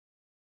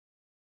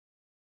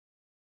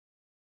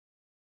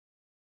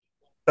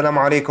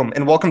Assalamu alaikum,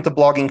 and welcome to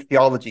Blogging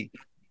Theology.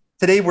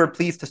 Today we're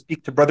pleased to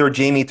speak to Brother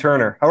Jamie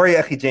Turner. How are you,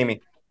 Akhi Jamie?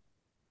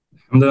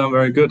 I'm doing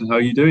very good. How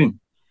are you doing?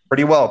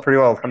 Pretty well,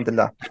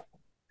 alhamdulillah.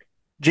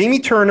 Jamie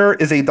Turner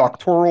is a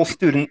doctoral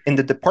student in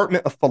the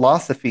Department of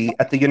Philosophy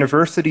at the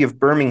University of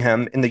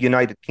Birmingham in the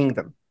United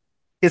Kingdom.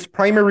 His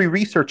primary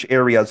research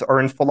areas are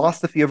in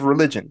philosophy of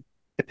religion,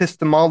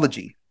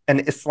 epistemology,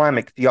 and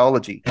Islamic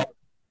theology.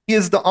 He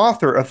is the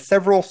author of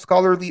several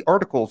scholarly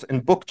articles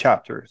and book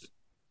chapters.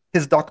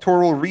 His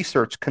doctoral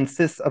research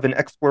consists of an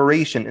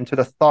exploration into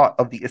the thought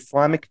of the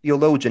Islamic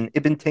theologian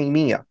Ibn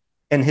Taymiyyah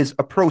and his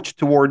approach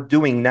toward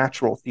doing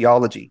natural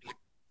theology.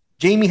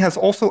 Jamie has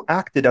also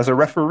acted as a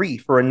referee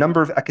for a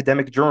number of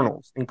academic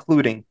journals,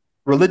 including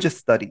Religious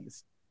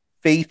Studies,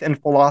 Faith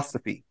and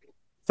Philosophy,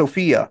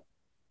 Sophia,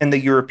 and the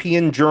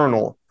European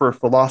Journal for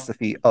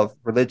Philosophy of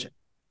Religion.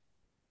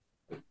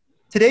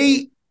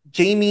 Today,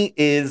 Jamie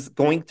is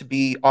going to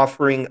be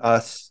offering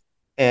us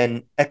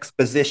an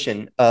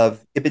exposition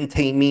of Ibn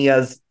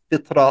Taymiyyah's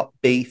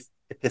fitra-based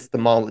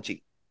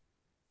epistemology.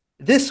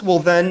 This will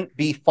then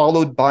be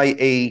followed by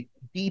a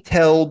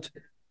detailed,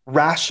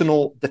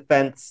 rational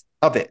defense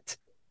of it.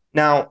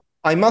 Now,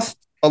 I must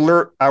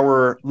alert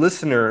our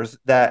listeners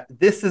that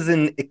this is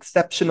an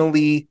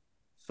exceptionally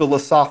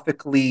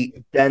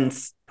philosophically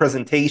dense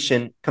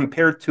presentation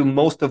compared to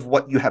most of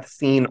what you have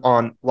seen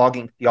on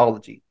Blogging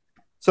Theology.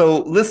 So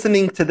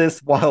listening to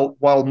this while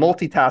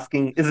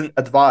multitasking isn't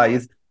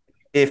advised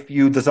if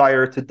you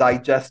desire to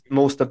digest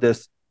most of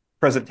this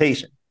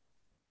presentation.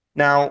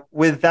 Now,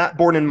 with that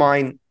borne in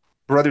mind,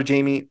 Brother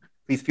Jamie,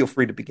 please feel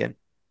free to begin.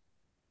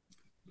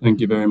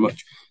 Thank you very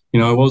much.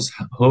 I was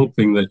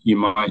hoping that you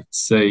might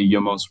say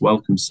 "you're most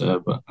welcome, sir,"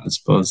 but I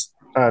suppose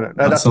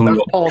that's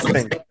Paul's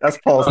thing.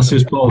 That's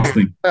just Paul's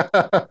thing.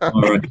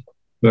 All right.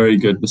 Very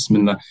good.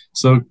 Bismillah.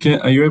 So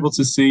are you able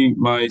to see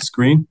my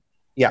screen?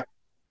 Yeah.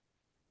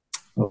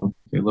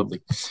 Okay,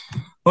 lovely.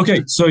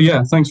 Okay, so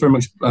yeah, thanks very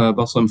much,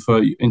 Bassam,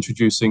 for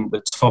introducing the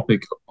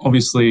topic.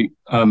 Obviously,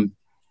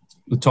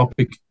 the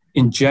topic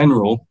in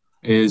general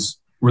is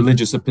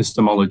religious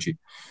epistemology.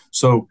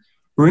 So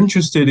we're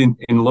interested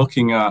in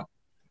looking at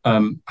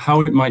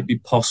how it might be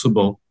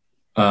possible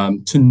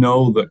to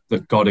know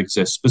that God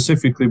exists.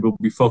 Specifically, we'll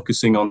be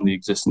focusing on the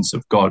existence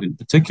of God in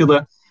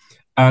particular.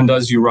 And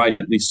as you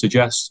rightly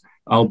suggest,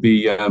 I'll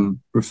be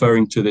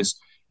referring to this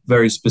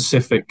very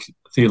specific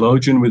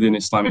theologian within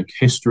Islamic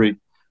history,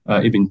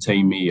 Ibn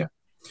Taymiyyah.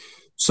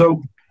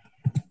 So,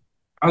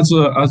 as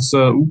a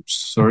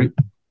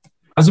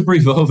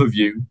brief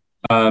overview,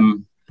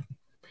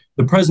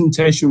 the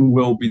presentation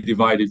will be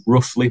divided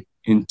roughly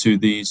into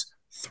these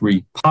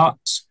three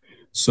parts.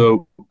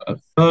 So,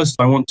 first,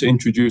 I want to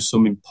introduce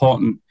some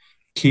important,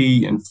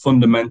 key, and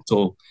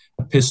fundamental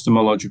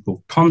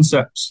epistemological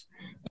concepts,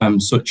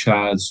 such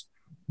as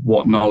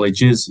what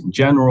knowledge is in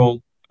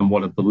general and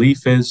what a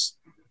belief is.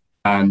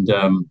 And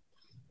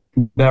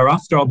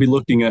thereafter, I'll be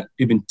looking at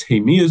Ibn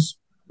Taymiyyah's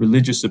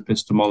religious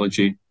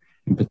epistemology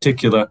in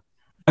particular,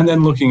 and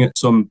then looking at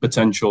some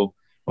potential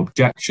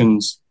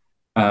objections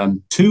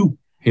to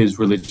his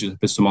religious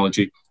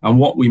epistemology and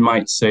what we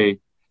might say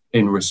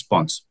in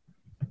response.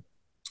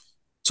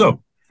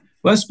 So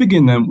let's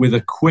begin then with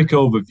a quick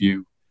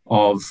overview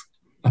of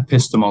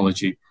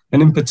epistemology,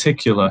 and in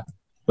particular,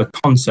 the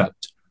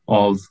concept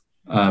of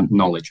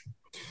knowledge.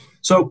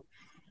 So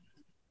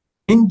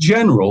in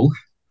general,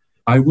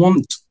 I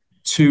want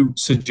to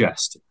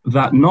suggest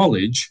that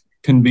knowledge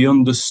can be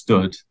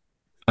understood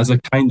as a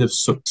kind of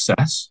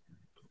success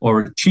or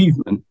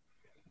achievement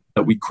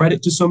that we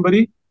credit to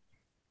somebody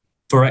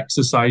for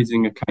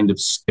exercising a kind of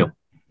skill.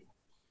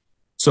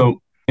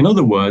 So, in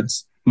other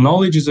words,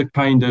 knowledge is a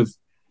kind of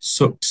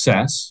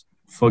success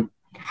for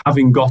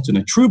having gotten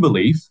a true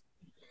belief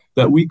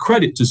that we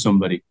credit to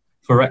somebody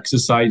for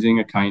exercising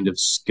a kind of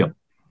skill.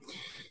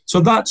 So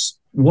that's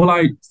what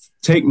I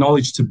take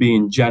knowledge to be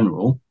in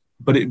general,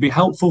 but it'd be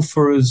helpful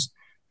for us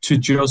to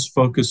just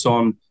focus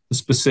on the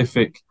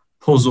specific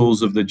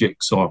puzzles of the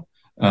jigsaw,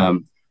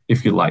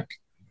 if you like,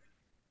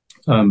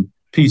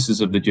 pieces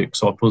of the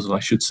jigsaw puzzle,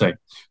 I should say.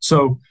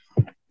 So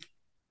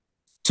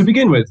to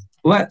begin with,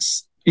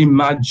 let's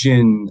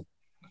imagine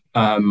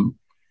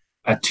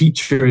a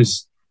teacher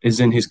is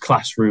in his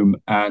classroom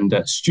and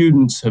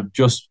students have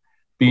just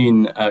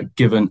been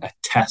given a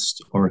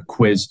test or a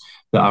quiz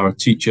that our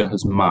teacher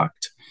has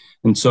marked.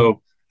 And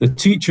so the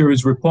teacher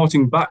is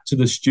reporting back to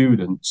the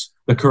students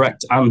the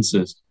correct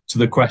answers to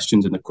the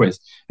questions in the quiz.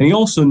 And he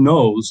also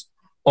knows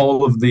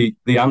all of the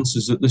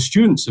answers that the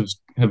students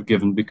have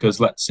given, because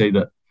let's say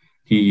that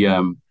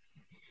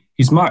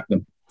he's marked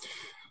them.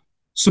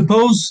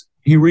 Suppose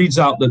he reads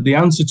out that the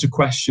answer to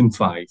question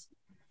 5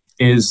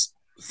 is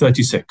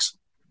 36.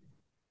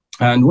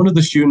 And one of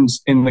the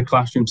students in the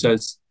classroom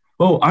says,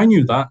 "Oh, I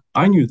knew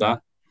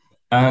that.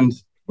 And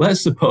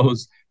let's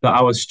suppose that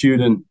our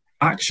student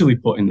actually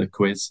put in the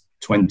quiz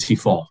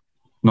 24,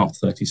 not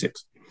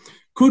 36.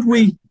 Could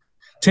we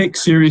take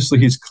seriously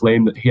his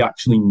claim that he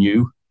actually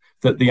knew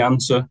that the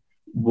answer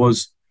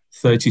was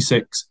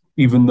 36,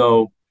 even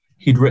though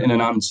he'd written an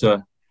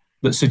answer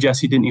that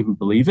suggests he didn't even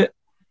believe it?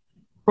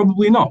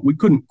 Probably not. We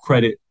couldn't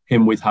credit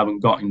him with having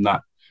gotten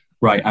that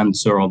right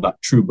answer or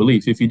that true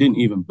belief if he didn't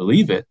even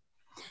believe it.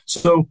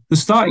 So the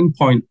starting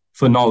point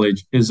for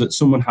knowledge is that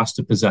someone has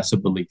to possess a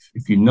belief.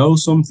 If you know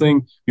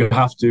something, you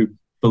have to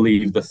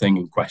believe the thing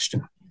in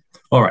question.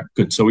 All right,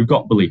 good. So we've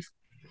got belief.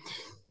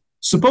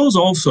 Suppose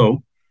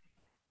also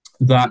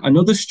that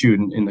another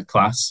student in the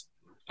class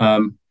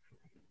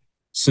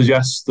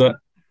suggests that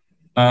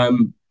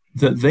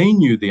that they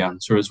knew the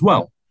answer as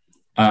well,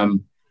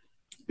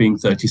 being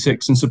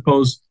 36. And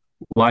suppose,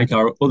 like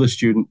our other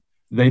student,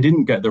 they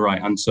didn't get the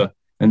right answer,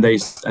 and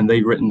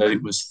they'd written that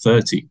it was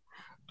 30.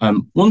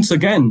 Once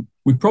again,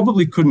 we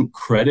probably couldn't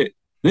credit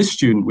this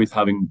student with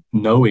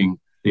knowing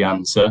the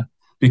answer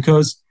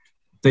because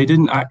they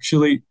didn't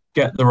actually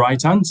get the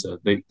right answer.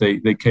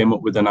 They came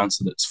up with an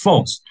answer that's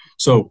false.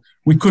 So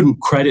we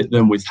couldn't credit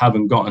them with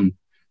having gotten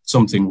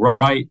something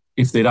right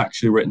if they'd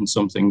actually written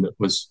something that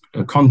was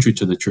contrary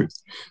to the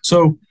truth.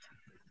 So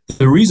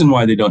the reason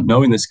why they don't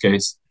know in this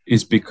case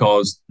is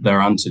because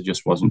their answer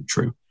just wasn't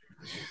true.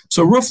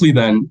 So roughly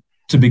then,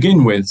 to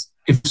begin with,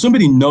 if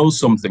somebody knows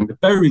something, the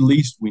very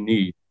least we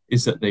need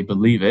is that they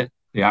believe it,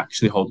 they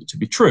actually hold it to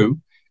be true,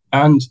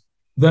 and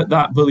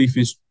that belief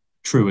is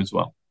true as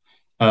well.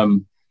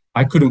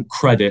 I couldn't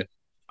credit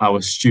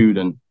our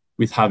student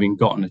with having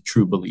gotten a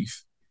true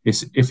belief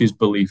if his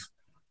belief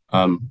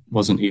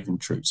wasn't even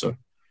true. So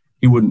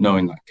he wouldn't know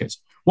in that case.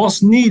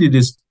 What's needed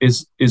is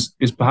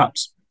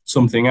perhaps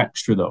something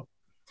extra though.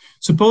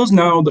 Suppose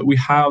now that we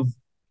have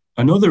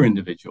another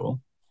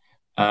individual,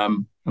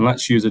 and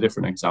let's use a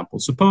different example.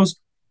 Suppose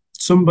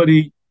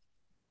somebody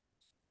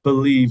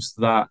believes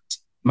that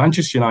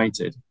Manchester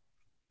United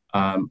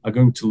are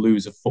going to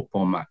lose a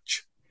football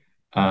match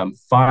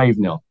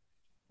 5-0,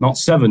 not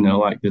 7-0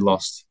 like they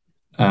lost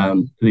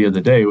the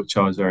other day, which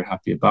I was very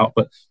happy about.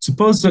 But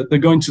suppose that they're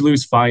going to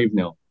lose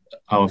 5-0,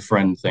 our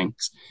friend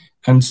thinks.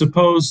 And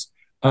suppose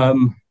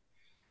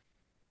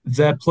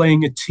they're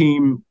playing a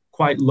team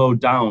quite low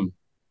down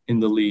in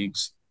the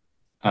leagues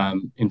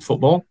in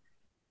football.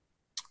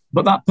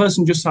 But that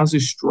person just has a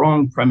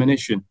strong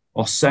premonition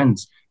or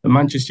sense that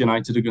Manchester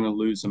United are going to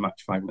lose the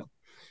match 5-0.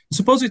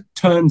 Suppose it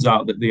turns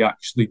out that they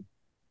actually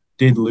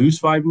did lose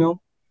 5-0.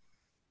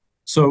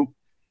 So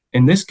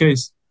in this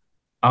case,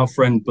 our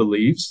friend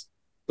believes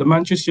that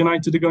Manchester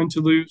United are going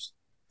to lose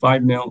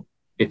 5-0.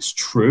 It's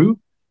true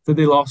that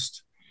they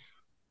lost.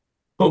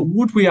 But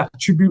would we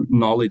attribute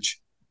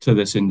knowledge to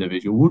this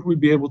individual? Would we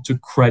be able to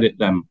credit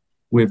them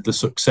with the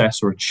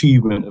success or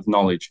achievement of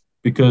knowledge?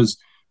 Because,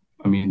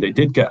 I mean, they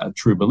did get a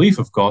true belief,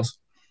 of course,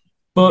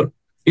 but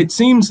it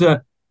seems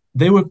that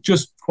they were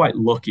just quite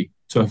lucky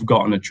to have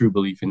gotten a true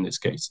belief in this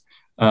case.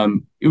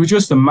 It was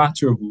just a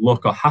matter of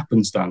luck or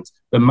happenstance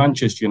that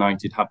Manchester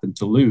United happened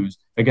to lose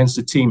against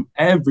a team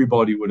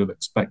everybody would have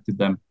expected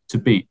them to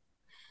beat.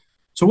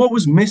 So what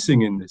was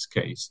missing in this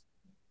case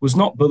was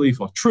not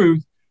belief or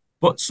truth,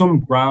 but some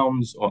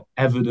grounds or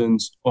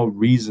evidence or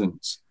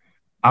reasons.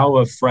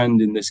 Our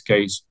friend in this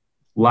case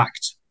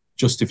lacked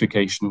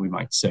justification, we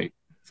might say,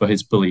 for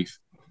his belief.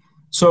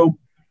 So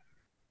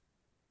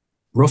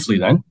roughly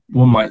then,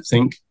 one might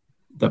think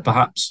that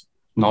perhaps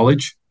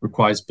knowledge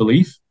requires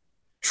belief,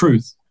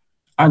 truth,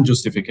 and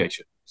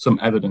justification, some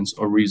evidence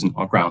or reason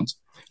or grounds.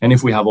 And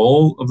if we have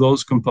all of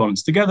those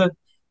components together,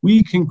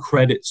 we can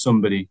credit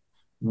somebody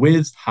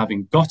with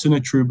having gotten a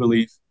true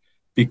belief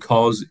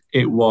because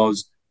it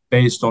was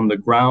based on the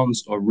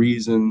grounds or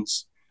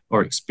reasons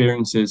or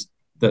experiences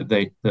that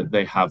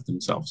they have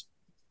themselves.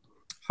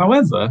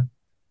 However,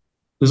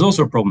 there's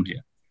also a problem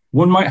here.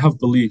 One might have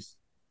belief,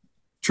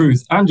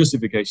 truth, and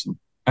justification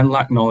and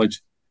lack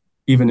knowledge,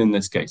 even in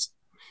this case.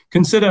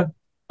 Consider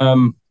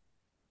an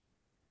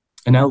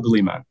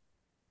elderly man.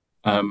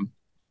 And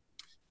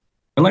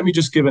let me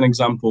just give an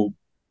example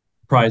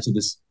prior to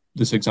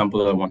this example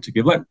that I want to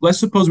give. Let's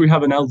suppose we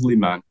have an elderly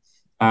man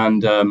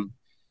and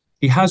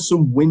he has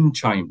some wind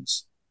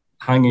chimes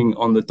hanging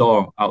on the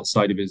door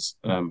outside of his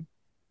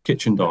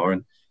kitchen door.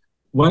 And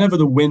whenever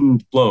the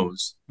wind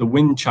blows, the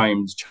wind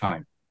chimes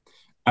chime.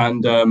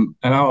 And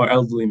our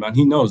elderly man,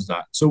 he knows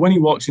that. So when he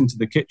walks into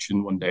the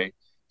kitchen one day,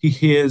 he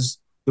hears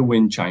the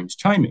wind chimes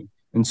chiming.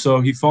 And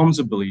so he forms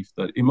a belief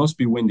that it must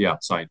be windy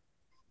outside.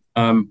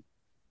 In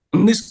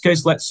this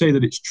case, let's say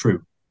that it's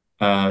true,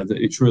 that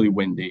it's really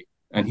windy,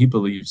 and he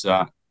believes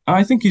that.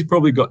 I think he's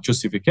probably got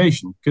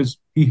justification because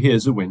he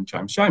hears the wind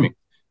chimes chiming.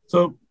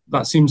 So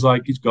that seems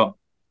like he's got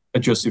a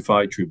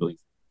justified true belief.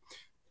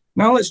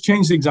 Now let's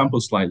change the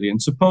example slightly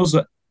and suppose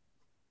that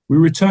we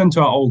return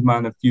to our old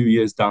man a few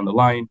years down the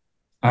line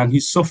and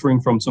he's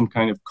suffering from some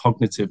kind of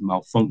cognitive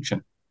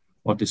malfunction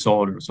or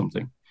disorder or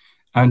something.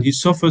 And he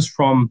suffers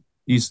from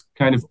these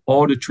kind of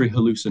auditory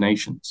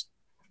hallucinations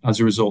as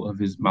a result of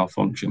his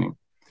malfunctioning.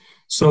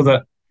 So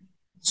that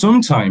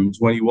sometimes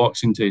when he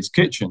walks into his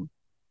kitchen,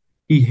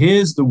 he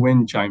hears the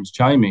wind chimes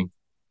chiming,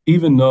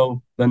 even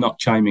though they're not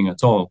chiming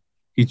at all.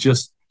 He's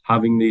just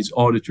having these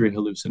auditory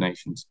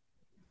hallucinations.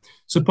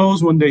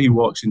 Suppose one day he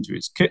walks into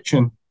his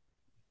kitchen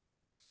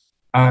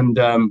and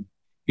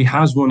he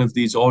has one of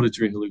these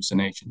auditory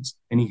hallucinations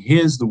and he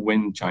hears the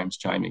wind chimes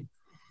chiming.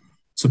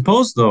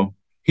 Suppose, though,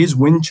 his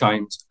wind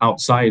chimes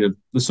outside of,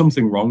 there's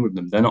something wrong with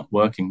them. They're not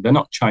working. They're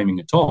not chiming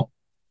at all.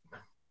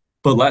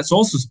 But let's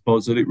also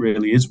suppose that it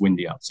really is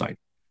windy outside.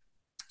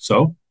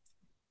 So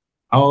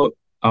our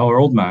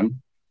old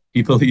man,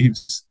 he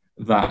believes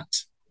that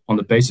on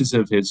the basis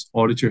of his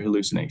auditory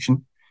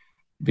hallucination,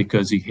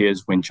 because he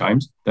hears wind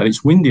chimes, that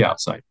it's windy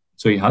outside.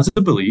 So he has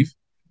a belief,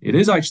 it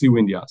is actually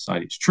windy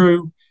outside, it's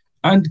true.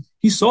 And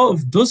he sort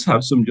of does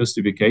have some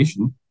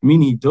justification. I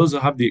mean, he does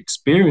have the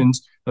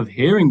experience of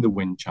hearing the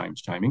wind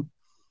chimes chiming.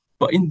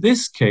 But in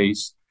this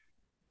case,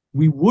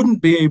 we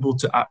wouldn't be able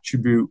to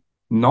attribute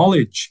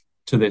knowledge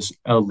to this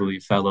elderly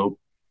fellow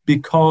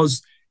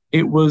because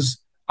it was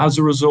as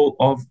a result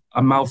of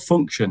a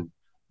malfunction,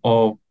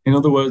 or in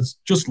other words,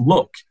 just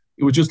luck.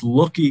 It was just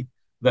lucky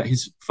that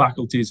his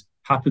faculties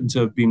happened to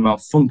have been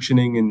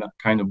malfunctioning in that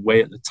kind of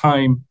way at the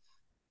time.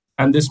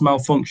 And this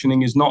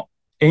malfunctioning is not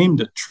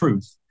aimed at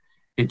truth.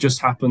 It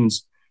just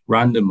happens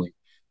randomly.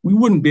 We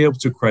wouldn't be able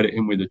to credit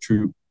him with a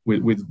true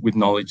with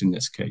knowledge in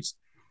this case.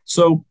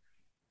 So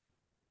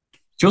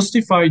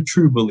justified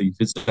true belief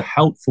is a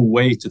helpful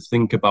way to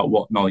think about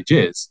what knowledge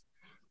is,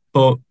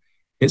 but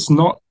it's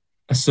not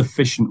a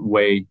sufficient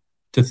way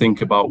to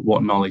think about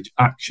what knowledge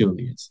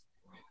actually is.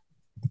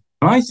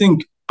 And I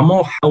think a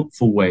more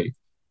helpful way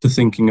to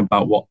thinking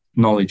about what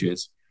knowledge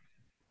is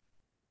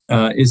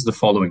the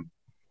following.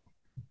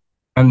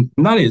 And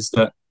that is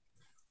that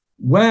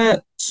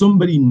where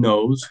somebody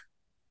knows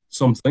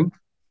something,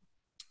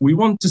 we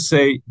want to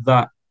say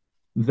that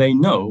they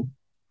know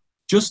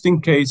just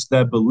in case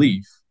their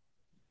belief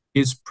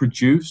is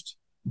produced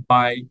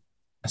by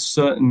a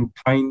certain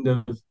kind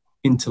of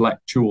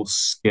intellectual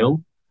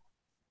skill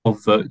or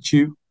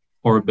virtue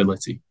or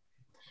ability.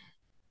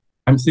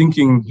 I'm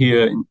thinking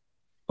here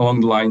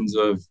along the lines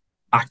of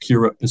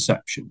accurate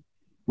perception,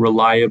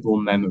 reliable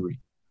memory,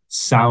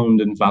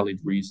 sound and valid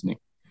reasoning.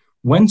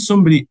 When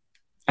somebody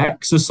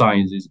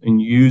exercises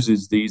and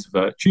uses these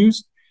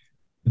virtues,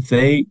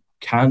 they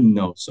can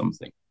know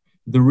something.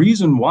 The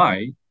reason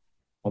why,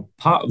 or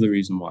part of the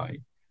reason why,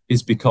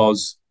 is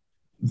because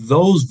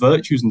those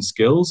virtues and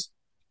skills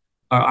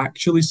are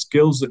actually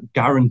skills that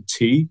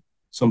guarantee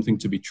something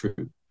to be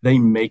true. They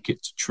make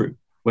it true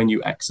when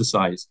you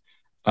exercise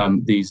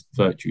these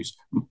virtues.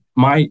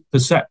 My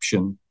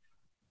perception,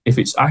 if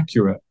it's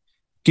accurate,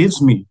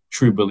 gives me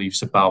true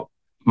beliefs about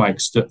my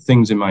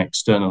things in my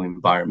external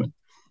environment.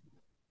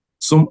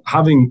 So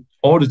having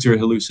auditory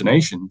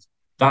hallucinations,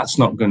 that's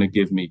not going to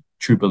give me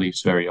true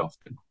beliefs very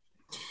often.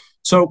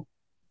 So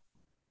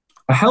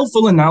a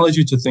helpful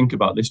analogy to think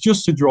about this,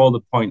 just to draw the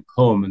point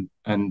home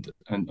and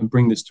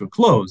bring this to a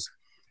close,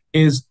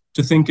 is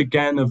to think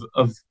again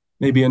of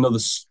maybe another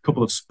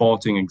couple of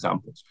sporting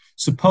examples.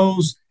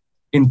 Suppose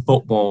in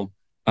football,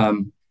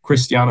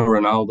 Cristiano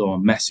Ronaldo or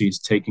Messi is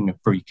taking a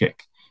free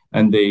kick,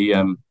 and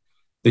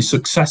they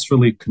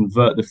successfully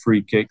convert the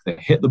free kick. They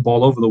hit the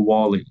ball over the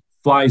wall. It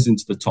flies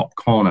into the top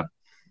corner.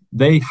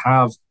 They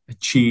have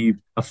achieved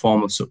a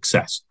form of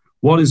success.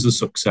 What is a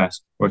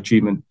success or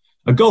achievement?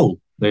 A goal.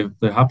 They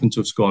happen to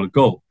have scored a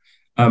goal.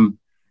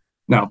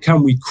 Now,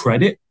 can we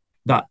credit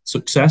that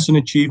success and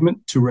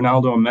achievement to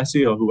Ronaldo or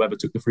Messi or whoever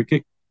took the free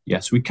kick?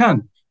 Yes, we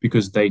can,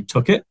 because they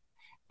took it,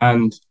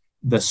 and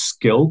the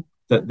skill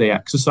that they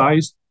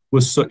exercised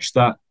was such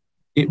that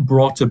it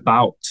brought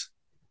about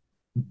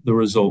the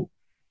result,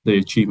 the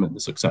achievement,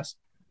 the success.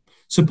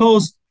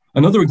 Suppose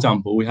another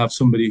example, we have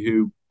somebody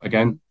who,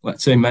 again,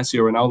 let's say Messi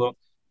or Ronaldo,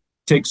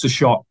 takes a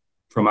shot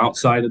from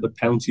outside of the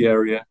penalty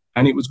area,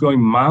 and it was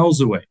going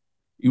miles away.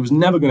 He was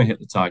never going to hit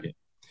the target.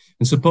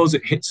 And suppose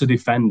it hits a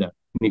defender,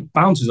 and it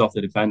bounces off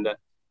the defender,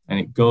 and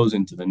it goes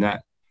into the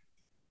net.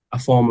 A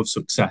form of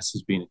success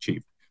has been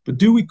achieved. But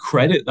do we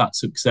credit that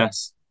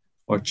success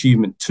or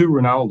achievement to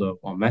Ronaldo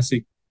or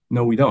Messi?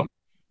 No, we don't.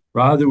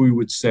 Rather, we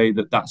would say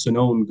that that's an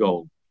own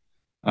goal.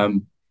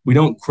 We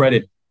don't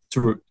credit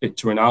it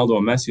to Ronaldo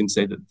or Messi and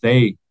say that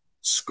they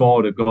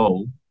scored a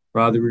goal.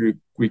 Rather,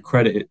 we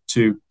credit it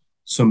to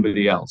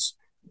somebody else,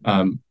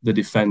 the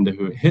defender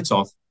who it hit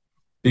off,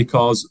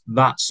 because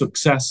that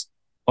success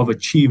of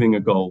achieving a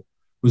goal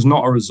was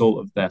not a result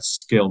of their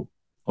skill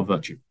or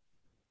virtue.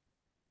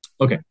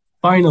 Okay,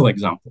 final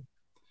example.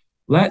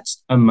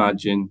 Let's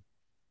imagine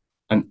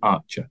an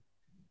archer.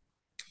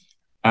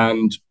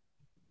 And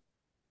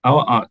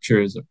our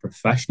archer is a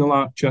professional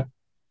archer,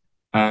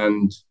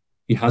 and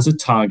he has a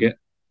target,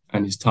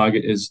 and his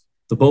target is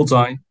the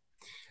bullseye,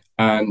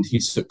 and he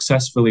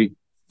successfully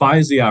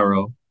fires the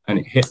arrow, and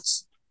it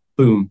hits,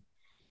 boom,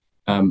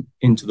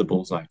 into the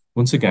bullseye.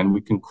 Once again,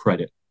 we can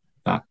credit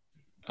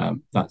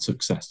that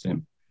success to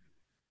him.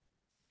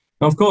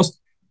 Now, of course,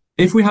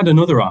 if we had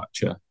another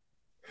archer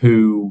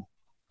who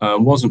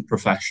wasn't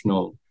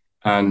professional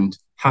and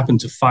happened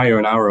to fire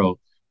an arrow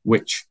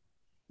which,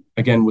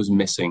 again, was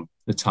missing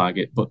the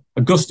target, but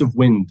a gust of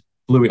wind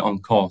blew it on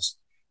course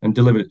and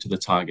delivered it to the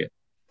target,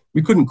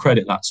 we couldn't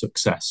credit that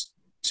success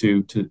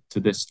to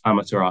this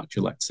amateur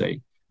archer, let's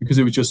say, because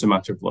it was just a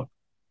matter of luck.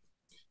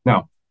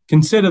 Now,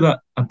 consider that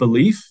a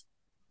belief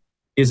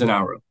is an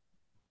arrow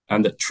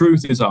and that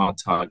truth is our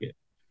target.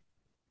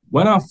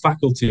 when our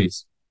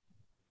faculties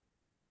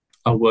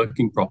are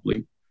working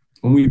properly,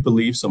 when we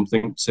believe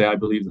something, say I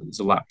believe that there's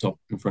a laptop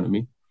in front of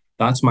me,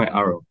 that's my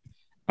arrow.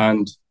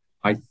 And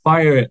I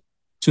fire it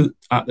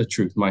at the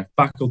truth. My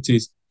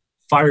faculties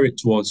fire it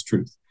towards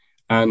truth.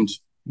 And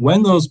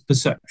when those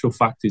perceptual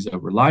faculties are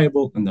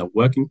reliable and they're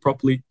working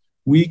properly,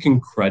 we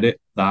can credit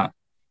that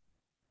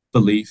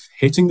belief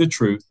hitting the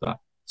truth, that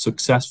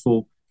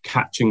successful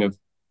catching of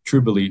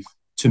true belief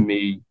to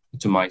me,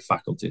 to my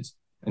faculties.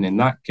 And in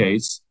that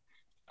case,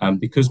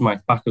 because my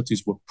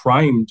faculties were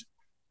primed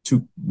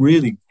to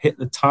really hit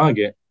the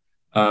target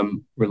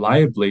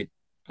reliably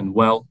and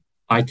well,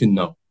 I can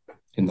know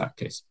in that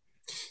case.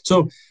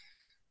 So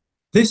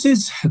this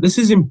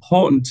is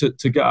important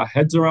to get our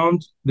heads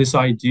around, this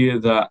idea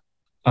that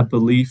a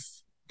belief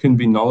can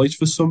be knowledge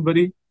for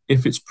somebody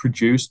if it's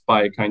produced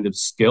by a kind of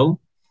skill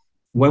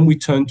when we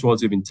turn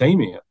towards Ibn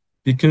Taymiyyah,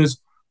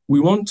 because we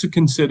want to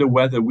consider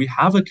whether we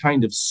have a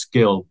kind of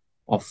skill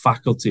or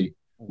faculty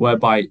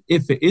whereby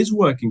if it is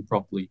working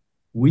properly,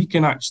 we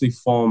can actually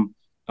form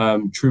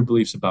true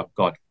beliefs about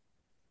God.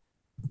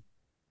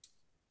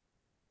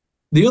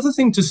 The other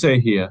thing to say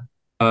here,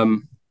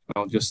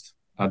 I'll just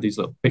add these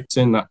little pics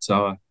in, that's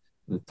the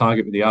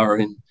target with the arrow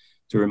in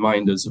to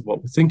remind us of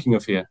what we're thinking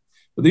of here.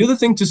 But the other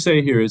thing to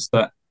say here is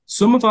that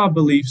some of our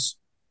beliefs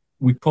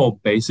we call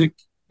basic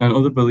and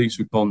other beliefs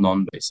we call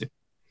non-basic.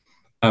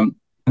 And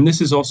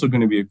this is also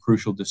going to be a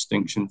crucial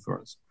distinction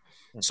for us.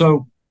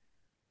 So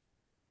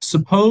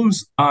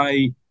suppose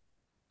I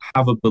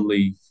have a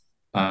belief,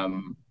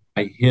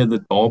 I hear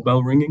the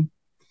doorbell ringing.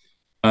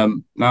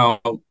 Now,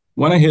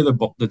 when I hear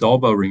the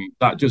doorbell ringing,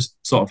 that just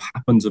sort of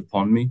happens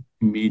upon me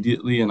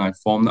immediately, and I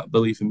form that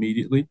belief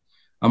immediately.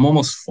 I'm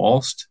almost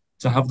forced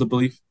to have the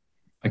belief.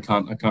 I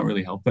can't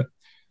really help it.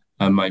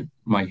 And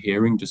my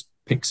hearing just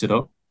picks it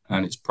up,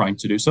 and it's primed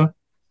to do so.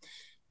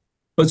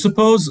 But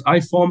suppose I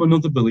form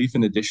another belief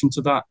in addition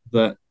to that,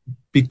 that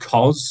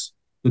because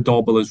the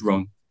doorbell is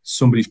rung,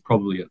 somebody's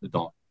probably at the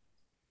door.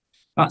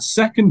 That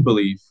second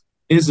belief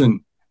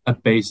isn't a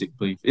basic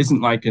belief, isn't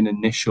like an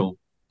initial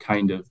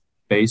kind of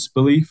base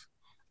belief.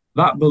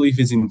 That belief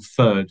is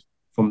inferred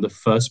from the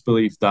first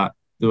belief that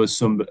there was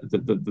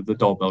the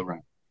doorbell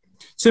rang.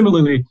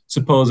 Similarly,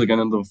 suppose, again,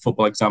 another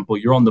football example,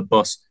 you're on the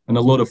bus and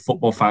a lot of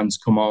football fans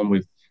come on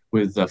with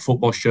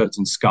football shirts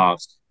and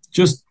scarves.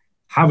 Just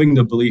having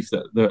the belief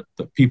that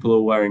people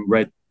are wearing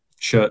red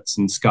shirts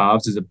and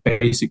scarves is a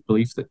basic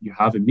belief that you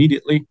have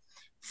immediately.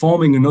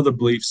 Forming another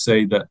belief,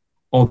 say that,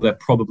 oh, they're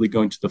probably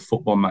going to the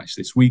football match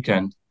this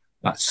weekend.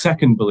 That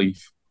second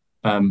belief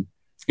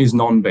is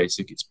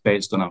non-basic. It's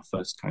based on our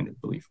first kind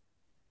of belief.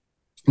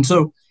 And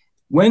so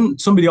when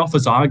somebody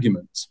offers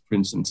arguments, for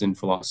instance, in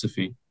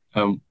philosophy,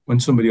 when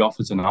somebody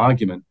offers an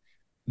argument,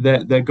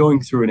 they're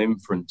going through an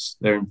inference.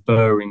 They're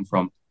inferring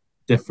from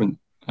different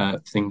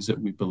things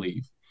that we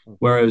believe.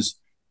 Whereas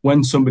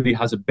when somebody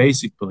has a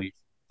basic belief,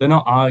 they're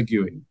not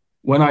arguing.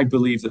 When I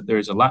believe that there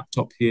is a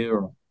laptop here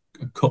or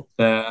a cup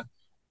there,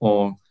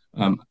 or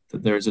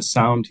that there is a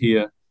sound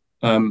here,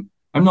 I'm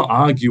not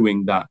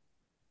arguing that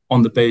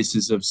on the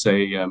basis of,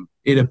 say,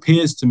 it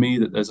appears to me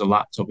that there's a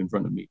laptop in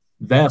front of me,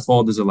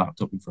 therefore there's a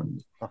laptop in front of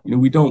me. You know,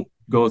 we don't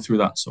go through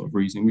that sort of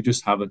reasoning. We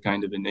just have a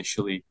kind of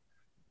initially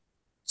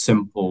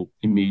simple,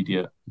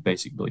 immediate,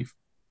 basic belief.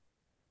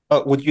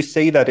 Would you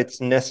say that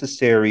it's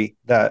necessary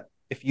that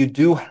if you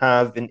do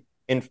have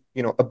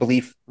a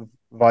belief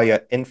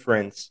via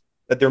inference,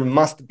 that there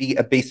must be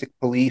a basic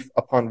belief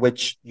upon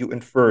which you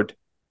inferred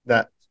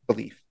that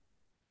belief?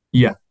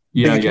 Yeah.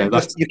 So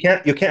you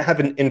can't have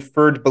an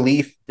inferred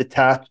belief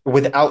detached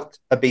without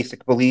a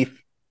basic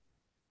belief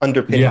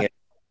underpinning it.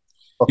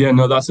 Okay. Yeah,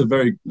 no, that's a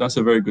very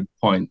good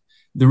point.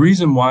 The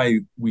reason why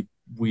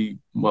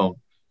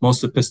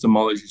most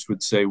epistemologists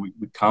would say we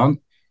can't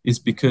is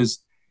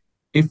because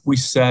if we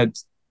said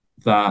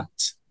that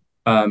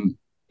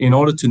in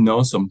order to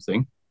know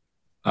something,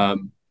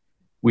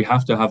 we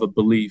have to have a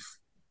belief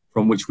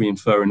from which we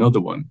infer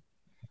another one,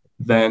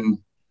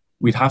 then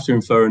we'd have to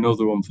infer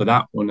another one for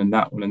that one and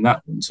that one and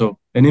that one. So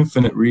an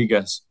infinite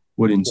reguess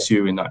would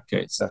ensue in that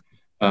case.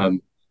 Would be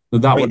the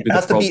problem. It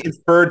has to be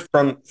inferred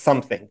from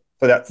something.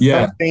 So that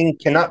something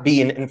cannot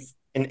be an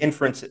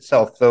inference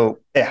itself. So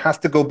it has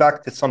to go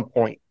back to some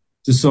point.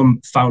 To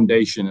some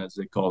foundation, as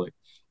they call it.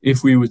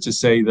 If we were to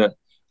say that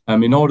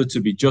in order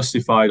to be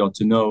justified or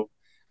to know,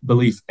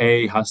 belief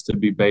A has to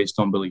be based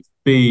on belief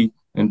B,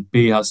 and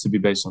B has to be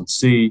based on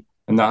C,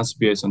 and that has to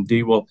be based on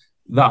D, well,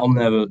 that'll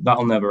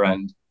never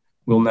end.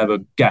 We'll never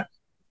get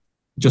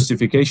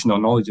justification or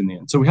knowledge in the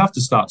end. So we have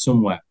to start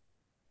somewhere.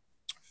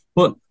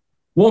 But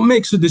what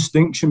makes a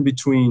distinction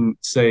between,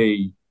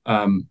 say,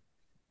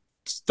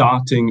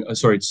 starting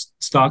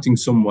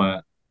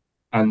somewhere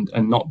and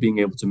not being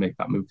able to make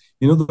that move?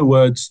 In other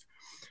words,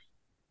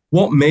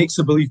 what makes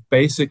a belief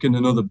basic and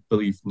another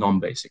belief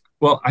non-basic?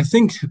 Well, I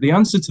think the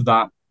answer to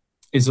that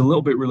is a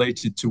little bit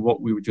related to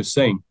what we were just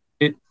saying.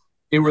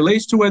 It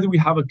relates to whether we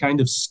have a kind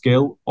of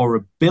skill or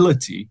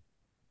ability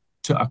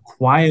to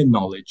acquire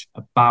knowledge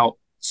about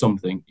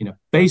something in a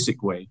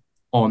basic way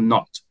or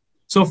not.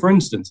 So, for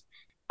instance,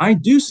 I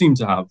do seem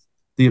to have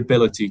the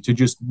ability to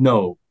just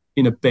know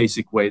in a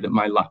basic way that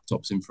my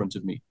laptop's in front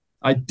of me.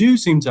 I do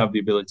seem to have the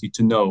ability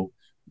to know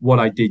what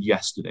I did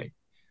yesterday.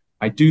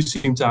 I do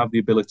seem to have the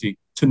ability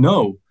to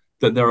know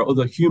that there are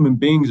other human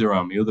beings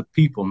around me, other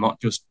people, not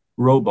just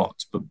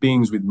robots, but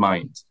beings with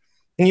minds.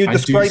 Can you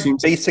describe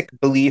basic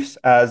beliefs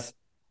as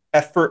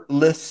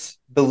effortless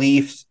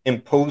beliefs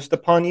imposed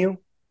upon you?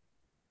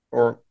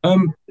 Or is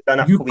that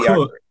not fully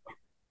accurate?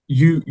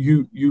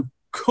 You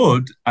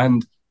could,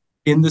 and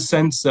in the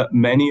sense that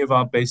many of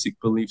our basic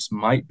beliefs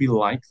might be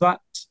like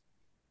that,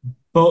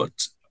 but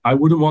I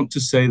wouldn't want to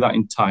say that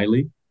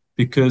entirely,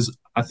 because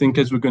I think,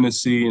 as we're going to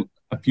see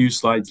a few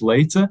slides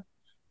later,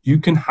 you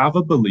can have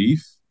a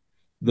belief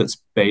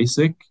that's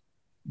basic,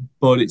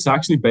 but it's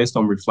actually based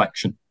on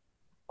reflection.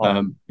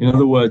 In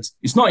other words,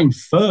 it's not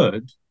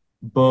inferred,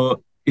 but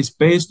it's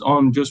based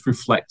on just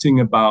reflecting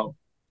about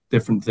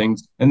different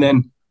things and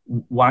then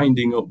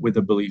winding up with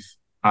a belief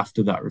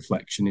after that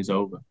reflection is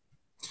over.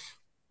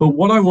 But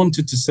what I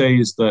wanted to say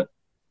is that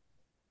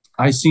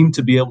I seem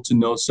to be able to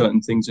know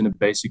certain things in a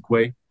basic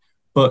way.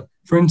 But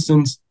for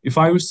instance, if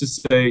I was to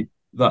say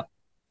that,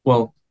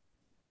 well,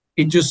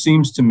 it just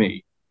seems to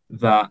me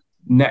that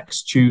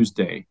next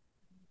Tuesday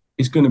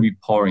is going to be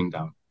pouring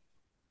down.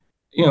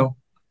 You know,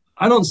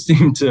 I don't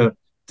seem to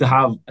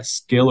have a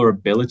skill or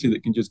ability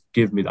that can just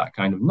give me that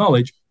kind of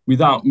knowledge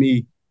without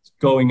me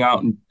going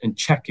out and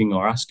checking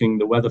or asking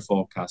the weather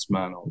forecast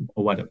man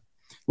or whatever.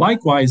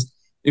 Likewise,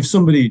 if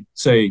somebody,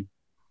 say,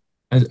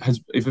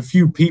 if a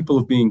few people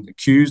have been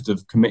accused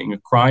of committing a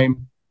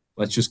crime,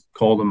 let's just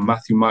call them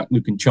Matthew, Mark,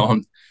 Luke, and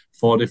John,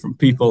 4 different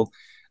people,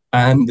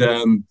 and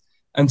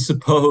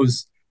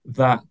suppose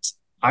that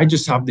I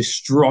just have this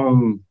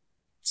strong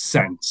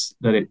sense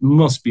that it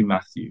must be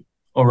Matthew,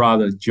 or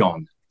rather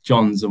John.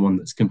 John's the one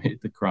that's committed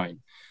the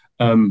crime.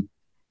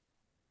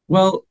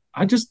 Well,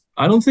 I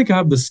don't think I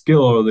have the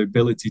skill or the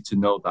ability to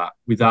know that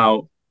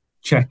without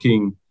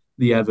checking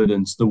the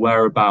evidence, the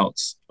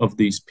whereabouts of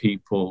these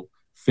people,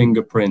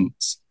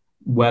 fingerprints,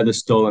 where the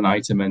stolen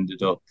item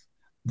ended up,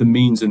 the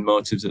means and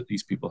motives that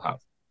these people have.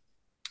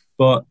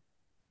 But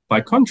by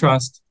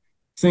contrast,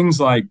 things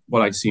like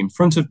what I see in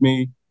front of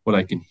me, what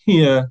I can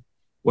hear,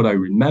 what I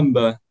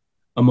remember,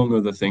 among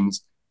other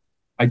things,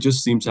 I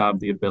just seem to have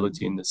the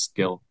ability and the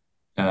skill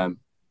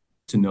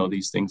to know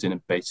these things in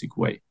a basic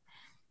way.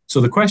 So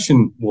the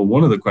question, well,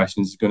 one of the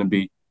questions is going to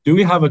be, do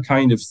we have a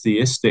kind of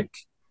theistic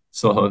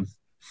sort of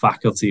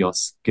faculty or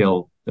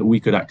skill that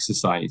we could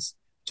exercise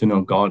to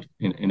know God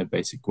in a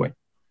basic way?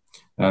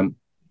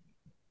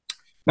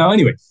 Now,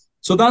 anyway,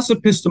 so that's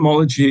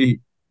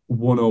Epistemology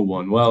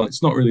 101. Well,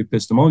 it's not really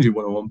Epistemology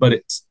 101, but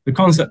it's the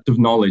concept of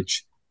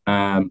knowledge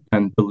and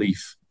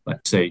belief,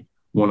 let's say,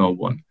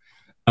 101.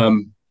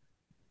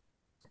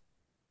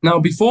 Now,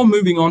 before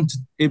moving on to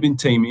Ibn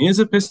Taymiyyah's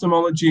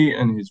epistemology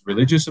and his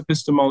religious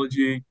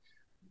epistemology,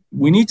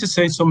 we need to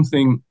say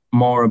something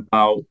more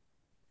about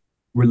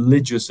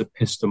religious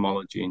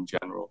epistemology in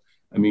general.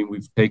 I mean,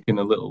 we've taken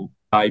a little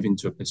dive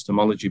into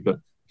epistemology,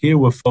 but here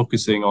we're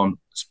focusing on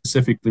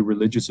specifically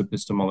religious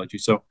epistemology.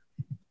 So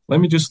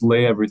let me just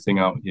lay everything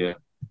out here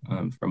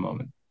for a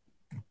moment.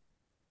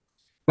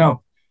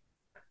 Now,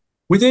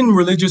 within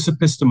religious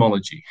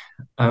epistemology,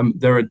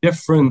 there are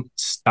different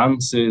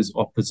stances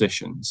or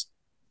positions.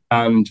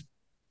 And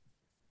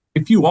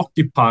if you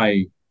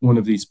occupy one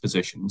of these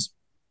positions,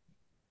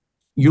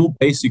 you'll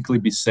basically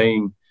be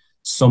saying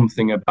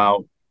something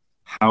about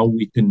how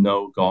we can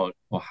know God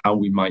or how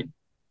we might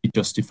be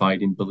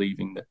justified in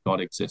believing that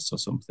God exists or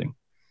something.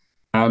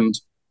 And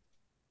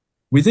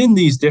within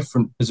these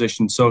different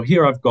positions, so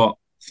here I've got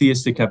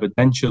theistic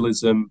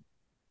evidentialism,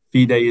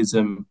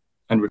 fideism,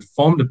 and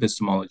reformed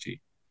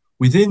epistemology.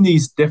 Within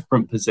these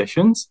different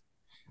positions,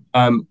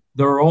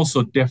 there are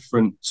also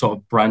different sort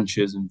of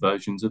branches and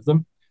versions of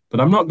them,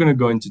 but I'm not going to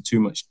go into too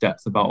much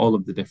depth about all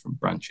of the different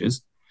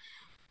branches.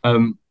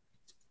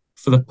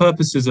 For the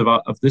purposes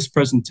of this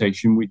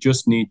presentation, we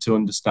just need to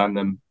understand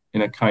them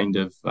in a kind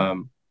of,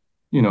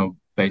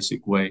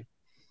 basic way.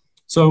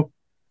 So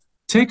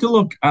take a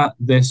look at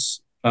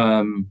this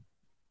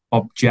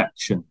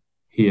objection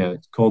here.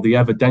 It's called the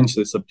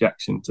evidentialist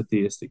objection to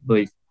theistic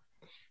belief.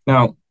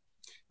 Now,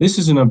 this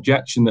is an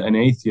objection that an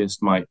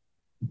atheist might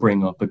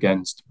bring up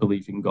against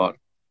believing God.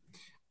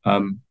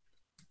 And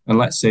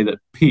let's say that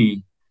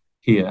P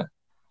here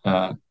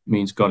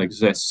means God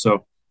exists.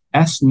 So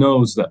S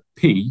knows that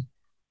P,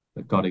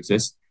 that God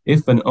exists,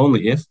 if and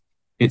only if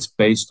it's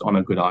based on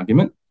a good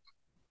argument.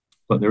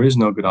 But there is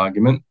no good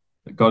argument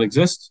that God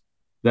exists.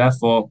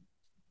 Therefore,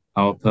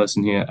 our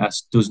person here,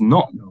 S, does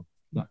not know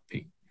that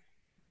P.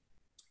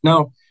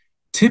 Now,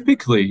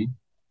 typically,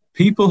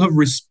 people have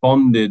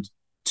responded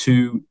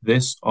to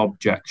this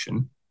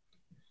objection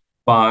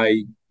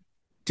by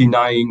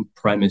denying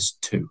premise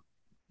 2,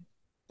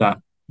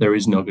 that there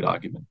is no good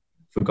argument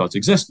for God's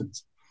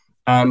existence.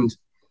 And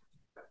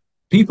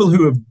people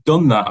who have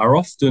done that are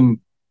often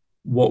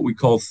what we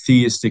call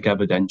theistic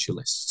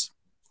evidentialists.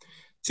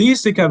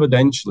 Theistic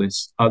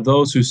evidentialists are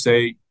those who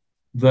say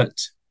that,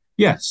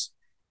 yes,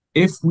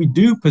 if we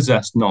do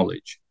possess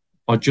knowledge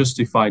or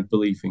justified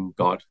belief in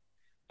God,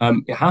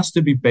 It has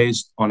to be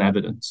based on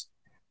evidence.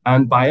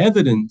 And by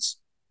evidence,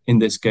 in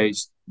this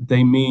case,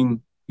 they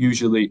mean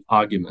usually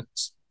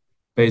arguments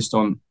based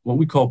on what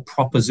we call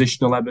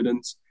propositional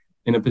evidence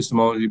in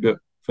epistemology, but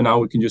for now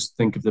we can just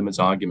think of them as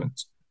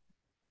arguments.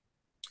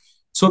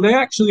 So they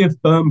actually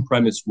affirm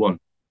premise one.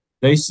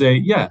 They say,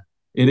 yeah,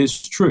 it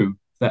is true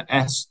that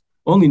S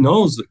only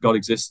knows that God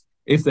exists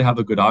if they have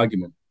a good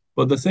argument.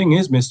 But the thing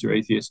is, Mr.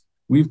 Atheist,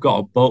 we've got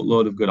a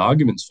boatload of good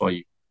arguments for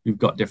you. We've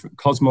got different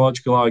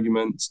cosmological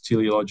arguments,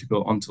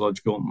 teleological,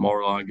 ontological,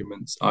 moral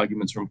arguments,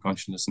 arguments from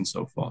consciousness, and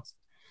so forth.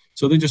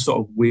 So they just sort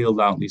of wheeled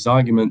out these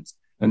arguments,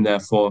 and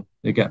therefore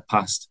they get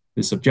past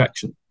this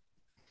objection.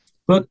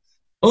 But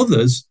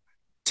others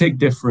take a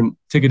different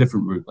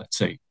route, let's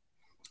say.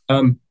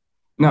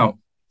 Now,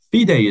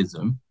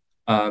 fideism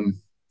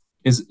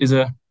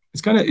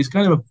is kind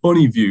of a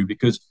funny view,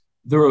 because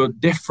there are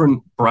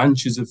different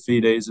branches of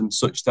fideism,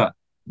 such that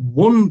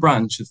one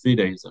branch of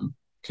fideism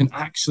can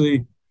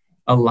actually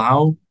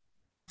allow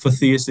for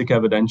theistic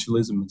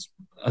evidentialism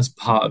as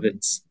part of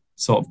its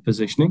sort of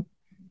positioning,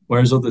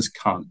 whereas others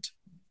can't.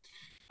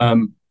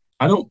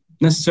 I don't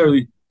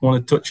necessarily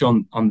want to touch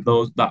on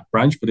that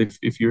branch, but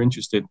if you're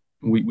interested,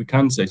 we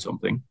can say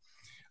something.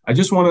 I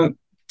just want to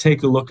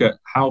take a look at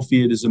how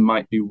fideism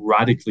might be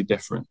radically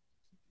different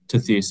to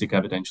theistic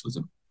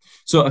evidentialism.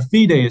 So a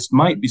fideist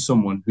might be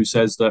someone who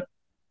says that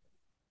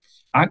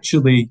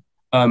actually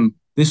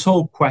this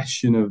whole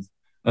question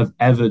of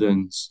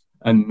evidence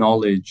and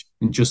knowledge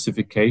and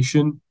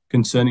justification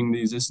concerning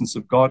the existence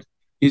of God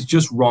is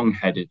just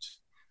wrong-headed.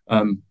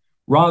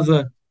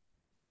 Rather,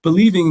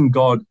 believing in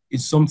God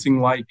is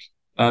something like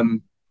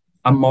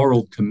a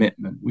moral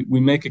commitment. We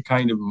make a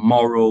kind of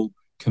moral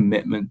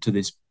commitment to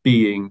this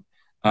being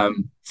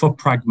for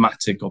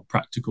pragmatic or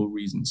practical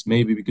reasons,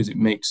 maybe because it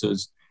makes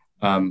us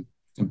a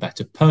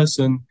better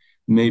person,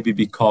 maybe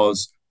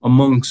because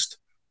amongst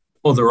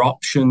other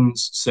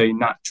options, say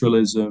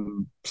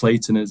naturalism,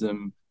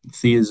 Platonism,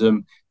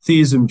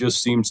 theism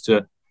just seems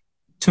to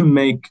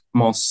make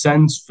more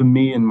sense for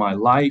me in my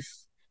life.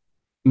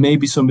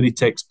 Maybe somebody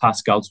takes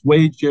Pascal's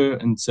wager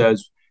and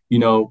says,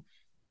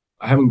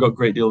 I haven't got a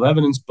great deal of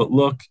evidence, but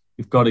look,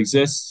 if God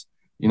exists,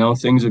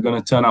 things are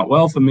going to turn out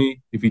well for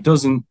me. If he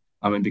doesn't,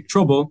 I'm in big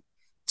trouble.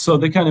 So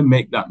they kind of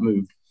make that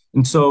move.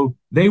 And so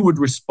they would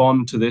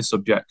respond to this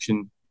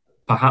objection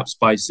perhaps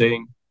by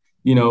saying,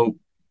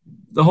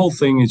 the whole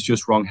thing is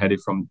just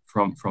wrong-headed from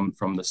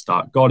the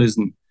start. God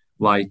isn't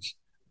like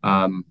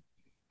a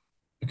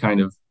kind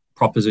of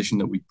proposition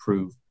that we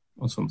prove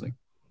or something.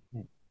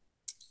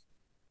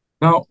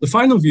 Now, the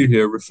final view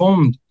here,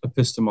 Reformed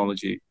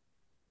epistemology,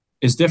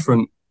 is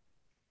different,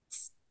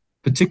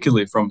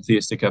 particularly from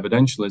theistic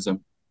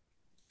evidentialism,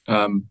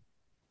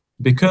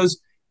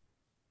 because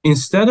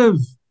instead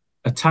of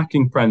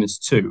attacking premise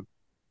two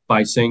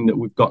by saying that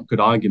we've got good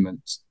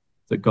arguments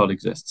that God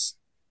exists,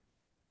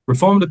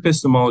 Reformed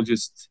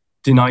epistemologists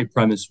deny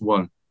premise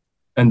one,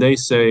 and they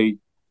say,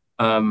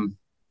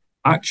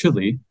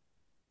 actually,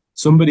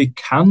 somebody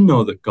can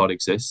know that God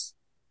exists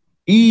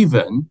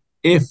even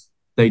if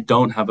they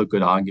don't have a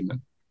good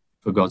argument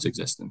for God's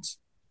existence.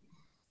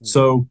 Mm-hmm.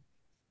 So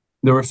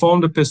the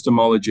Reformed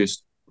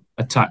epistemologist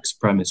attacks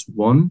premise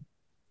one,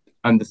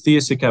 and the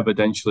theistic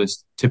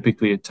evidentialist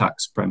typically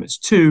attacks premise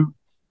two,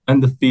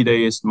 and the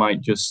fideist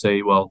might just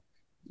say, well,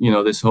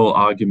 this whole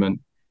argument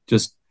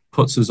just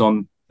puts us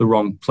on the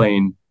wrong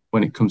plane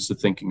when it comes to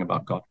thinking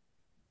about God.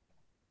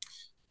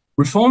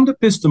 Reformed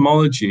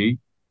epistemology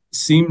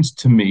seems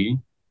to me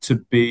to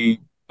be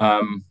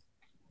the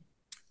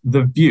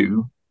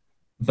view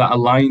that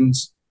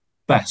aligns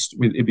best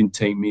with Ibn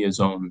Taymiyyah's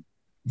own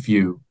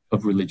view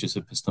of religious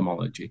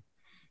epistemology.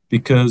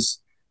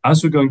 Because,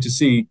 as we're going to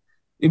see,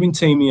 Ibn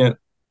Taymiyyah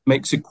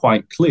makes it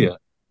quite clear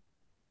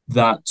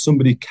that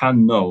somebody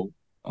can know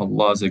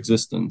Allah's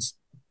existence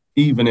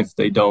even if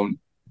they don't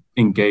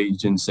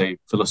engage in, say,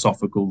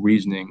 philosophical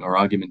reasoning or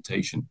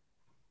argumentation.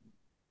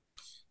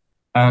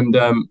 And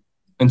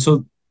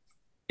so,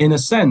 in a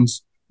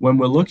sense, when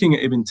we're looking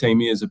at Ibn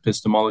Taymiyyah's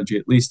epistemology,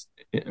 at least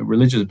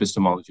religious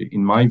epistemology,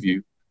 in my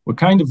view, we're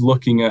kind of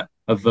looking at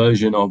a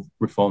version of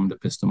Reformed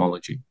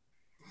epistemology.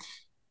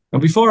 Now,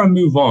 before I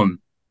move on,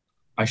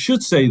 I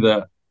should say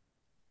that,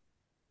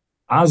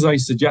 as I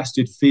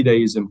suggested,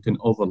 fideism can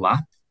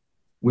overlap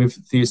with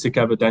theistic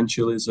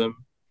evidentialism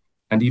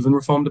and even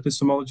Reformed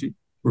epistemology.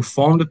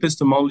 Reformed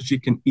epistemology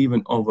can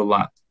even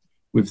overlap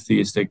with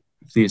theistic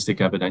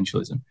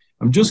evidentialism.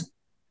 I'm just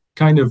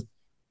kind of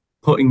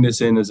putting this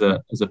in as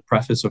a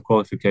preface or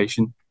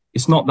qualification.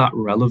 It's not that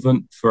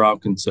relevant for our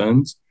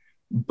concerns,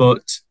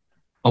 but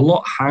a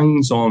lot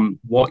hangs on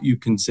what you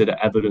consider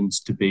evidence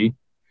to be.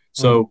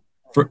 So,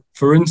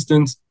 for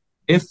instance,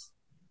 if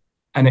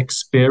an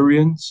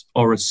experience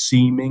or a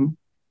seeming,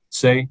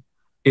 say,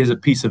 is a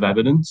piece of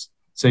evidence,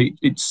 say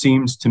it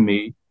seems to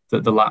me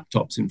that the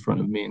laptop's in front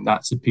of me and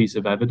that's a piece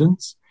of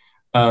evidence,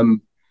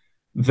 then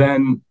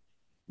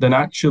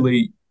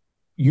actually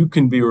you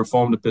can be a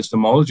Reformed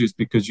epistemologist,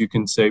 because you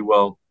can say,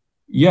 well,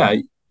 yeah,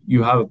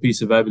 you have a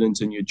piece of evidence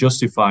and you're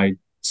justified,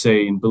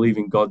 say, in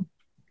believing God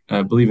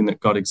believing that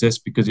God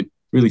exists because it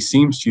really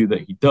seems to you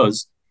that he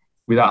does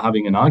without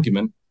having an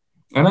argument.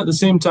 And at the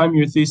same time,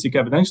 you're a theistic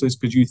evidentialist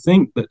because you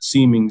think that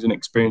seemings and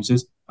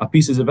experiences are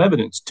pieces of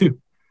evidence too.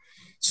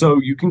 So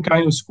you can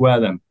kind of square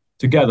them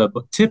together.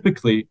 But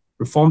typically,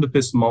 Reformed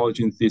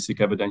epistemology and theistic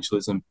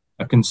evidentialism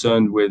are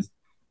concerned with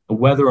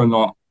whether or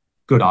not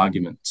good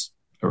arguments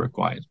are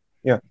required.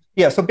 Yeah.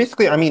 Yeah. So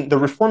basically, I mean, the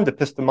Reformed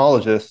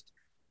epistemologist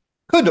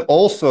could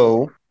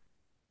also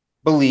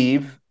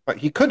believe,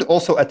 he could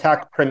also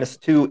attack premise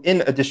 2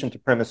 in addition to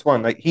premise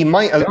 1. Like he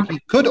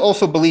could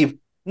also believe,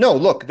 no,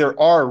 look, there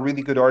are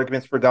really good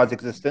arguments for God's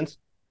existence.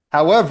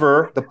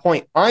 However, the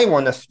point I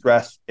want to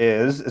stress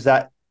is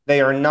that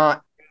they are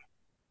not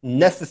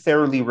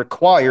necessarily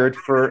required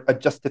for a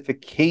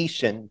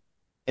justification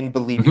in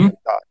believing in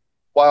God.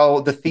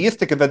 While the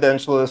theistic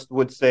evidentialist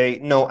would say,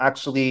 no,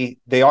 actually,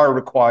 they are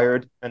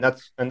required, and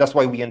that's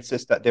why we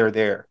insist that they're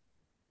there.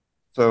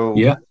 So,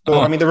 yeah,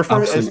 I mean, the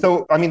Reformed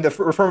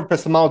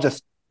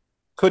epistemologist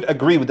could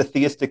agree with the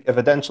theistic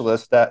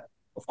evidentialist that,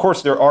 of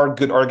course, there are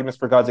good arguments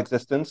for God's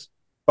existence,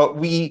 but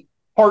we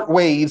part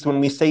ways when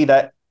we say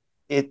that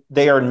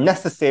they are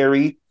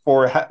necessary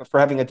for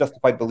having a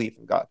justified belief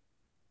in God.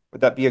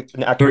 Would that be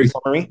an accurate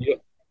summary?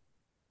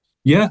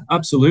 Yeah,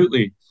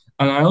 absolutely.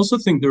 And I also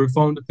think the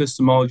Reformed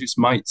epistemologist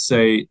might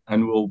say,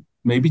 and we'll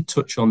maybe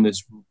touch on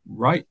this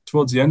right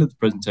towards the end of the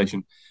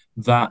presentation,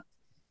 that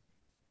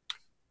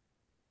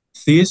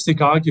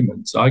theistic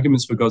arguments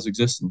for God's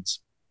existence,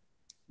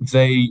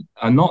 they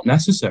are not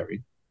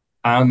necessary,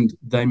 and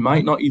they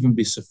might not even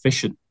be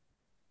sufficient.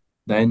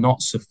 They're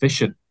not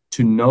sufficient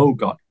to know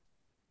God.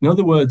 In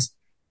other words,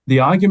 the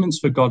arguments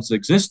for God's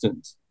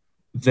existence,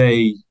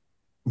 they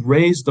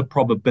raise the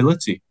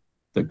probability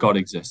that God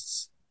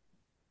exists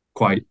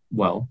quite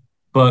well,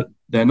 but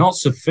they're not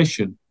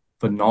sufficient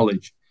for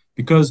knowledge,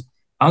 because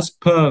as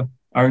per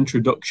our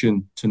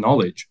introduction to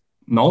knowledge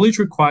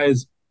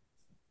requires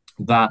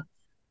that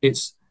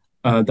it's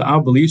that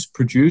our beliefs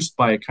produced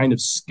by a kind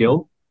of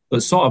skill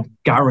that sort of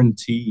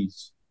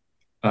guarantees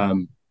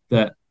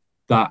that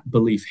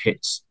belief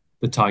hits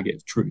the target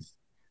of truth.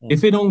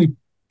 If it only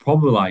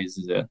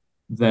probabilizes it,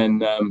 then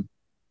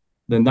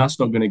that's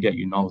not going to get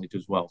you knowledge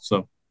as well.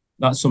 So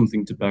that's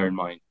something to bear in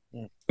mind.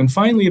 And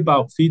finally,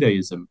 about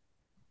fideism.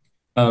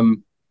 I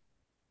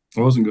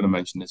wasn't going to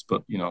mention this,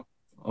 but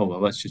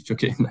let's just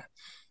chuck it in there.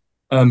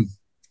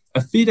 A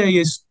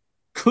fideist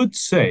could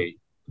say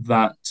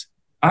that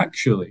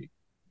actually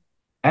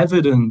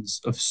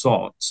evidence of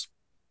sorts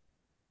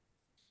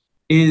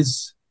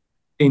is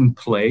in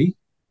play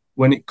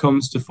when it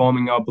comes to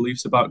forming our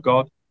beliefs about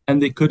God.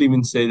 And they could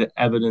even say that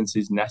evidence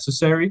is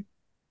necessary,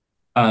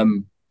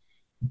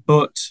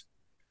 but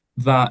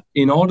that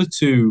in order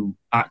to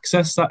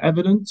access that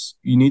evidence,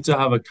 you need to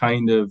have a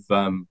kind of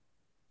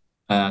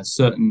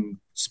certain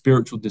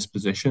spiritual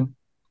disposition,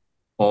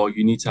 or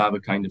you need to have a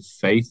kind of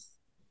faith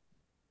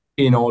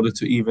in order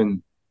to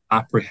even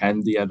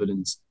apprehend the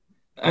evidence.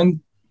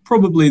 And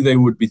probably they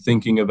would be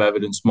thinking of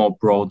evidence more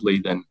broadly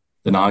than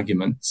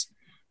arguments,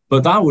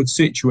 but that would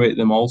situate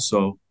them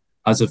also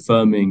as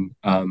affirming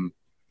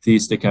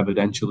theistic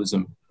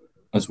evidentialism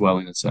as well,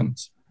 in a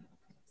sense.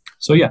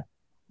 So yeah.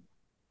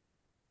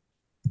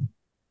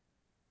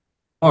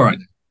 All right.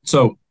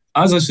 So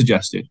as I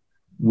suggested,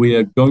 we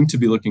are going to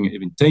be looking at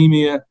Ibn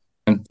Taymiyyah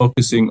and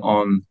focusing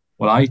on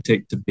what I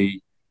take to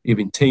be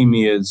Ibn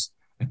Taymiyyah's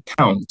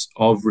account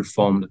of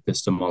Reformed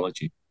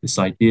epistemology, this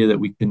idea that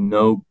we can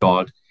know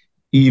God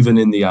even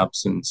in the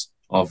absence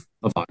of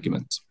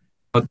arguments.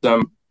 But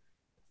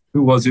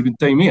who was Ibn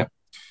Taymiyyah?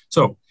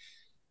 So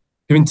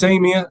Ibn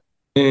Taymiyyah,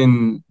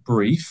 in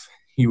brief,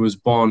 he was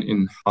born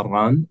in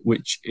Haran,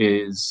 which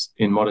is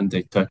in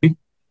modern-day Turkey.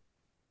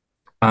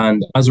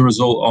 And as a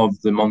result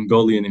of the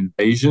Mongolian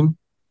invasion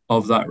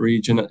of that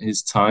region at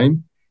his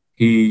time,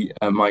 he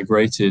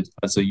migrated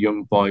as a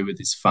young boy with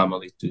his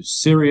family to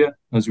Syria,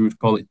 as we would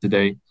call it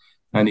today,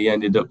 and he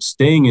ended up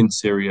staying in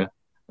Syria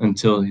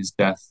until his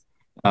death,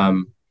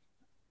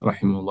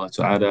 rahimahullah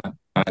ta'ala,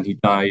 and he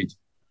died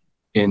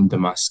in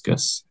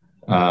Damascus,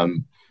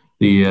 the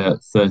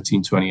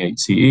 1328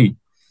 CE.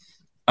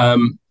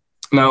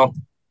 Now,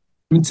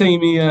 Ibn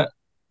Taymiyyah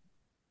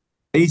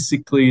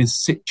basically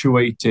is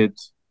situated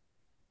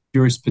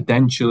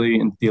jurisprudentially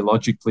and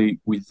theologically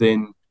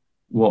within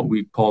what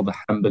we call the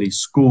Hanbali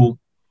school,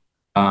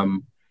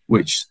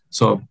 which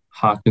sort of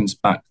harkens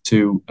back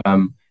to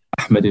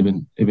Ahmad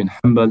ibn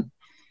Hanbal.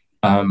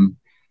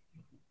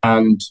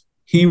 And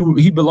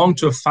he belonged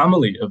to a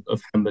family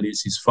of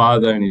Hanbalis. His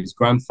father and his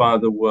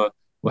grandfather were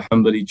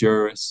Hanbali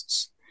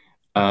jurists.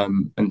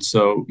 And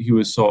so he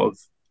was sort of,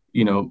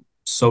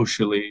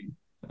 socially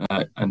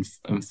and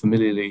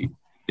familiarly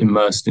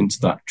immersed into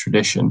that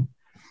tradition.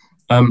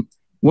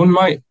 One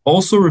might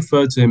also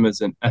refer to him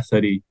as an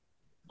athari,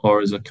 or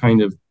as a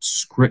kind of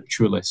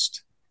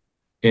scripturalist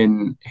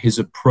in his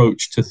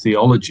approach to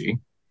theology,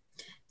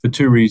 for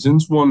two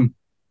reasons. One,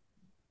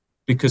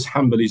 because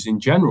Hanbalis in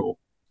general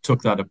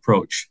took that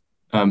approach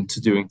to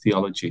doing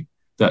theology,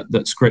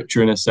 that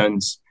scripture, in a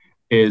sense,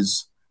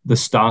 is the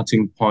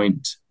starting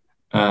point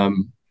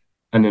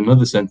and in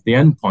another sense, the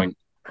end point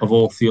of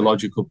all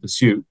theological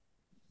pursuit.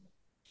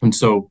 And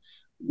so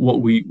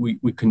what we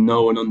can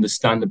know and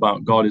understand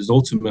about God is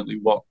ultimately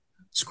what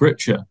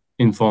Scripture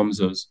informs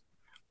us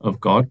of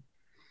God.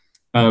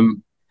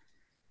 And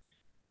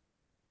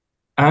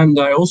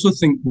I also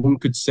think one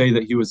could say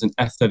that he was an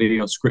athari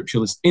or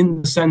scripturalist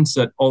in the sense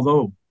that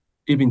although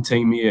Ibn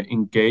Taymiyyah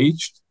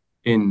engaged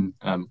in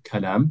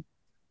kalam,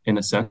 in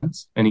a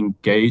sense, and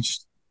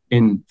engaged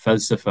in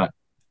falsafa,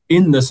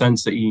 in the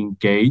sense that he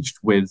engaged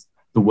with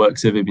the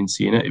works of Ibn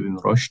Sina, Ibn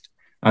Rushd,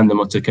 and the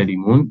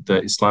Mutakallimun,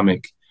 the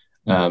Islamic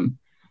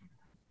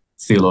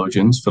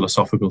theologians,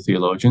 philosophical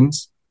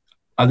theologians.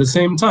 At the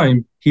same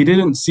time, he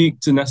didn't seek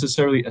to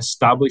necessarily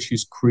establish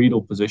his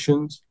creedal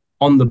positions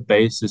on the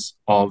basis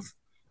of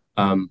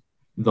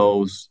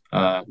those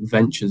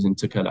ventures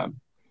into kalam.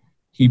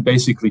 He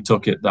basically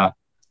took it that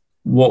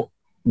what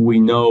we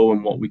know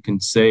and what we can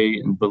say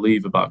and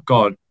believe about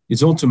God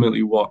is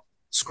ultimately what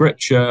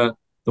Scripture,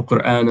 the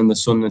Quran, and the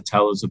Sunnah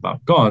tell us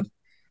about God.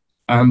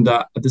 And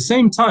at the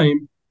same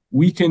time,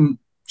 we can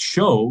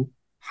show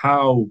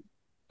how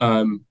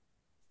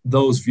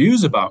those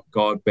views about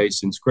God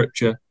based in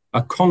Scripture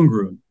are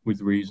congruent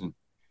with reason.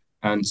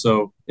 And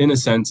so, in a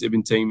sense,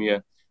 Ibn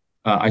Taymiyyah,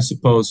 I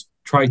suppose,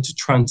 tried to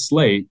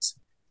translate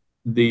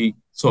the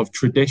sort of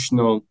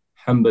traditional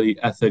Hanbali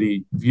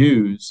Athari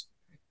views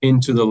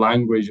into the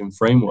language and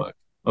framework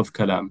of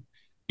kalam,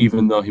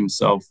 even though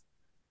himself,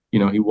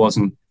 he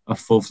wasn't a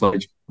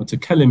full-fledged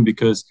mutakallim,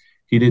 because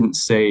he didn't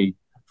say,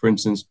 for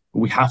instance,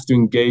 we have to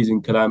engage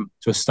in kalam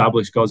to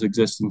establish God's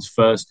existence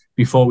first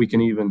before we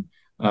can even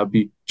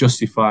be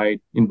justified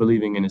in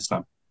believing in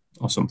Islam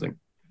or something.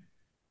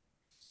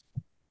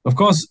 Of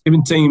course,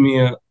 Ibn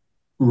Taymiyyah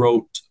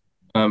wrote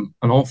an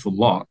awful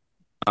lot.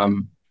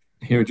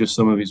 Here are just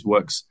some of his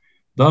works.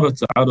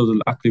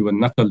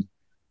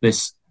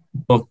 This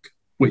book,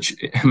 which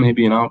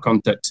maybe in our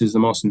context is the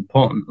most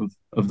important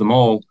of them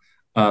all,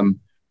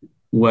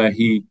 where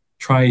he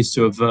tries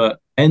to avert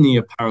any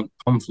apparent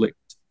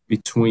conflict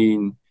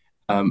between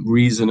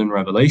reason and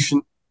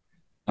revelation.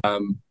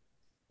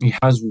 He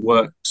has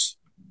works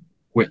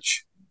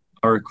which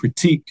are a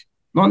critique,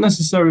 not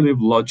necessarily of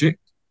logic,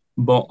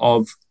 but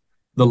of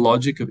the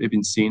logic of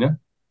Ibn Sina,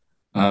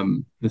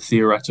 the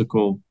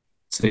theoretical,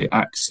 say,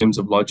 axioms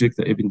of logic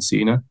that Ibn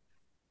Sina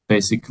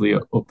basically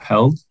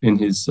upheld in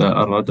his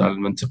Ar-Radd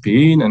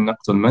al-Mantiqiyin and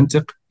Naqd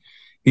al-Mantiq.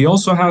 He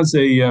also has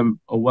a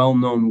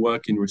well-known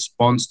work in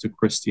response to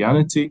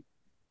Christianity,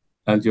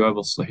 Al-Jawab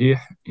al-Sahih,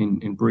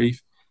 in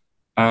brief,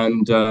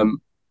 and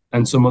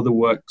some other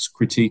works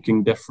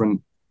critiquing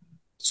different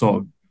sort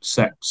of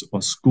sects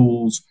or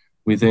schools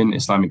within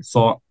Islamic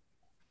thought.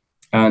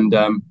 And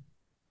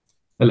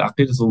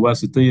Al-Aqidah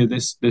al-Wasitiyya,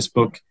 this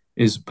book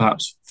is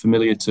perhaps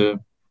familiar to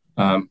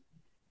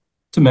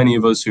many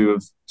of us who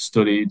have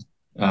studied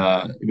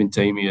Ibn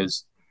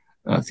Taymiyyah's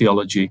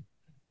theology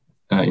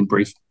in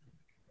brief.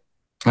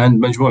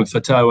 And Majmu'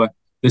 al-Fatawa,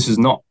 this is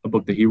not a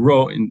book that he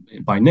wrote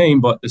by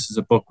name, but this is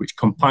a book which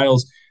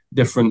compiles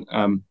different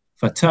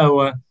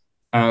fatawa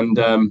and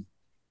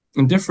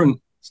different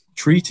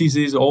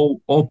treatises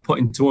all put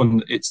into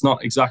one. It's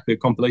not exactly a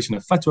compilation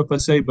of fatwa per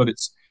se, but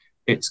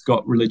it's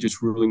got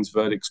religious rulings,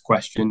 verdicts,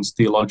 questions,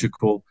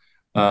 theological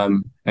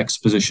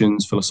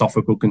expositions,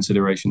 philosophical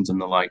considerations, and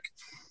the like.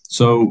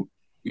 So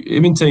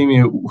Ibn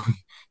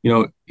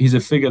Taymiyyah, he's a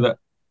figure that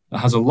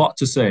has a lot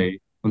to say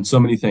on so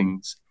many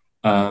things.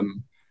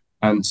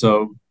 And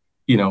so,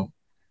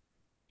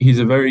 he's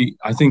a very,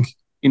 I think,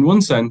 in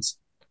one sense,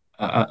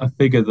 a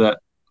figure that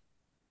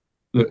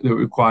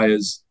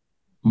requires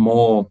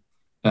more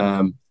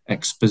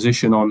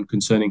exposition on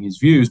concerning his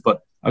views. But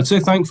I would say,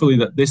 thankfully,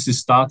 that this is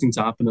starting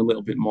to happen a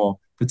little bit more,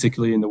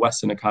 particularly in the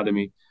Western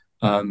Academy,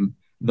 than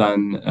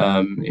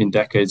in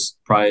decades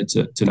prior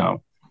to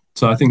now.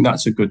 So I think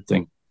that's a good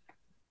thing,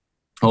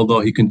 although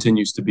he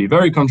continues to be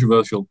very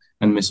controversial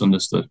and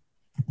misunderstood.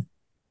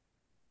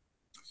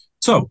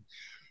 So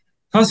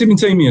that's Ibn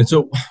Taymiyyah.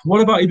 So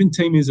what about Ibn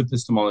Taymiyyah's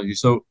epistemology?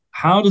 So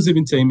how does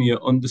Ibn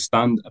Taymiyyah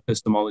understand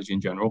epistemology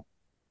in general?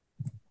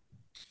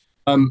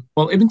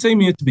 Well, Ibn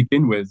Taymiyyah, to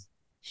begin with,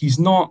 he's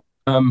not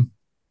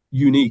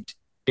unique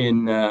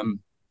in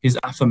his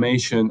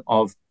affirmation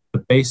of the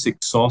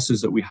basic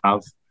sources that we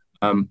have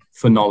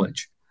for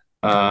knowledge.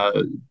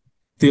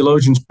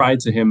 Theologians prior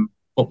to him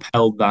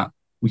upheld that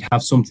we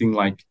have something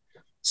like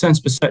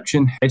sense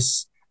perception,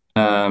 his,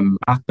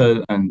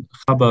 aql, and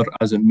khabar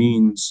as a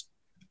means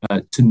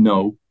to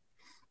know.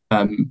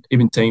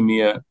 Ibn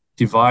Taymiyyah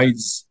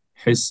divides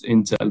his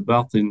into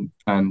al-batin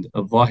and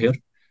al-zahir,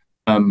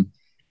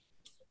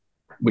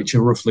 which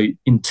are roughly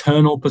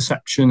internal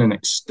perception and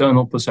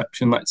external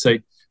perception, let's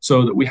say,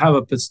 so that we have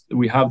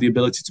the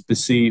ability to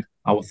perceive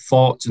our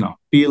thoughts and our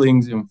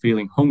feelings, and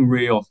feeling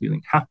hungry or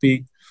feeling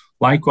happy.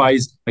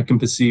 Likewise, I can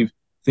perceive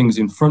things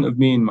in front of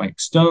me in my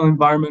external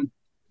environment.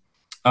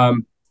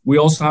 We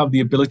also have the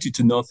ability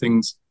to know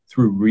things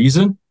through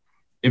reason.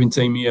 Ibn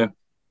Taymiyyah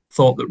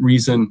thought that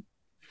reason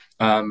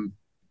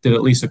did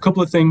at least a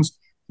couple of things.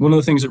 One of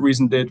the things that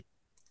reason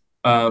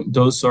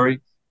does,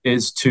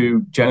 is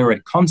to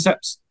generate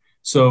concepts.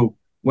 So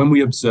when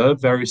we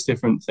observe various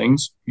different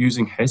things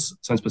using his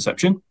sense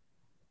perception,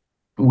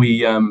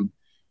 we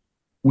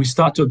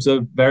start to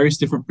observe various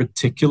different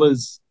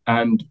particulars,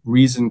 and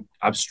reason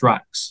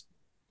abstracts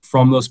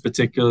from those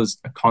particulars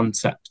a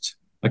concept,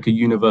 like a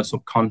universal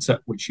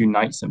concept which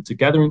unites them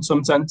together in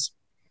some sense.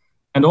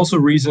 And also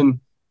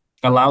reason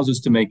allows us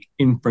to make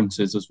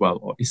inferences as well,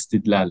 or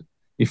istidlal.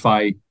 If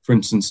I, for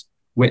instance,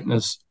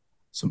 witness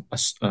some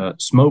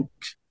smoke,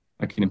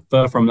 I can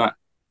infer from that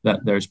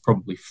there's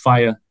probably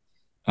fire.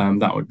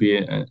 That would be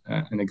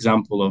an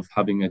example of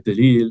having a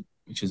dalil,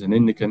 which is an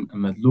indicant, a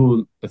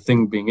madlul, the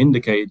thing being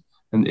indicated,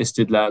 and the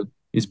istidlal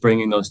is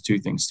bringing those two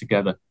things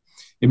together.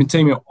 Ibn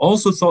Taymiyyah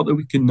also thought that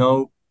we can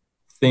know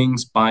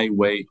things by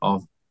way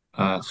of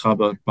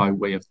khabar, by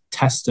way of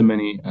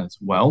testimony as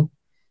well.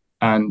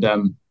 And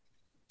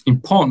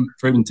important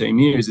for Ibn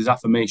Taymiyyah is his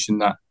affirmation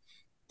that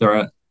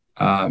there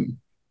are,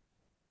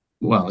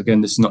 well,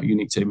 again, this is not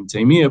unique to Ibn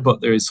Taymiyyah,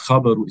 but there is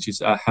khabar, which is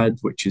ahad,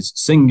 which is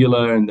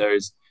singular, and there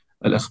is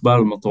al-akhbar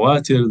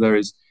al-mutawatir, there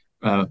is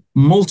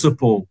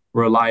multiple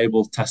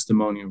reliable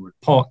testimonial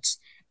reports.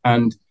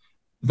 And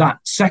that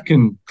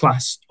second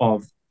class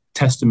of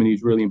testimony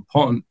is really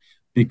important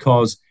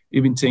because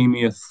Ibn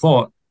Taymiyyah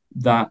thought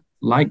that,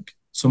 like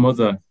some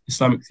other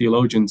Islamic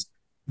theologians,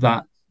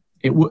 that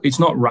it's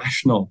not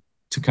rational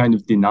to kind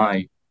of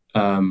deny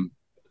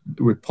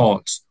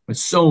reports where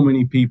so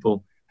many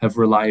people have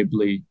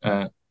reliably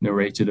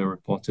narrated or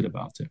reported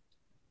about it.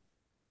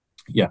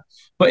 Yeah,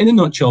 but in a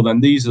nutshell,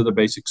 then, these are the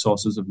basic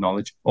sources of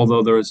knowledge,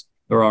 although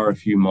there are a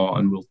few more,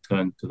 and we'll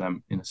turn to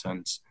them in a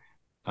sense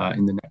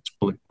in the next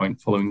bullet point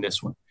following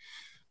this one.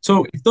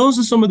 So if those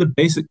are some of the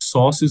basic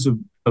sources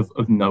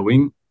of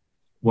knowing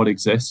what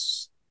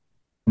exists,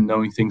 and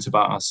knowing things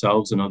about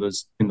ourselves and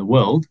others in the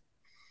world,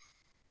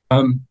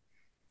 Ibn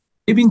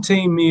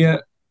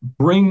Taymiyyah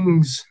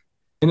brings,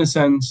 in a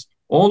sense,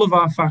 all of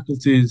our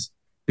faculties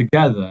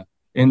together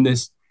in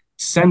this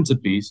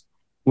centerpiece,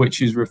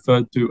 which is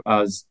referred to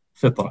as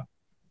fitrah.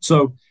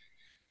 So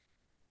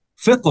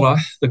fitrah,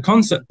 the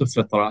concept of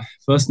fitrah,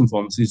 first and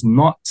foremost, is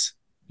not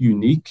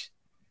unique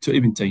to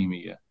Ibn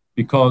Taymiyyah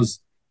because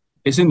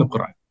it's in the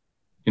Quran.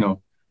 You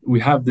know,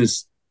 we have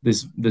this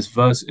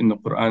verse in the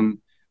Quran,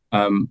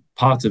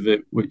 part of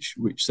it which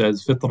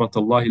says فطرة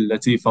الله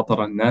التي فطر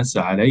الناس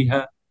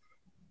عليها,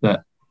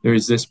 that there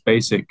is this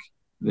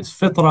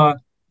fitrah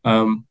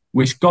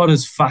which God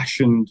has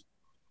fashioned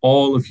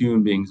all of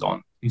human beings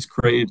on. He's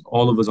created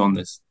all of us on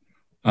this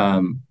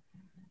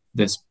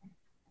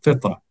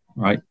fitrah,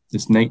 right?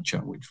 This nature,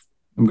 which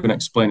I'm going to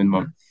explain in a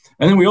moment.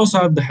 And then we also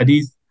have the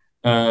hadith.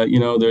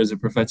 There's a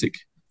prophetic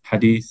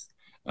hadith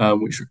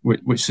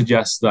which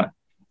suggests that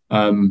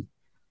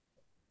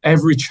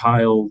every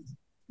child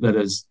that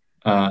is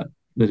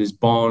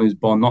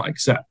born not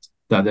except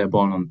that they're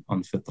born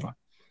on fitrah.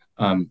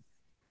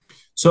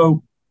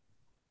 So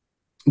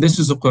this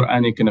is a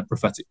Quranic and a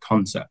prophetic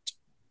concept.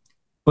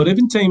 But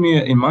Ibn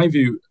Taymiyyah, in my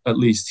view, at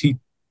least, he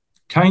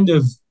kind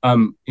of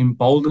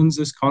emboldens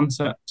this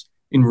concept,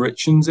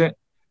 enriches it,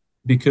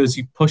 because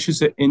he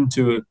pushes it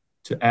into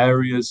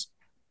areas,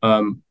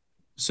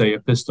 say,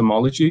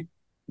 epistemology,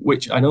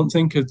 which I don't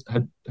think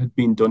had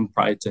been done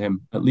prior to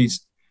him, at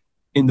least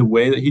in the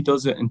way that he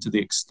does it and to the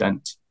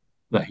extent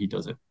that he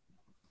does it.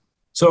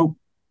 So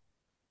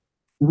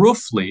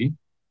roughly,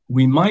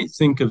 we might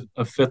think of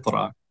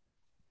fitrah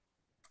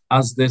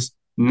as this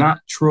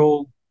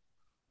natural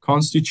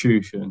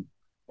constitution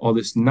or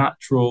this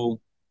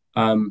natural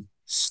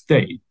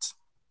state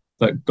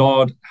that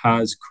God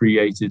has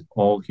created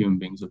all human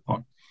beings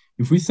upon.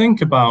 If we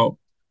think about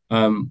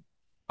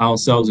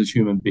ourselves as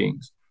human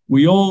beings,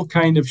 we all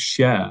kind of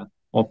share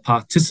or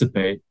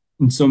participate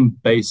in some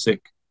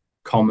basic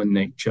common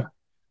nature.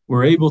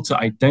 We're able to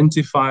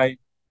identify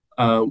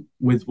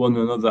with one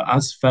another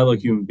as fellow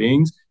human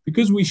beings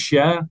because we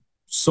share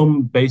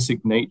some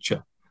basic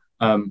nature.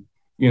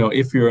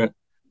 If you're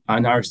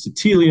an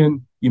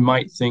Aristotelian, you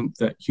might think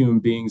that human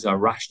beings are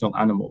rational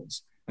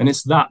animals. And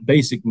it's that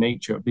basic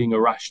nature of being a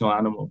rational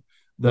animal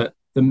that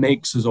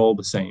makes us all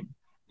the same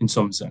in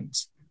some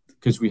sense,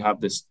 because we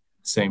have this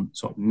same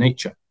sort of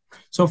nature.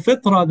 So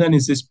fitrah then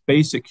is this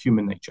basic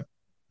human nature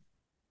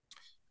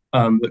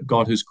that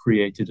God has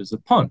created us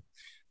upon.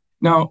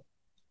 Now,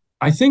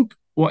 I think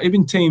what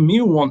Ibn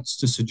Taymiyyah wants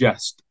to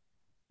suggest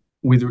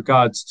with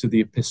regards to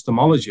the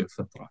epistemology of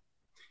fitrah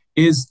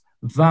is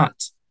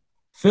that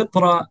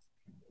fitrah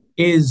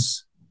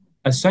is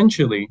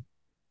essentially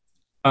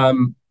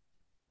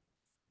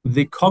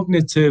the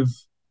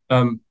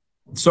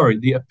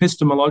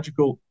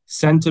epistemological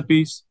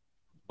centerpiece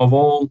of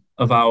all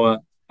of our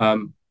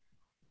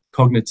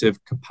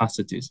cognitive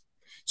capacities.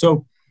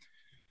 So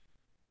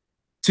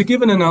to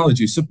give an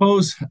analogy,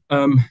 suppose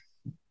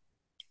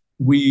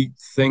we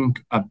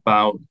think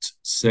about,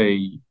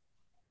 say,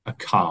 a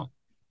car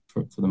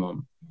for the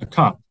moment.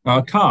 Now,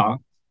 a car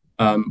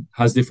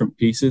has different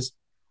pieces,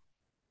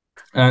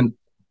 and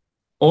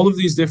all of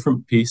these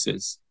different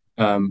pieces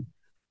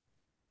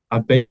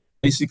have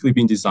basically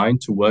been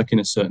designed to work in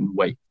a certain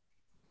way.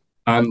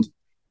 And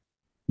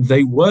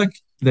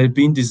they've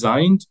been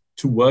designed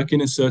to work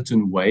in a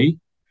certain way,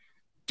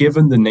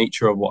 given the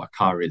nature of what a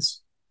car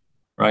is,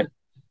 right?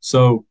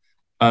 So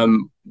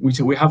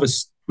we have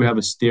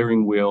a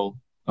steering wheel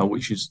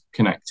which is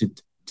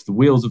connected to the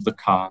wheels of the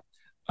car.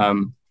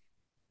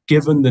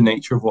 Given the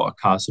nature of what a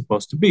car is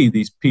supposed to be,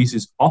 these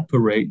pieces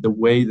operate the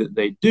way that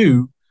they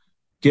do,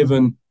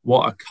 given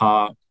what a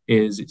car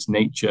is, its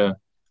nature,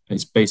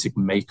 its basic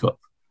makeup,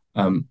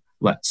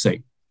 let's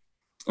say.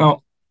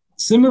 Now,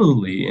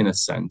 similarly, in a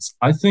sense,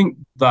 I think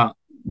that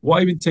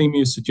what Ibn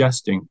Taymiyyah is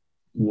suggesting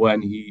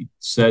when he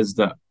says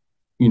that,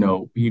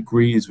 he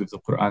agrees with the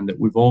Quran that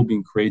we've all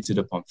been created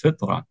upon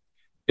fitrah,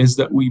 is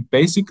that we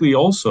basically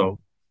also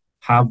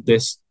have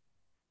this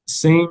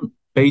same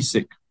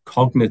basic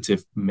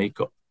cognitive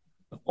makeup.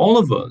 All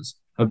of us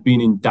have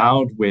been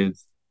endowed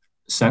with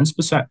sense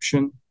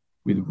perception,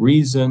 with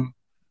reason,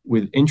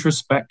 with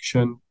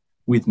introspection,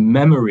 with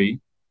memory,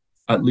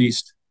 at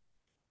least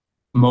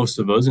most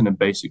of us in a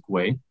basic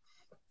way.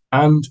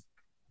 And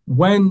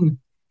when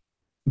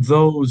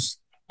those,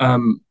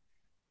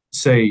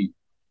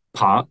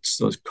 parts,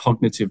 those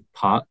cognitive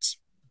parts,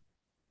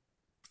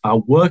 are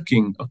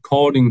working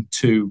according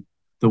to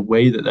the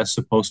way that they're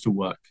supposed to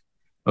work,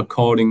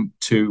 according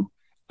to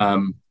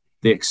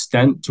the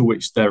extent to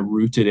which they're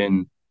rooted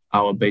in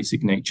our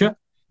basic nature,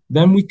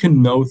 then we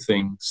can know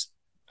things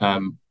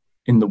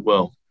in the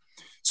world.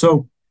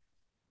 So,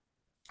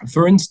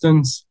 for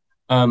instance,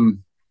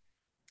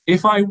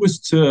 if I was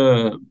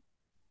to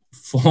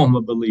form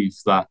a belief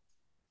that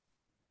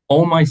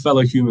all my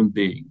fellow human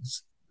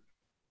beings,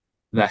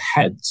 their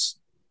heads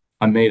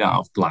are made out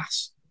of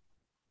glass,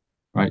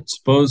 right?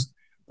 Suppose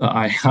that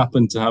I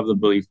happen to have the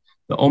belief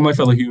that all my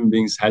fellow human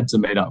beings' heads are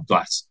made out of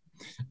glass.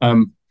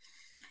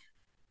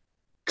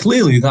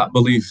 Clearly, that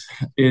belief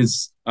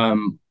is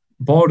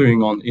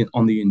bordering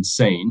on the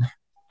insane.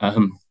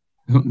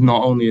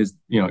 Not only is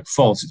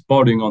false, it's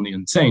bordering on the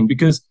insane,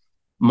 because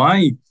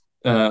my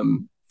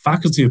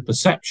faculty of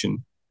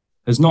perception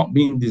has not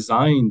been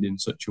designed in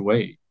such a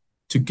way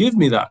to give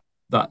me that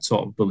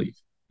sort of belief.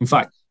 In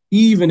fact,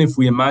 even if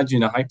we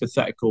imagine a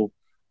hypothetical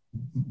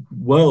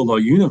world or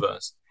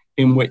universe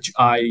in which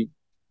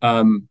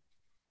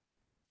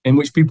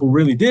people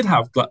really did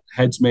have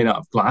heads made out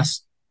of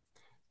glass,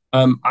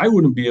 I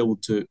wouldn't be able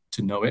to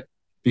know it,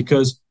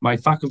 because my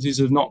faculties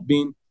have not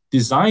been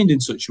designed in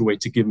such a way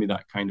to give me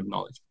that kind of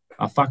knowledge.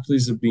 Our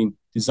faculties have been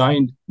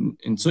designed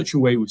in such a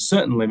way with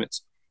certain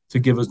limits to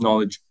give us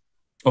knowledge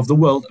of the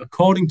world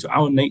according to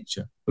our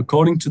nature,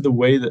 according to the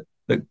way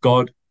that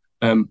God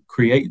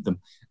created them.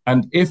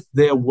 And if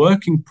they're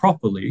working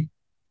properly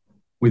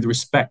with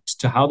respect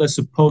to how they're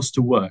supposed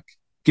to work,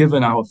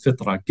 given our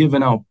fitrah,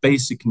 given our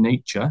basic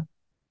nature,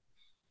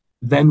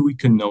 then we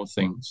can know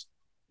things.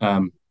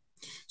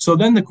 So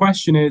then the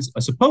question is, I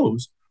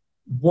suppose,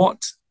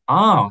 what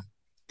are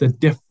the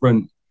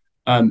different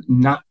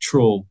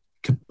natural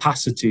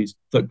capacities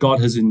that God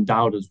has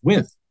endowed us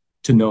with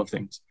to know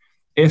things?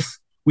 If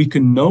we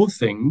can know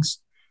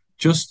things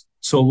just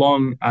so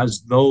long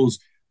as those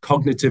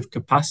cognitive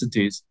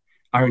capacities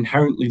are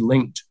inherently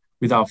linked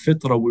with our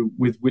fitrah,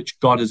 with which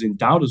God has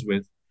endowed us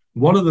with,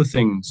 what are the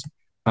things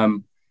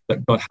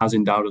that God has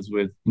endowed us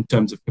with in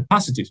terms of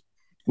capacities?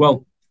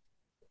 Well,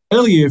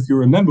 earlier, if you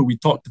remember, we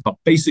talked about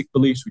basic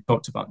beliefs, we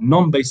talked about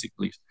non-basic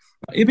beliefs.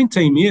 Ibn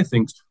Taymiyyah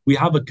thinks we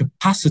have a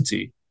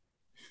capacity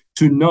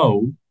to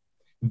know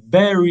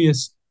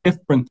various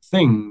different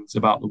things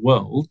about the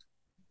world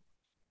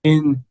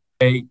in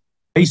a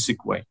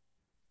basic way.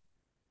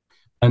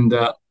 And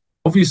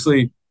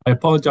obviously, I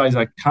apologize,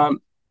 I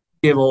can't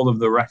give all of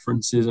the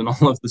references and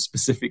all of the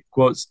specific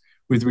quotes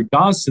with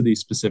regards to these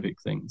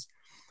specific things.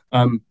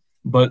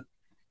 But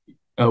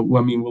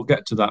we'll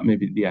get to that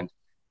maybe at the end.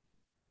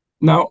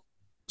 Now,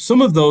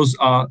 some of those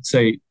are,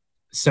 say,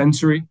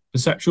 sensory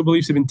perceptual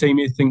beliefs. Ibn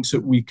Taymiyyah thinks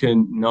that we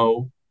can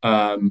know,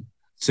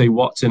 say,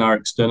 what's in our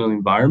external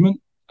environment,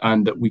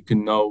 and that we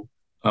can know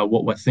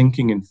what we're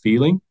thinking and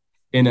feeling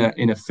in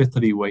a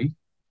fitri way.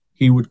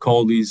 He would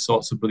call these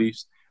sorts of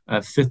beliefs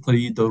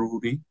fitri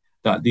daruri,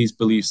 that these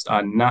beliefs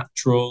are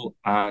natural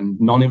and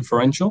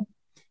non-inferential.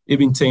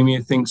 Ibn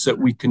Taymiyyah thinks that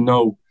we can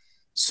know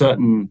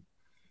certain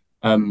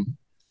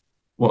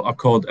what are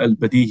called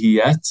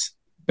al-badihiyat,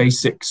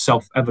 basic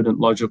self-evident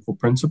logical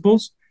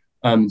principles,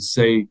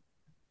 say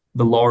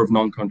the law of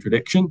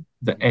non-contradiction,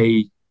 that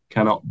A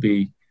cannot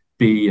be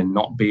B and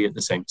not B at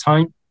the same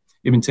time.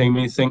 Ibn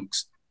Taymiyyah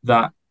thinks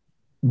that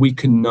we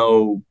can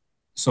know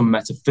some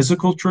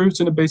metaphysical truths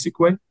in a basic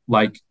way,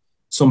 like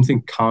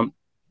something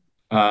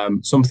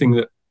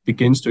that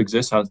begins to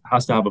exist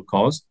has to have a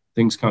cause.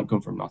 Things can't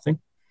come from nothing.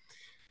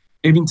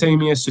 Ibn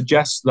Taymiyyah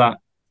suggests that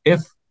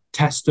if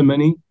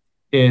testimony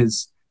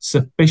is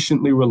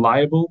sufficiently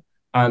reliable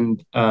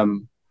and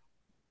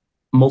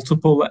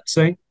multiple, let's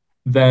say,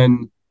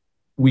 then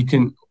we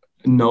can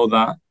know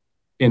that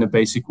in a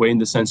basic way, in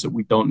the sense that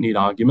we don't need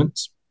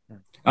arguments.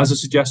 As I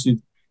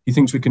suggested, he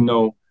thinks we can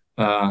know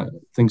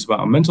things about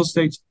our mental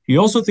states. He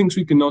also thinks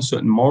we can know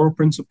certain moral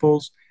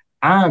principles,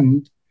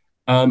 and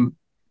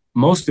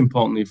most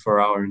importantly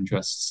for our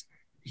interests,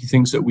 he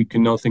thinks that we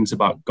can know things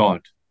about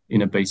God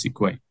in a basic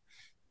way.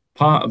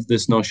 Part of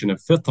this notion of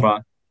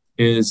fitra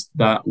is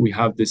that we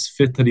have this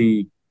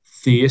fitri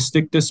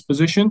theistic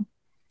disposition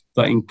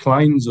that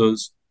inclines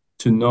us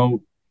to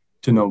know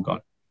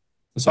God.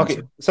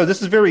 Okay, so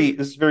this is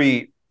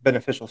very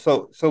beneficial.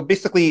 So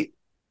basically,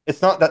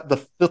 it's not that the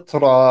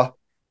fitra.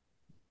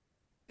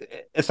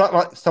 It's not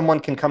like someone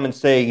can come and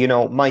say,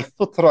 my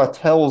fitra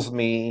tells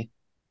me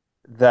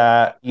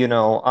that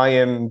I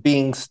am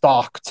being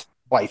stalked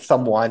by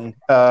someone,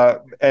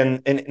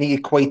 and he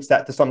equates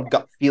that to some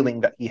gut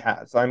feeling that he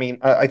has. I mean,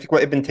 I think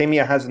what Ibn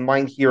Taymiyyah has in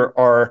mind here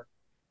are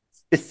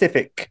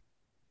specific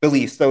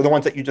beliefs, so the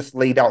ones that you just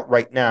laid out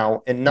right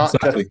now, and not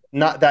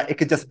that it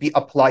could just be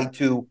applied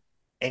to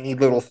any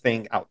little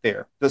thing out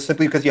there. Just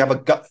simply because you have a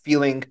gut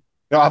feeling,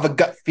 I have a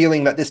gut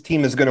feeling that this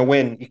team is going to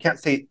win. You can't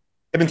say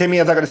Ibn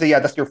Taymiyyah is not going to say, yeah,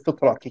 that's your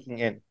fitra kicking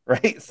in,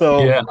 right?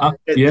 So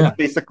it's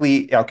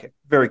basically okay,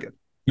 very good.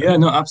 Yeah,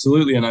 no,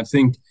 absolutely. And I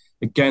think,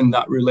 again,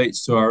 that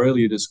relates to our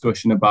earlier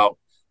discussion about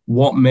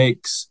what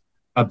makes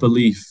a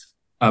belief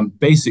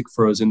basic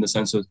for us, in the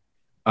sense of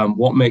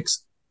what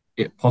makes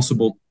it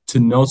possible to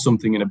know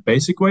something in a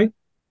basic way,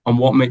 and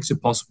what makes it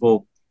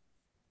possible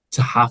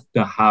to have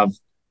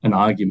an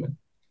argument.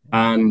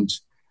 And,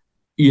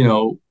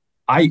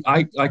 like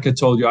I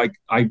told you,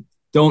 I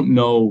don't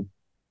know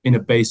in a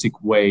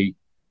basic way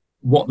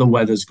what the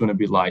weather's going to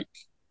be like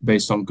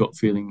based on gut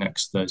feeling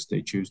next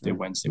Thursday, Tuesday,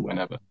 Wednesday,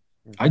 whenever.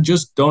 I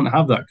just don't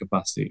have that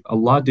capacity.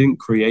 Allah didn't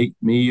create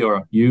me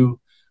or you,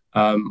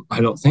 I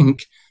don't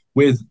think,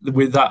 with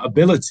that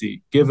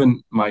ability,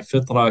 given my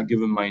fitrah,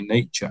 given my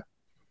nature.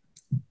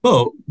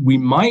 But we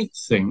might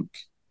think,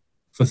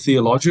 for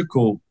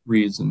theological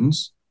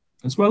reasons,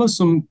 as well as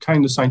some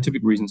kind of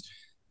scientific reasons,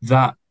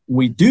 that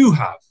we do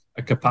have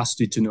a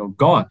capacity to know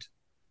God,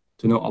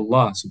 to know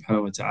Allah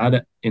subhanahu wa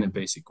ta'ala in a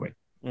basic way.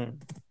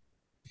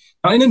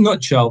 Now, in a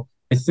nutshell,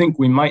 I think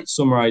we might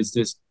summarize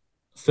this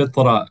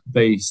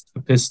fitra-based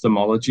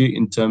epistemology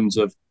in terms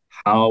of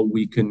how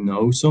we can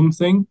know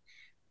something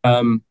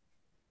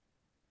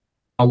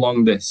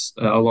along these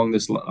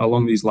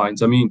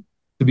lines. I mean,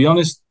 to be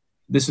honest,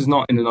 this is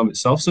not in and of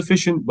itself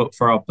sufficient, but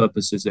for our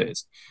purposes it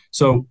is.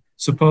 So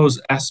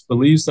suppose S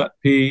believes that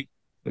P,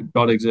 that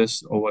God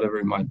exists, or whatever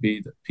it might be,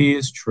 that P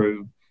is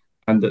true,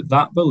 and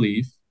that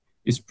belief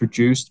is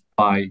produced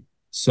by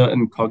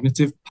certain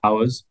cognitive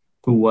powers,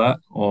 quwwa,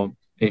 or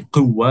a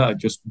quwwa,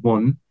 just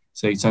one,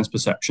 say sense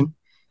perception,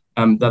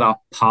 that are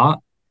part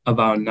of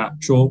our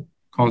natural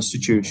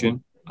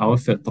constitution, our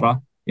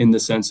fitrah, in the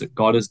sense that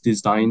God has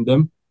designed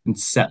them and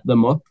set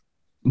them up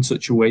in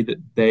such a way that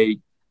they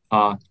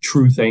are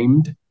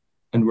truth-aimed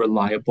and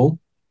reliable,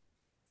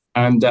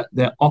 and that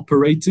they're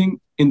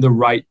operating in the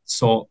right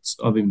sorts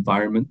of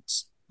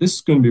environments. This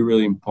is going to be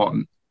really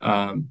important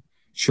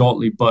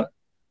shortly. But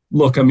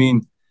look, I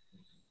mean,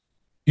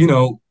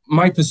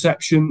 my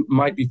perception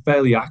might be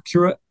fairly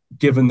accurate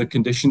given the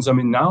conditions I'm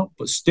in now,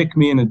 but stick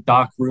me in a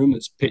dark room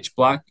that's pitch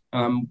black,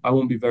 I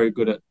won't be very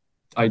good at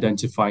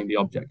identifying the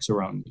objects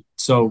around me.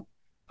 So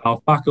our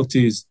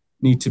faculties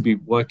need to be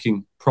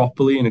working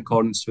properly in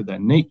accordance with their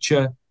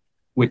nature,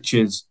 which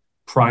is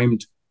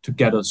primed to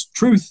get us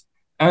truth,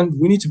 and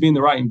we need to be in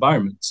the right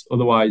environments.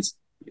 Otherwise,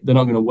 they're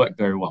not going to work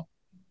very well.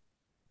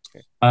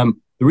 Okay.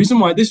 The reason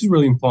why this is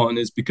really important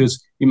is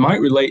because it might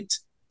relate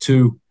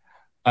to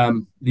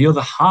the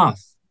other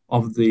half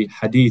of the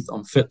hadith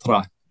on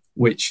fitrah,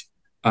 which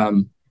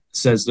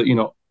says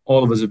that,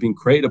 all of us have been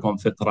created upon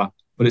fitrah,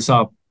 but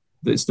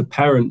it's the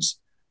parents,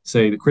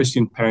 say the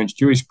Christian parents,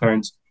 Jewish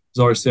parents,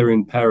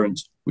 Zoroastrian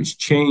parents, which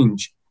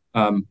change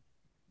the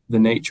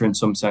nature in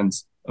some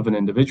sense of an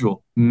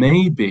individual.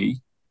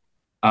 Maybe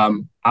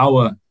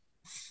our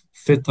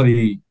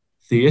fitri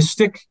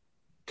theistic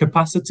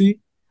capacity,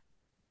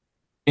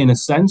 in a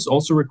sense,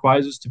 also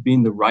requires us to be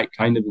in the right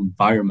kind of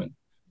environment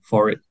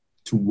for it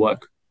to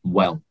work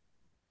well.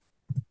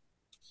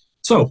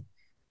 So,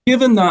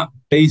 given that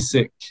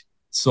basic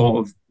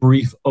sort of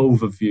brief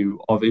overview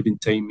of Ibn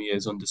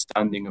Taymiyyah's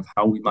understanding of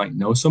how we might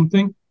know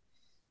something,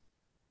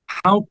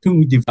 how can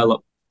we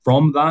develop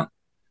from that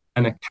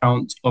an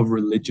account of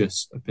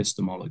religious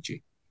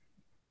epistemology?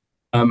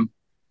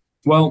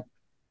 Well,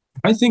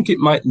 I think it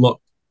might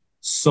look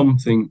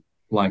something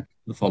like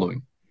the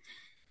following.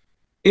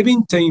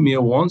 Ibn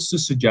Taymiyyah wants to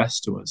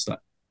suggest to us that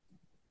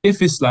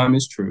if Islam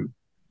is true,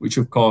 which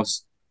of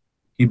course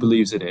he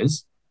believes it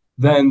is,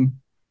 then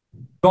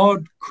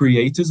God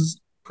created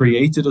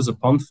us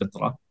upon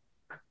fitrah.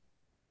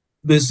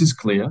 This is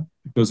clear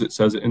because it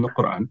says it in the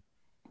Quran.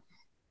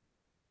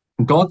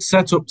 God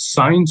set up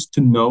signs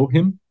to know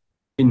him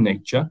in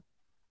nature.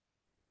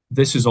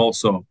 This is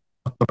also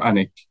a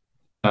Quranic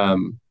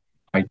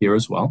idea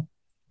as well.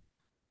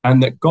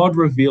 And that God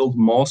revealed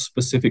more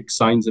specific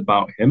signs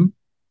about him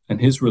and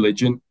his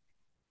religion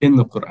in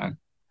the Quran.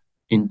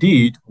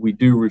 Indeed, we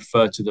do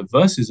refer to the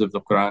verses of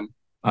the Quran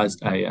as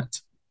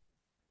ayat,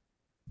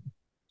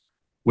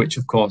 which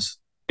of course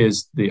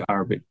is the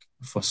Arabic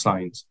for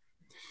signs.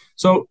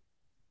 So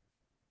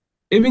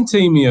Ibn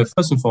Taymiyyah,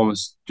 first and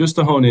foremost, just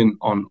to hone in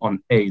on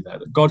A there,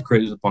 that God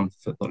created upon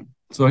fitrah.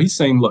 So he's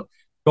saying, look,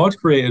 God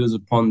created us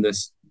upon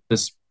this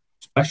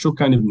special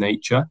kind of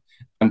nature,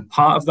 and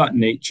part of that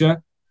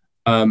nature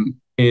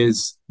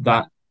is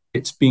that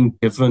it's being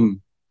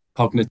given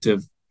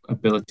cognitive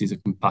abilities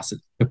and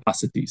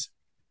capacities.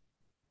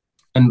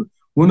 And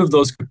one of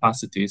those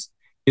capacities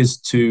is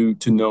to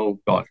know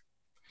God.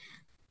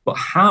 But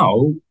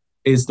how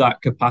is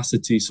that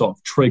capacity sort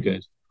of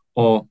triggered,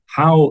 or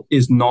how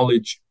is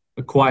knowledge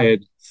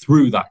acquired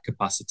through that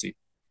capacity?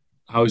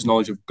 How is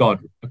knowledge of God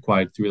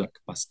acquired through that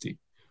capacity?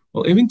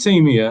 Well, Ibn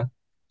Taymiyyah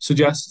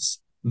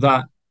suggests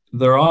that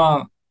there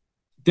are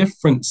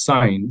different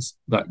signs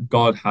that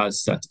God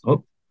has set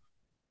up.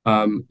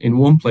 In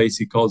one place,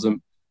 he calls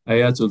them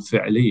ayatul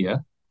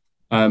fi'liyah,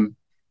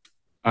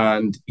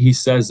 and he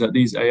says that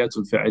these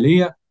ayatul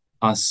fi'liyah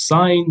are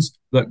signs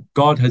that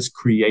God has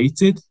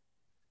created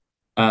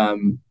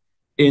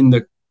in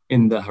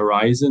the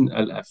horizon,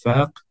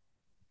 al-afaq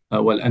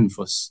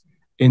wal-anfus,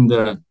 in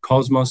the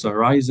cosmos, the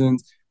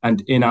horizons,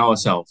 and in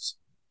ourselves.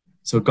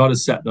 So God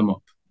has set them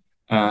up.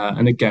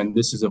 And again,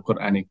 this is a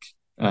Quranic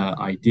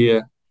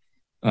idea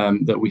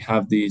that we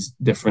have these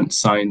different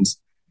signs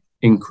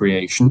in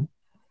creation.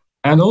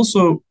 And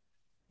also,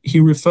 he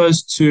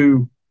refers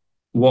to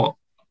what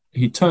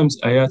he terms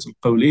ayat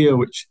al-qawliya,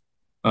 which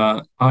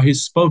are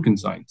his spoken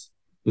signs,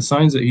 the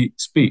signs that he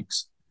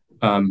speaks,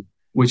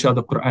 which are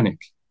the Quranic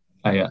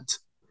ayat.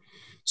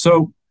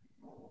 So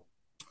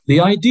the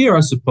idea,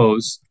 I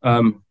suppose,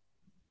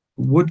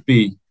 would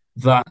be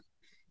that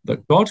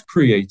God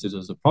created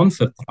us upon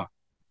fitrah,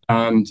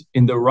 and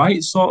in the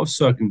right sort of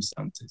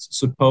circumstances.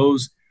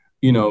 Suppose,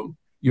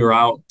 you're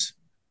out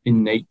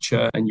in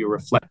nature and you're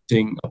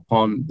reflecting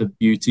upon the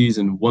beauties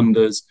and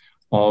wonders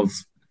of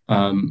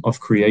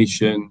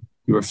creation.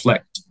 You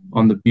reflect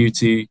on the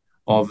beauty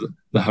of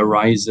the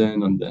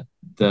horizon and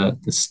the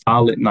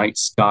starlit night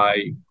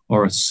sky,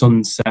 or a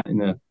sunset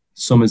in a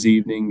summer's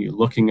evening. You're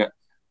looking at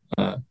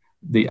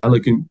the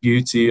elegant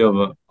beauty of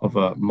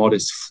a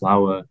modest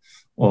flower,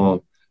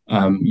 or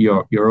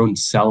your own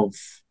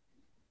self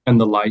and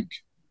the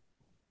like.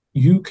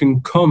 You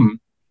can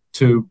come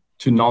to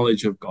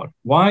knowledge of God.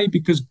 Why?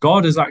 Because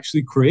God has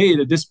actually created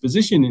a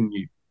disposition in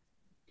you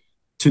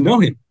to know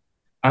him,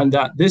 and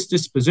that this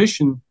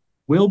disposition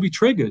will be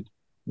triggered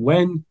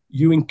when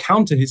you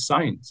encounter his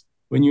signs.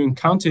 When you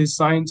encounter his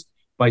signs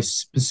by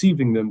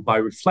perceiving them, by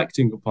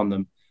reflecting upon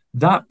them,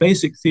 that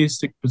basic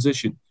theistic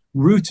position,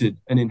 rooted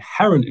and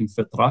inherent in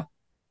fitrah,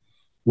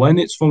 when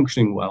it's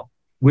functioning well,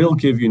 will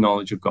give you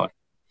knowledge of God.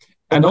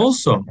 And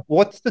also,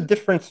 what's the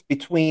difference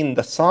between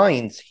the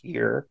signs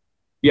here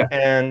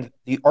and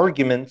the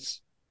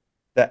arguments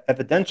that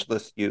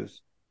evidentialists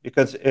use?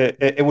 Because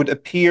it would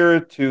appear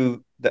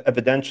to the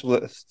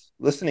evidentialists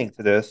listening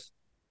to this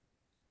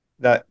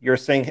that you're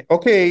saying,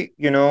 okay,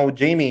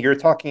 Jamie, you're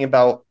talking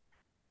about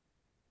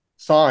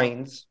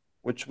signs,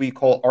 which we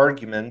call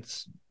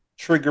arguments,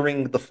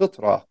 triggering the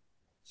fitrah.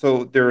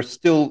 So there's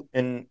still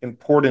an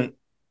important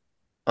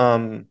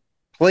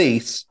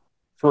place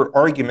for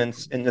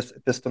arguments in this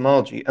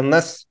epistemology,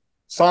 unless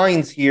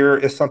signs here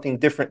is something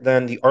different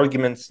than the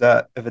arguments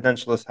that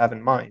evidentialists have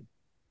in mind.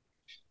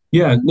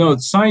 Yeah, no,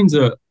 signs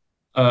are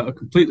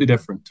completely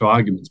different to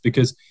arguments,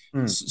 because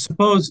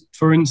suppose,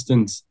 for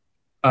instance,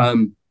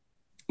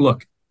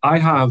 look, I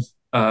have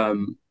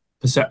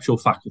perceptual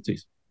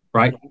faculties,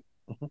 right?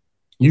 Mm-hmm.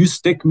 You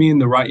stick me in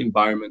the right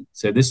environment,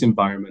 say this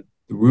environment,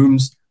 the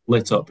room's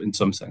lit up in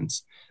some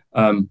sense,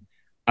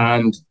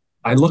 and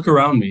I look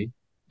around me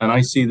and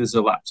I see there's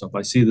a laptop,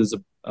 I see there's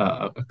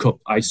a cup,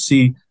 I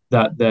see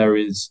that there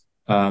is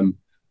a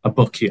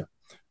book here.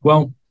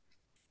 Well,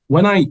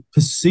 when I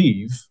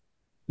perceive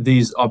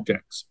these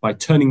objects by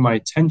turning my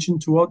attention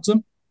towards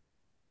them,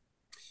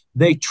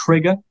 they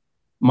trigger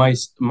my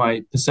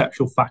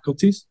perceptual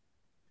faculties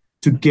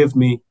to give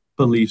me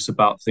beliefs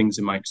about things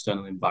in my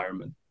external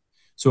environment.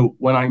 So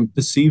when I'm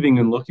perceiving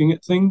and looking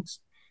at things,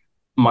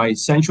 my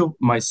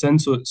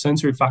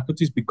sensory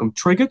faculties become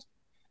triggered,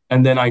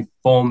 and then I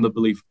form the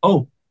belief,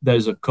 oh,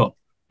 there's a cup,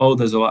 oh,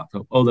 there's a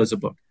laptop, oh, there's a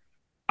book.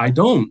 I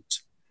don't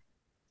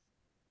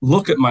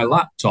look at my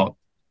laptop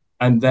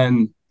and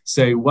then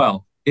say,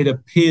 well, it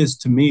appears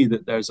to me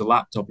that there's a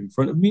laptop in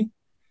front of me,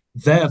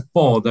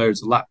 therefore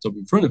there's a laptop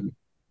in front of me.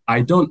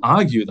 I don't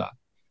argue that.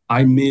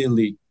 I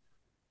merely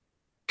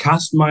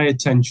cast my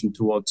attention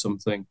towards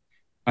something,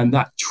 and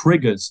that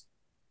triggers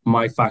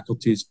my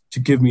faculties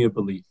to give me a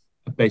belief,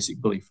 a basic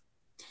belief.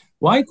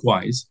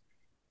 Likewise,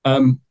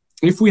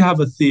 if we have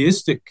a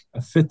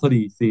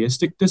fitri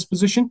theistic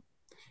disposition,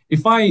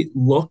 if I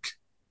look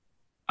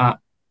at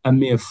a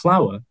mere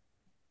flower,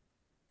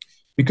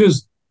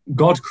 because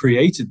God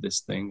created this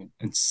thing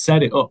and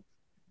set it up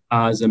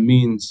as a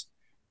means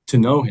to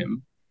know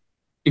him,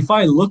 if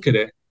I look at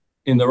it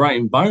in the right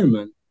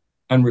environment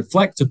and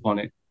reflect upon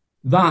it,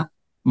 that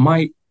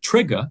might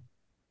trigger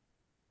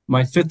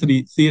my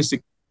fitri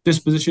theistic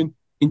disposition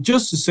in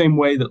just the same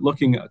way that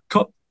looking at a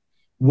cup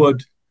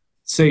would,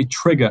 say,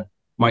 trigger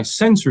my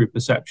sensory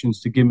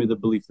perceptions to give me the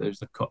belief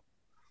there's a cup.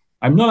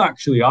 I'm not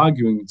actually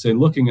arguing and say,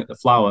 looking at the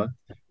flower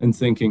and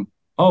thinking,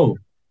 oh,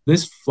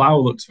 this flower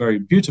looks very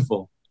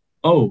beautiful.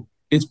 Oh,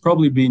 it's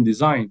probably been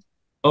designed.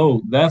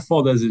 Oh,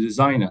 therefore there's a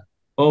designer.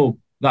 Oh,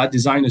 that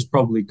designer is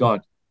probably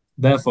God.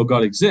 Therefore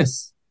God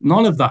exists.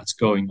 None of that's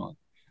going on.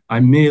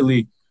 I'm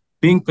merely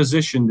being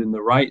positioned in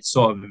the right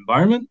sort of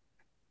environment,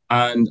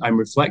 and I'm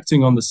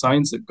reflecting on the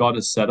signs that God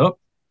has set up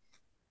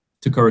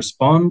to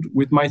correspond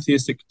with my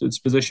theistic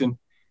disposition.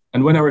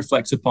 And when I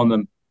reflect upon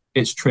them,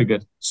 it's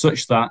triggered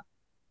such that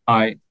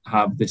I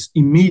have this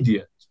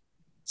immediate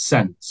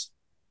sense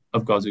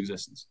of God's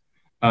existence.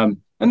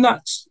 And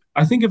that's,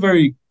 I think, a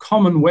very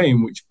common way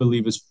in which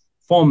believers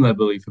form their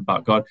belief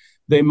about God.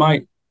 They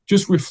might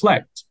just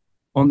reflect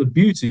on the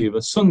beauty of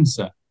a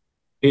sunset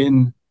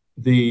in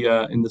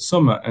the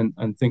summer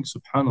and think,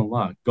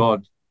 subhanallah,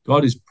 God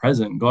is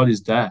present, God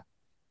is there.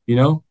 You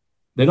know,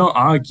 they don't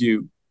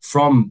argue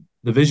from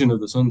the vision of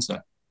the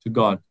sunset to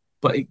God,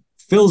 but it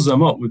fills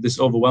them up with this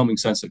overwhelming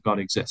sense that God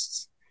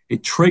exists.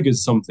 It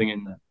triggers something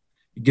in them.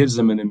 It gives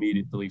them an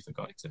immediate belief that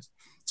God exists.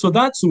 So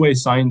that's the way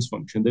signs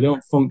function. They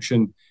don't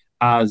function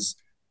as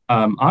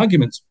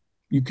arguments.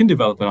 You can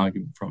develop an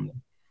argument from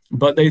them,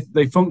 but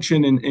they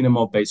function in a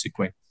more basic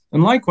way.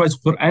 And likewise,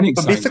 Quranic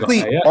But signs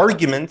basically,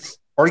 arguments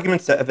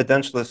that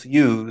evidentialists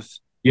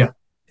use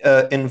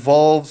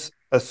involves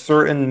a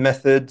certain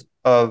method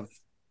of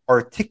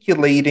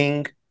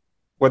articulating,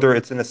 whether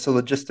it's in a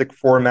syllogistic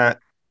format,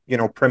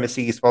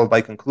 premises followed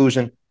by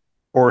conclusion,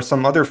 or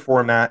some other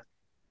format,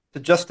 to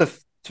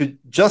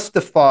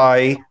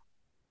justify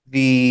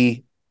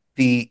the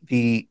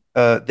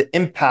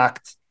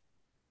impact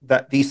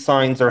that these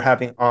signs are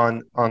having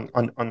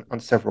on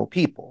several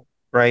people,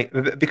 right?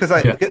 Because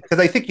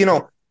I think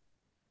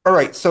all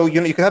right, so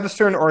you can have a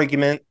certain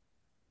argument.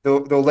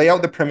 They'll lay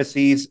out the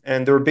premises,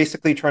 and they're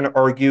basically trying to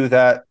argue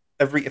that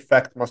every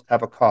effect must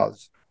have a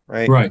cause,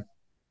 right? Right.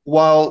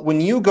 While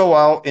when you go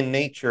out in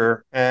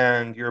nature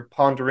and you're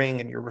pondering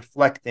and you're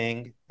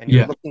reflecting and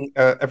you're looking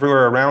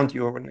everywhere around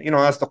you,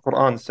 as the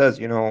Quran says,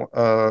 you're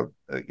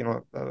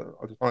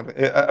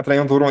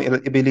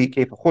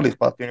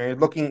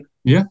looking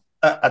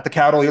at the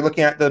cattle, you're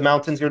looking at the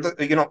mountains,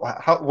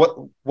 what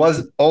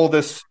was all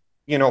this,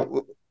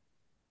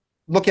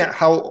 looking at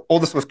how all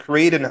this was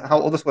created and how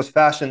all this was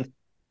fashioned.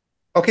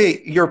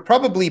 Okay, you're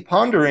probably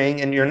pondering,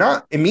 and you're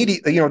not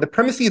immediately, the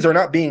premises are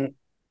not being,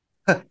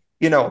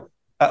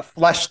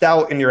 fleshed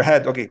out in your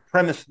head. Okay,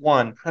 premise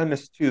 1,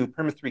 premise 2,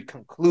 premise 3,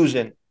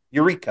 conclusion,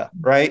 eureka,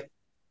 right?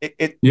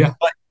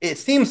 But it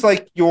seems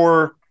like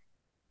you're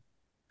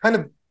kind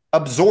of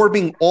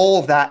absorbing all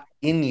of that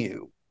in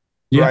you,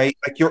 right?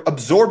 Like you're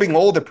absorbing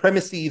all the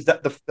premises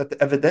that the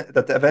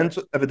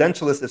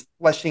evidentialist is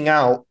fleshing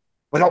out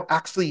without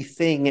actually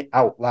saying it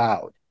out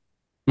loud.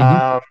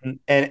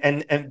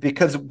 And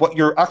because what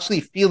you're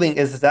actually feeling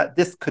is that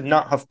this could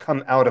not have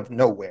come out of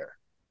nowhere.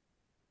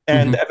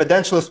 And the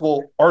evidentialist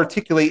will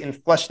articulate and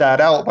flesh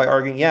that out by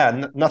arguing,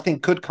 nothing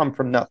could come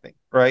from nothing,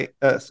 right?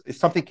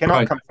 Something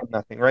cannot come from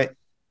nothing, right?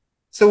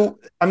 So,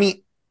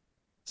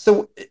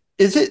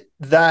 is it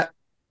that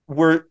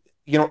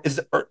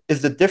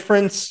is the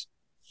difference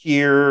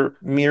here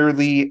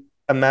merely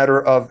a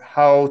matter of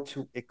how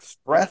to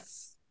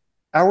express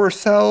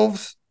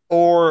ourselves,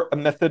 or a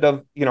method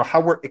of,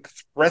 how we're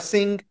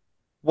expressing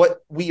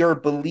what we are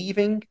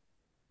believing,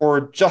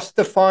 or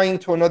justifying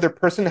to another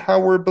person how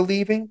we're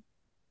believing?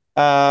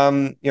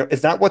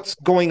 Is that what's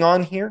going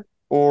on here?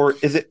 Or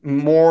is it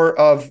more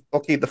of,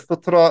 okay, the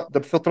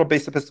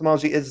filtra-based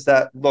epistemology is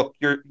that, look,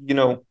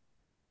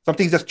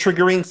 something's just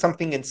triggering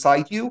something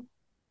inside you,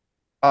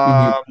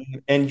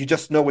 and you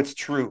just know it's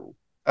true.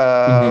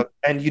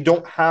 And you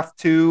don't have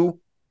to,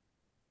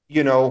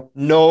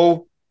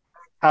 know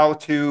how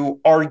to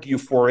argue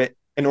for it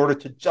in order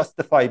to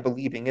justify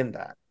believing in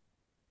that.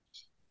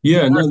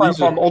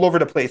 I'm all over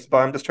the place, but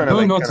I'm just trying to.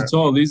 No, not at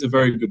all. These are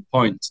very good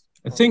points.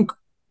 I think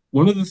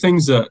one of the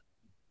things that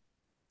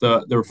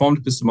the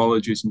Reformed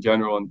epistemologists in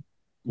general, and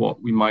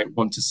what we might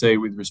want to say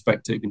with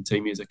respect to Ibn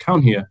Taymiyyah's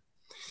account here,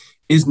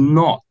 is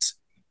not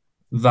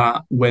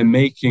that we're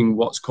making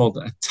what's called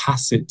a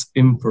tacit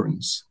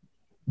inference.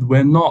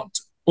 We're not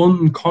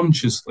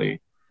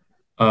unconsciously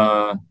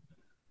or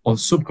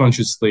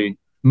subconsciously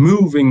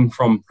moving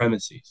from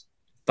premises.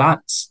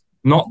 That's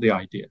not the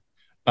idea.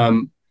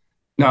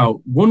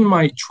 Now, one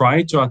might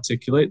try to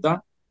articulate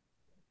that,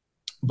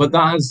 but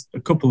that has a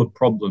couple of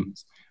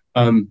problems.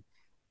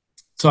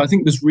 So I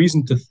think there's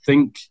reason to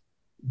think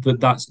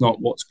that that's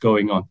not what's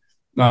going on.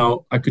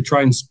 Now, I could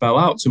try and spell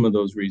out some of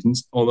those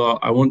reasons, although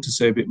I want to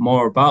say a bit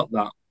more about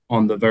that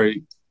on the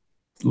very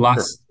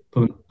last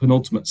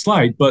penultimate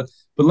slide. But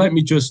let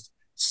me just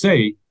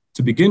say,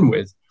 to begin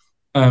with,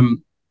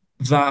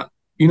 that,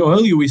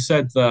 earlier we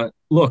said that,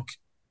 look,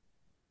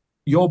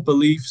 your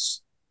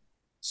beliefs,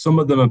 some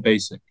of them are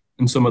basic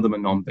and some of them are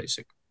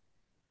non-basic.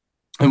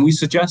 And we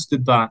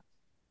suggested that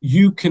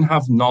you can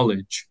have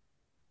knowledge,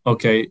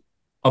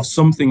 of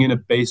something in a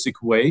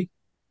basic way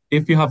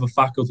if you have a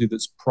faculty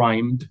that's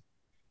primed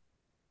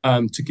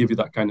to give you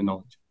that kind of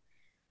knowledge.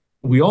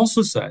 We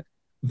also said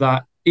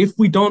that if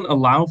we don't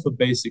allow for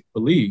basic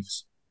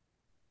beliefs,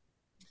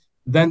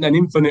 then an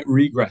infinite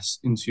regress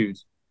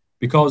ensues.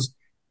 Because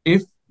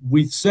if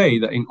we say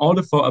that in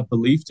order for a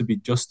belief to be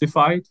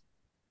justified,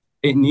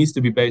 it needs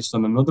to be based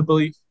on another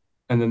belief,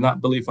 and then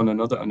that belief on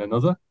another and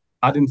another,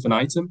 ad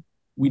infinitum.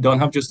 We don't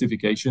have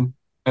justification,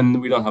 and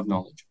we don't have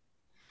knowledge.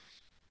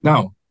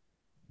 Now,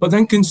 but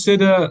then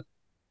consider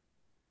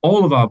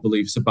all of our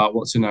beliefs about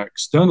what's in our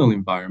external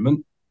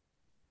environment.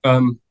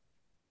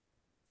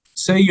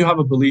 Say you have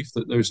a belief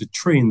that there's a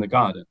tree in the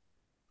garden.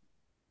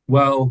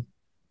 Well,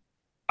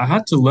 I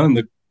had to learn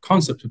the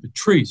concept of a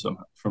tree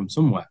from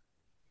somewhere,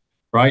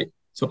 right?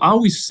 So are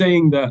we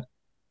saying that,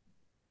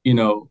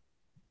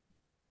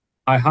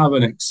 I have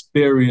an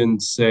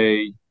experience,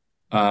 say,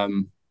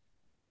 of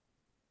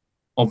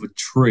a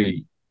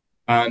tree,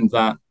 and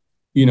that,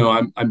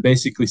 I'm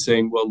basically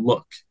saying, well,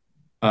 look,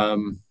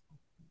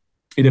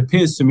 it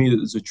appears to me that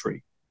there's a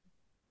tree.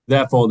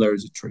 Therefore, there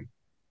is a tree.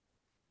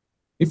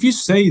 If you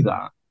say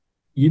that,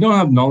 you don't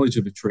have knowledge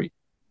of a tree,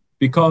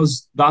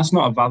 because that's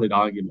not a valid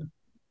argument.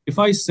 If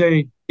I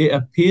say, it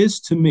appears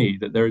to me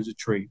that there is a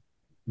tree,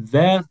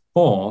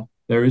 therefore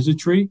there is a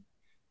tree,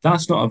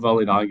 that's not a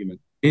valid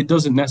argument. It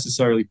doesn't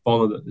necessarily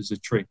follow that there's a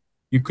tree.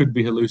 You could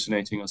be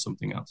hallucinating or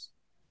something else,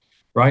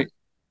 right?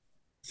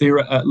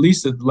 At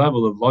least at the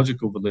level of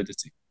logical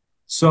validity.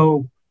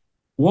 So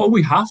what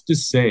we have to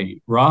say,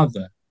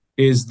 rather,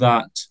 is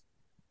that,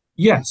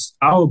 yes,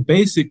 our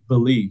basic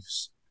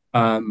beliefs,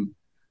 our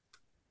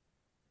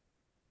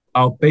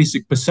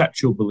basic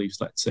perceptual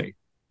beliefs, let's say,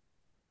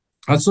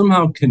 are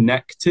somehow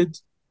connected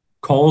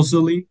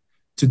causally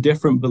to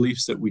different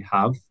beliefs that we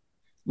have,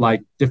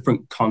 like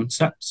different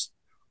concepts.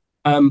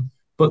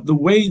 But the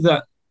way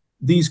that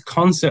these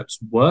concepts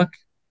work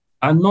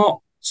are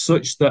not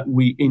such that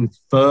we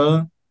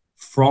infer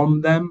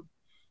from them,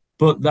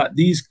 but that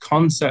these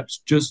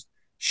concepts just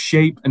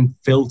shape and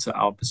filter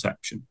our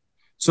perception.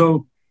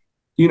 So,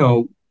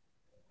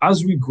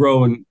 as we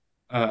grow and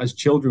as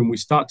children, we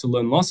start to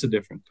learn lots of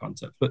different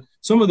concepts, but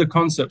some of the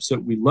concepts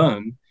that we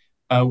learn,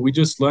 we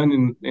just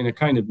learn in a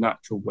kind of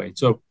natural way.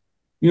 So,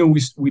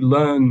 we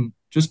learn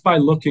just by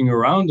looking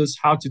around us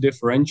how to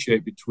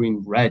differentiate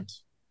between red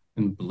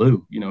and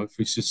blue. If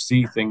we just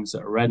see things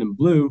that are red and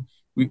blue,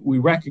 we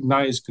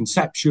recognize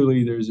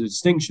conceptually there's a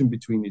distinction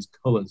between these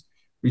colors.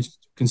 We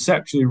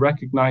conceptually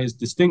recognize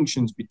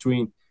distinctions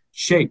between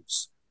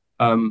shapes.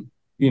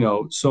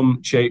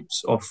 Some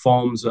shapes or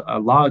forms that are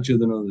larger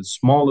than others,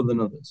 smaller than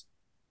others.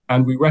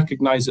 And we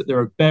recognize that there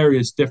are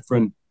various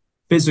different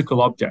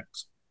physical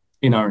objects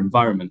in our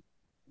environment.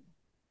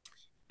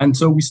 And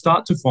so we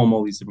start to form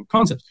all these different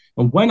concepts.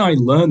 And when I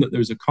learn that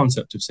there's a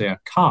concept of, say, a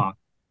car,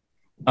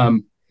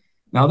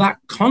 now that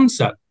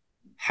concept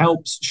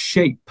helps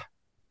shape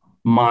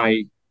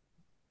my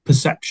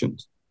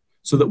perceptions,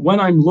 so that when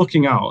I'm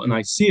looking out and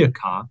I see a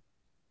car,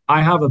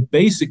 I have a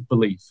basic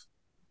belief.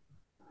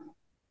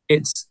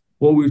 It's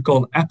what we've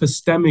called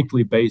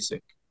epistemically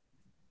basic,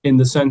 in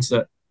the sense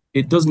that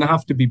it doesn't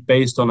have to be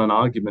based on an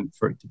argument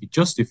for it to be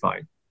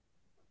justified.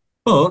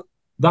 But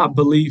that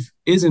belief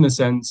is, in a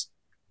sense,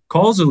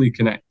 causally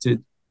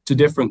connected to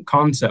different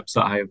concepts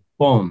that I have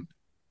formed.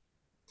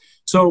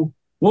 So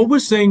what we're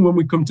saying when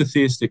we come to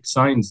theistic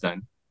signs,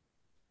 then,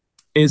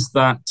 is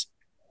that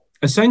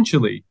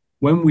essentially,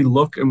 when we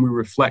look and we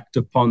reflect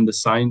upon the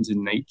signs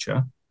in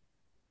nature,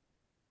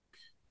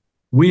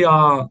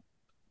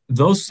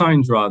 those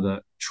signs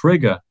rather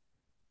trigger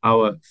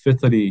our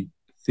fifthly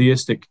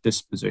theistic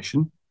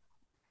disposition.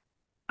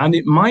 And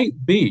it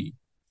might be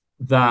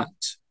that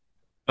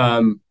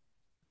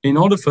in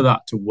order for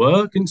that to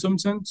work in some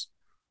sense,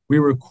 we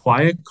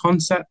require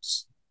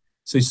concepts,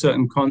 say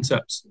certain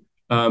concepts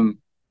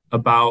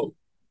about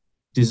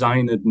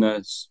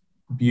designedness,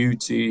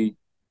 beauty,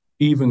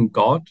 even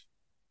God,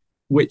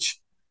 which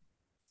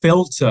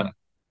filter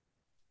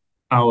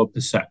our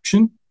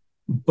perception,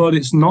 but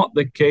it's not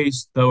the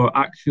case that we're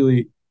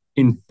actually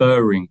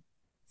inferring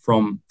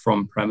from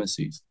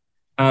premises.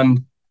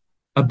 And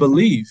a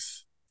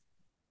belief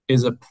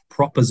is a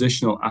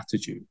propositional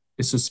attitude.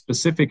 It's a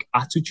specific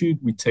attitude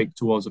we take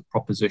towards a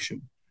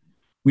proposition.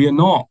 We are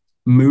not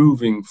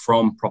moving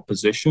from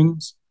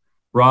propositions.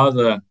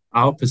 Rather,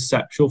 our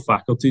perceptual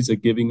faculties are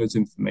giving us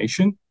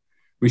information,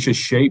 which is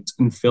shaped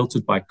and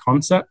filtered by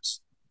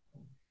concepts.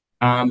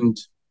 And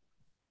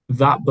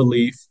that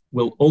belief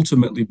will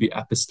ultimately be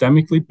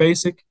epistemically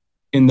basic,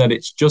 in that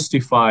it's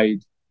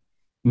justified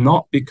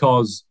not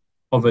because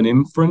of an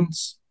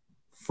inference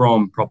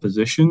from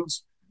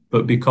propositions,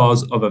 but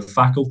because of a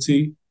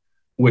faculty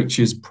which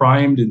is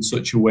primed in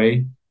such a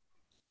way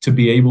to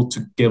be able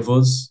to give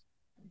us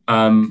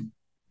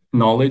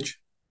knowledge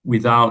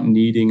without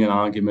needing an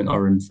argument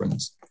or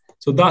inference.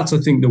 So that's, I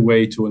think, the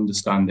way to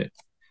understand it.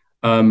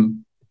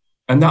 And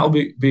that'll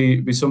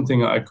be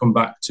something that I come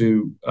back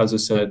to, as I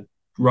said,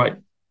 right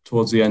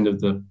towards the end of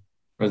the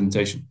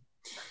presentation.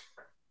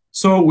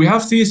 So we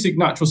have theistic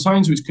natural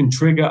signs which can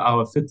trigger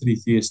our fifthly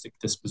theistic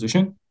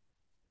disposition.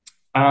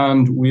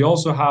 And we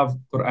also have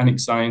Quranic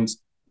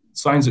signs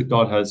that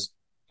God has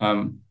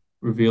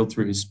revealed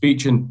through his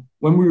speech. And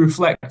when we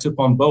reflect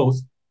upon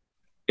both,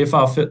 if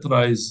our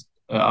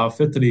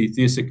fifthly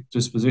theistic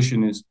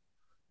disposition is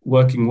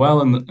working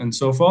well and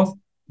so forth,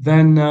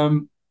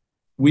 then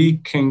we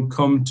can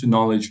come to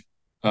knowledge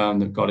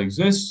that God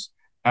exists,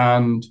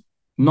 and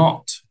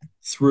not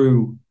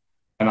through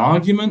an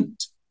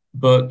argument,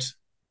 but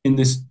in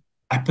this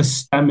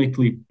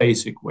epistemically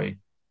basic way,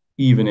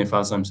 even if,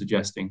 as I'm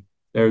suggesting,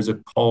 there is a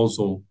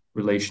causal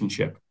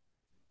relationship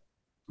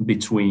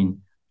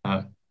between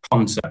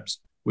concepts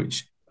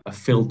which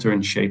filter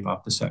and shape our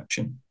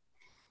perception.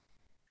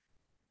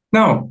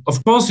 Now,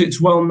 of course,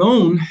 it's well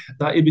known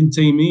that Ibn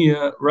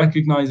Taymiyyah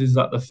recognizes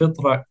that the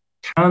fitrah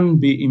can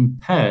be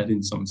impaired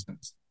in some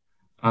sense.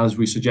 As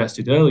we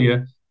suggested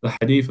earlier, the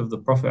hadith of the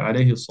Prophet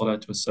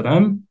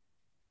ﷺ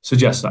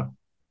suggests that.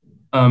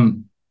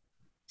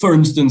 For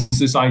instance,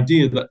 this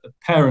idea that the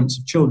parents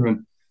of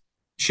children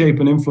shape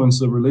and influence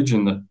the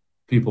religion that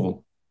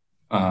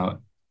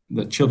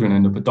that children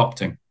end up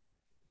adopting.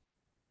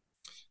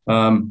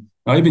 Now,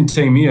 Ibn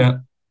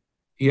Taymiyyah,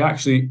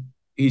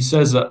 he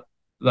says that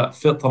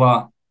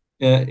fitrah,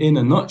 in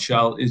a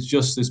nutshell, is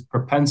just this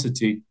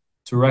propensity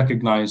to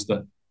recognize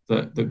that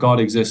God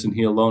exists and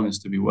He alone is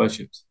to be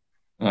worshipped.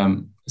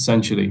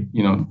 Essentially,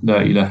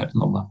 la ilaha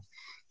illallah.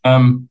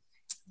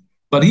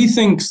 But he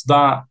thinks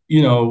that,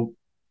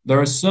 there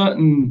are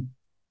certain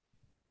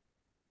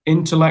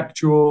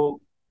intellectual,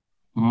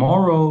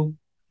 moral,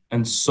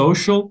 and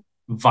social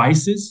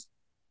vices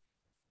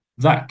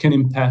that can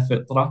impair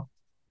fitrah,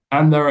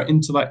 and there are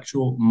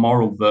intellectual,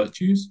 moral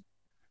virtues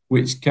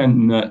which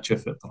can nurture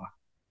fitrah.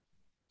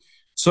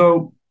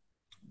 So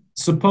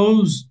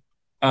suppose,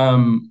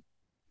 and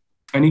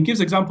he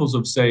gives examples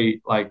of, say,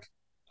 like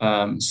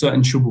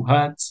certain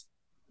shubuhat,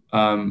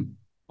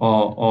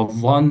 or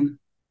dhann,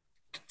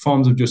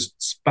 forms of just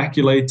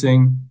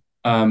speculating,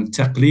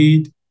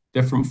 taqleed,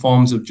 different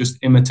forms of just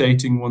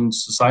imitating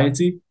one's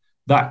society,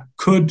 that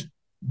could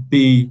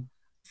be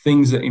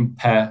things that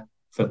impair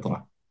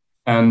fitrah.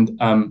 And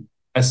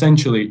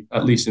essentially,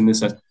 at least in this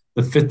sense,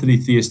 the fitri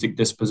theistic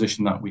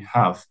disposition that we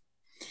have.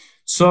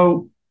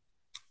 So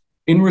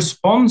in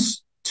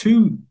response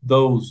to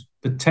those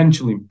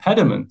potential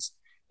impediments,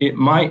 it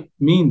might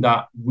mean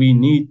that we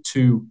need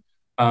to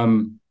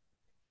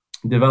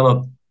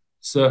develop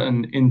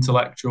certain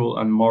intellectual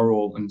and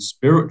moral and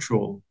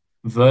spiritual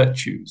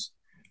virtues.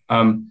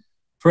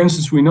 For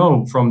instance, we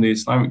know from the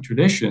Islamic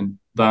tradition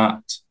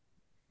that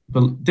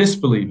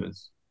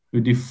disbelievers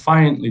who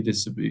defiantly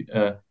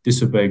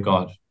disobey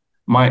God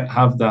might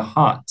have their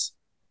hearts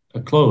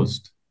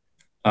closed,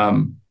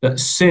 that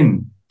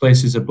sin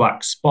places a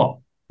black spot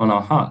on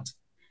our heart.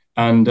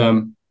 And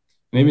Ibn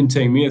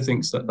Taymiyyah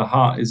thinks that the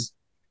heart is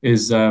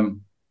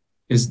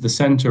the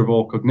center of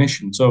all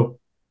cognition. So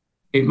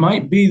it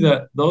might be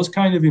that those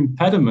kind of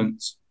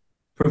impediments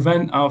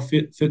prevent our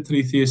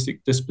fitri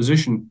theistic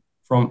disposition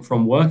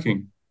from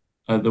working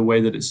the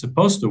way that it's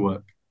supposed to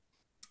work,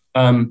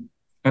 and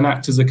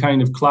act as a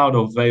kind of cloud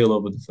or veil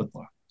over the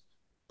fitrah.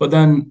 But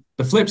then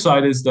the flip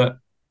side is that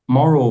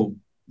moral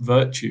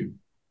virtue,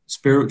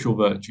 spiritual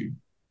virtue,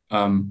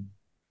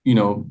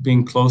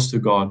 being close to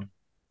God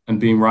and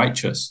being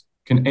righteous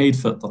can aid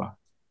fitrah,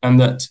 and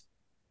that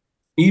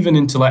even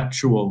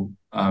intellectual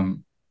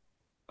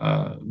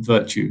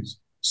virtues,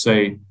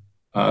 say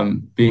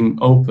being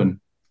open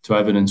to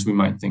evidence we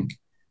might think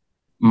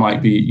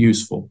might be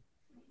useful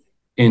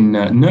in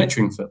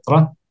nurturing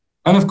fitrah,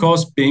 and of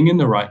course being in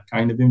the right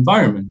kind of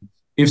environment.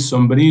 If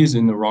somebody is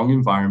in the wrong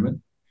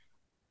environment,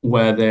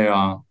 where they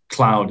are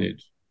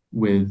clouded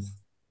with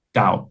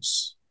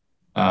doubts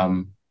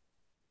and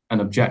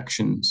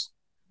objections,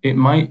 it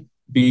might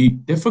be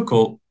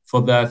difficult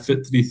for their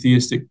fitri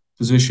theistic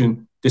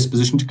disposition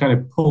to kind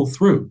of pull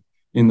through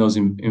in those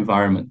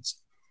environments.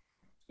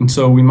 And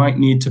so we might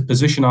need to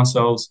position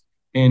ourselves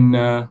in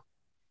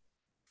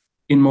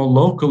more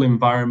local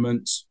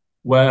environments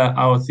where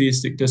our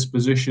theistic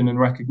disposition and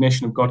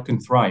recognition of God can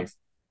thrive.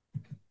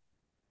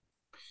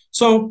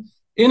 So,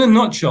 in a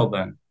nutshell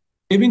then,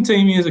 Ibn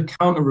Taymiyyah's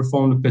account of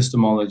Reformed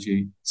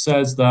epistemology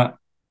says that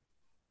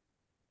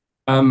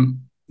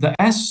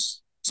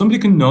somebody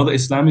can know that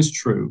Islam is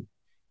true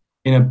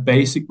in a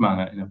basic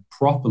manner, in a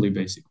properly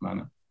basic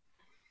manner,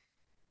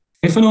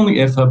 if and only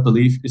if her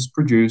belief is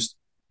produced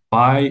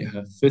by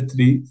her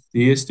fitri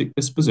theistic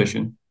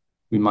disposition.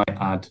 We might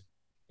add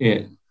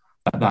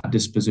that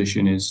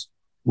disposition is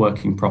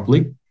working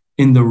properly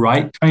in the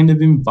right kind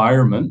of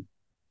environment.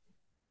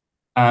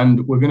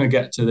 And we're going to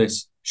get to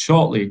this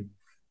shortly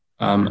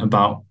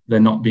about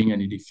there not being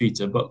any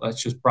defeater, but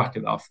let's just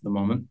bracket that off for the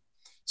moment.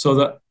 So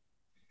that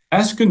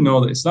S can know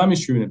that Islam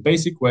is true in a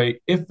basic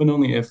way if and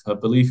only if her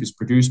belief is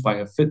produced by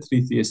her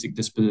fitri theistic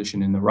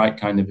disposition in the right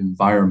kind of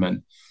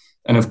environment.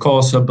 And of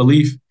course, her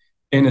belief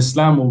in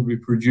Islam will be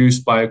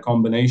produced by a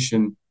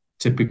combination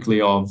typically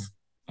of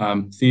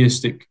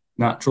theistic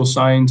natural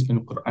signs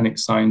and Quranic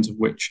signs, of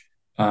which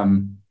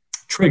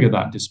trigger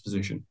that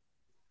disposition.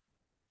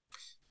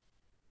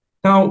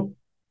 Now,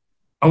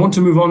 I want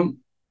to move on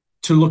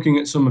to looking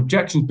at some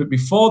objections, but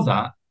before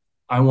that,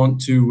 I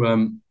want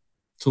to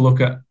look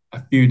at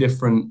a few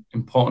different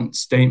important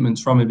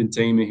statements from Ibn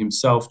Taymiyyah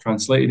himself,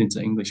 translated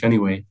into English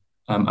anyway,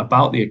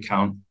 about the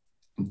account.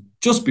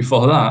 Just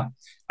before that,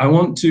 I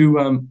want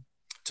to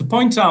to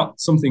point out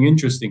something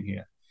interesting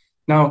here.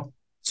 Now,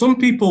 some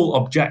people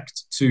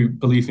object to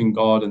belief in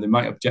God, and they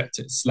might object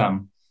to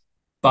Islam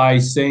by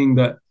saying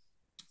that,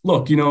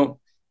 look,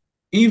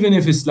 even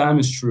if Islam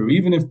is true,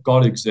 even if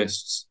God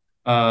exists,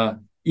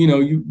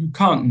 you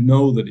can't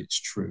know that it's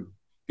true,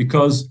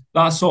 because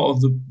that sort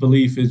of the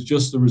belief is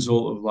just the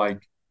result of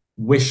like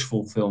wish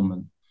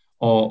fulfillment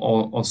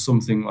or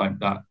something like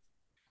that.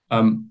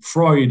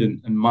 Freud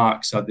and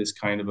Marx had this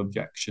kind of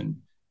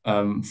objection.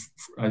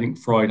 I think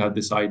Freud had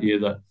this idea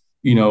that,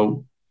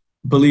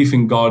 belief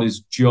in God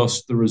is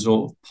just the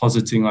result of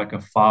positing like a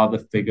father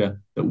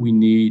figure that we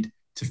need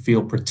to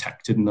feel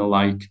protected and the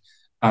like.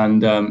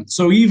 And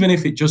so even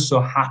if it just so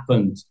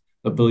happens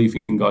that belief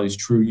in God is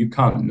true, you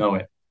can't know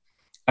it.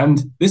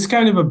 And this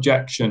kind of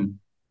objection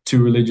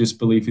to religious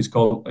belief is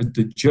called a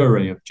de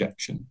jure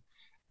objection.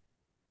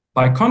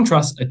 By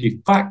contrast, a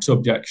de facto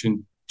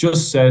objection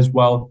just says,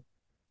 well,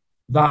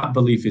 that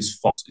belief is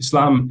false.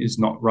 Islam is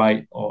not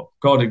right, or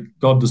God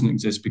doesn't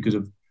exist because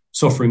of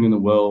suffering in the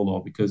world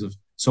or because of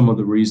some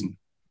other reason.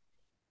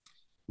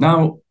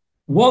 Now,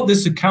 what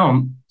this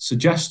account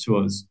suggests to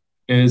us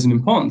is an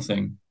important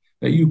thing,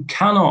 that you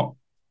cannot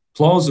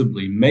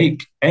plausibly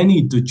make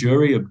any de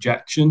jure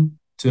objection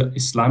to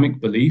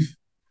Islamic belief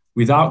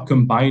without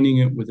combining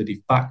it with a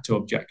de facto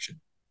objection.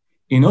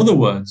 In other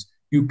words,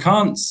 you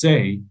can't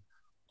say,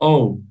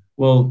 oh,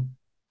 well,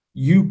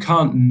 you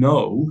can't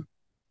know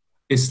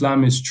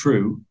Islam is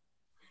true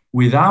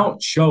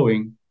without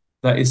showing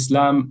that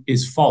Islam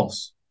is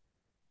false.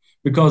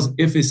 Because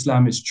if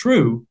Islam is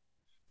true,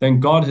 then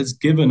God has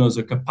given us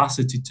a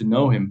capacity to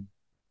know him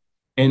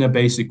in a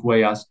basic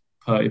way as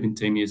per Ibn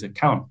Taymiyyah's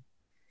account.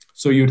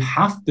 So you'd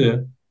have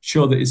to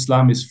show that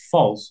Islam is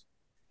false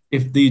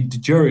if the de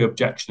jure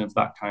objection of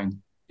that kind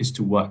is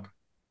to work.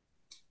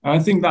 And I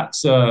think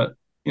that's an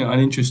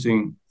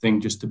interesting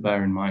thing just to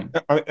bear in mind.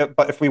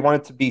 But if we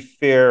wanted to be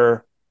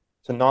fair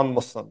to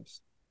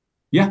non-Muslims,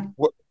 yeah,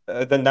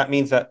 then that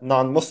means that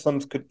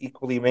non-Muslims could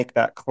equally make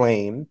that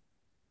claim,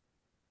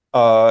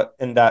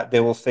 in that they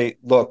will say,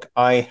 look,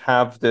 I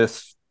have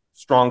this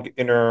strong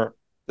inner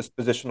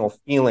dispositional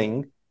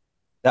feeling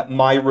that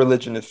my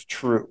religion is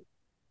true.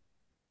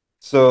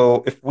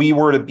 So if we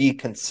were to be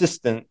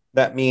consistent,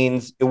 that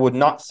means it would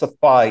not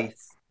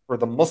suffice for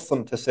the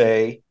Muslim to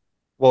say,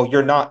 well,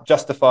 you're not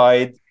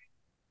justified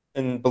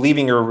in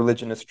believing your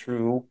religion is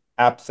true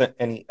absent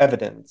any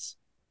evidence.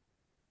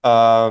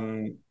 But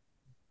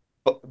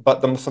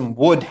the Muslim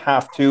would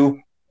have to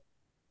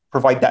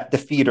provide that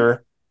defeater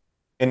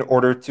in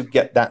order to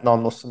get that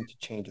non-Muslim to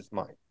change his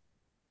mind.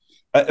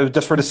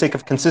 Just for the sake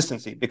of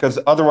consistency, because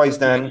otherwise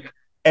then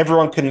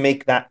everyone can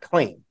make that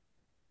claim.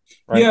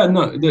 Right? Yeah,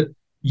 no,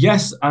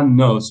 yes and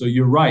no. So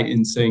you're right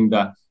in saying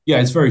that,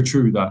 yeah, it's very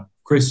true that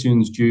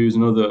Christians, Jews,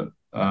 and other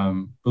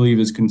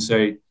believers can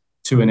say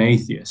to an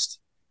atheist,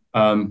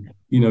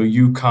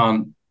 you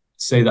can't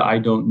say that I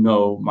don't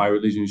know my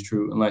religion is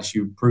true unless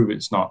you prove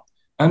it's not.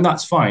 And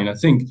that's fine. I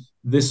think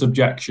this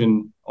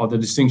objection, or the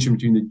distinction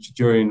between the de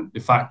jure and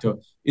de facto,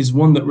 is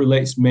one that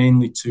relates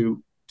mainly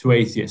to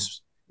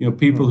atheists.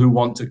 People who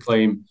want to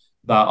claim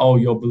that, oh,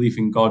 your belief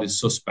in God is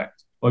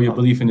suspect, or your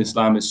belief in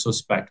Islam is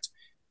suspect,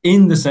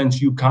 in the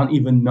sense you can't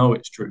even know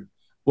it's true.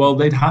 Well,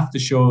 they'd have to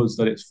show us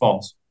that it's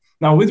false.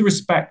 Now, with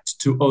respect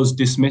to us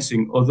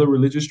dismissing other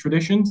religious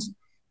traditions,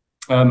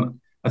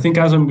 I think,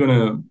 as I'm going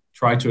to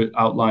try to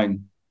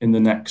outline in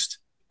the next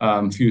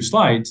few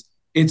slides,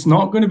 it's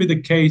not going to be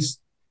the case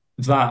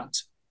that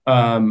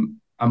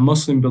a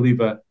Muslim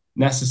believer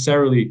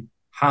necessarily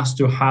has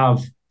to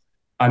have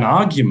an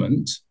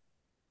argument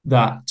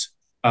that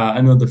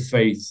another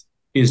faith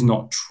is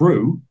not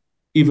true,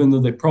 even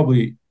though they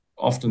probably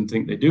often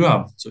think they do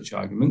have such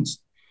arguments,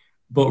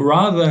 but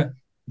rather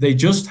they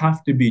just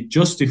have to be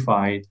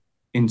justified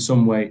in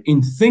some way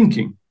in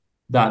thinking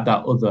that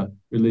that other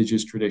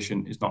religious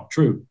tradition is not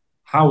true.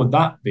 How would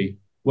that be?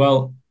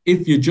 Well,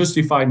 if you're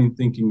justified in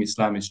thinking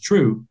Islam is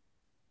true,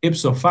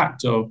 ipso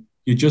facto,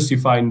 you're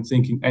justified in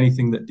thinking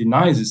anything that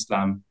denies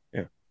Islam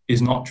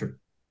is not true.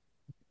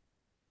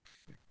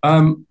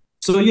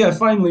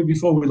 Finally,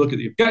 before we look at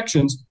the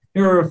objections,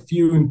 here are a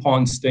few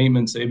important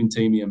statements that Ibn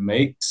Taymiyyah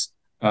makes.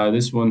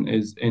 This one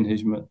is in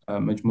his Majmu'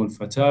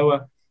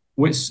 al-Fatawa,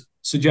 which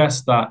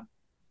suggests that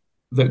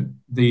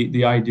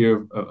the idea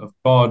of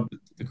God,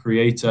 the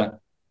creator,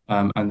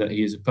 and that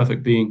he is a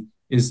perfect being,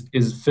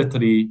 is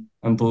fitri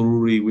and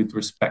daruri with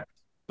respect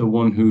to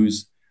one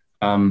whose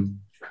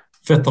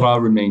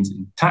fitra remains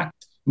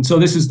intact. And so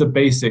this is the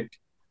basic.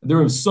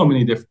 There are so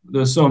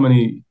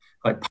many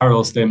like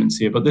parallel statements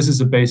here, but this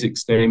is a basic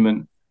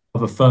statement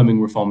of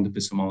affirming Reformed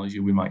epistemology,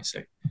 we might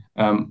say.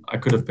 I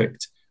could have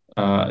picked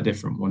a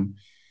different one.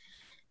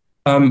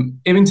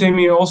 Ibn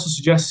Taymiyyah also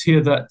suggests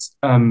here that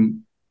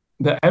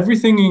that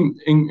everything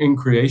in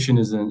creation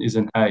is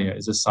an ayah,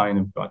 is a sign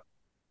of God.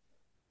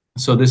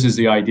 So this is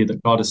the idea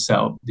that God has set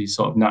up these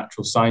sort of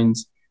natural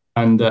signs,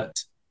 and that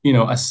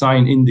a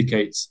sign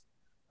indicates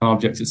an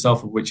object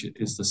itself, of which it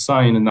is the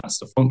sign, and that's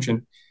the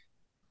function.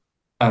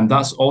 And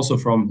that's also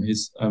from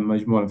his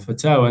Majmu'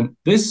 al-Fatawa. And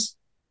this,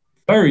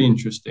 very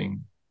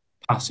interesting,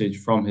 passage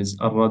from his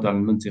Ar-Rad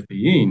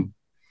al-Mantiqiyin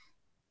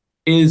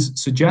is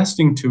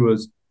suggesting to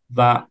us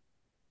that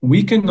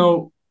we can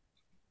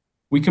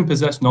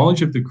possess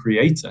knowledge of the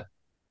Creator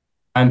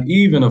and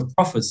even of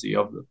prophecy,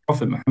 of the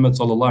Prophet Muhammad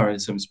sallallahu alaihi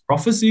wasallam's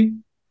prophecy,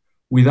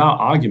 without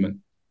argument,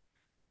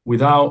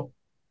 without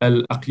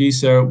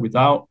al-aqisa,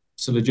 without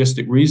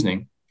syllogistic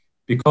reasoning,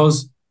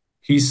 because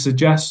he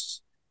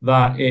suggests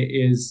that it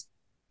is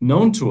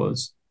known to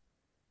us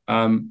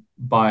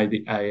by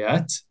the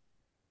ayat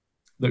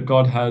that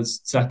God has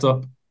set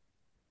up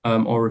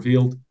or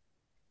revealed,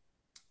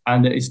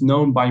 and it is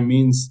known by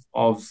means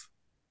of,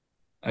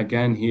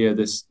 again here,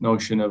 this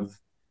notion of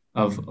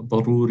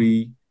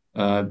daruri,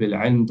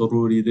 bil-ilm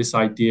daruri, this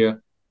idea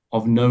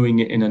of knowing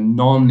it in a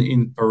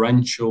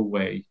non-inferential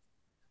way,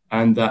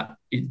 and that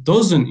it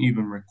doesn't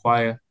even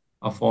require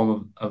a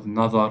form of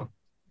nadar,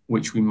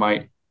 which we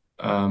might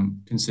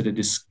consider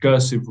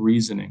discursive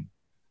reasoning.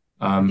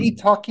 Is he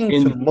talking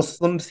to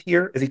Muslims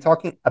here? Is he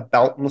talking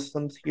about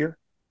Muslims here?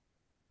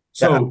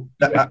 So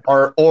that have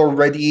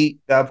already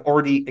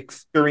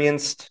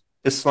experienced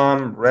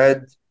Islam,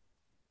 read,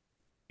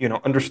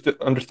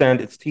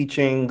 understand its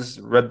teachings,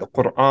 read the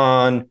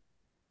Quran,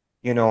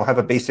 have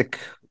a basic,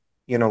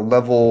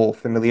 level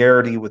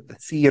familiarity with the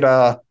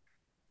seerah.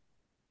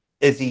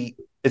 Is he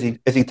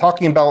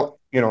talking about,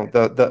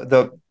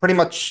 the pretty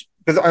much,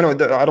 because I know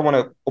that I don't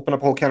want to open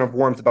up a whole can of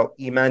worms about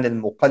iman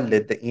and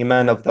muqallid, the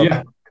iman of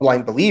the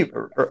blind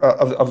believer, or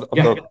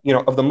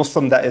of the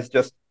Muslim that is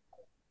just,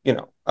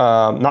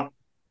 not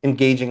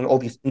engaging in all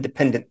these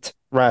independent,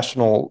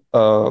 rational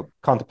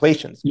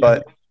contemplations.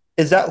 But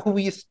is that who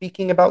he is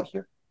speaking about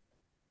here?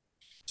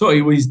 So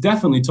he's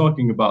definitely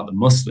talking about the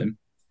Muslim.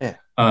 Yeah.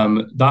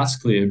 That's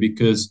clear,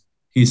 because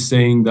he's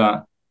saying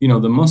that,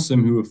 the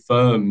Muslim who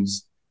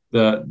affirms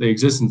the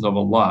existence of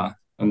Allah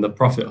and the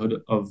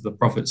prophethood of the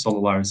Prophet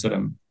sallallahu alaihi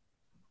wasallam,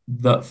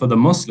 that for the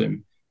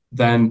Muslim,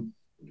 then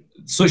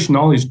such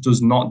knowledge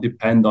does not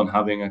depend on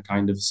having a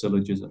kind of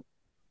syllogism.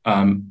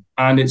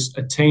 And it's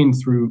attained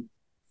through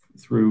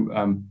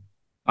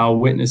our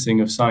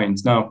witnessing of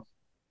science. Now,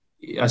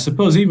 I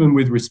suppose even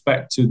with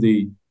respect to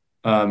the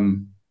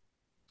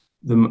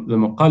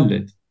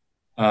muqallid,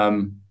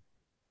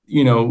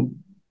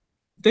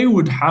 they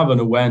would have an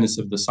awareness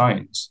of the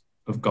science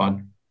of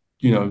God,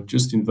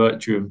 just in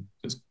virtue of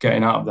just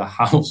getting out of the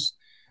house,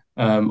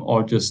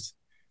 or just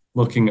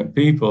looking at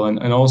people,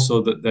 and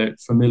also that they're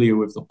familiar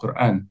with the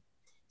Quran.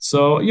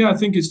 So, I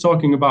think it's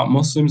talking about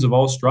Muslims of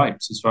all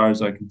stripes, as far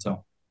as I can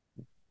tell.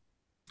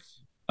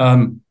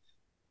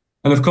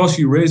 And of course,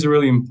 you raise a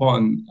really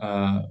important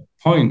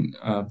point,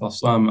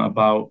 Baslam,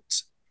 about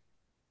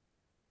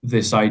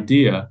this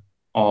idea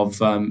of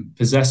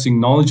possessing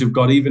knowledge of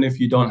God, even if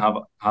you don't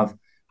have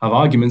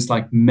arguments,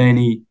 like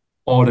many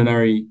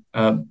ordinary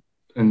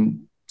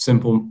and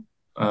simple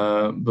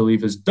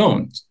believers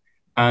don't.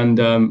 And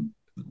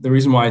the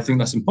reason why I think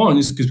that's important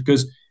is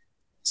because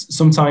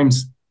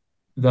sometimes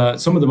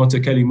some of the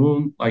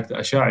mutakallimun, like the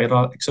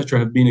Asha'ira, etc.,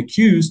 have been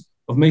accused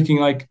of making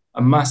like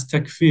a mass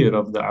takfir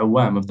of the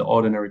awam, of the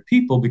ordinary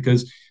people,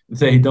 because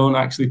they don't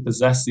actually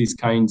possess these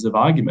kinds of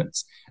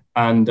arguments.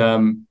 And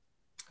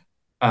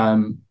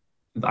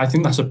I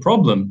think that's a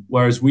problem,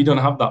 whereas we don't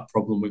have that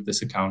problem with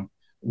this account.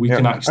 We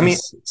can actually...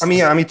 I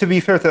mean, to be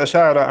fair to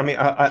Asha'ira,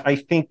 I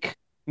think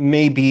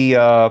maybe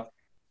a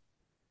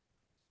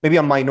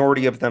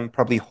minority of them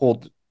probably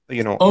hold,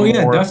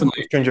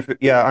 definitely. Stranger,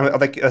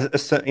 like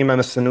Imam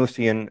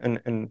as-Sanusi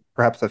and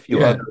perhaps a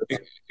few others.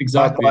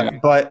 Exactly.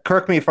 But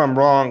correct me if I'm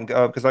wrong,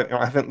 because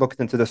I haven't looked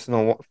into this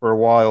for a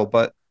while.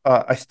 But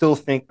I do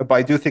think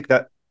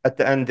that at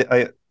the end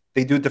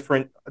they do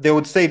different. They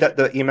would say that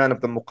the iman of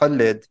the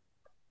muqallid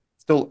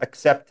still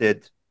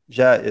accepted,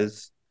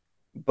 jaiz,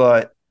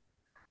 but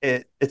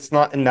it's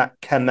not in that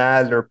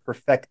kamal or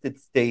perfected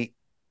state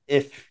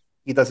if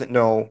he doesn't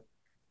know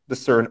the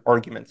certain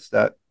arguments,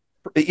 that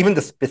even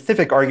the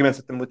specific arguments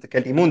that the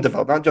mutakallimun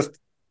develop, not just,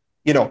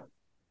 do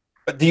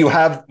you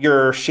have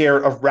your share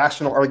of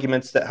rational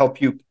arguments that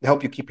help you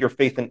keep your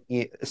faith in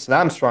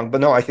Islam strong?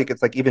 But no, I think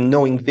it's like even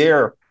knowing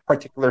their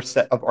particular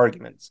set of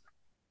arguments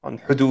on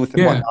hudud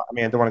and whatnot.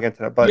 I don't want to get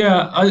into that, but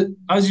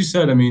as you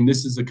said,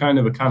 this is a kind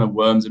of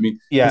worms.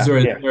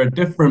 There are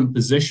different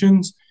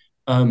positions,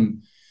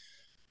 and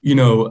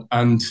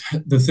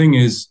the thing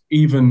is,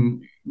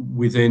 even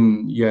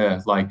within,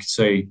 like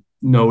say,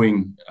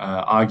 knowing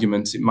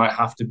arguments, it might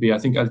have to be, I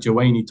think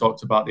Al-Jawaini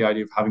talked about the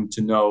idea of having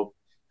to know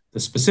the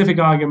specific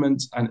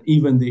arguments and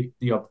even the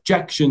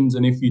objections,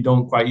 and if you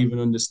don't quite even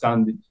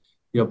understand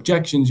the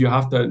objections, you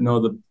have to know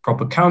the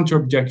proper counter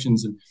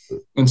objections,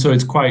 and so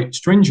it's quite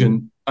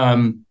stringent,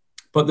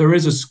 but there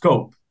is a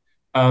scope.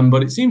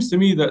 But it seems to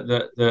me that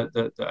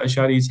the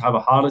Ash'aris have a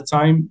harder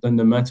time than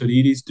the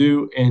Maturidis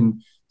do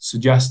in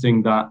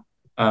suggesting that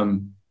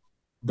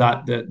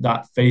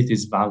that faith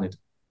is valid,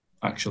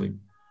 actually.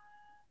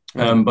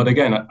 But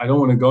again, I don't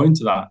want to go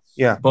into that.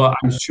 But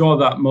I'm sure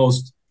that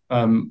most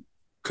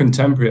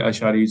contemporary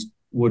Ash'aris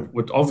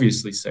would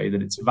obviously say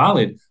that it's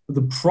valid. But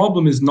the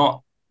problem is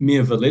not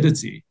mere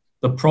validity.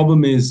 The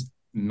problem is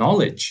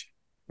knowledge,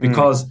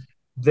 because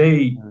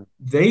they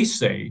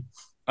say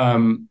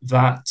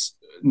that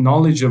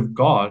knowledge of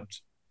God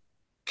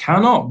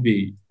cannot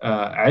be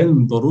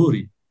ilm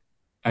daruri,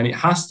 and it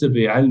has to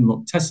be ilm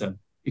muktasab.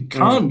 It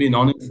can't be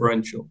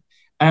non-inferential,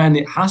 and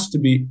it has to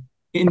be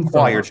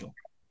inferential.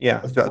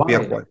 Yeah, it's got to be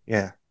acquired.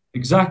 Yeah,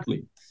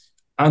 exactly.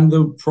 And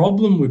the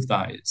problem with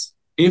that is,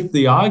 if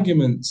the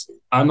arguments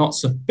are not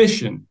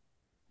sufficient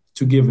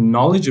to give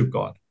knowledge of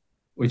God,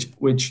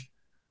 which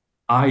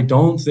I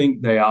don't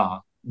think they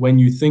are, when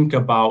you think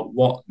about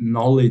what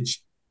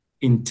knowledge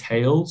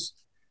entails,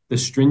 the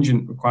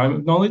stringent requirement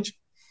of knowledge.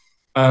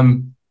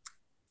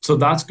 So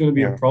that's going to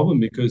be a problem,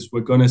 because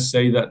we're going to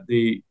say that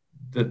the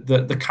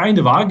kind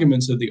of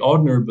arguments that the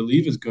ordinary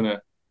believer is going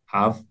to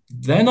have,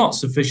 they're not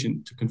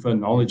sufficient to confer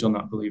knowledge on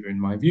that believer, in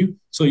my view.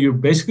 So you're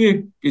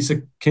basically, it's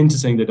akin to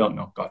saying they don't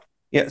know God.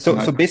 Yeah.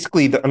 So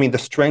basically, the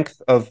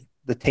strength of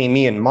the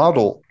Taymiyyan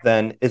model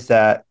then is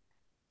that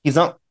he's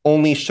not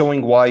only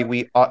showing why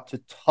we ought to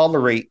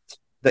tolerate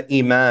the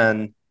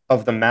iman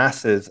of the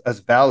masses as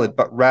valid,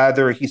 but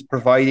rather he's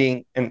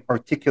providing and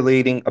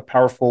articulating a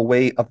powerful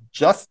way of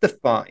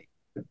justifying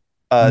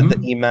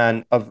the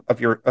iman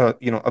of your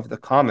of the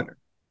commoner.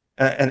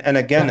 And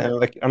again,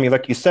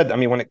 like you said,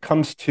 when it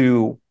comes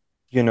to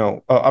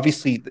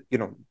obviously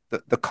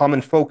the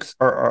common folks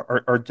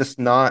are just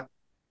not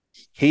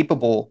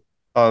capable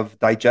of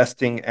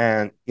digesting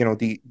and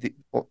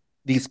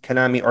these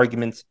kalami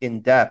arguments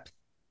in depth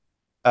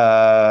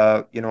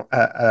at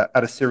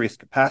a serious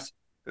capacity,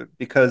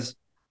 because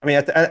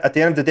at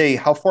the end of the day,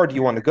 how far do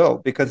you want to go?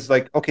 Because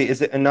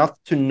is it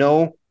enough to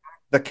know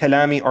the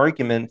kalami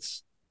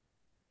arguments,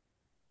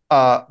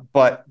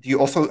 but do you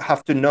also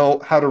have to know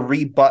how to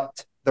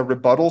rebut the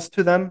rebuttals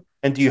to them?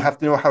 And do you have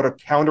to know how to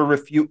counter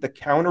refute the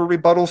counter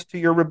rebuttals to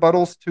your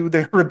rebuttals to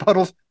their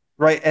rebuttals,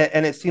 right?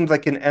 And it seems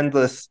like an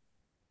endless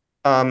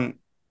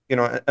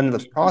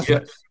endless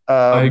process.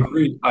 I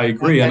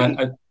agree.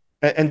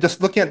 And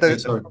just looking at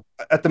the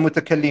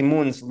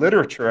Mutakallimun's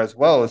literature as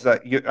well, is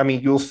that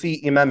you'll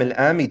see Imam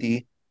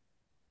al-Amidi,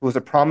 who was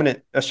a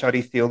prominent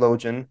Ash'ari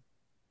theologian,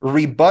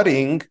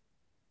 rebutting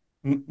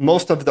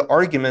most of the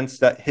arguments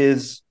that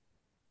his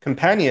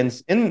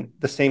companions in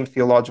the same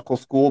theological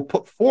school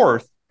put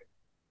forth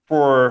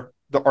for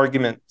the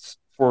arguments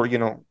for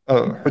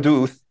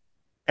Huduth,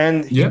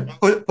 and he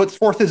puts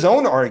forth his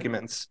own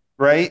arguments,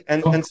 right?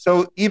 And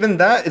so even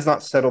that is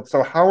not settled.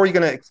 So how are you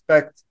going to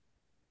expect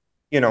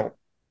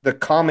the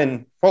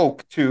common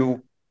folk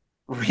to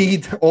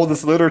read all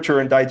this literature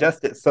and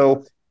digest it?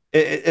 So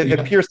it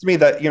appears to me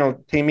that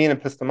Taymiyyan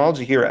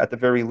epistemology here, at the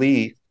very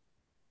least,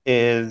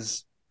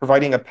 is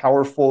providing a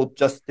powerful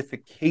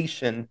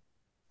justification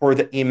for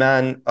the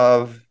iman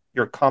of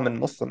your common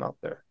Muslim out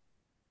there.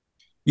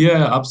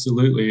 Yeah,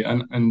 absolutely.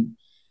 And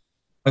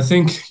I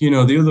think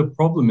the other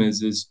problem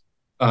is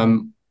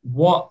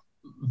what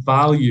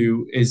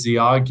value is the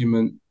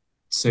argument,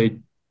 say,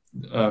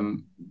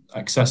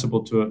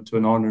 accessible to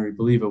an ordinary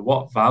believer?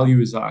 What value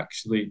is that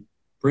actually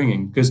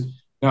bringing? Because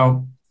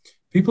now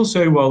people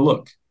say, well,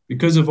 look,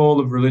 because of all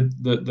of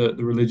the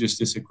religious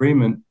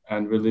disagreement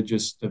and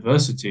religious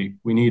diversity,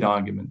 we need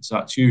arguments.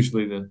 That's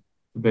usually the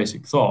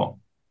basic thought.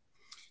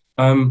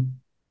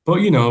 But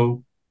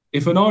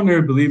if an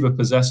ordinary believer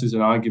possesses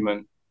an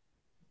argument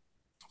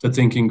for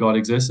thinking God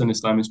exists and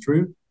Islam is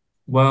true,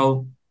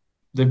 well,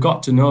 they've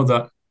got to know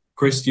that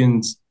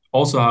Christians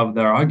also have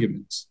their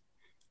arguments.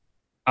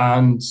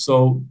 And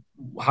so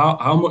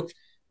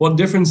what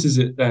difference is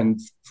it then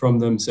from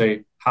them,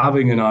 say,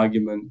 having an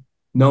argument,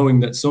 knowing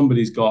that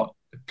somebody's got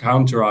a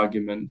counter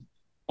argument,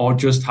 or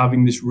just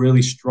having this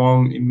really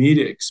strong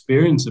immediate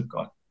experience of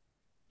God?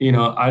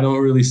 I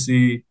don't really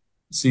see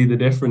the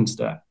difference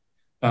there.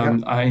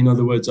 In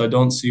other words, I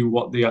don't see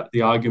what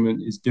the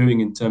argument is doing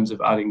in terms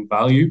of adding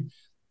value,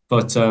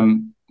 but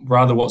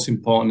rather what's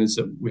important is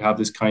that we have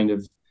this kind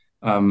of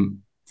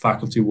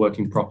faculty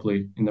working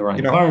properly in the right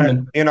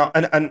environment. And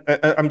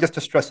I'm just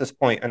to stress this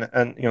point,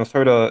 and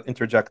sort of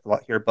interject a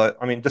lot here, but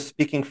just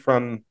speaking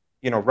from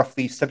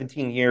roughly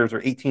 17 years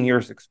or 18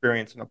 years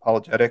experience in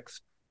apologetics,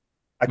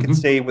 I can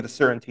say with a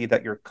certainty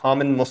that your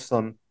common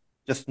Muslim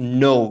just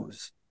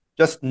knows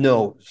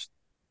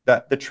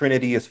that the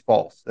Trinity is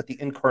false, that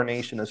the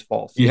incarnation is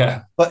false.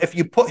 Yeah. But if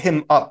you put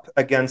him up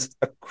against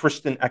a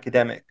Christian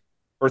academic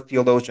or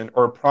theologian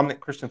or a prominent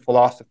Christian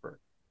philosopher,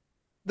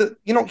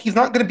 he's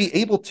not going to be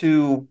able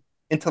to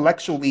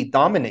intellectually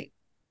dominate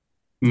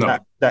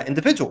that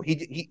individual.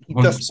 He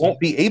just won't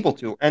be able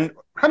to. And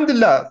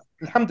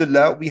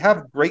alhamdulillah, we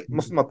have great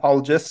Muslim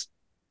apologists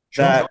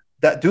that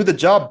do the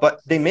job,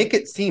 but they make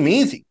it seem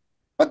easy.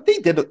 But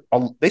they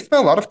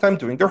spent a lot of time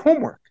doing their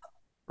homework,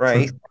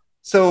 right? Sure.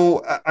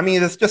 So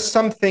it's just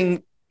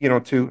something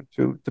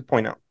to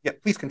point out. Yeah,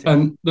 please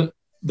continue. And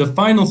the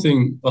final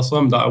thing,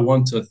 Bassam, that I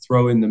want to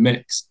throw in the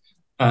mix,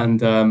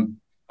 and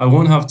I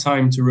won't have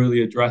time to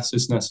really address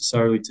this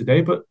necessarily today,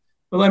 but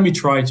let me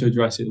try to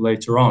address it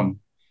later on,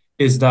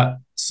 is that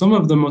some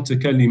of the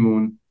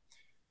mutakallimun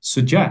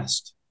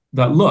suggest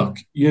that, look,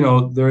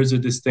 there is a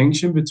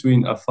distinction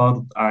between a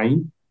fard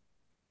ayn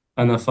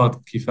and a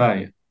fard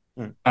kifaya.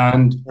 mm,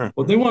 And mm,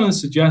 what they want to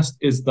suggest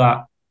is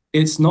that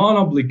it's not an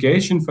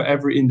obligation for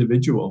every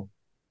individual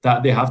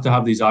that they have to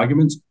have these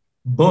arguments,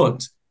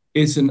 but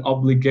it's an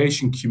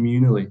obligation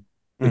communally.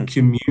 The mm.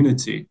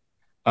 community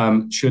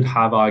should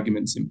have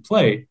arguments in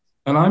play.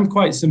 And I'm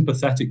quite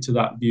sympathetic to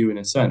that view in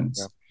a Yeah,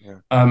 sense. yeah.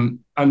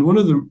 And one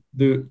of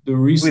the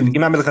recent,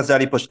 Imam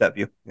al-Ghazali pushed that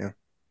view. Yeah.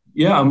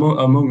 yeah,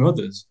 among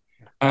others.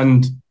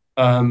 And,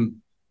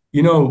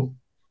 you know,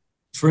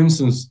 for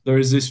instance, there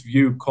is this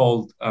view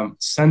called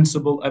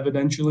sensible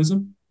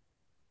evidentialism.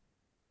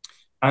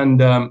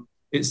 And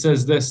it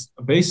says this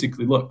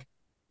basically, look,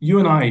 you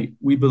and I,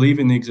 we believe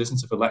in the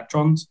existence of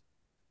electrons.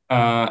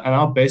 And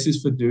our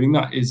basis for doing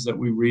that is that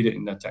we read it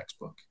in their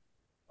textbook,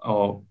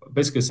 or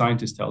basically a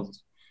scientist tells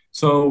us.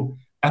 So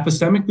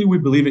epistemically, we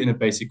believe it in a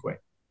basic way.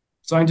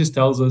 Scientist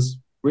tells us,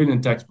 read it in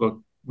a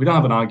textbook, we don't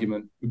have an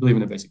argument, we believe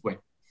in a basic way.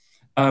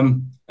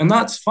 And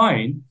that's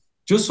fine,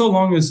 just so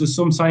long as there's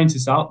some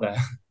scientist out there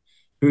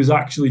who's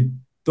actually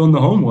done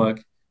the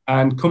homework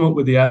and come up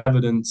with the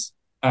evidence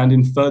and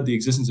inferred the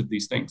existence of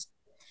these things.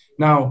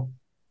 Now,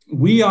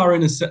 we are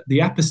in the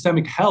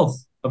epistemic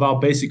health of our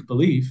basic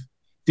belief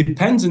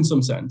depends in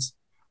some sense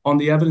on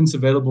the evidence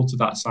available to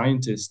that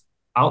scientist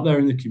out there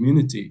in the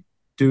community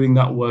doing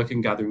that work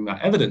and gathering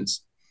that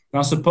evidence.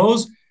 Now,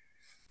 suppose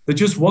there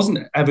just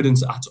wasn't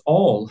evidence at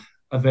all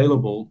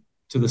available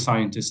to the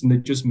scientists and they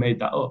just made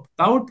that up.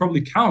 That would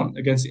probably count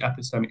against the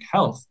epistemic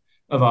health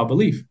of our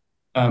belief.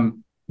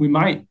 We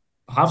might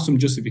have some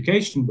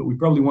justification, but we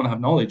probably won't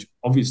have knowledge,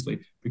 obviously.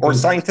 Or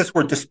scientists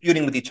were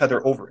disputing with each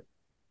other over it.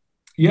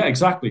 Yeah,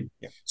 exactly.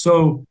 Yeah.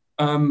 So,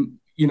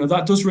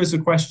 that does raise the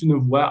question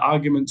of where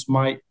arguments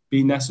might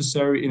be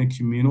necessary in a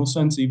communal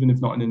sense, even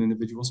if not in an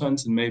individual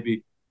sense. And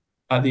maybe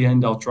at the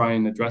end, I'll try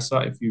and address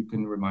that if you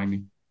can remind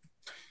me.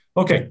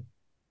 Okay.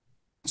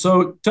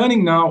 So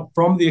turning now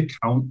from the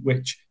account,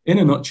 which in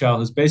a nutshell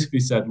has basically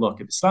said,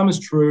 look, if Islam is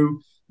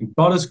true, and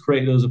God has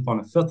created us upon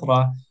a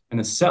fitrah and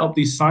has set up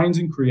these signs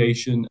in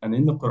creation and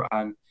in the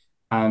Quran,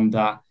 and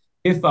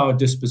if our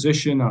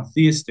disposition, our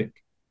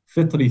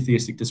fitri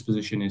theistic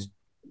disposition is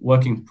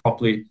working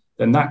properly,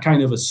 then that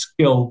kind of a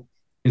skill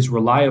is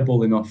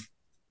reliable enough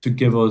to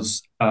give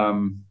us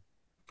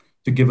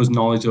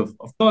knowledge of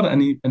God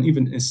and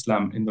even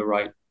Islam in the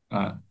right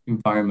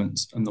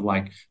environments and the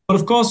like. But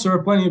of course, there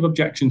are plenty of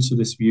objections to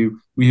this view.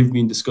 We have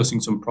been discussing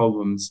some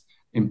problems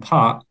in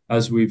part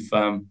as we've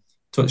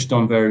touched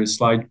on various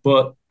slides,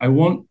 but I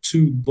want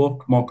to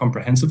look more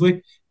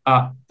comprehensively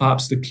at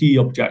perhaps the key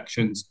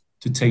objections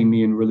to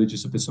Taymiyyan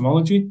religious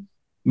epistemology,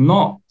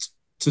 not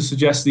to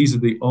suggest these are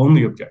the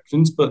only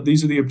objections, but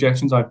these are the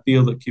objections I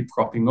feel that keep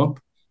cropping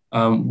up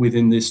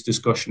within this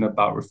discussion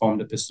about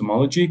Reformed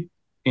epistemology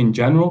in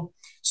general.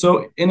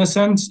 So in a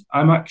sense,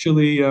 I'm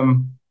actually,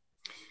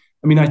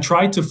 I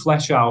tried to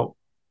flesh out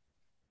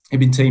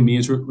Ibn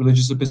Taymiyyah's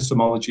religious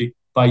epistemology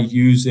by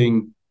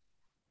using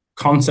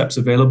concepts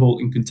available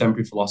in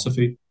contemporary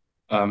philosophy.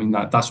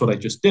 That's what I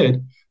just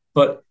did.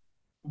 But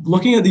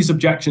looking at these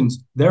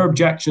objections, they're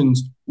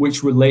objections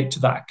which relate to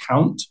that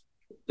account,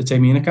 the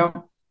Taymiyyan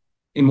account,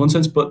 in one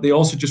sense, but they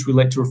also just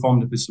relate to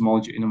Reformed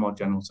epistemology in a more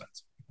general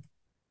sense.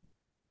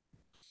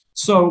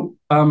 So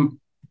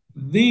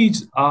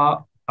these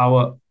are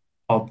our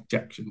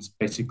objections,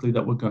 basically,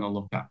 that we're going to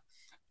look at.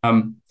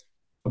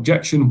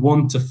 Objection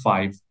 1 to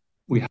 5,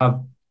 we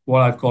have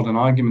what I've called an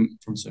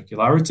argument from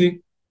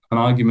circularity, an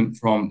argument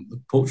from the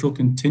cultural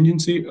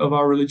contingency of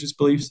our religious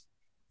beliefs,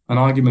 an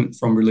argument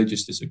from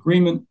religious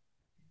disagreement,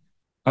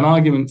 an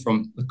argument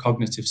from the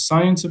cognitive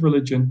science of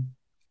religion,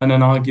 and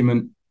an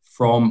argument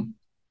from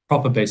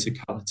proper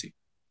basicality.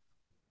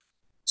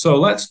 So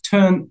let's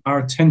turn our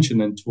attention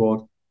then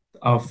toward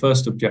our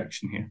first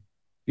objection here,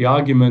 the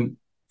argument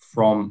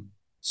from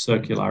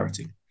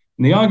circularity.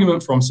 And the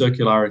argument from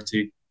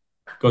circularity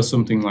goes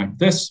something like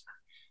this.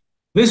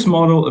 This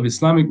model of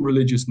Islamic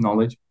religious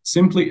knowledge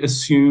simply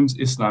assumes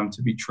Islam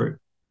to be true.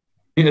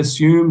 It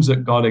assumes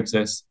that God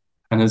exists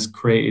and has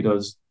created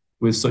us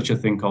with such a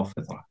thing called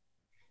fitrah.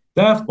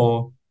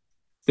 Therefore,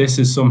 this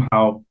is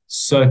somehow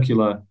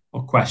circular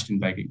or question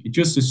begging. It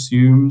just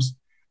assumes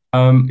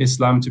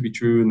Islam to be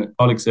true and that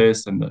God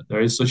exists and that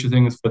there is such a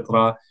thing as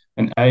fitrah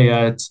and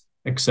ayat,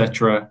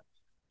 etc.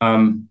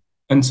 And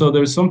so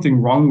there's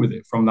something wrong with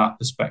it from that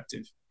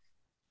perspective.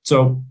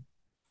 So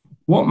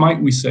what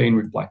might we say in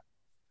reply?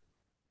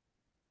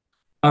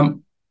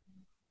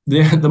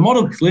 The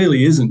model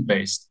clearly isn't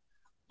based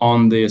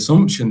on the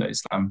assumption that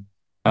Islam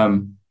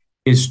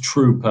is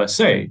true per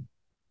se.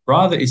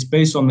 Rather, it's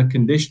based on the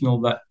conditional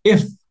that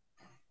if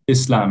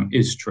Islam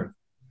is true,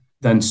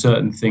 then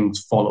certain things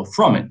follow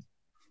from it.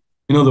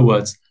 In other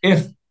words,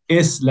 if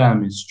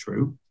Islam is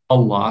true,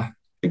 Allah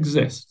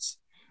exists.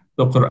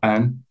 The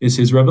Quran is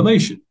his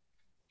revelation.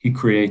 He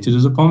created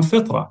us upon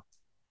fitrah.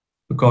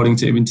 According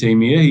to Ibn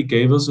Taymiyyah, he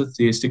gave us a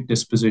theistic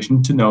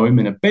disposition to know him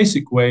in a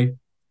basic way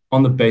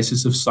on the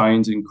basis of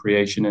signs in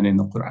creation and in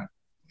the Quran.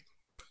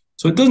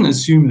 So it doesn't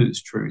assume that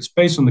it's true. It's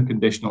based on the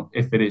conditional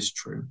if it is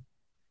true.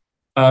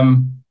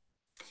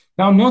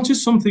 Now,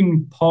 notice something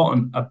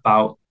important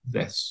about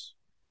this.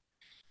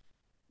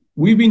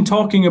 we've been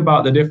talking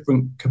about the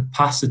different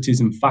capacities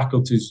and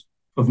faculties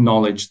of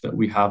knowledge that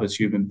we have as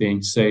human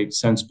beings, say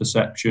sense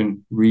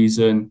perception,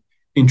 reason,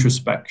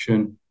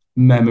 introspection,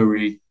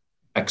 memory,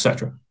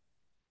 etc.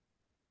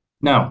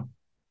 Now,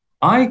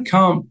 I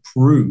can't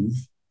prove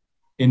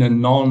in a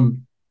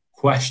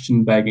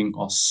non-question begging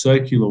or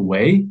circular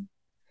way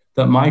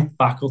that my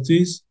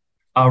faculties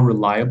are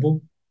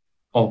reliable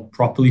or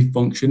properly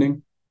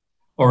functioning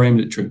or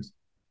aimed at truth.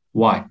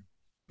 Why?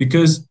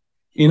 Because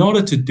in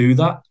order to do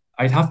that,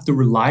 I'd have to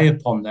rely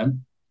upon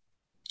them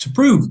to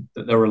prove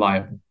that they're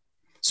reliable.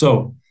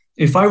 So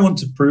if I want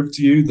to prove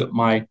to you that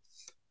my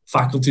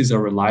faculties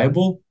are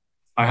reliable,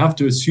 I have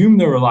to assume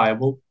they're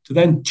reliable to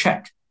then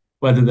check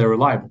whether they're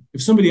reliable.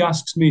 If somebody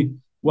asks me,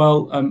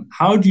 well,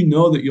 how do you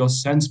know that your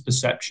sense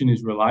perception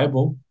is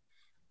reliable?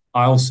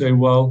 I'll say,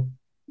 well,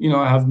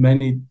 I have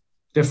many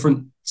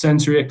different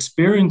sensory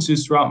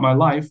experiences throughout my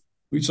life,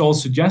 which all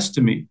suggest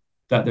to me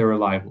that they're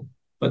reliable.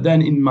 But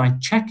then in my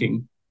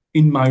checking,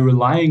 in my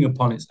relying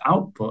upon its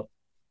output,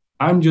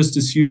 I'm just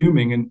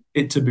assuming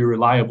it to be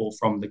reliable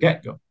from the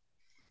get-go.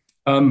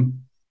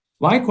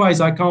 Likewise,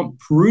 I can't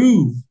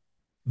prove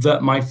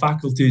that my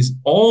faculties,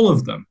 all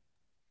of them,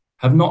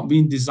 have not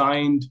been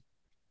designed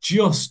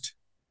just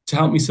to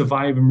help me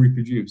survive and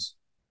reproduce,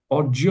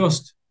 or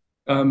just,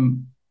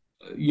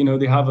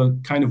 they have a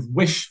kind of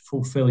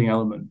wish-fulfilling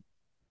element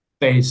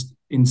based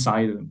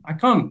inside of them. I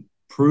can't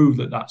prove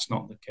that that's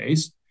not the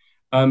case,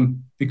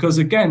 because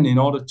again, in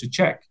order to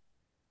check,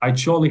 I'd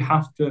surely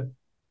have to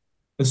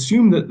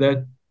assume that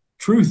they're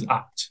truth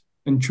apt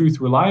and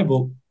truth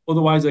reliable.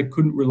 Otherwise, I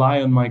couldn't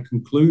rely on my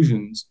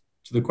conclusions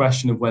to the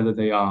question of whether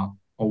they are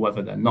or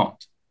whether they're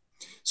not.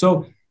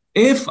 So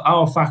if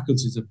our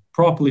faculties are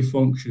properly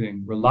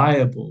functioning,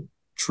 reliable,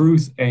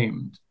 truth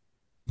aimed,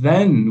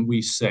 then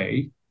we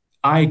say,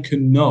 I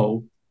can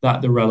know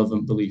that the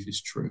relevant belief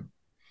is true.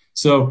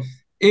 So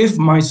if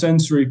my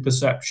sensory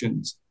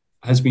perceptions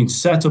has been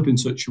set up in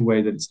such a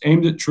way that it's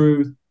aimed at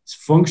truth, it's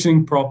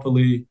functioning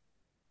properly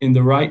in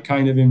the right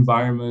kind of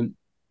environment,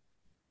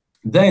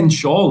 then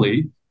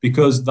surely,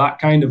 because that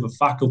kind of a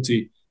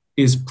faculty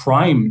is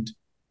primed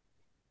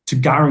to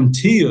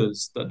guarantee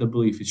us that the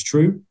belief is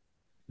true,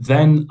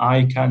 then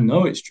I can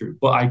know it's true.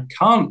 But I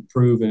can't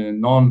prove in a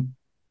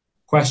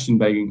non-question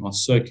begging or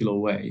circular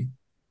way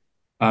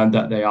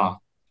that they are.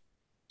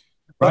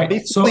 Right.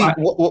 Basically,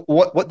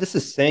 what this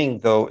is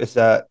saying, though, is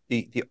that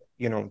the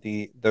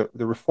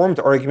Reformed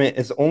argument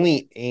is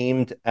only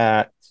aimed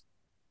at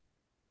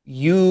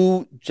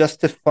you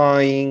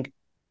justifying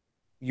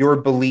your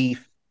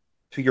belief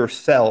to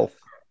yourself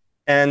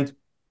and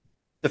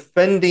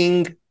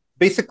defending.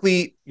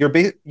 Basically, you're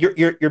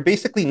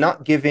basically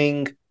not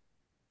giving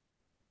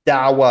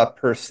dawah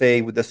per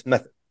se with this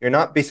method. You're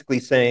not basically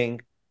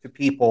saying to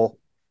people,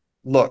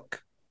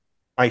 look,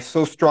 I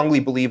so strongly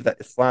believe that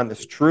Islam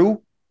is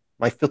true.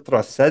 My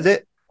fitrah says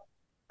it.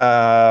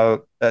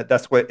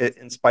 That's what it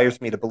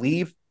inspires me to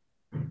believe.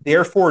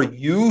 Therefore,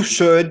 you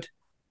should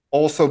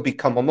also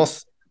become a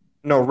Muslim.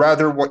 No,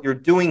 rather, what you're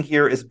doing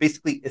here is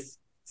basically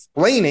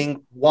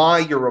explaining why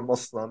you're a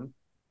Muslim,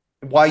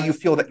 why you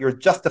feel that you're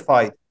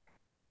justified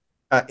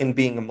in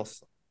being a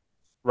Muslim,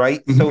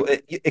 right? Mm-hmm. So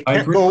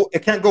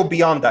it can't go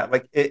beyond that.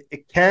 Like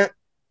it can't.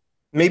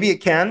 Maybe it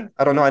can.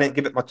 I don't know. I didn't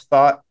give it much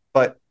thought,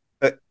 but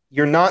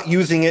you're not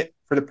using it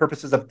for the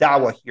purposes of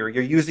dawah here.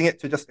 You're using it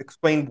to just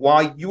explain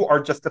why you are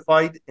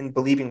justified in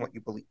believing what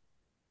you believe.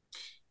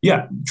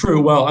 Yeah,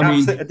 true. Well, I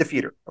mean, a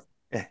defeater.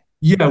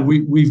 Yeah,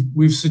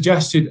 we've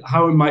suggested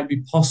how it might be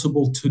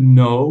possible to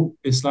know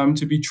Islam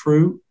to be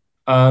true.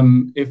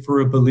 If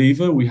we're a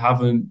believer, we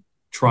haven't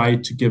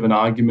tried to give an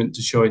argument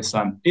to show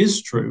Islam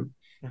is true.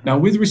 Mm-hmm. Now,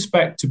 with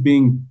respect to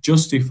being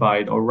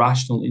justified or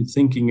rational in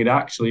thinking it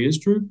actually is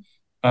true,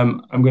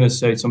 I'm going to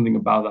say something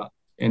about that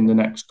in the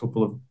next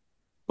couple of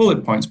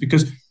bullet points,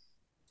 because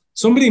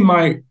somebody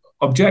might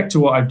object to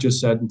what I've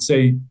just said and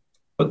say,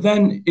 but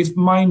then if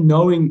my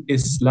knowing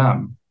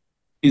Islam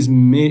is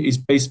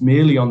based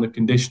merely on the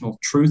conditional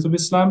truth of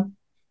Islam,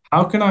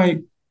 how can I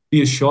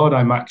be assured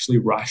I'm actually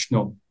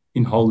rational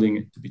in holding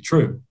it to be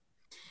true,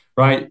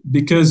 right?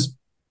 Because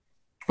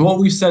what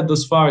we've said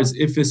thus far is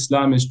if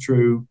Islam is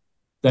true,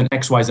 then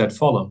X, Y, Z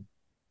follow.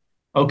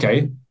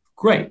 Okay,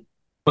 great.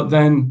 But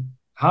then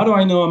how do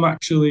I know I'm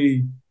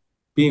actually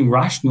being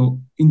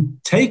rational in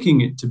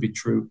taking it to be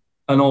true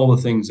and all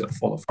the things that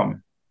follow from it?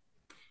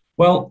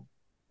 Well,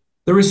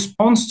 the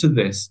response to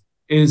this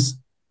is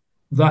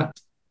that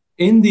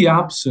in the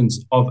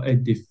absence of a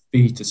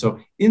defeater, so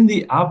in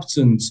the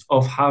absence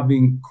of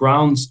having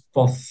grounds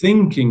for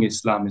thinking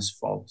Islam is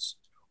false,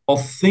 or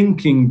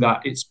thinking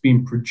that it's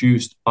been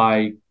produced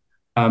by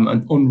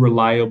an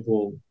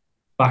unreliable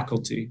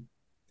faculty,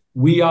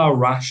 we are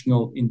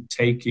rational in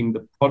taking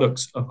the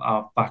products of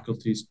our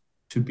faculties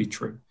to be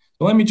true.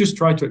 So let me just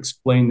try to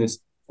explain this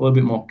a little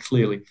bit more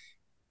clearly.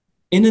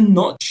 In a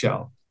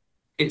nutshell,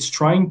 it's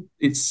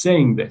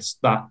saying this,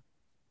 that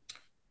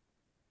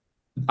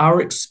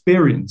our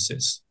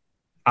experiences,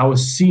 our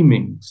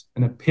seemings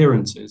and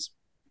appearances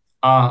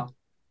are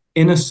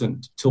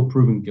innocent till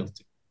proven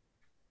guilty.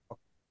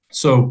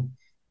 So,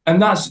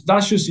 and that's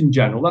just in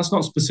general. That's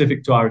not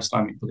specific to our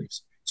Islamic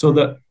beliefs. So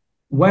that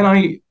when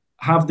I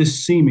have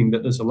this seeming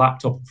that there's a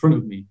laptop in front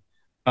of me,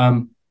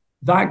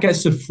 that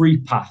gets a free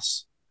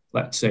pass.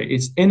 Let's say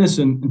it's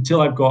innocent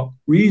until I've got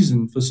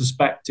reason for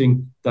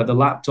suspecting that the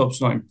laptop's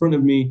not in front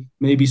of me.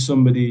 Maybe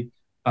somebody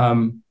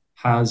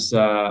has,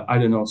 I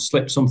don't know,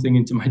 slipped something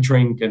into my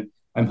drink and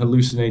I'm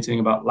hallucinating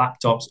about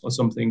laptops or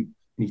something.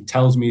 And he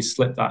tells me he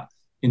slipped that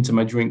into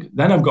my drink.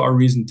 Then I've got a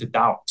reason to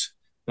doubt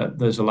that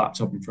there's a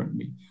laptop in front of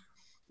me.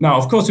 Now,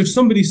 of course, if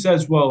somebody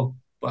says, well,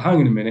 but hang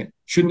on a minute,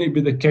 shouldn't it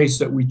be the case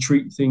that we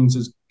treat things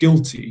as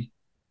guilty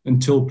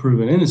until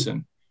proven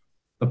innocent?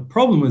 The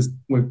problem is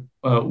with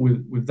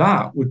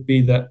that would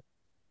be that,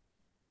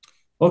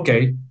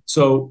 okay,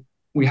 so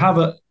we have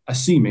a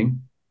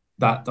seeming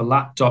that the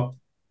laptop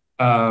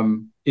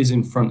is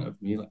in front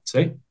of me, let's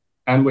say,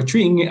 and we're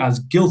treating it as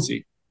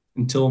guilty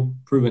until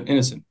proven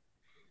innocent.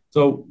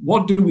 So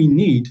what do we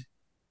need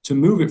to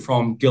move it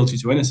from guilty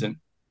to innocent?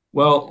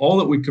 Well, all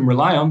that we can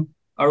rely on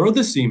are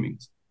other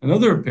seemings and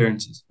other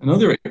appearances and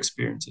other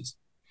experiences.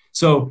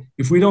 So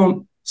if we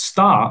don't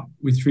start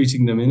with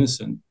treating them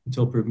innocent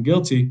until proven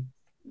guilty,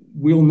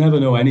 we'll never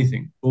know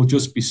anything. We'll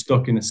just be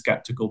stuck in a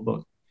skeptical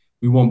bug.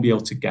 We won't be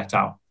able to get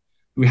out.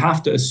 We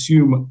have to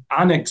assume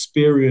an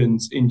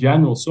experience in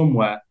general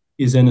somewhere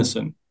is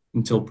innocent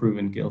until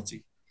proven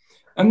guilty.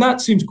 And that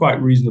seems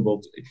quite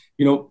reasonable.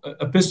 You know,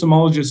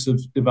 epistemologists have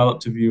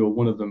developed a view, or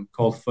one of them,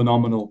 called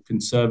phenomenal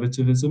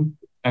conservatism.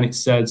 And it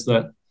says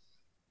that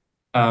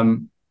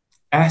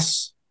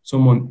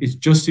someone is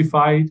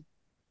justified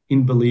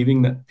in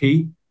believing that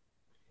P,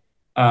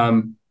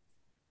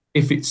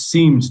 if it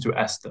seems to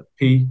S that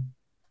P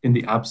in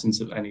the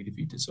absence of any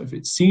defeated. So if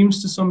it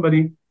seems to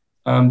somebody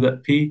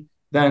that P,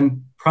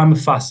 then prima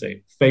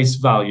facie, face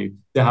value,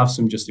 they have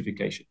some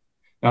justification.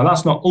 Now,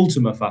 that's not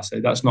ultima facie.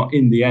 That's not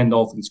in the end,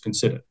 all things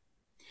considered.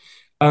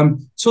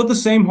 So the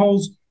same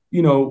holds,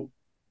 you know,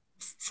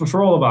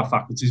 for all of our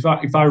faculties.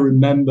 If I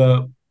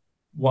remember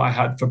what I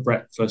had for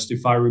breakfast,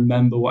 if I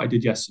remember what I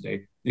did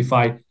yesterday, if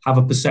I have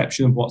a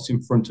perception of what's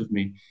in front of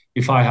me,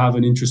 if I have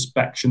an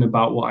introspection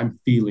about what I'm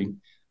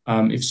feeling,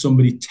 if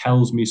somebody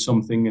tells me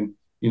something and,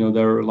 you know,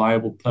 they're a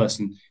reliable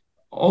person,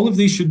 all of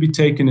these should be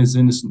taken as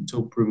innocent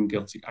until proven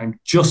guilty. I'm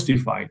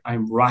justified.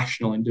 I'm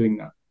rational in doing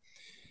that.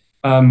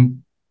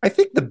 I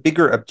think the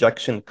bigger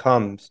objection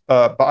comes,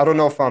 but I don't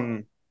know if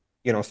I'm,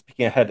 you know,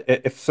 speaking ahead.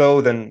 If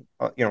so, then,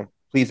 you know,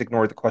 please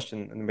ignore the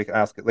question and we can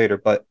ask it later.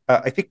 But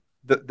I think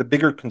the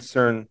bigger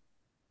concern,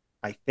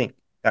 I think,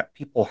 that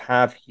people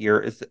have here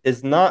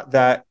is not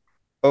that,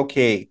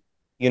 okay,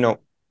 you know,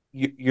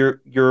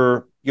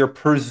 you're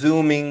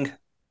presuming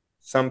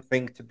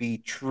something to be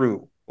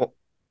true. Well,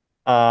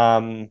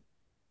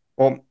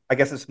 I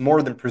guess it's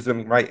more than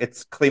presuming, right?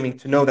 It's claiming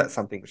to know that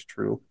something is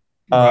true.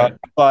 Right.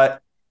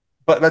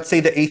 But let's say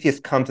the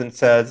atheist comes and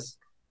says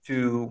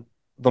to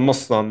the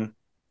Muslim,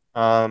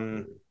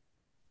 the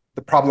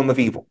problem of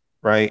evil,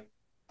 right?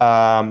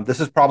 This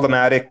is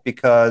problematic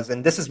because,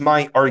 and this is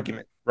my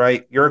argument,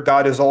 right? Your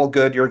God is all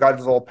good, your God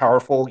is all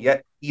powerful,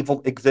 yet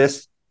evil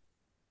exists.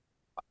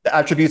 The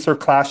attributes are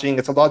clashing,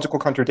 it's a logical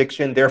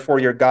contradiction, therefore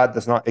your God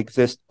does not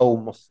exist, O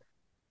Muslim.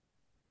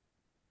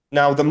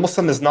 Now, the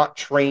Muslim is not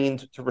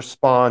trained to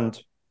respond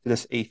to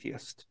this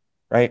atheist,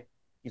 right?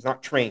 He's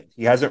not trained.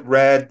 He hasn't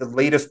read the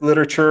latest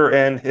literature,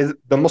 and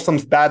the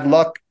Muslim's bad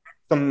luck,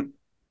 some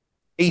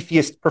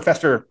atheist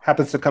professor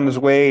happens to come his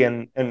way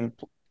and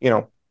you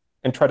know,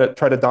 and try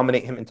to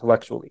dominate him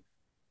intellectually.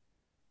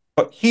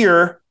 But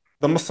here,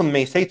 the Muslim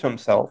may say to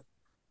himself,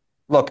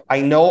 look,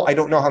 I know I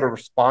don't know how to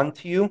respond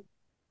to you,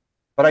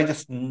 but I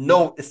just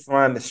know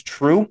Islam is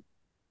true,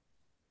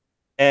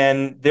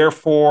 and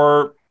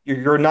therefore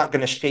you're not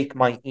going to shake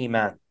my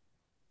iman,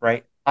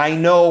 right? I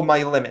know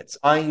my limits.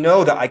 I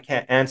know that I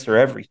can't answer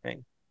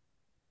everything,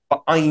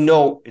 but I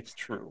know it's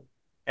true.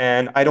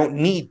 And I don't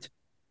need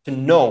to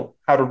know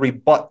how to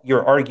rebut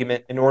your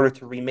argument in order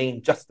to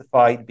remain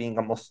justified being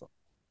a Muslim.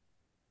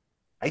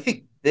 I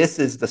think this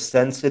is the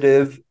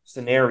sensitive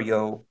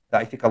scenario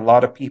that I think a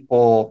lot of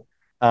people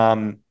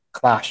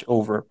clash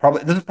over.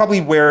 This is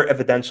probably where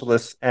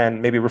evidentialists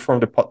and maybe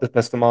Reformed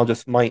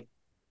epistemologists might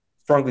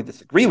strongly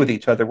disagree with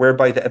each other,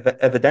 whereby the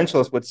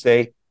evidentialist would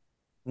say,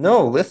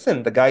 no,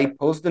 listen, the guy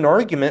posed an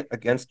argument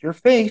against your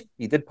faith.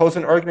 He did pose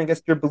an argument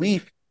against your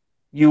belief.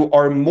 You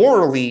are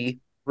morally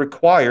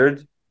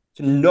required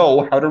to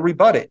know how to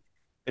rebut it.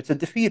 It's a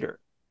defeater.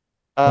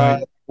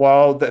 Right.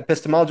 While the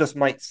epistemologist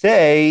might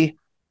say,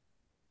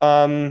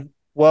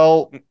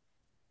 well,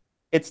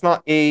 it's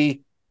not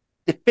a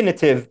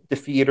definitive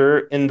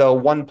defeater in the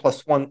 1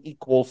 + 1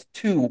 =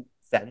 2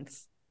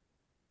 sense.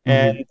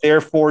 And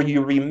therefore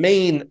you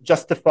remain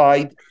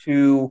justified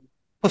to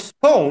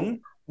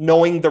postpone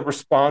knowing the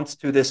response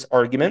to this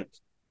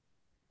argument,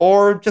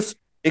 or just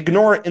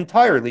ignore it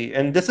entirely.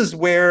 And this is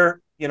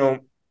where, you know,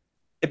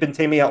 Ibn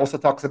Taymiyyah also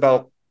talks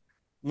about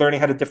learning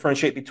how to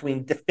differentiate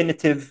between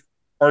definitive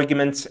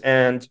arguments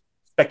and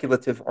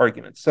speculative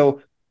arguments.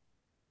 So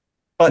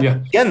But Yeah.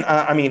 again,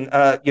 I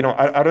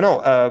don't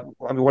know.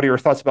 What are your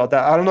thoughts about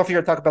that? I don't know if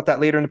you're going to talk about that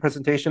later in the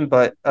presentation,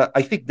 but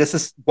I think this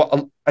is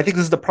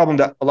the problem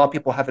that a lot of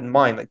people have in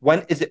mind. Like,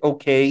 when is it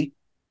okay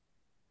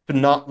to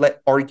not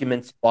let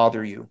arguments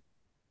bother you?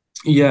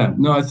 Yeah,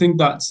 no, I think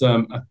that's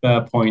a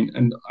fair point,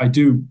 and I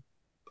do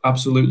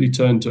absolutely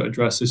turn to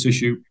address this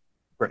issue.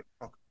 Great.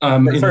 Okay.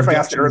 In Sorry if I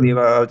asked it objection.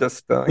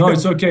 earlier. No,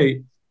 it's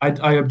okay.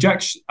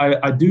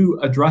 I do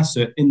address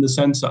it in the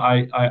sense that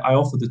I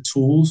offer the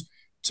tools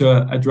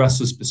to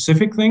address a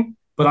specific thing,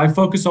 but I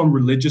focus on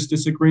religious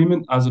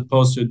disagreement as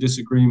opposed to a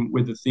disagreement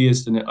with a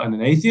theist and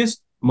an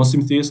atheist, a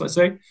Muslim theist, let's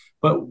say.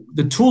 But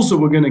the tools that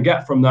we're going to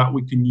get from that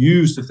we can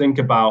use to think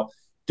about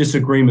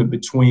disagreement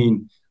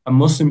between a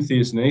Muslim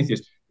theist and an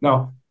atheist.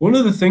 Now, one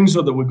of the things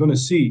that we're going to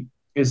see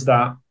is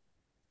that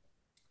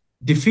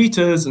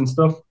defeaters and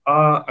stuff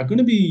are going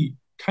to be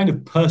kind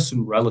of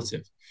person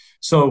relative.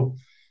 So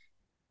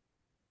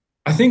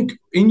I think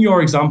in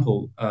your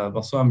example,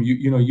 Bassam,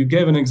 you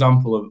gave an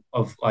example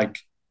of like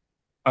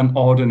an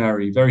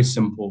ordinary, very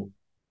simple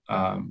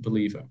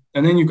believer,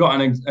 and then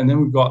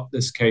we've got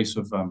this case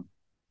of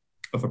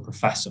a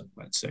professor,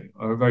 let's say,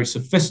 or a very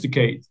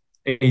sophisticated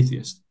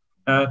atheist.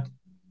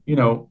 You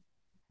know,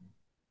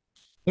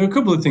 there are a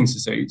couple of things to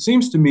say. It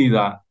seems to me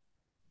that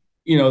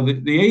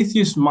the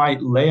atheist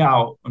might lay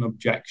out an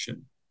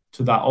objection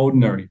to that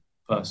ordinary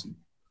person.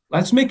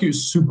 Let's make it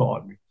super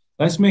ordinary.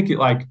 Let's make it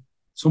like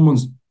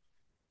someone's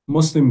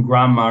Muslim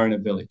grandma in a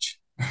village,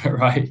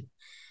 right?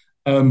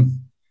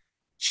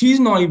 She's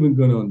not even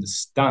going to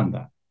understand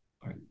that.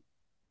 Right?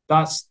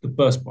 That's the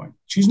first point.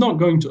 She's not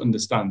going to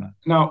understand that.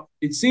 Now,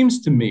 it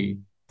seems to me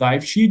that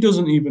if she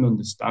doesn't even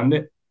understand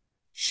it,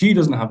 she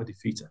doesn't have a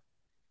defeater.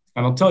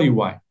 And I'll tell you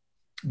why.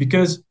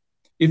 Because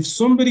if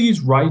somebody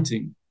is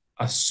writing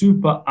a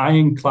super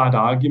ironclad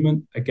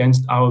argument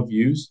against our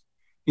views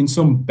in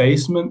some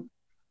basement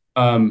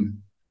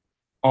on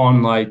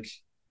like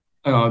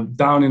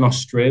down in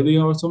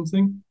Australia or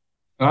something,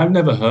 and I've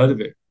never heard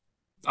of it,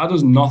 that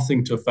does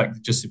nothing to affect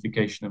the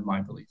justification of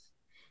my belief.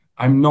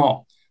 I'm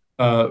not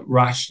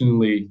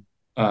rationally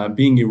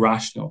being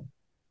irrational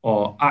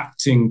or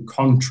acting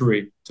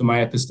contrary to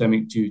my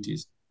epistemic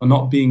duties, or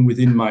not being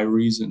within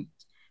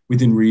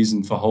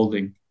reason for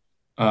holding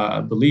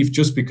a belief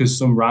just because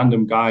some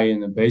random guy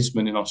in a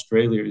basement in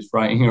Australia is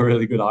writing a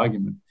really good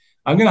argument.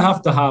 I'm going to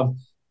have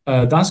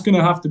that's going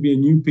to have to be a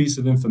new piece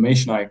of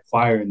information I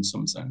acquire in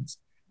some sense.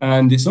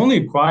 And it's only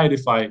acquired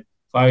if I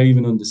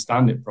even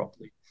understand it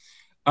properly.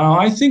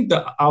 I think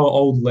that our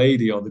old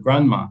lady or the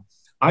grandma,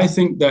 I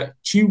think that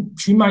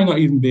she might not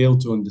even be able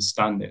to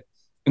understand it.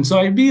 And so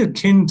it'd be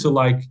akin to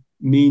like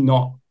me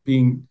not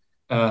being,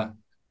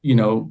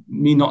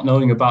 me not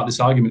knowing about this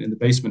argument in the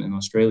basement in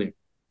Australia.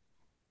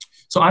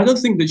 So I don't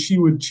think that she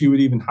would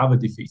even have a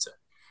defeater.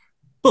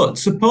 But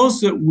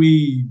suppose that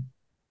we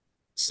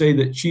say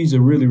that she's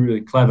a really, really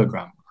clever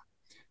grandma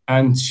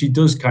and she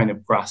does kind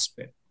of grasp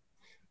it.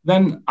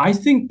 Then I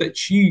think that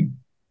she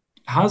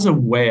has a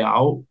way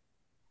out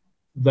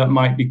that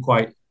might be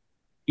quite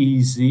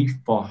easy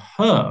for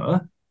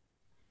her,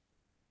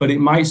 but it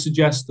might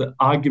suggest that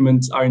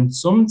arguments are in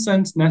some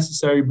sense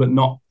necessary, but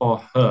not for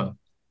her.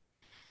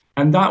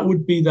 And that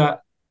would be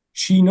that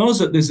she knows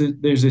that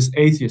there's this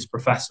atheist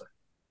professor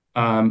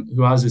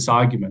who has this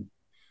argument.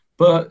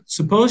 But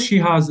suppose she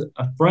has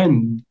a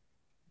friend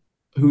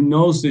who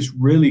knows this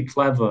really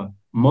clever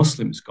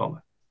Muslim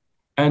scholar,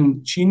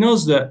 and she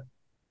knows that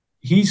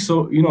he's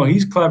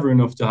clever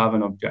enough to have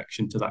an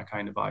objection to that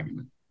kind of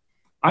argument.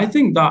 I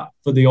think that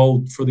for the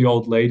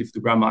old lady, for the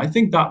grandma, I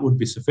think that would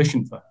be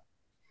sufficient for her.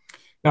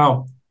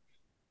 Now,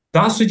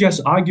 that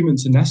suggests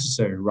arguments are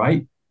necessary,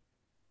 right?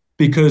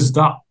 Because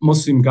that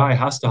Muslim guy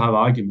has to have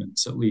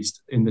arguments, at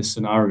least in this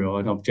scenario,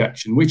 an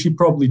objection, which he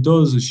probably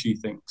does, as she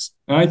thinks.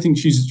 And I think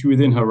she's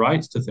within her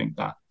rights to think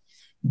that.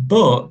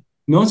 But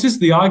notice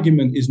the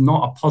argument is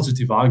not a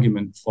positive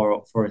argument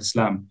for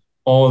Islam.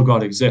 All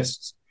God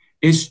exists.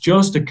 It's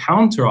just a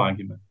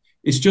counter-argument.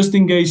 It's just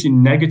engaged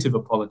in negative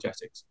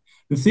apologetics.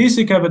 The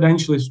theistic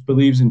evidentialist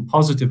believes in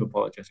positive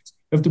apologetics.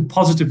 You have to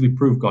positively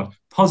prove God,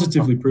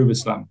 positively prove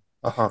Islam.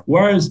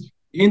 Whereas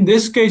in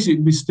this case,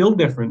 it'd be still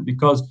different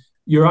because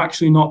you're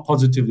actually not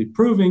positively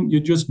proving,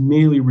 you're just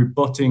merely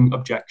rebutting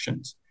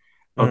objections.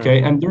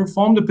 Okay. And the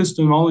Reformed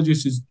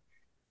epistemologist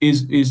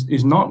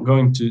is not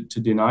going to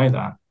deny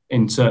that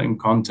in certain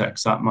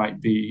contexts that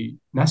might be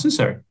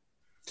necessary.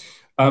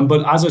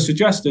 But as I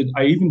suggested,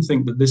 I even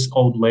think that this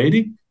old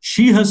lady,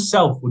 she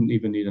herself wouldn't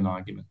even need an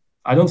argument.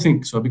 I don't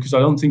think so, because I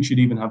don't think she'd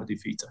even have a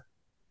defeater.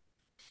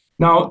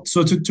 Now,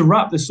 so to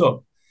wrap this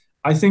up,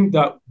 I think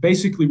that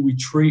basically we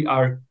treat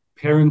our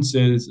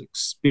appearances,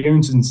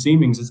 experiences, and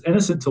seemings as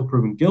innocent till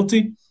proven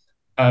guilty,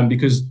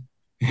 because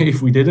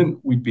if we didn't,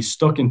 we'd be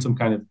stuck in some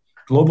kind of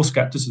global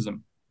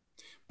skepticism.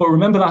 But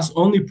remember, that's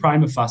only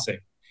prima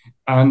facie.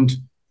 And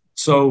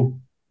so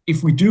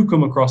if we do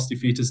come across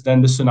defeaters,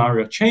 then the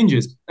scenario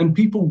changes, and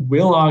people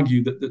will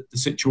argue that the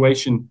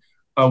situation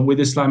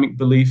with Islamic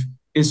belief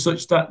is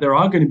such that there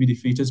are going to be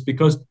defeaters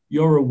because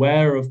you're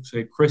aware of,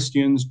 say,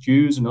 Christians,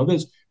 Jews, and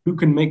others who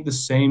can make the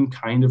same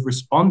kind of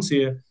response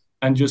here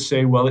and just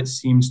say, well, it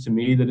seems to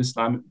me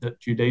that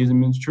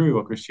Judaism is true,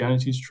 or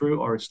Christianity is true,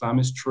 or Islam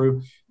is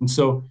true. And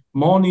so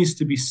more needs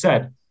to be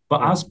said.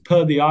 But as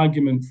per the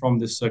argument from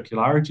the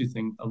circularity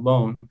thing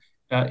alone,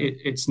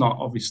 it's not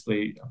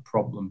obviously a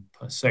problem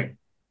per se.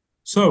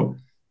 So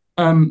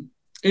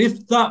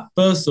if that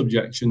first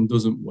objection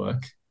doesn't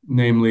work,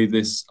 namely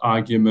this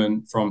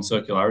argument from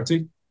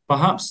circularity,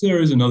 perhaps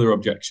there is another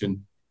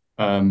objection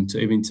to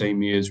Ibn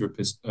Taymiyyah's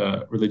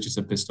religious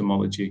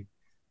epistemology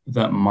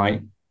that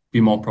might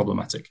be more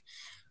problematic.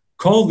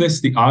 Call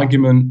this the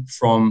argument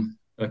from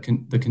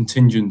the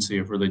contingency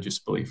of religious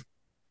belief.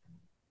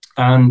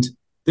 And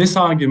this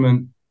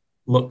argument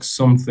looks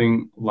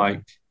something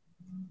like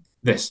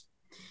this.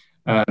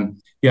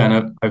 And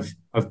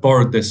I've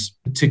borrowed this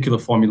particular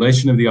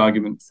formulation of the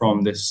argument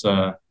from this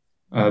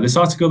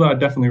article that I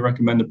definitely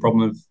recommend, The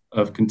Problem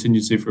of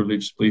Contingency for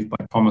Religious Belief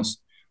by Thomas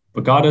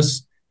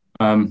Bogadas.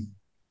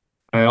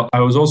 I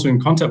was also in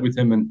contact with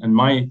him, and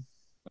my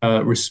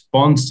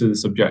response to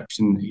this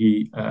objection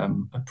he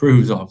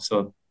approves of,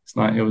 so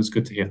it was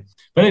good to hear.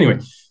 But anyway,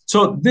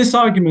 so this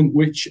argument,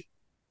 which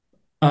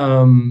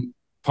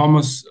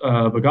Thomas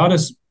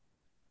Bogadas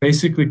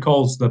basically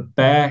calls the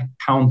bare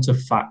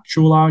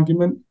counterfactual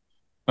argument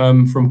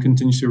from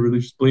contingency of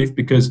religious belief,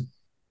 because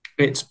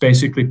it's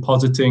basically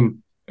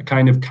positing a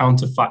kind of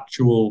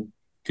counterfactual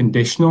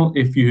conditional.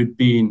 If you had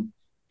been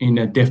in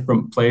a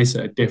different place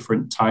at a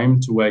different time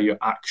to where you're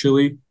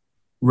actually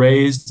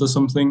raised or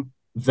something,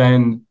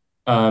 then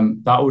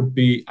that would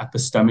be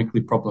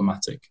epistemically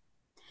problematic.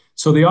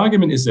 So the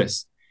argument is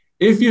this: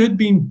 if you had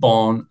been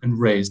born and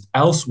raised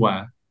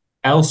elsewhere,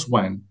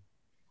 elsewhen,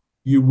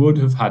 you would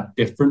have had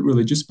different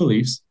religious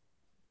beliefs.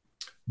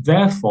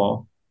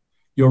 Therefore,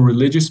 your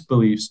religious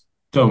beliefs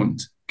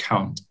don't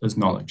count as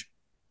knowledge.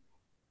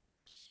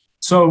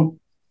 So,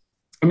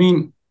 I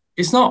mean,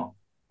 it's not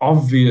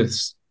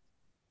obvious,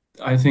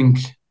 I think,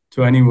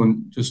 to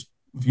anyone just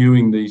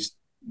viewing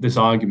this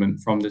argument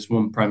from this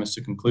one premise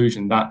to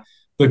conclusion, that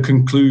the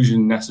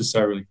conclusion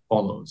necessarily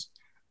follows.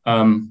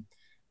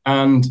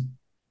 And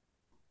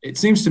it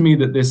seems to me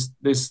that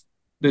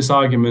this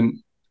argument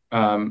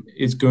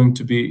is going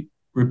to be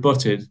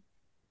rebutted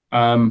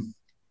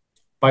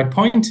by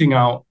pointing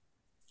out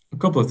a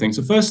couple of things.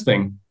 The first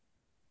thing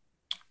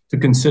to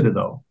consider,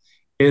 though,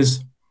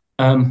 is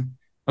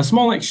a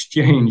small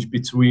exchange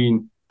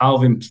between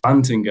Alvin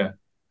Plantinga,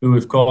 who,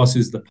 of course,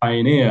 is the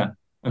pioneer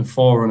and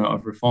forerunner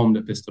of Reformed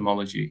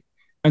epistemology,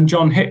 and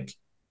John Hick,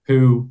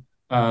 who,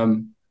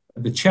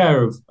 the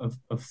chair of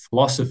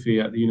philosophy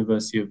at the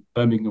University of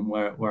Birmingham,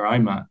 where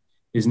I'm at,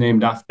 is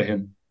named after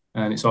him,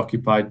 and it's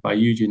occupied by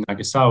Yuji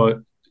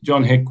Nagasawa.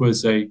 John Hick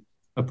was a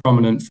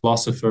prominent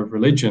philosopher of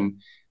religion.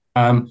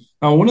 Now,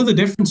 one of the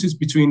differences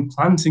between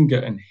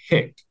Plantinga and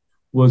Hick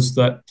was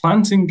that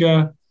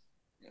Plantinga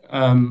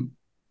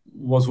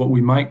was what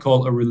we might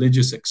call a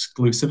religious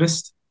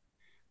exclusivist,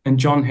 and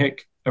John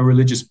Hick a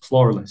religious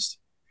pluralist.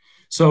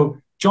 So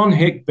John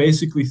Hick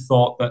basically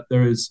thought that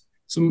there is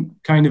some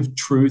kind of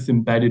truth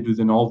embedded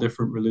within all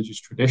different religious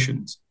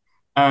traditions.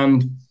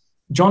 And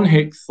John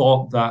Hick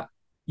thought that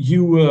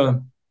you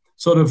were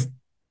sort of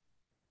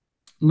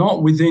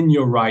not within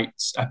your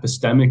rights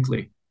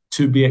epistemically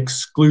to be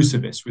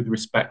exclusivist with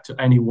respect to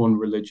any one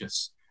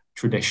religious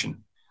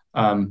tradition.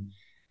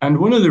 And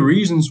one of the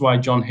reasons why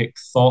John Hick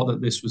thought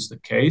that this was the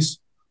case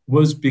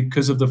was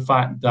because of the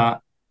fact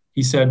that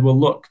he said, well,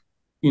 look,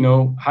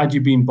 had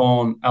you been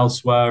born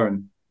elsewhere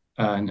and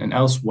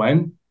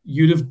elsewhen,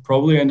 you'd have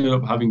probably ended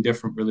up having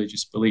different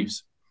religious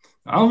beliefs.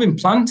 Alvin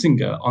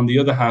Plantinga, on the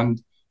other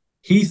hand,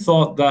 he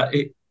thought that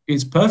it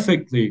is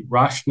perfectly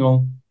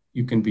rational,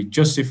 you can be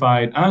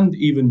justified and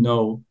even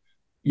know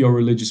your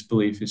religious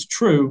belief is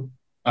true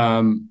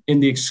in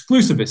the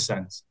exclusivist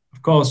sense.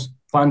 Of course,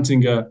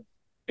 Plantinga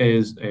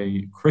is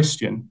a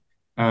Christian,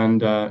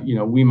 and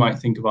we might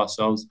think of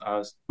ourselves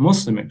as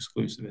Muslim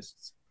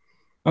exclusivists.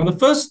 And the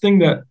first thing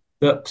that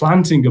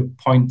Plantinga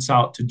points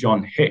out to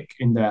John Hick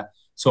in their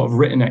sort of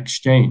written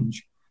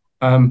exchange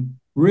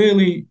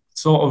really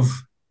sort of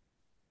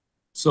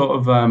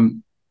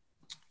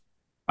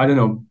I don't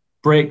know,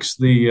 breaks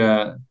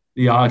the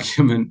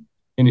argument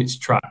in its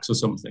tracks or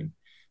something.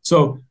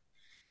 So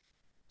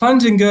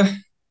Plantinga,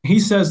 he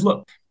says,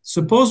 look,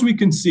 suppose we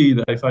can see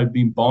that if I'd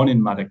been born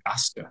in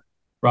Madagascar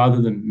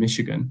rather than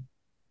Michigan,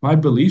 my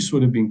beliefs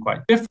would have been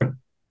quite different.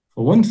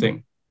 For one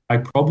thing, I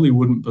probably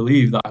wouldn't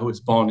believe that I was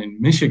born in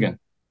Michigan.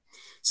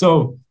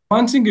 So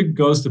Plantinga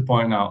goes to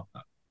point out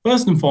that,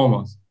 first and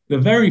foremost, the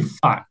very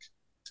fact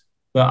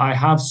that I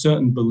have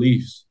certain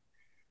beliefs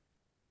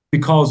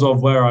because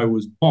of where I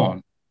was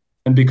born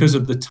and because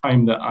of the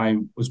time that I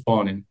was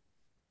born in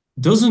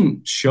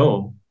doesn't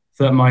show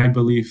that my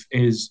belief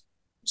is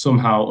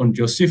somehow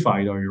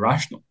unjustified or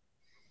irrational.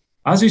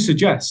 As he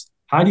suggests,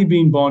 had he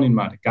been born in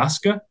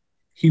Madagascar,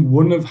 he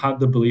wouldn't have had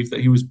the belief that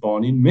he was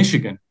born in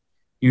Michigan.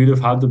 He would have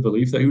had the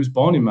belief that he was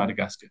born in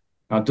Madagascar.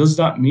 Now, does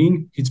that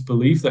mean his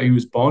belief that he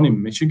was born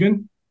in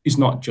Michigan is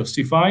not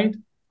justified,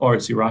 or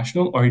it's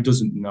irrational, or he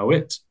doesn't know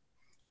it?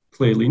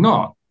 Clearly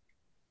not.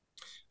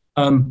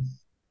 Um,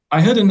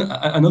 I heard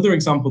another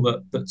example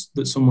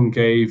that someone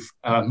gave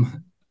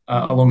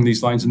along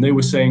these lines, and they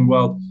were saying,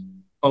 well,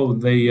 oh,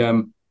 they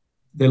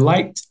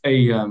liked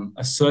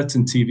a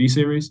certain TV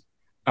series,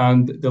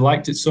 and they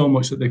liked it so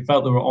much that they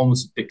felt they were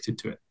almost addicted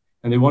to it,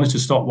 and they wanted to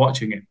stop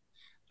watching it,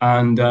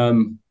 and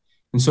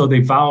so they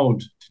vowed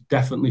to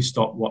definitely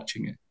stop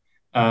watching it,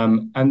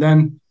 and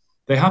then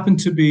they happened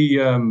to be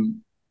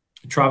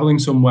traveling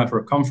somewhere for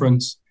a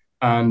conference,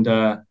 and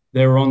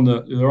they were on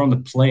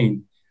the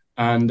plane,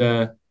 and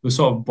were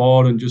sort of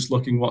bored and just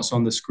looking what's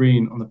on the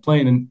screen on the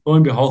plane, and lo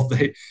and behold,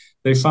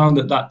 they found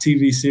that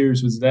TV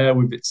series was there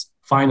with its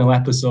final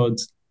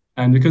episodes,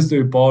 and because they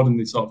were bored and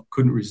they sort of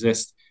couldn't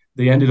resist,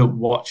 they ended up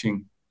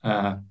watching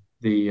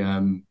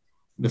the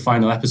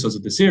final episodes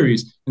of the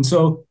series, and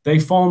so they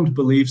formed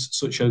beliefs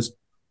such as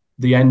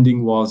the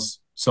ending was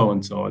so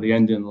and so, or the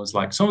ending was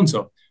like so and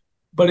so.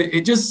 But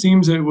it just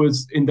seems it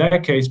was in their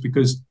case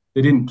because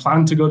they didn't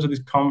plan to go to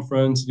this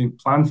conference, didn't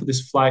plan for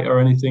this flight or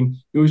anything.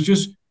 It was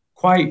just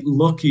quite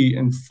lucky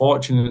and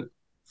fortunate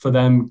for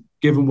them,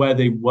 given where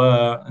they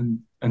were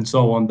and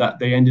so on, that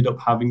they ended up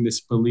having this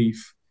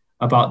belief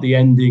about the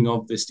ending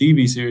of this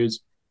TV series,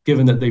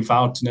 given that they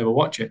vowed to never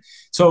watch it.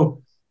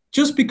 So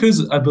just because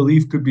a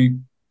belief could be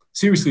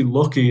seriously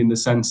lucky in the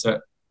sense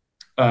that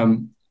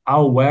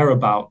our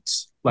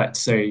whereabouts, let's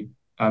say,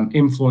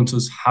 influence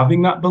us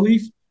having that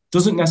belief,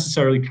 doesn't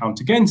necessarily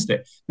count against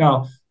it.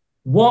 Now,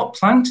 what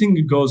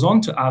Plantinga goes on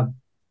to add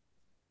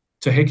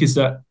to Hick is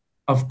that,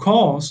 of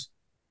course,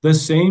 the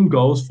same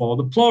goes for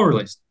the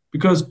pluralist,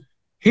 because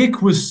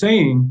Hick was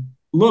saying,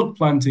 look,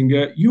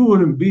 Plantinga, you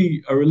wouldn't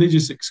be a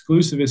religious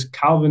exclusivist,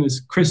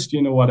 Calvinist,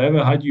 Christian, or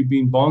whatever, had you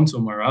been born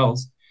somewhere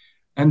else.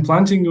 And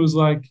Plantinga was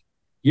like,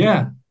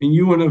 yeah, and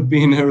you wouldn't have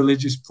been a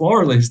religious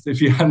pluralist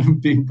if you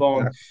hadn't been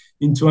born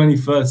in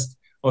 21st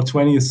or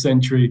 20th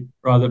century,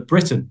 rather,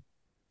 Britain.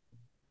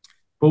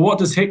 But what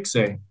does Hick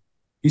say?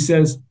 He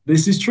says,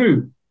 this is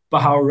true,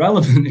 but how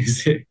relevant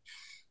is it?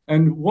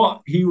 And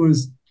what he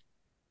was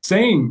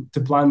saying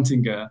to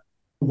Plantinga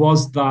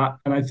was that,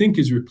 and I think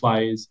his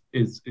reply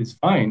is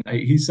fine.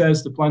 He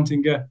says to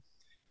Plantinga,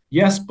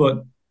 yes,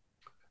 but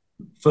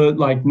for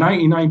like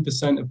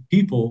 99% of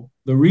people,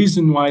 the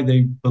reason why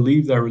they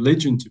believe their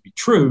religion to be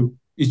true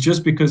is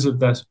just because of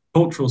their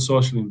cultural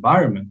social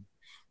environment.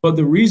 But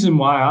the reason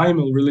why I'm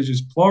a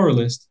religious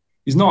pluralist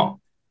is not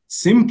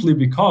simply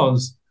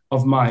because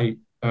of my,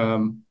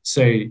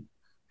 say,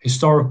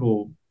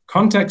 historical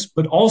context,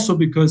 but also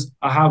because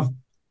I have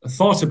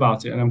thought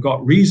about it and I've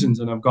got reasons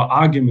and I've got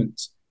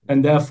arguments,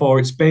 and therefore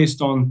it's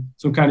based on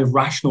some kind of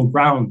rational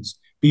grounds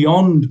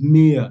beyond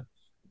mere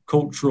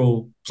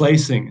cultural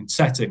placing and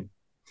setting.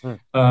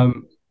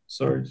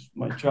 Sorry,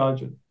 my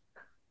charger.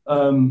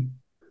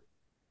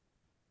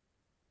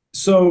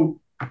 So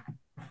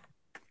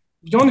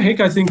John Hick,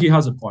 I think he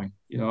has a point.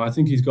 I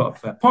think he's got a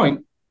fair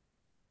point,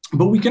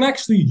 but we can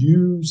actually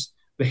use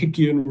the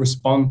Hickian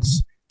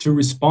response to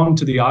respond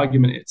to the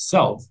argument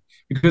itself,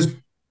 because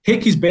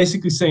Hick is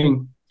basically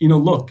saying,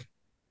 look,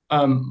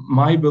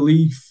 my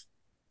belief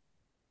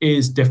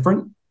is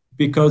different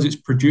because it's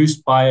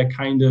produced by a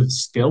kind of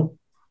skill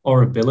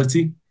or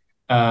ability.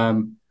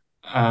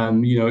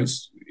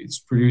 It's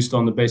produced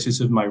on the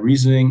basis of my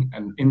reasoning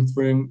and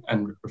inferring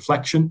and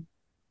reflection.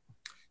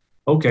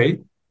 Okay,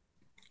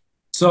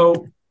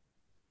 so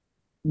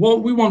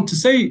what we want to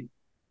say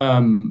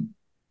to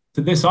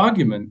this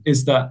argument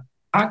is that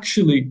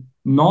actually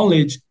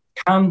knowledge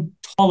can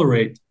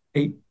tolerate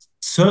a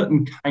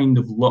certain kind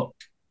of luck.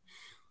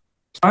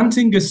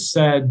 Plantinga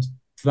said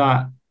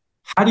that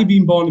had he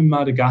been born in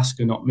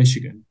Madagascar, not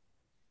Michigan,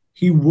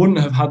 he wouldn't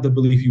have had the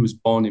belief he was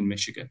born in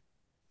Michigan.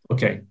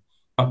 Okay,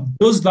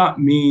 does that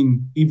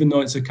mean, even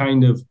though it's a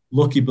kind of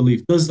lucky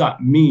belief, does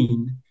that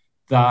mean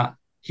that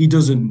he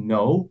doesn't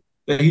know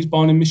that he's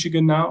born in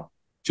Michigan now?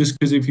 Just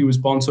because if he was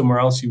born somewhere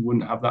else, he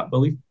wouldn't have that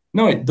belief?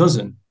 No, it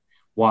doesn't.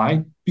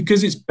 Why?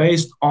 Because it's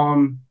based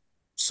on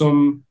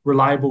some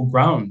reliable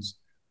grounds.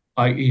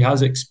 He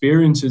has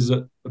experiences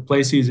that the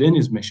place he's in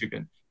is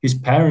Michigan. His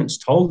parents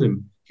told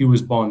him he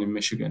was born in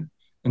Michigan,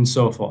 and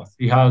so forth.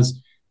 He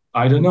has,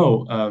 I don't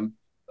know,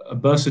 a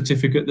birth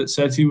certificate that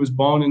says he was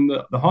born in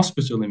the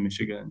hospital in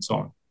Michigan, and so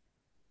on.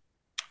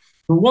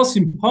 But what's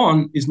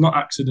important is not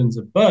accidents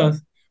of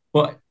birth,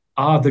 but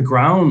are the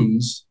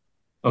grounds,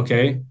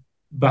 okay,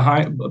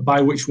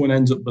 by which one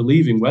ends up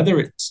believing, whether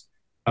it's,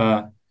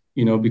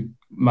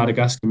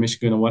 Madagascar,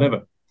 Michigan, or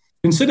whatever.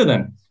 Consider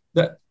then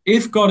that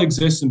if God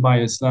exists and by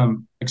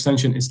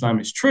extension, Islam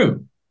is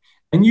true,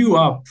 and you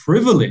are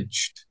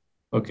privileged,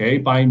 okay,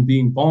 by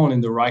being born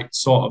in the right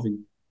sort of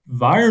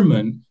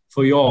environment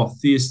for your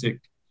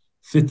theistic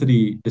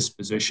fitri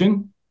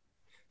disposition,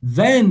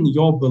 then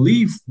your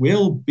belief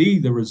will be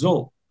the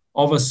result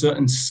of a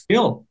certain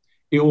skill.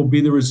 It will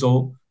be the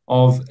result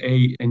of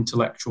a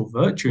intellectual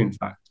virtue, in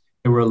fact,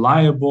 a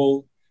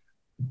reliable,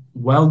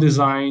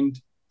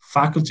 well-designed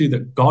faculty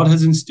that God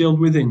has instilled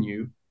within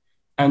you.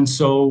 And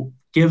so,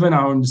 given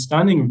our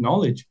understanding of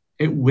knowledge,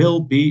 it will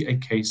be a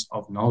case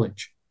of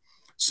knowledge.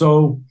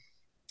 So,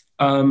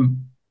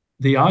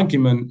 the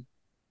argument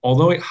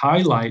although it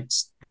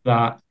highlights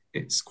that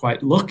it's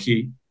quite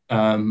lucky,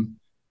 in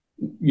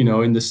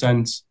the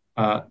sense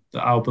that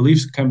our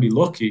beliefs can be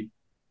lucky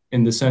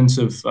in the sense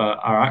of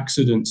our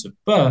accidents of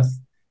birth,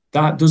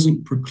 that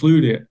doesn't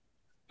preclude it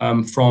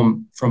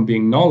from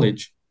being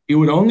knowledge. It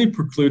would only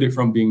preclude it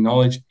from being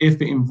knowledge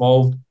if it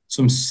involved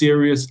some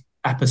serious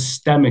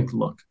epistemic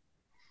luck.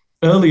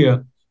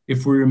 Earlier,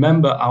 if we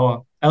remember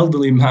our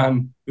elderly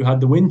man who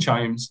had the wind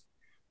chimes,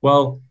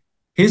 well,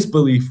 his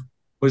belief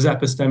was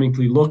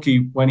epistemically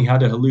lucky when he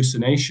had a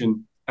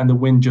hallucination and the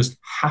wind just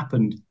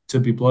happened to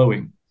be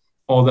blowing,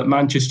 or that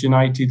Manchester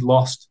United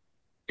lost.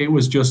 It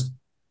was just,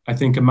 I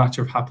think, a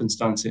matter of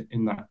happenstance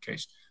in that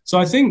case. So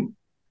I think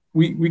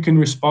we can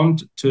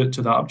respond to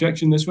that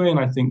objection this way, and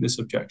I think this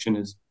objection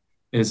is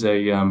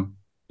a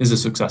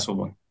successful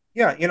one.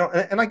 Yeah,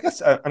 and I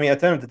guess I mean at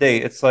the end of the day,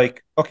 it's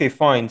like, okay,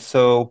 fine.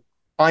 So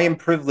I am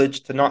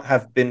privileged to not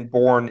have been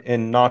born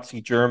in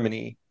Nazi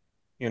Germany,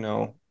 you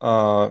know,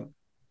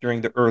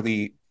 during the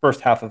early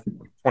first half of the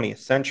 20th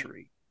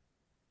century.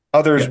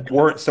 Others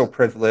weren't so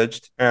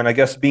privileged, and I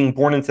guess being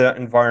born into that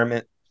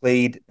environment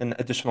played an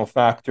additional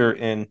factor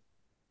in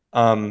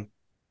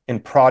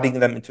prodding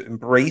them into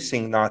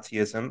embracing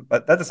Nazism.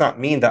 But that does not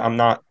mean that I'm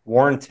not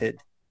warranted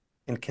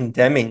in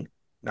condemning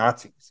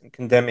Nazis and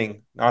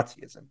condemning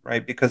Nazism,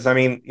 right? Because I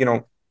mean,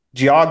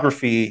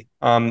 geography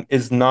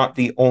is not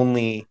the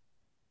only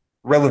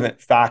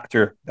relevant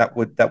factor that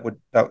would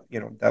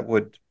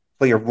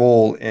play a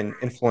role in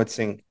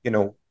influencing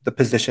the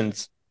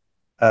positions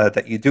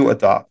that you do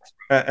adopt.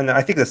 And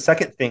I think the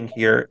second thing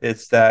here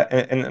is that,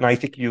 and I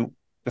think you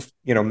just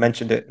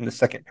mentioned it in the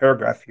second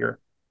paragraph here,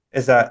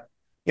 is that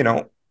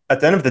at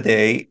the end of the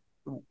day,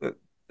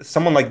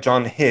 someone like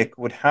John Hick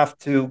would have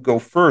to go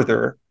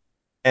further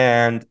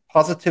and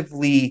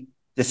positively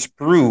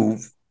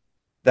disprove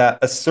that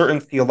a certain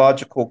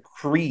theological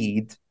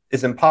creed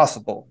is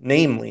impossible,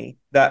 namely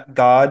that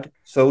God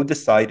so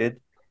decided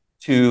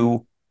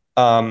to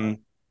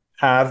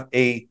have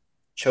a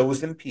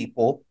chosen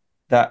people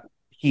that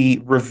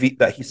he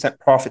sent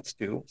prophets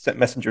to, sent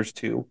messengers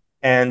to,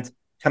 and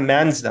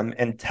commands them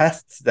and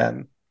tests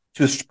them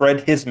to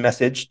spread his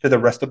message to the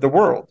rest of the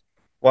world,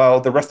 while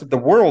the rest of the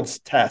world's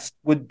test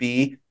would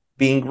be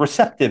being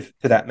receptive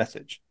to that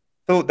message.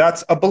 So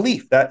that's a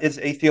belief. That is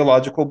a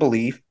theological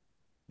belief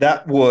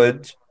that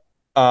would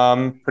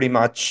pretty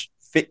much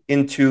fit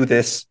into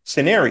this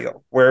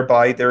scenario,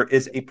 whereby there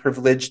is a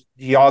privileged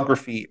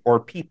geography or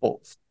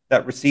peoples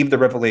that receive the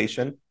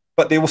revelation,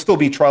 but they will still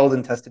be trialed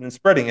and tested in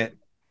spreading it.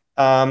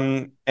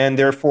 And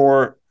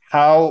therefore,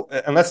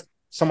 unless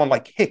someone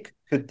like Hick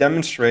could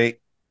demonstrate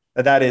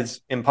that that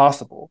is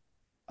impossible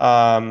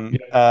and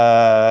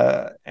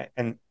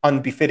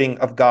unbefitting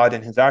of God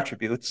and his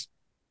attributes,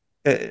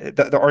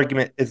 the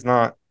argument is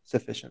not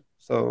sufficient.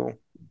 So,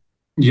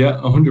 yeah,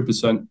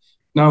 100%.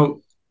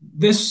 Now,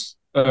 this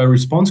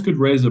response could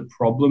raise a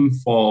problem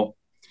for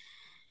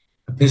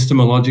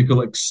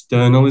epistemological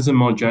externalism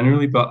more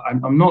generally, but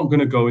I'm not going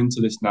to go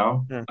into this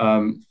now.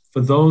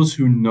 For those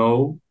who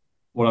know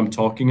what I'm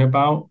talking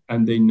about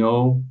and they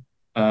know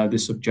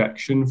this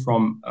objection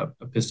from an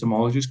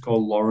epistemologist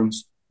called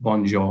Lawrence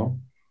Bonjour,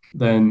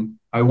 then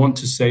I want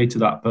to say to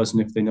that person,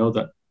 if they know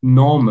that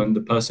Norman,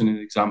 the person in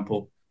the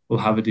example, will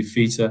have a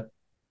defeater,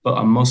 but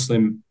a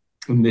Muslim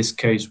in this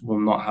case will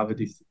not have a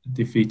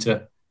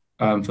defeater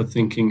for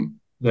thinking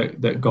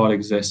that God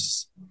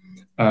exists.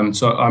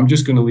 So I'm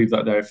just going to leave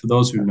that there for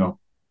those who know.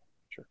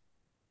 Sure.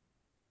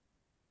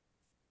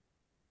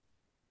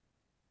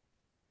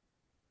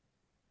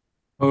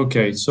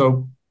 Okay,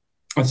 so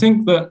I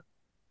think that,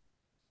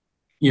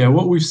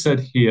 what we've said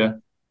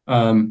here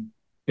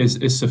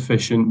is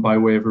sufficient by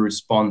way of a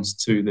response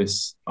to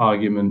this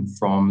argument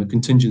from the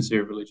contingency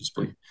of religious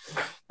belief.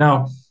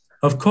 Now,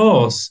 of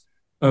course,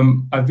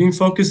 I've been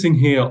focusing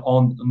here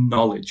on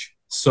knowledge.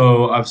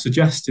 So I've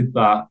suggested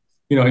that,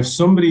 if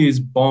somebody is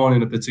born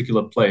in a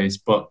particular place,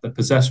 but they're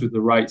possessed with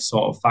the right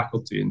sort of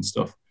faculty and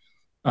stuff,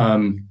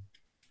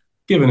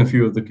 given a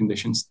few of the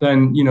conditions,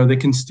 then, they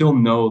can still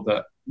know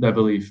that their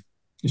belief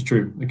is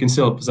true. They can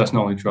still possess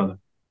knowledge, rather.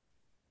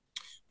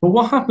 But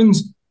what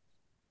happens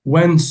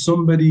when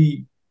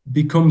somebody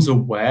becomes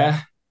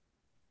aware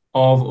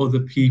of other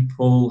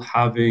people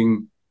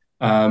having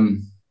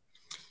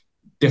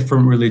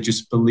different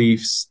religious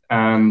beliefs,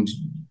 and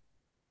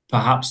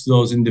perhaps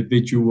those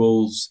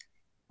individuals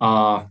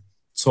are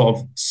sort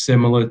of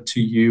similar to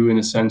you in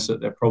a sense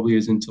that they're probably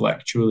as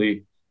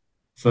intellectually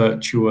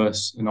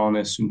virtuous and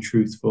honest and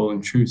truthful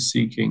and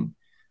truth-seeking?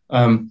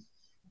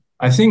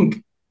 I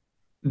think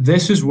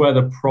this is where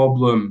the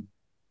problem,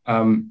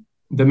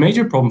 the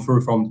major problem for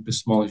Reformed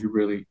epistemology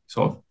really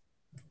I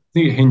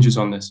think it hinges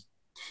on this.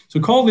 So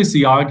call this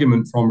the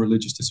argument from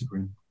religious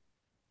disagreement.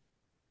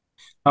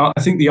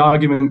 I think the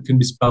argument can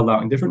be spelled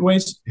out in different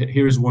ways.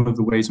 Here is one of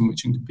the ways in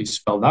which it can be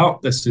spelled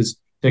out. This is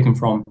taken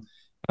from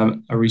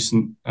a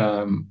recent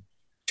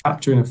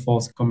chapter in a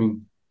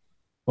forthcoming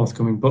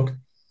book.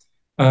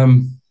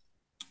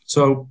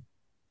 So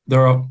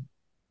there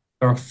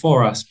are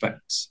four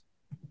aspects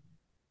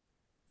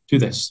to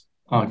this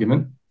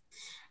argument.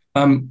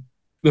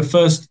 The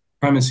first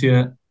premise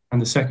here,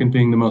 and the second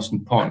being the most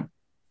important.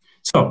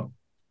 So,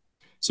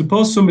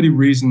 suppose somebody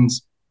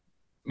reasons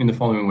in the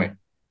following way.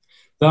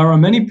 There are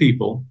many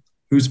people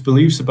whose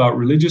beliefs about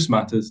religious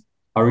matters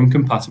are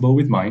incompatible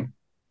with mine,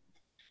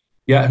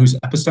 yet whose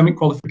epistemic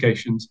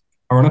qualifications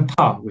are on a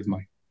par with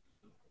mine.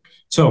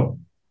 So,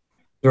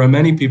 there are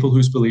many people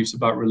whose beliefs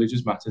about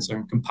religious matters are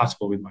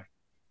incompatible with mine.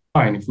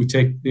 Fine, if we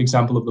take the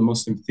example of the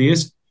Muslim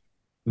theist,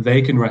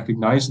 they can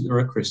recognize that there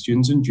are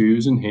Christians and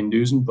Jews and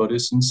Hindus and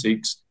Buddhists and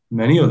Sikhs,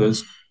 many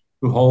others,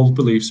 who hold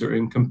beliefs that are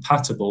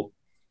incompatible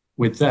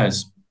with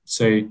theirs.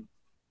 Say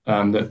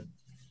that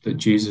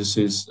Jesus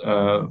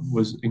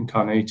was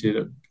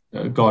incarnated,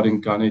 God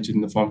incarnated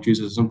in the form of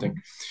Jesus or something.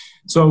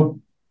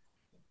 So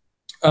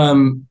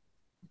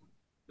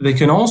they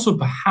can also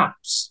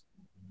perhaps,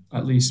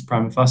 at least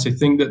prima facie,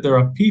 think that there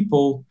are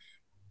people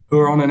who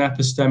are on an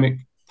epistemic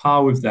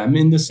par with them,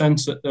 in the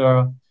sense that there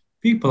are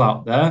people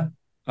out there,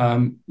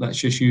 let's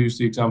just use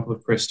the example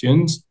of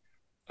Christians,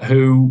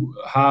 who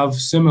have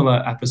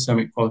similar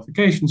epistemic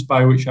qualifications,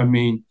 by which I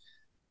mean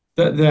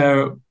that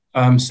they're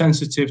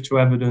sensitive to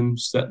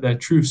evidence, that they're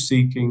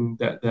truth-seeking,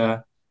 that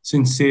they're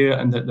sincere,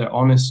 and that they're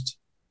honest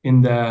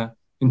in their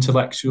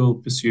intellectual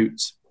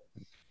pursuits.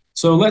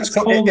 So let's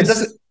call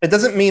this... It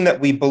doesn't mean that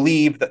we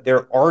believe that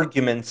their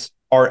arguments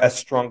are as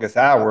strong as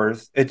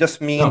ours. It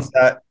just means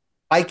that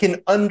I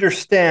can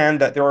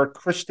understand that there are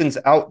Christians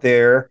out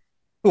there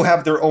who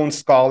have their own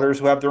scholars,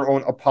 who have their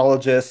own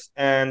apologists,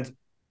 and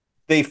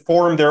they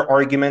form their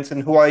arguments,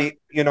 and who I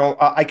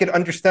can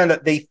understand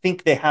that they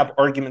think they have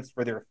arguments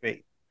for their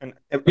faith. And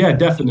yeah,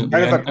 definitely.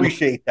 I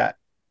appreciate that.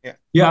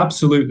 Yeah,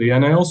 absolutely.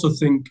 And I also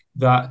think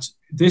that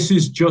this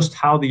is just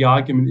how the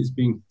argument is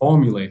being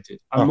formulated.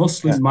 A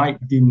Muslim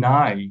might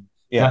deny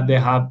that they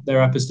have their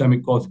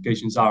epistemic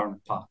qualifications are on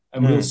a par,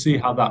 and we'll see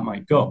how that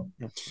might go.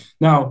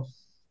 Now,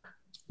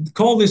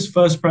 call this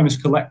first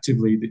premise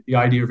collectively the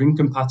idea of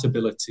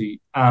incompatibility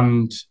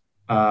and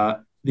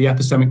the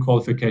epistemic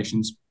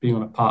qualifications being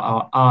on a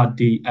par, our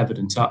RD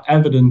evidence, our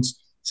evidence,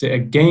 say,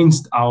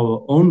 against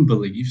our own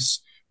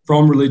beliefs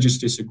from religious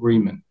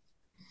disagreement.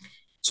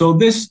 So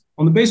this,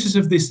 on the basis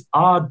of this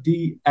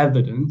RD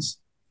evidence,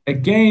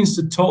 against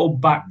the total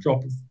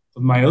backdrop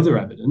of my other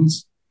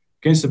evidence,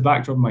 against the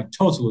backdrop of my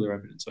total other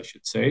evidence, I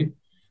should say,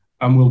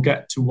 and we'll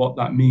get to what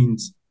that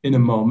means in a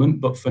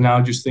moment, but for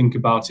now, just think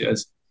about it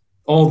as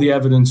all the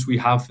evidence we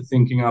have for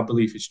thinking our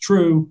belief is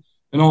true,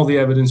 and all the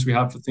evidence we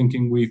have for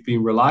thinking we've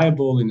been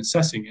reliable in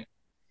assessing it.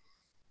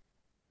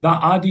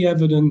 That RD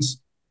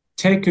evidence,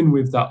 taken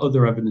with that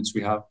other evidence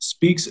we have,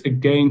 speaks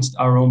against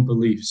our own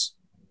beliefs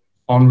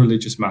on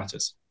religious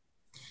matters.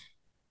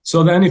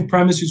 So then if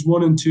premises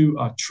 1 and 2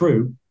 are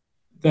true,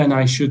 then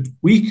I should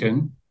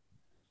weaken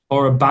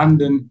or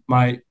abandon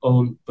my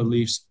own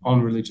beliefs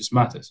on religious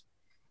matters.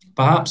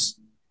 Perhaps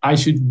I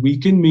should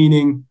weaken,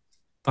 meaning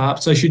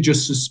perhaps I should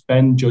just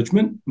suspend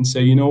judgment and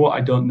say, you know what,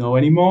 I don't know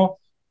anymore.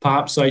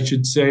 Perhaps I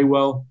should say,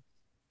 well,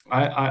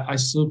 I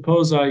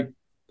suppose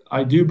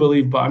I do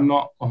believe, but I'm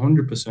not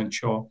 100%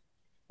 sure.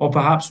 Or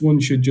perhaps one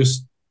should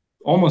just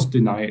almost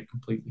deny it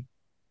completely.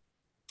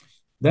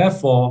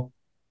 Therefore,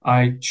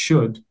 I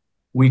should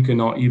weaken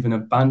or even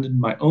abandon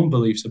my own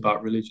beliefs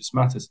about religious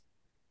matters.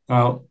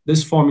 Now,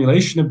 this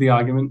formulation of the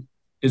argument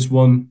is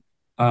one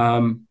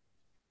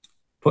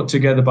put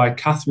together by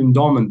Catherine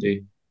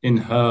Dormandy in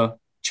her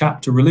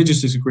chapter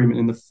Religious Disagreement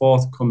in the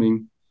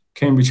forthcoming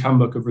Cambridge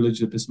Handbook of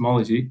Religious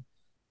Epistemology.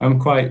 I'm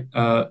quite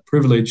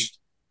privileged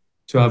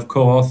to have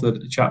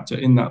co-authored a chapter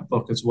in that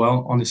book as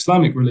well on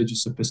Islamic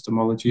religious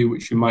epistemology,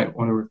 which you might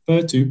want to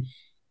refer to.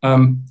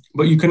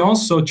 But you can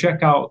also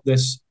check out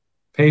this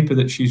paper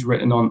that she's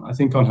written on, I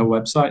think on her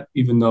website,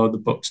 even though the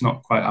book's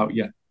not quite out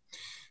yet.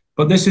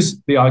 But this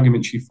is the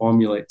argument she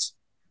formulates.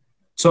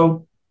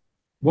 So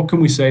what can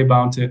we say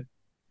about it?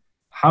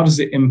 How does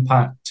it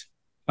impact,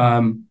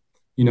 the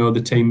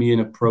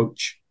Taymiyyan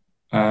approach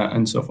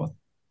and so forth?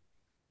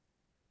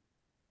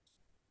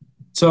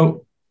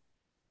 So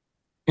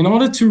in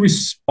order to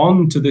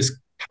respond to this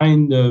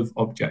kind of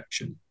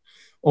objection,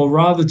 or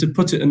rather to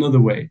put it another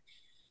way,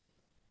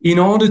 in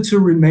order to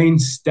remain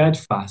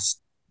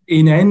steadfast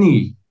in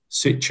any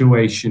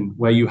situation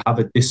where you have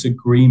a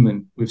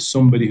disagreement with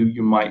somebody who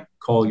you might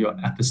call your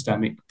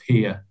epistemic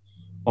peer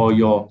or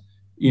your,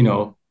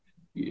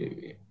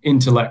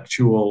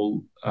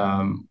 intellectual,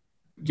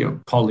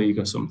 colleague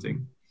or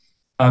something,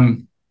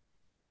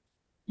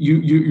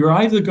 you're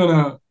either going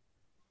to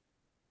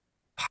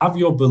have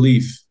your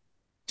belief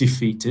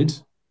defeated,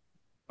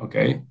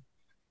 okay,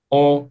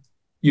 or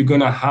you're going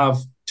to have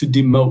to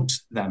demote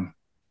them.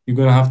 You're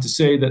going to have to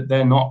say that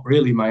they're not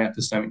really my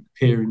epistemic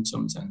peer in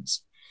some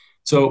sense.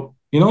 So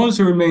in order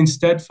to remain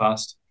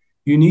steadfast,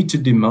 you need to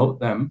demote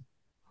them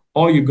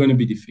or you're going to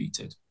be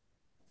defeated.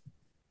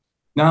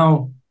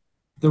 Now,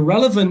 the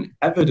relevant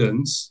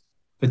evidence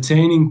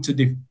pertaining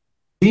to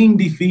being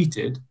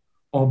defeated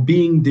or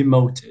being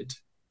demoted,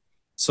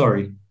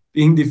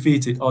 being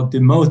defeated or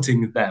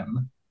demoting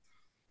them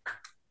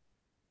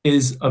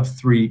is of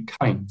 3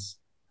 kinds.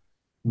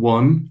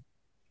 1,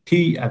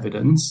 key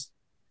evidence.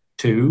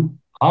 2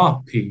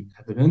 are P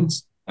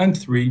evidence, and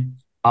 3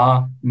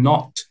 are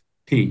not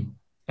P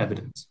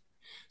evidence.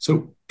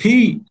 So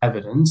P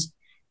evidence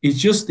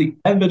is just the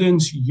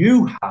evidence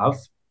you have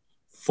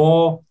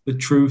for the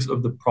truth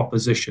of the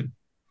proposition.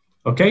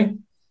 Okay?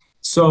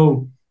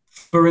 So,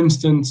 for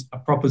instance, a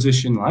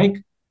proposition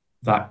like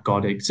that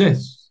God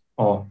exists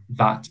or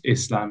that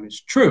Islam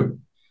is true.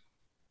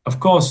 Of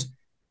course,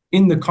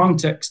 in the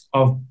context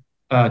of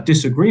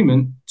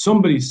disagreement,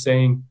 somebody's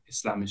saying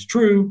Islam is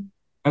true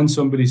and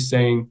somebody's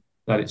saying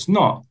that it's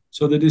not.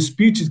 So the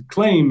disputed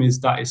claim is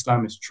that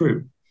Islam is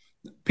true.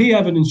 P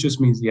evidence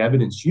just means the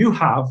evidence you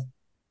have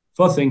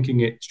for thinking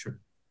it's true.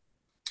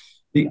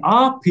 The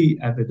RP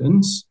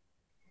evidence,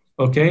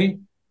 okay,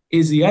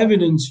 is the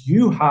evidence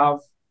you have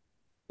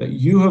that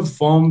you have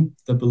formed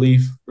the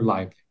belief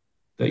reliably,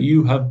 that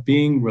you have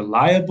been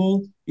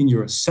reliable in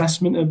your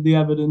assessment of the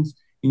evidence,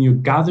 in your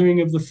gathering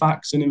of the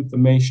facts and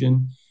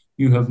information.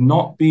 You have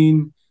not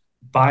been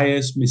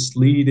biased,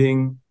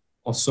 misleading,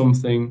 or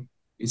something.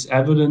 It's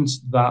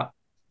evidence that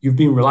you've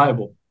been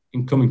reliable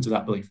in coming to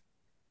that belief.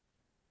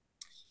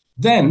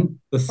 Then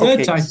the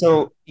third type.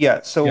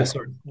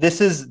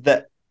 This is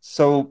that.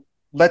 So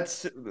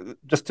let's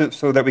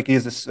so that we can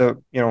use this,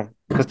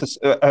 just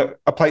to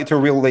apply it to a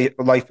real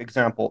life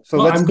example. So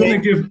I'm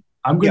going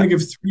to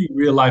give 3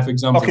 real life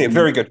examples. Okay,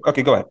 very good.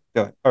 Okay, go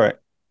ahead. All right.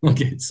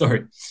 Okay,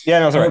 sorry. Yeah,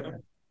 no, sorry.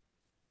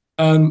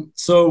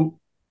 So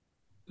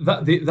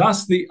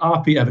that's the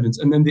RP evidence,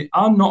 and then the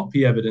R not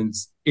P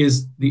evidence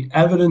is the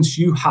evidence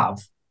you have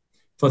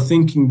for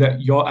thinking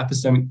that your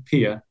epistemic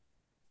peer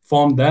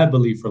formed their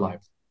belief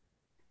reliably.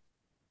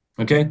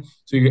 Okay,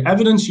 so your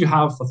evidence you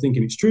have for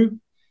thinking it's true.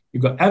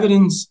 You've got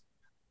evidence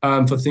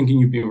for thinking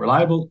you've been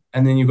reliable,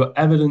 and then you've got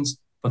evidence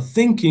for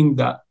thinking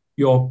that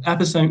your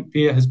epistemic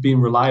peer has been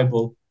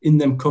reliable in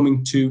them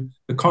coming to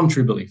the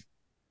contrary belief.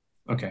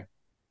 Okay.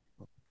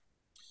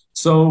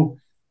 So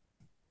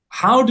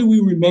how do we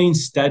remain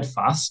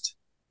steadfast,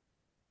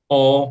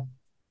 or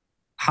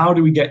how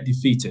do we get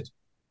defeated?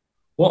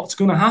 What's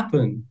going to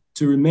happen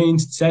to remain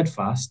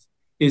steadfast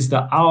is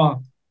that our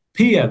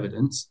P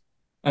evidence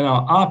and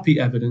our RP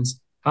evidence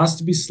has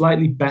to be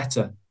slightly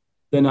better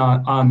than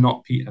our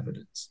not P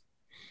evidence.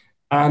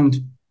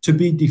 And to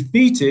be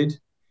defeated,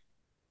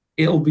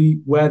 it'll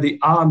be where the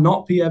R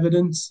not P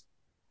evidence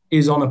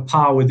is on a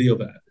par with the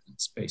other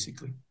evidence,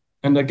 basically.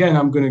 And again,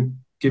 I'm going to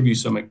give you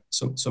some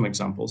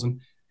examples.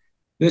 And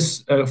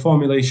this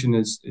formulation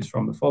is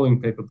from the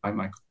following paper by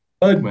Michael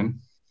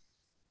Bergman.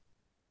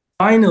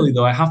 Finally,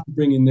 though, I have to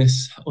bring in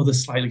this other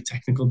slightly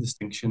technical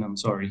distinction. I'm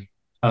sorry.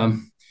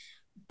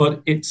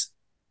 But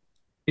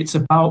it's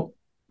about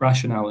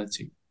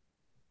rationality.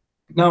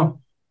 Now,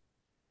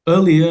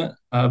 earlier,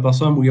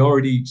 Bassam, we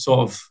already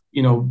sort of,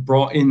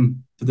 brought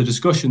in to the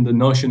discussion the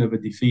notion of a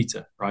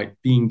defeater, right?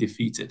 Being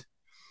defeated.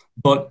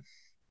 But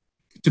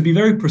to be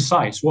very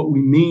precise, what we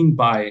mean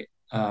by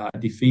a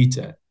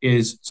defeater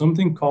is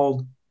something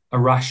called a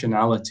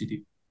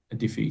rationality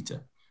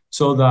defeater.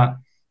 So that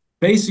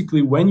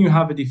basically when you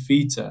have a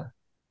defeater,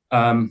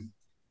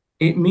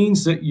 it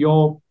means that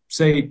you're,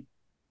 say,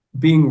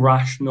 being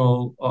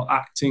rational or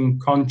acting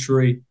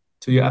contrary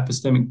to your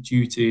epistemic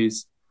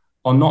duties,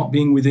 or not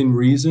being within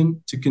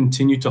reason to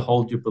continue to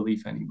hold your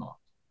belief anymore.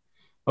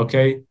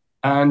 Okay?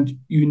 And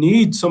you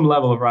need some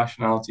level of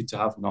rationality to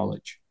have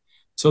knowledge.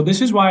 So this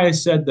is why I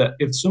said that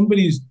if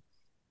somebody's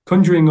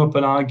conjuring up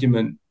an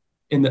argument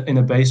in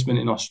a basement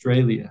in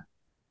Australia,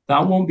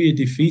 that won't be a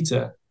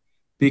defeater,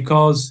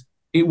 because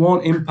it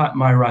won't impact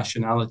my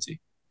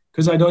rationality,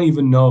 because I don't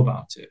even know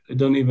about it. I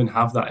don't even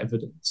have that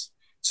evidence.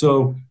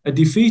 So a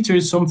defeater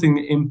is something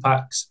that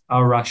impacts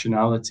our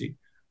rationality,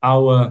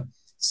 our,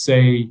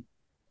 say,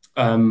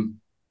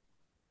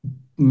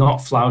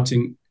 not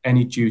flouting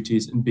any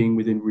duties and being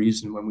within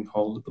reason when we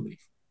hold a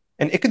belief.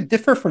 And it could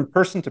differ from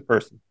person to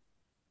person.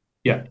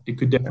 Yeah, it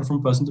could differ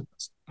from person to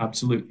person.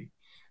 Absolutely.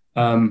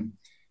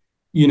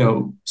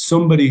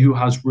 Somebody who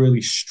has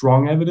really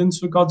strong evidence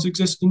for God's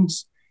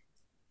existence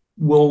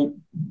will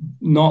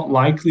not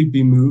likely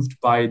be moved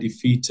by a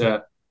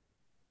defeater,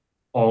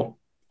 or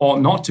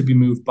not to be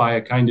moved by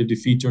a kind of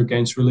defeater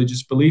against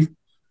religious belief,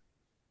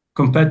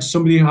 compared to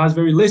somebody who has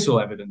very little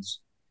evidence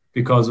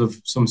because of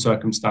some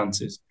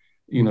circumstances.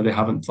 They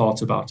haven't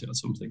thought about it or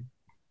something.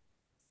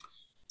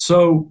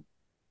 So,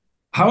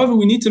 however,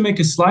 we need to make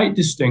a slight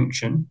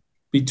distinction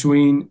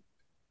between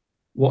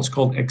what's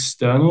called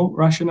external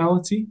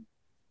rationality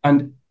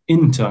and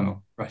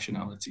internal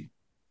rationality.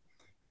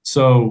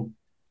 So,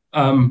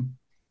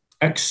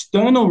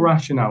 external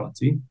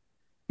rationality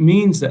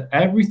means that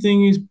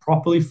everything is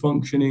properly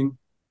functioning,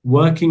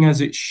 working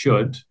as it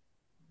should,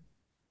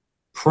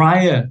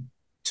 prior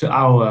to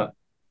our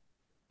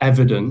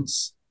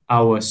evidence,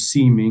 our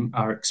seeming,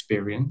 our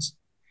experience.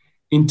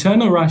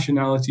 Internal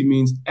rationality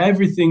means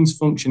everything's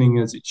functioning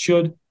as it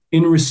should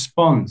in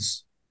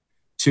response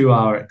to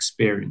our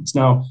experience.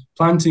 Now,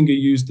 Plantinga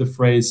used the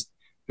phrase,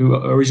 who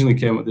originally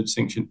came with the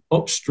distinction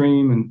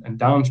upstream and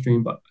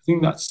downstream, but I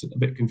think that's a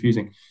bit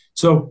confusing.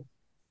 So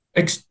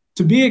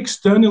to be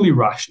externally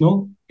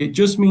rational It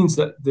just means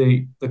that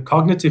the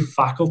cognitive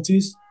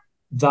faculties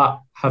that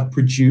have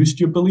produced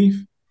your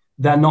belief,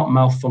 they're not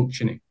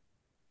malfunctioning.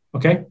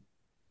 Okay?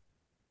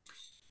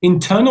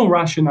 Internal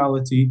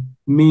rationality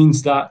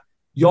means that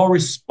your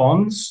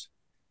response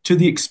to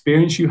the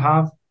experience you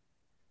have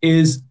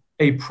is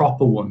a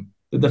proper one,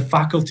 that the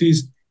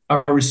faculties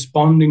are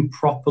responding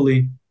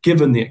properly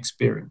given the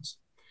experience.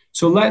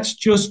 So let's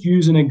just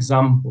use an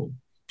example.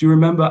 Do you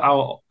remember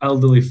our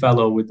elderly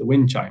fellow with the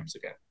wind chimes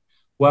again?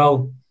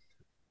 Well,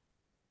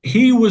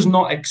 he was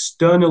not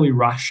externally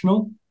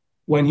rational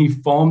when he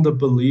formed the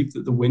belief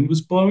that the wind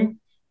was blowing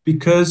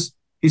because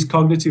his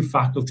cognitive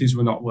faculties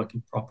were not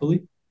working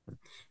properly.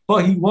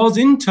 But he was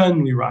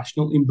internally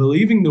rational in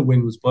believing the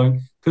wind was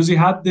blowing because he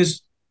had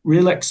this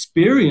real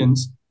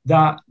experience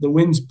that the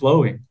wind's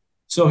blowing.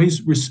 So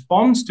his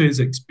response to his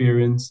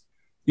experience,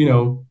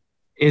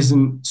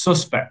 isn't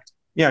suspect.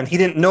 Yeah, and he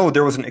didn't know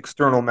there was an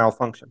external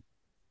malfunction.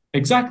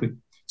 Exactly.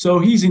 So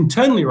he's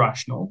internally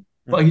rational,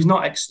 but he's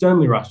not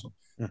externally rational.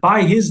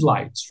 By his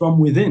lights from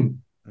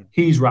within,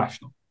 he's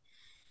rational.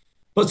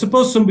 But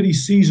suppose somebody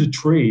sees a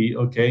tree,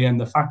 okay, and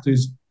the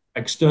faculties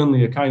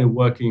externally are kind of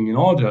working in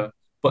order,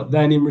 but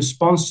then in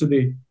response to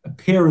the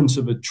appearance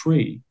of a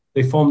tree,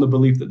 they form the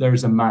belief that there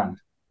is a man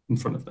in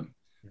front of them.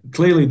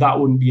 Clearly, that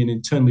wouldn't be an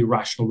internally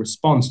rational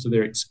response to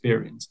their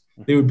experience.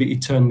 They would be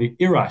eternally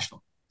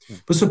irrational.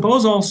 But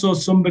suppose also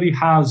somebody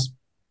has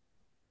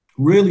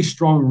really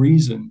strong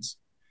reasons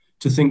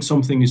to think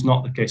something is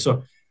not the case.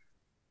 So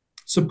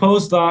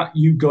suppose that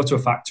you go to a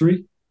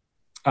factory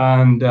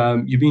and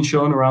you're being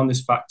shown around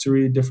this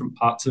factory, different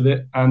parts of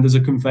it, and there's a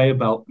conveyor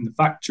belt in the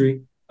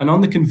factory. And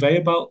on the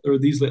conveyor belt, there are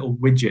these little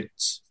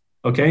widgets,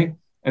 okay?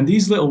 And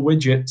these little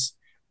widgets,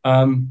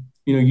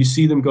 you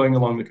see them going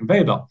along the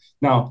conveyor belt.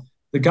 Now,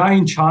 the guy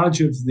in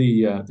charge of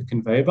the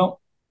conveyor belt,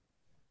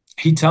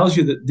 he tells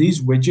you that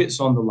these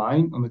widgets on the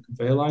line, on the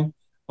conveyor line,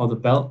 or the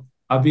belt,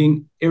 are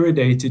being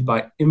irradiated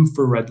by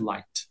infrared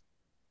light,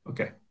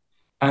 okay?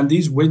 And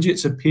these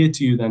widgets appear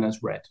to you then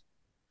as red,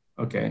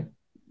 okay?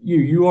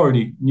 You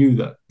already knew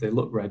that they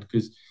look red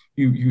because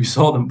you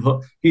saw them,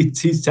 but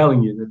he's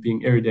telling you they're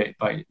being irradiated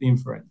by the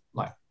infrared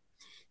light.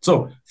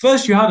 So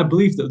first you had a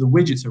belief that the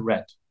widgets are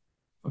red,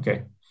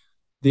 okay?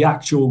 The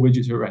actual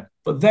widgets are red.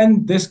 But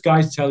then this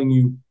guy's telling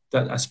you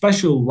that a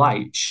special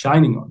light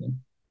shining on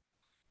them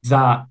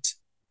that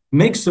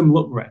makes them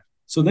look red.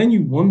 So then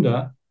you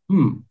wonder,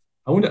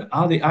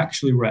 are they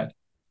actually red?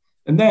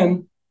 And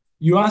then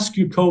you ask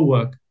your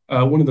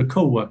one of the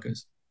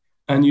co-workers,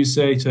 and you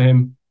say to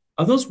him,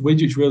 are those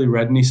widgets really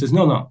red? And he says,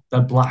 no,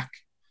 they're black.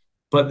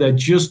 But they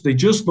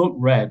just look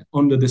red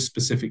under this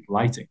specific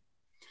lighting.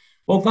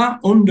 Well,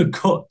 that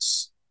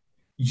undercuts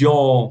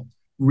your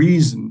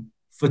reason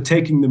for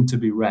taking them to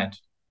be red,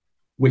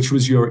 which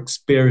was your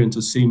experience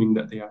of seeming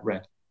that they are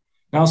red.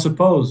 Now,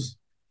 suppose,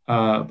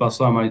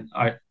 Bassam,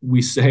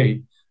 we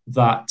say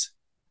that,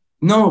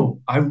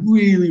 no, I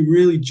really,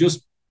 really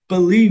just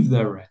believe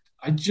they're red.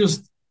 I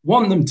just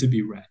want them to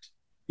be red,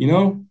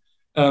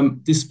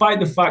 despite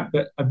the fact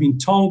that I've been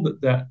told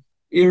that they're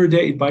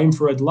irradiated by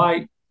infrared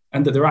light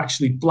and that they're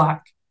actually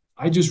black.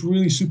 I just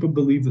really super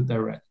believe that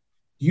they're red.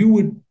 You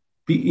would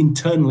be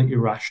internally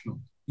irrational.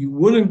 You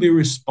wouldn't be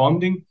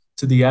responding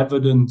to the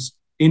evidence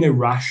in a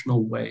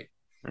rational way,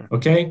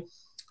 okay?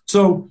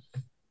 So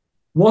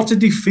what a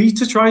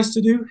defeater tries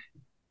to do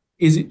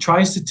is it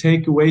tries to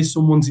take away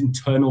someone's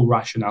internal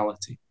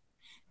rationality.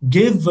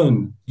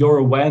 Given your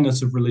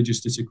awareness of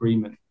religious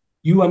disagreement,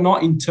 you are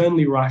not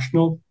internally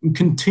rational and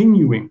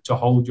continuing to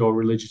hold your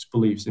religious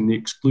beliefs in the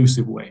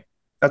exclusive way.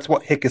 That's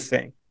what Hick is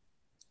saying.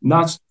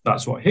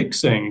 That's what Hick's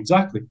saying,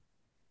 exactly.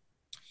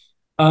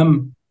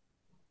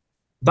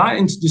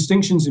 That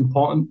distinction is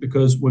important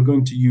because we're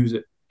going to use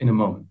it in a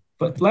moment.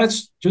 But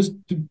let's just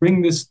to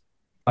bring this,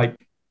 to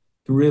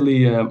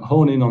really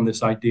hone in on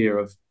this idea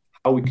of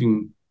how we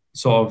can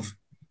sort of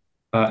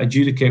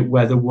adjudicate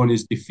whether one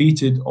is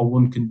defeated or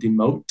one can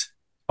demote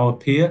our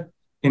peer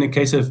in a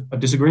case of a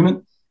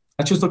disagreement.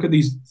 Let's just look at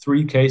these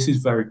three cases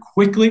very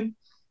quickly.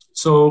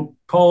 So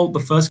call the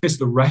first case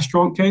the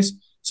restaurant case.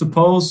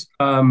 Suppose,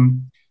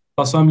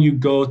 Bassam, you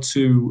go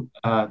to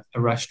a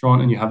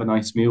restaurant and you have a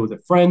nice meal with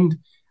a friend.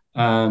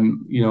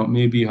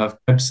 Maybe you have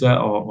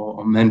Pepsi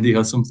or Mendy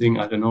or something.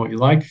 I don't know what you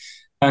like,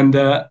 and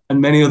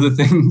many other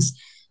things.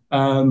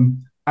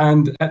 And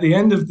at the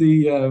end of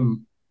the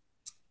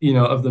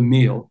of the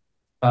meal,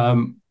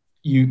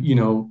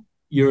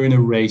 you're in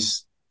a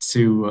race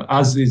to,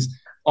 as is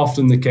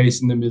often the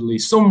case in the Middle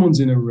East, someone's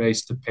in a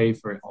race to pay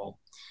for it all.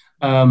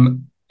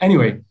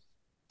 Anyway,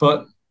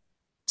 but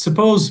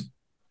suppose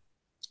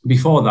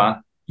before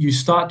that you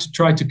start to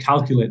try to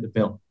calculate the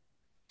bill,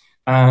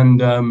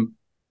 and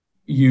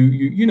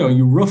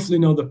you roughly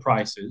know the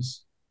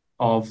prices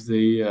of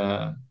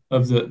the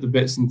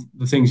bits and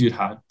the things you'd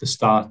had, the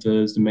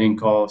starters, the main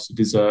course, the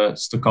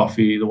desserts, the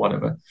coffee, the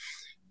whatever,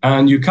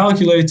 and you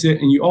calculate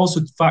it, and you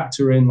also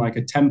factor in like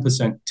a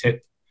 10%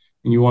 tip,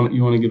 and you want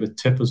to give a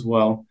tip as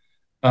well.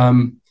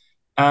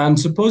 And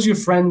suppose your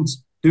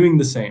friend's doing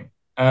the same,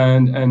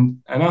 and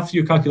after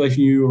your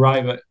calculation, you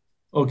arrive at,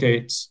 okay,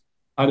 it's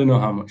I don't know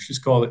how much,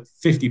 just call it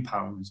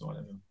 £50 or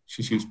whatever.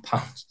 Just use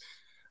pounds.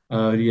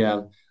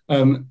 Yeah.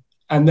 And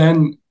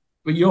then,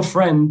 but your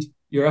friend,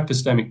 your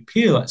epistemic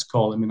peer, let's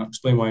call him, and I'll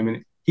explain why in a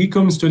minute, he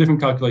comes to a different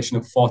calculation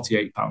of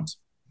 £48.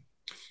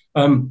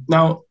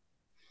 Now,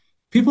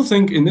 people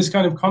think in this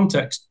kind of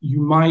context,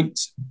 you might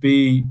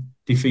be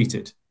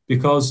defeated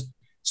because,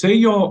 say,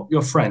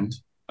 your friend,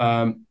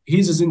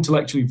 he's as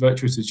intellectually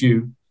virtuous as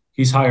you.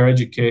 He's higher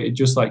educated,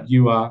 just like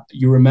you are.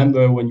 You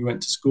remember when you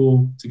went to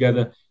school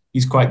together,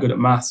 he's quite good at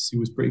maths. He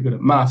was pretty good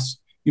at maths.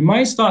 You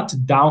might start to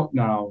doubt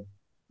now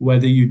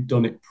whether you've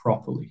done it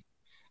properly.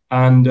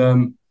 And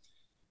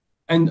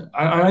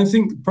I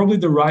think probably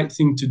the right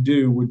thing to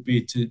do would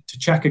be to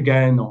check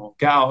again or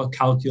get out a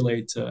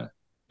calculator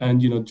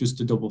and, just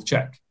to double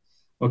check.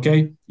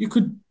 Okay, you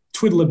could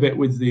twiddle a bit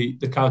with the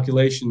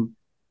calculation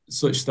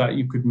such that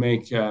you could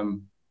make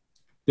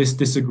this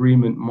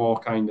disagreement more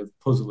kind of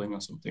puzzling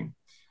or something.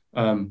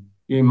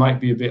 It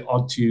might be a bit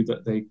odd to you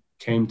that they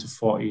came to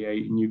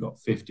 48 and you got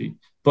 50.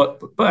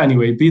 But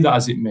anyway, be that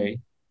as it may,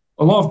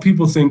 a lot of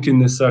people think in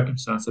this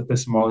circumstance,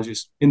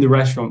 epistemologists, in the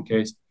restaurant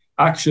case,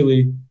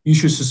 actually, you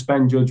should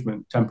suspend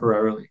judgment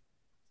temporarily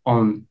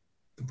on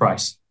the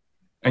price.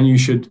 And you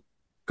should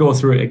go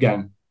through it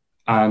again.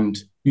 And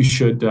you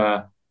should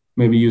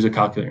maybe use a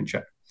calculator and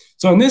check.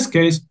 So in this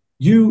case,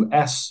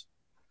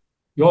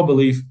 your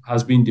belief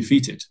has been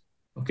defeated.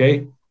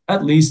 Okay?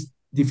 At least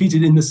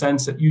defeated in the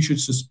sense that you should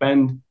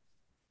suspend,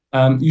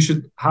 you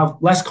should have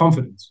less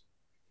confidence.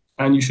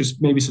 And you should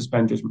maybe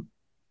suspend judgment.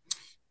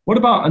 What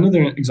about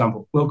another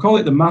example? We'll call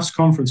it the mass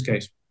conference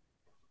case.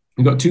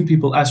 We've got two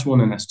people,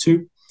 S1 and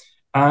S2.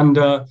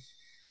 And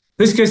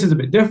this case is a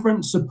bit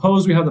different.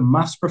 Suppose we have a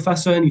maths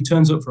professor and he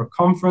turns up for a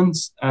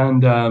conference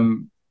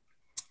and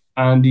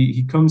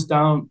he comes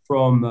down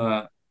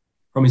from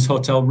his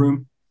hotel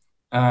room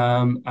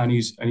and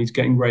he's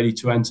getting ready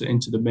to enter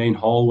into the main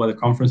hall where the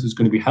conference is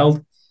going to be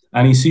held.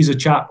 And he sees a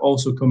chap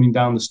also coming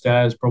down the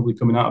stairs, probably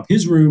coming out of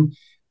his room.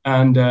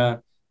 And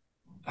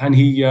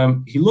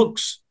he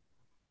looks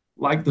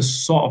like the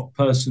sort of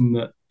person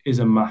that is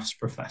a maths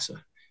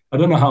professor. I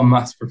don't know how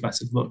maths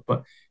professors look,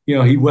 but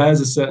he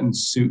wears a certain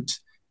suit.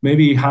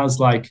 Maybe he has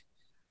like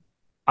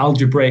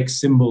algebraic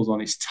symbols on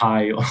his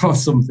tie or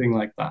something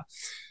like that.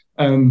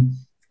 And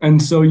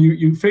so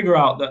you figure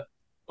out that,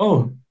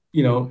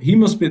 he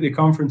must be at the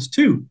conference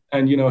too.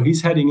 And,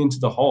 he's heading into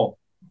the hall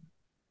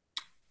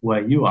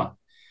where you are.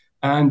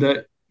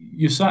 And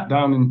you sat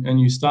down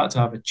and you start to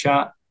have a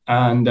chat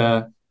and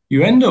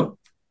you end up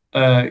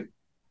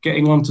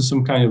getting onto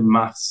some kind of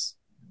maths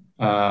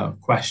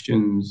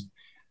questions.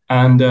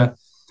 And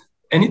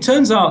it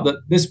turns out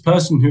that this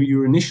person who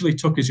you initially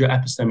took as your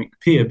epistemic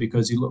peer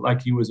because he looked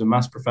like he was a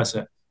maths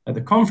professor at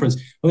the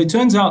conference, well, it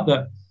turns out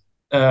that,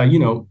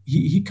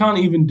 he can't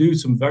even do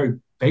some very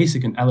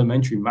basic and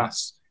elementary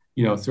maths,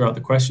 throughout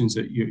the questions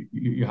that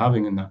you're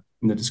having in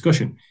the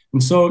discussion.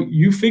 And so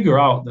you figure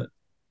out that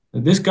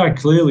this guy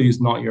clearly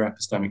is not your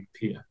epistemic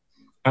peer.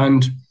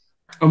 And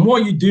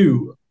what you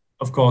do,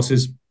 of course,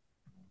 is,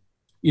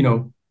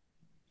 you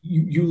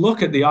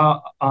look at the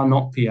R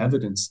not P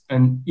evidence,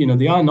 and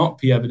the R not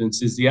P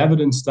evidence is the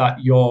evidence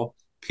that your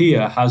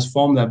peer has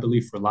formed their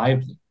belief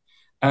reliably,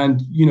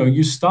 and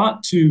you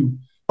start to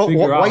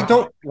figure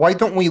out. Why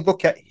don't we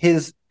look at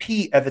his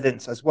P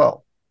evidence as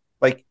well?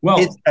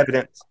 His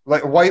evidence.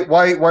 Why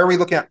are we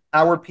looking at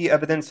our P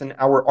evidence and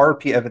our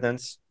RP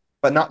evidence,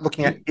 but not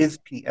looking at his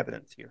P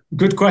evidence here?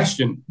 Good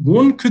question.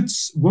 One could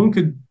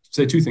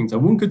say two things.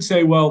 One could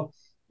say, well,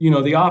 the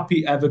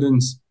RP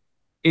evidence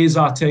is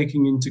our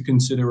taking into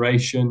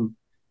consideration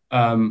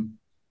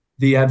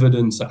the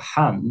evidence at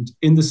hand,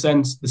 in the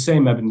sense, the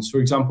same evidence. For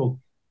example,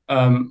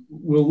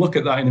 we'll look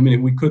at that in a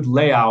minute. We could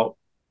lay out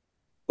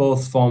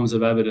both forms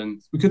of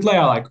evidence. We could lay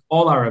out like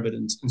all our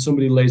evidence and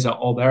somebody lays out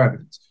all their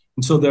evidence.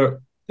 And so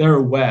they're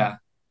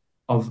aware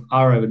of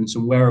our evidence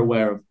and we're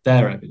aware of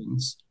their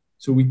evidence.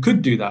 So we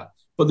could do that.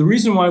 But the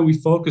reason why we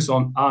focus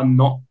on our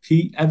not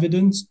P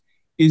evidence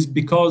is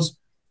because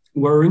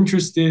we're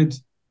interested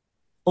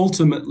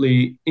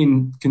ultimately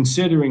in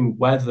considering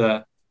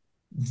whether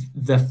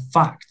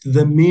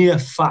the mere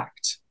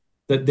fact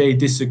that they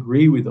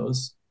disagree with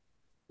us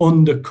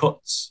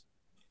undercuts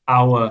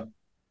our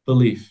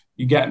belief.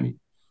 You get me?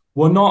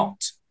 We're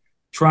not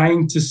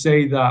trying to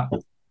say that,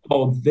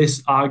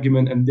 this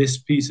argument and this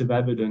piece of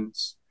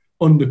evidence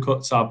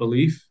undercuts our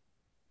belief,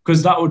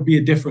 because that would be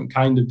a different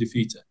kind of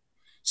defeater.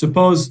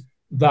 Suppose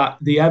that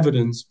the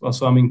evidence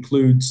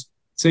includes,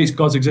 say it's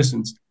God's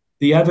existence,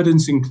 the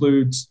evidence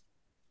includes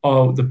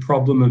the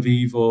problem of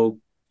evil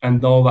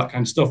and all that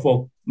kind of stuff.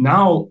 Well,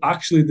 now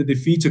actually the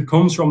defeater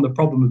comes from the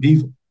problem of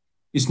evil.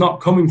 It's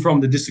not coming from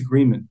the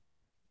disagreement.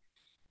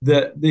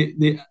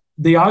 The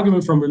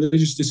argument from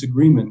religious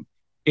disagreement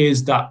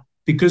is that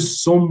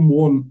because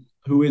someone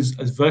who is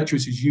as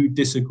virtuous as you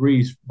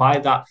disagrees, by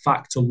that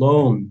fact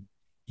alone,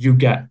 you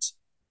get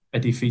a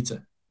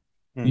defeater.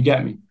 You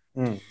get me?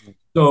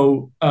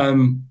 So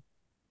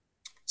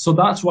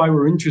that's why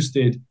we're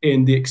interested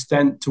in the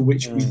extent to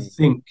which we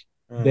think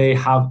they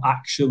have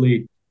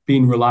actually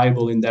been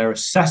reliable in their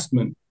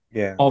assessment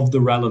Yeah. of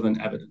the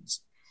relevant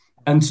evidence.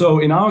 And so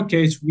in our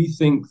case, we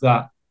think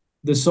that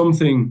there's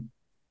something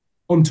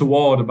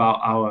untoward about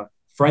our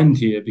friend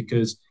here,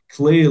 because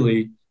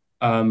clearly,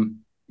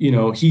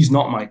 he's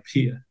not my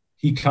peer.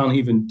 He can't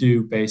even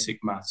do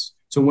basic maths.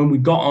 So when we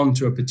got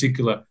onto a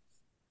particular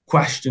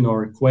question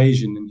or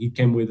equation and he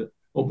came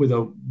up with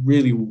a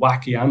really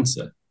wacky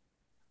answer,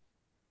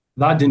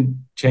 that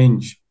didn't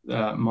change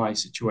my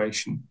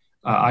situation.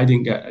 I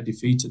didn't get a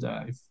defeater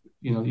there, if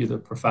you're the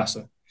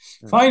professor.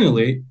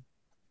 Finally,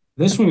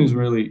 this one is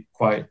really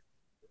quite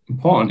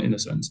important in a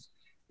sense,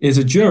 is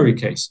a jury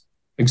case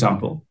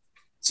example.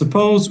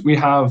 Suppose we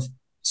have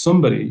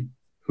somebody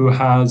who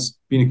has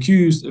been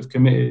accused of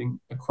committing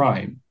a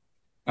crime,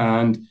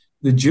 and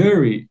the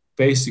jury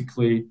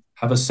basically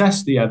have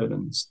assessed the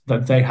evidence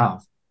that they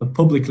have, the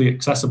publicly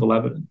accessible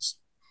evidence,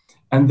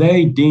 and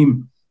they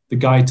deem the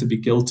guy to be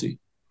guilty.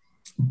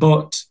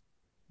 But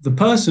the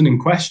person in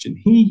question,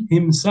 he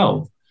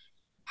himself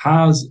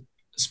has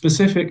a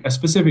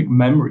specific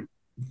memory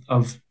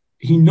of,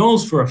 he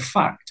knows for a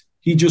fact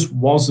he just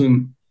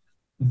wasn't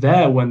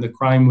there when the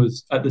crime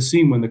was at the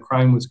scene when the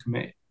crime was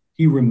committed.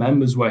 He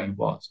remembers where he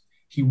was.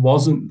 He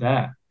wasn't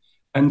there.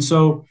 And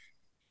so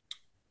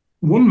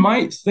one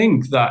might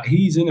think that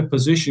he's in a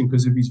position,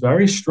 because of his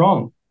very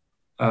strong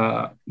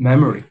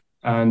memory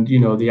and,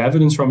 the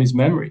evidence from his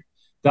memory,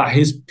 that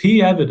his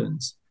P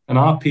evidence and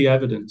our P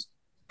evidence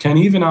can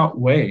even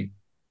outweigh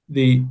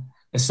the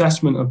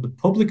assessment of the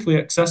publicly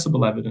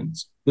accessible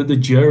evidence that the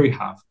jury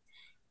have.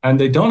 And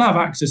they don't have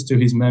access to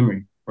his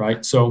memory,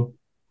 right? So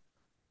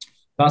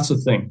that's the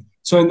thing.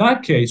 So in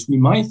that case, we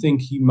might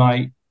think he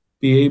might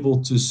be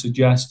able to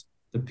suggest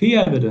the P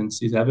evidence,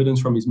 his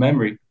evidence from his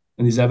memory,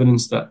 and his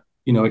evidence that,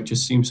 it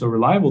just seems so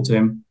reliable to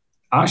him,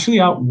 actually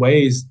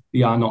outweighs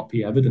the R not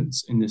P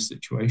evidence in this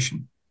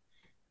situation.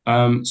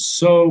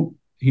 So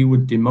he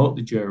would demote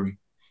the jury.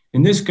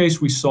 In this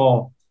case, we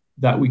saw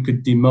that we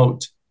could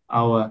demote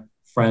our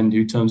friend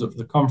who turns up for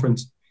the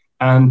conference.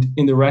 And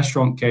in the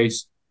restaurant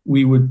case,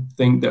 we would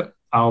think that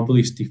our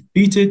belief's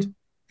defeated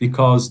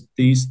because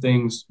these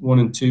things 1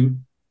 and 2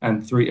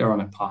 and 3 are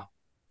on a par.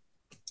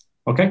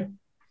 Okay?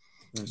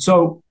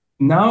 So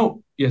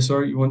now,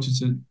 sorry, you wanted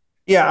to...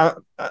 Yeah,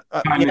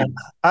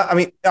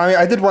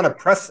 I did want to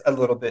press a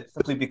little bit,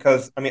 simply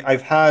because,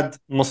 I've had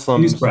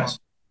Muslims... Please press.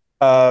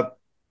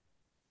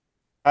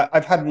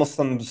 I've had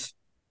Muslims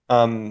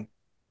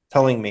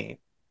telling me,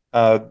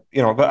 but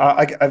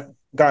I've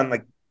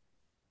gotten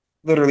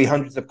literally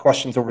hundreds of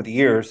questions over the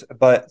years,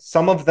 but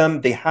some of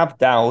them, they have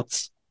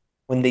doubts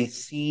when they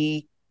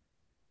see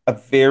a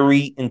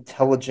very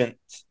intelligent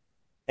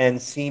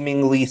and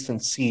seemingly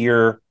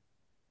sincere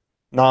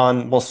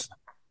non-Muslim.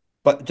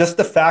 But just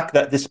the fact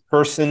that this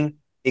person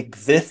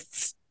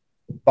exists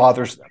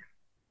bothers them,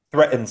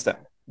 threatens them.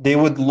 They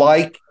would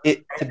like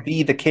it to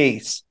be the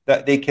case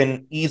that they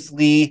can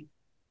easily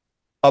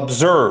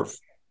observe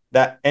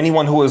that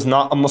anyone who is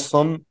not a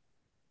Muslim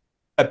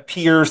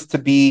appears to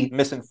be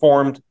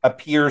misinformed,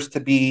 appears to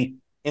be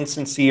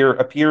insincere,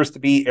 appears to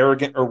be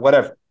arrogant or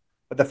whatever.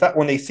 But the fact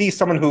when they see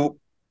someone who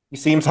he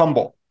seems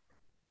humble,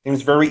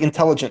 seems very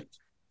intelligent,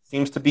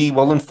 seems to be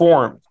well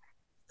informed,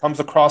 comes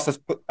across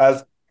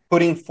as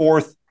putting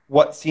forth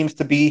what seems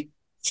to be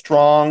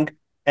strong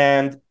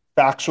and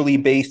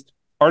factually based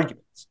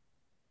arguments,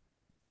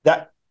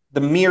 that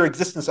the mere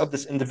existence of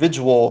this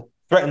individual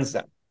threatens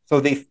them. So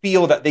they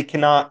feel that they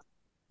cannot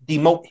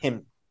demote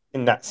him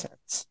in that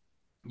sense.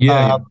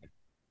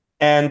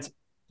 And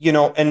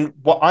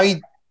what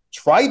I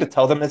try to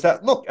tell them is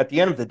that, look, at the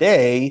end of the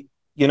day,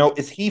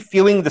 is he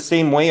feeling the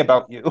same way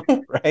about you,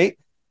 right?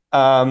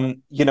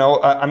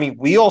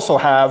 We also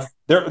have,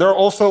 there are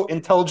also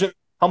intelligent,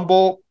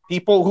 humble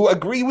people who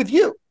agree with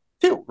you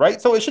too,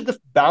 right? So it should just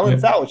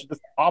balance out. It should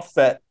just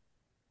offset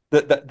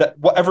that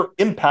whatever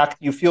impact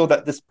you feel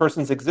that this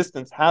person's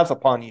existence has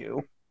upon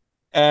you.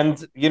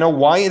 And,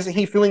 why isn't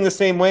he feeling the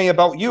same way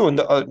about you and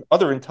the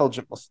other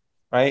intelligent Muslims,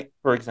 right?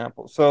 For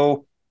example.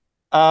 So,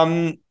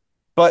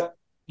 but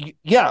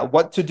yeah,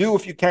 what to do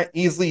if you can't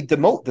easily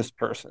demote this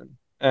person?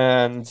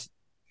 And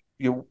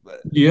you...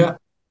 Yeah,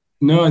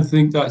 no, I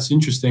think that's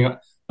interesting.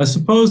 I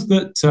suppose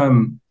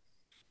that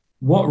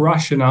what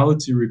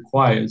rationality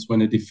requires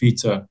when a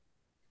defeater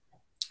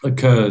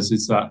occurs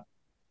is that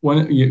when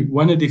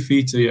a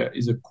defeater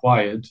is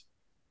acquired,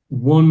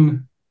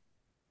 one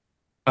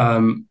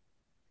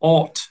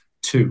ought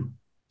to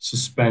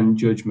suspend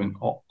judgment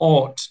or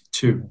ought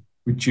to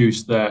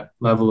reduce their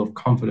level of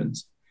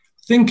confidence.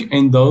 I think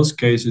in those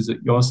cases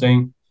that you're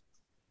saying,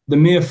 the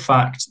mere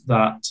fact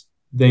that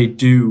they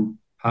do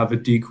have a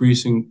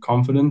decreasing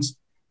confidence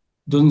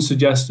doesn't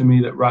suggest to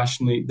me that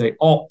rationally they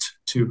ought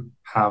to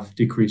have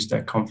decreased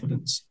their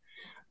confidence.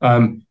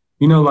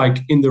 Like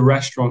in the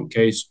restaurant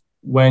case,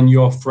 when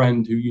your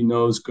friend who you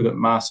know is good at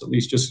maths, at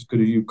least just as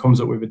good as you,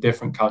 comes up with a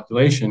different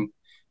calculation,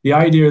 the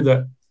idea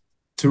that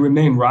to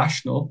remain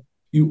rational,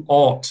 you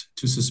ought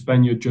to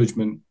suspend your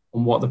judgment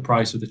on what the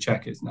price of the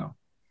check is now.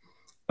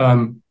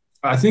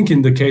 I think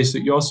in the case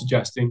that you're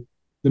suggesting,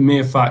 the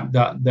mere fact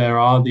that there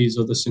are these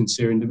other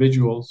sincere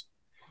individuals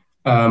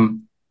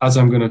as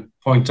I'm going to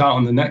point out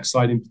on the next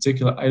slide in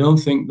particular, I don't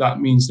think that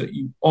means that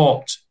you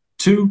ought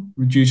to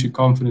reduce your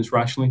confidence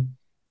rationally,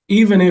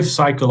 even if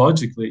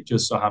psychologically it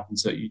just so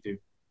happens that you do.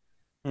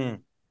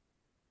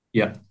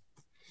 Yeah.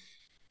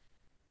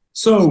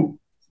 So,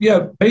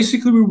 yeah,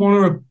 basically we want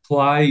to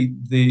apply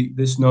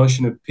this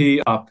notion of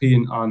P, RP,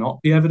 and R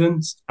not P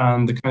evidence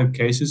and the kind of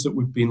cases that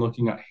we've been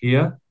looking at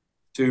here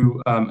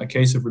to a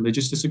case of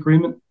religious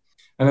disagreement.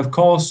 And of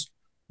course,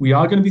 we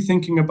are going to be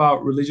thinking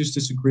about religious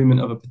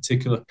disagreement of a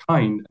particular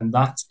kind, and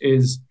that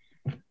is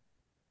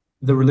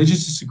the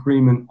religious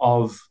disagreement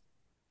of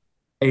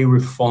a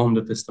reformed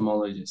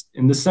epistemologist,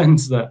 in the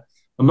sense that,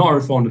 well, not a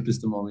reformed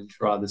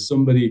epistemologist, rather,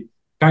 somebody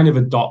kind of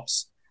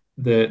adopts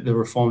the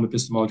reformed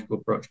epistemological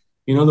approach.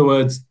 In other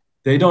words,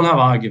 they don't have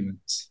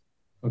arguments,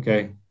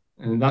 okay?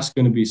 And that's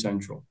going to be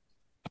central.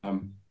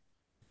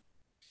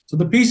 So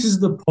the pieces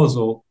of the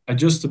puzzle are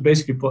just to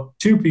basically put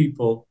two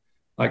people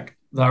like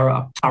that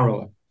are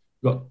parallel.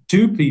 We've got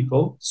two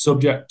people,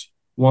 subject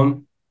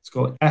one, let's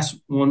call it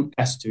S1,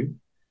 S2,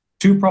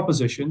 two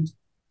propositions,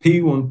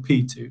 P1,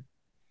 P2,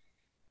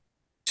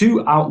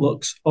 two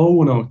outlooks,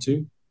 O1,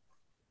 O2,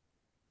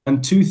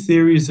 and two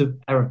theories of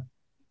error,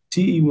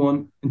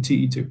 TE1 and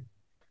TE2.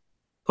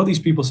 Put these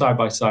people side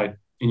by side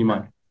in your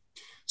mind.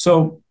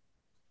 So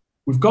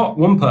we've got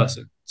one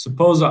person.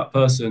 Suppose that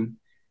person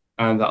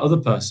and that other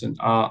person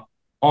are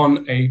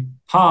on a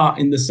par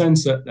in the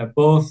sense that they're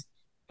both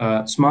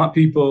smart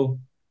people,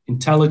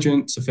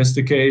 intelligent,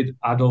 sophisticated,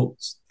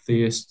 adults,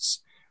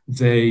 theists.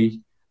 They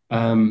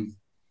are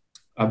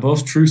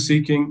both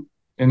truth-seeking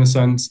in a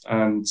sense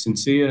and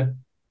sincere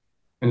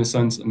in a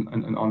sense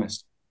and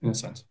honest in a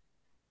sense.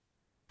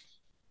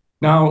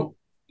 Now,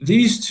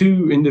 these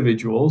two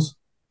individuals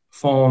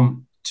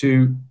form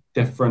two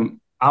different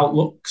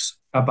outlooks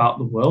about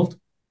the world.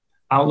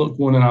 Outlook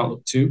 1 and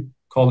Outlook 2,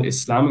 call it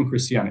Islam and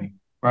Christianity,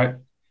 right?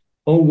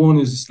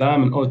 O1 is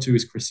Islam and O2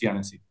 is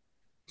Christianity.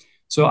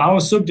 So our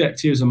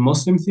subject here is a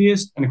Muslim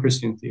theist and a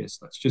Christian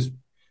theist. Let's just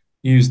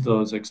use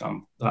that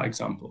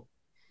example.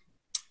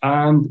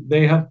 And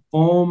they have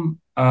formed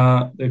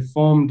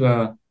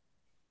a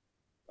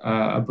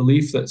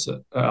belief that's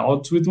at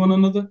odds with one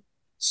another.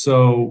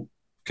 So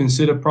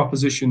consider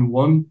proposition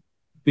 1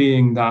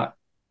 being that,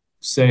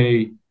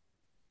 say,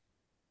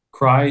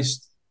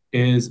 Christ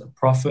is a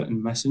prophet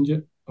and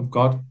messenger of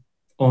God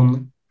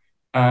only,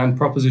 and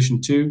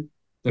proposition 2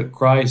 that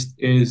Christ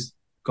is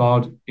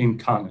God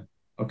incarnate.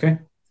 Okay?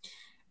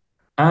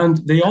 And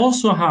they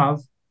also have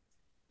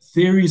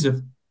theories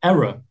of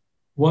error.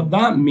 What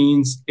that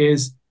means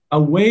is a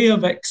way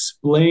of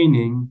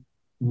explaining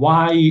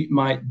why it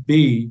might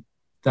be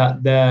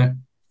that their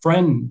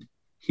friend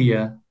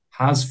here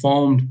has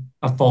formed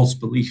a false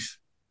belief.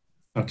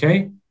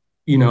 Okay?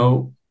 You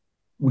know,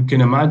 we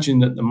can imagine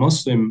that the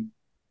Muslim,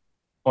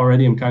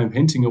 already I'm kind of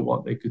hinting at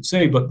what they could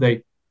say, but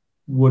they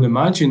would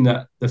imagine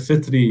that the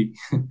fitri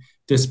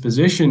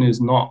disposition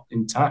is not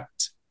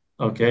intact,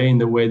 okay, in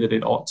the way that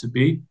it ought to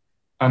be.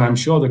 And I'm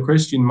sure the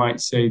Christian might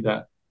say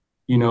that,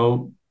 you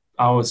know,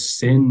 our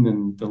sin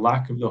and the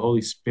lack of the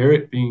Holy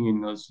Spirit being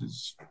in us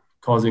is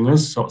causing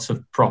us sorts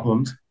of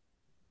problems.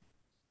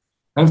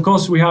 And of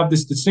course, we have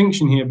this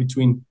distinction here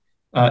between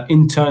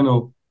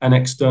internal and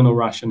external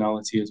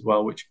rationality as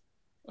well, which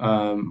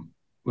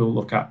we'll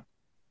look at.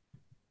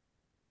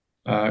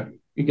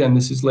 Again,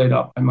 this is laid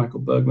out by Michael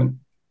Bergman.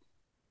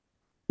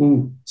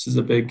 Ooh, this is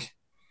a big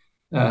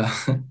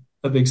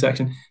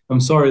section. I'm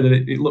sorry that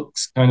it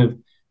looks kind of,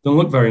 don't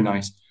look very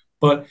nice,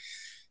 but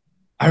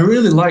I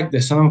really like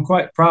this, and I'm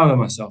quite proud of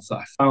myself that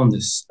I found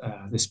this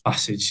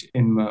passage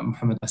in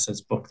Muhammad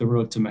Asad's book, The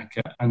Road to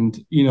Mecca.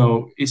 And, you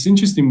know, it's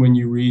interesting when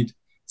you read,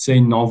 say,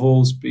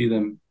 novels, be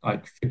them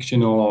like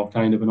fictional or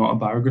kind of an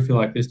autobiography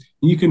like this,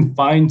 you can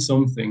find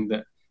something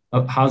that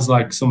has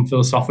like some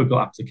philosophical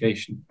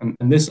application, and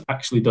this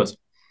actually does.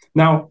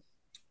 Now,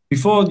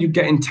 before you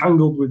get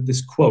entangled with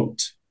this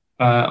quote,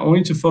 I want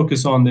you to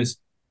focus on this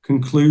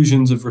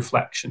conclusions of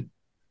reflection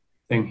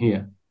thing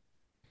here.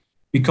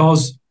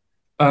 Because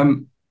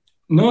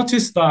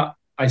notice that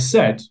I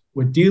said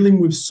we're dealing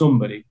with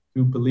somebody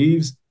who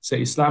believes,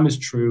 say, Islam is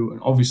true and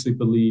obviously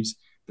believes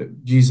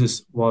that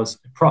Jesus was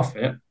a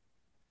prophet,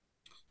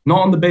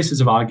 not on the basis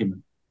of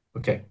argument,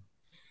 okay?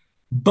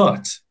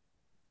 But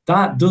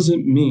that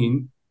doesn't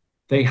mean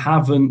they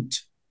haven't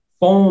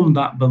formed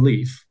that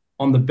belief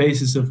on the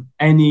basis of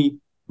any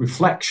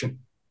reflection,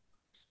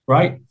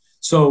 right?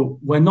 So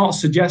we're not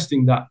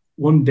suggesting that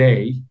one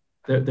day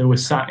that they were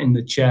sat in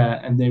the chair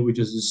and they were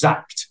just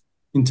zapped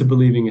into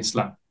believing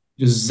Islam,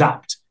 just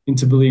zapped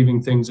into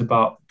believing things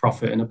about the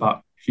prophet and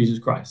about Jesus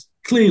Christ.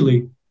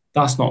 Clearly,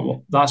 that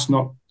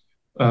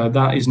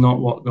is not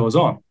what goes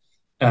on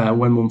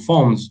when one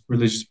forms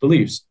religious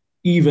beliefs,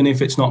 even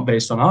if it's not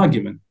based on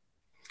argument.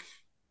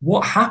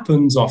 What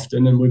happens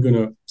often, and we're going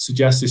to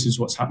suggest this is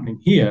what's happening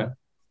here,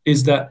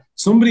 is that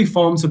somebody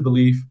forms a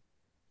belief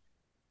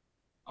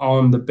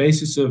on the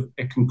basis of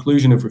a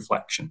conclusion of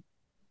reflection.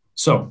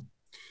 So,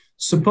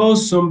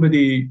 suppose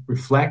somebody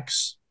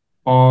reflects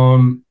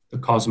on the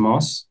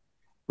cosmos,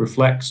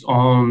 reflects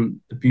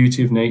on the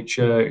beauty of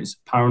nature, its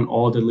apparent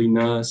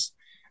orderliness,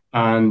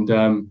 and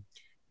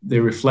they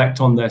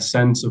reflect on their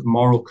sense of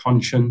moral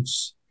conscience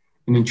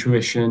and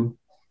intuition.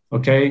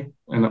 Okay,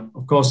 and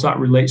of course that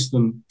relates to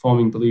them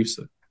forming beliefs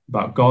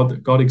about God,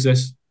 that God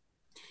exists.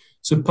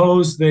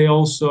 Suppose they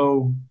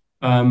also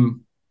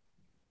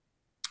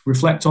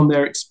reflect on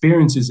their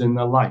experiences in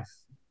their life,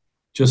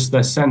 just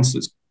their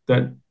senses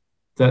that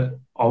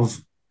of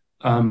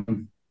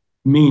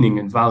meaning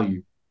and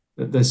value.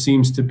 That there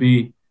seems to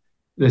be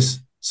this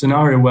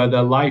scenario where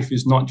their life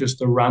is not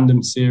just a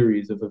random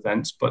series of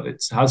events, but it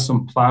has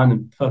some plan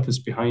and purpose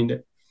behind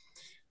it.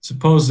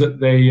 Suppose that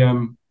they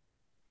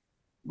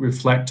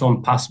reflect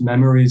on past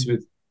memories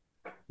with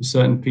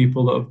certain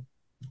people that have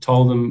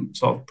told them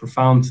sort of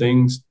profound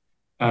things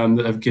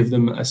that have given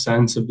them a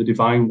sense of the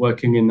divine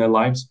working in their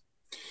lives.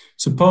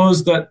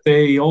 Suppose that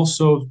they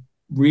also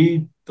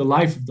read the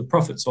life of the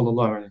Prophet,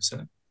 sallallahu alaihi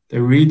wasallam. They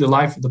read the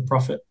life of the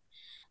Prophet,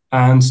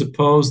 and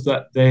suppose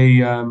that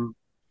they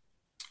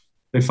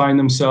find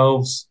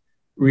themselves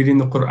reading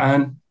the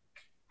Quran,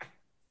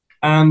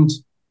 and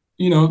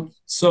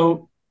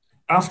so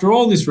after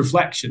all this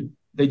reflection,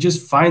 they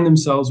just find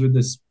themselves with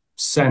this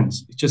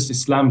sense. It's just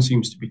Islam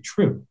seems to be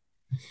true.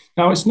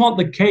 Now, it's not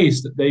the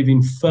case that they've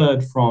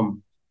inferred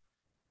from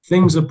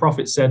things the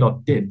Prophet said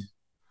or did,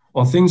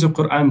 or things the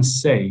Quran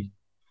say,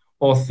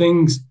 or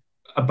things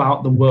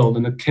about the world,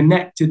 and have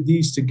connected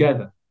these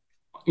together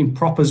in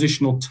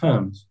propositional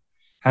terms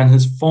and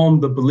has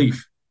formed the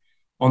belief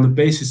on the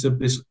basis of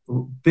this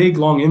big,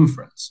 long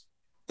inference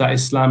that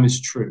Islam is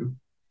true.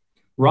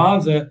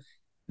 Rather,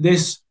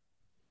 this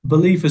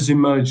belief has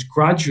emerged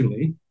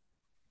gradually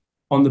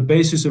on the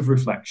basis of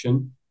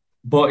reflection,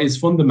 but is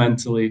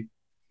fundamentally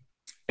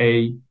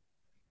a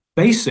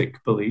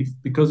basic belief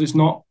because it's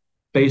not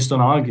based on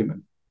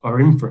argument or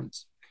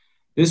inference.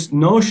 This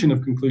notion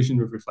of conclusion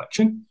of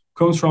reflection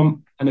comes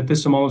from an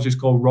epistemologist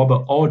called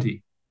Robert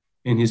Audi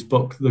in his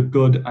book, The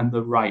Good and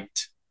the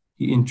Right.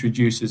 He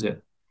introduces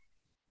it.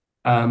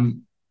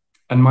 And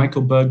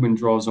Michael Bergman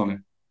draws on it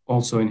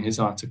also in his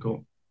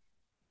article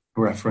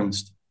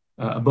referenced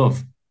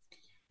above.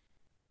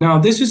 Now,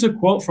 this is a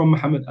quote from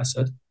Muhammad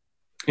Asad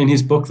in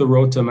his book, The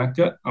Road to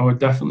Mecca. I would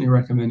definitely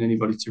recommend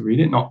anybody to read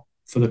it, not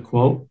for the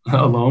quote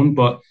alone,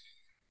 but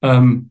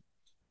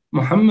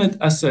Muhammad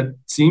Asad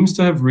seems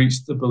to have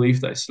reached the belief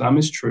that Islam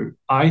is true,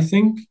 I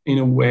think, in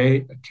a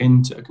way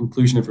akin to a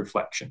conclusion of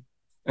reflection.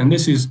 And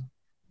this is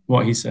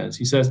what he says.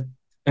 He says,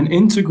 an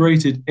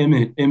integrated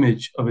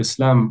image of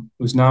Islam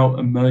was now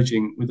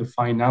emerging with a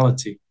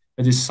finality,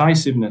 a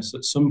decisiveness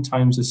that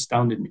sometimes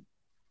astounded me.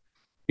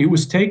 It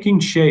was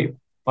taking shape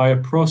by a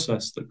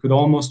process that could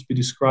almost be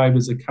described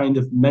as a kind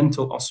of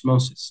mental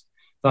osmosis.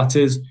 That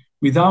is,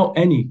 without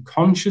any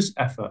conscious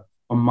effort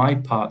on my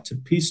part to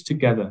piece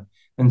together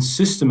and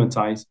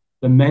systematize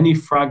the many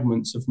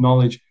fragments of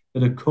knowledge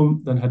that had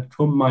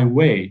come my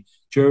way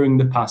during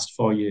the past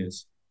 4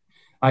 years.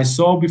 I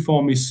saw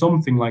before me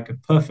something like a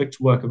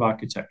perfect work of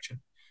architecture,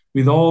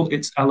 with all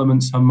its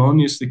elements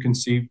harmoniously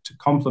conceived to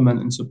complement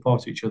and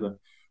support each other,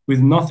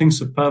 with nothing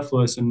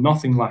superfluous and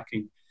nothing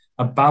lacking,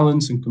 a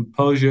balance and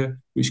composure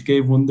which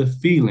gave one the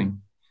feeling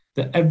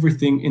that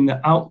everything in the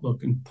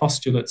outlook and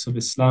postulates of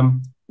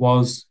Islam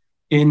was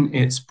in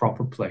its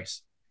proper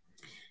place.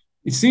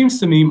 It seems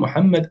to me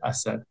Muhammad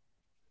Asad,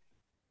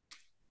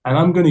 and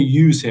I'm going to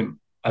use him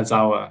as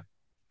our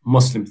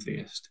Muslim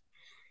theist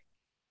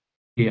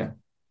here,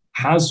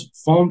 has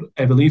formed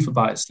a belief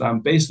about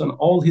Islam based on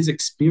all his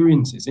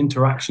experiences,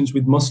 interactions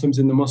with Muslims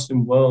in the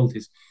Muslim world,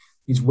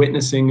 his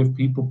witnessing of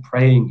people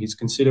praying, his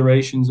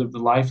considerations of the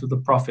life of the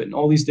Prophet, and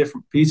all these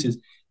different pieces.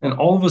 And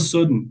all of a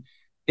sudden,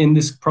 in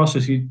this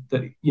process he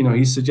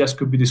suggests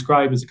could be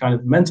described as a kind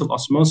of mental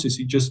osmosis,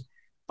 he just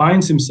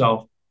finds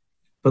himself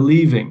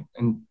believing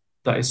and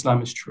that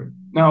Islam is true.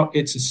 Now,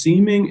 it's a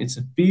seeming, it's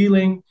a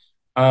feeling,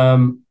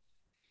 but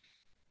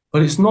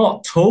it's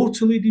not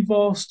totally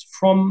divorced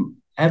from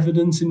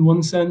evidence in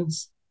one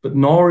sense, but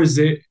nor is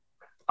it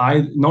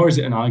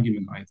an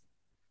argument either.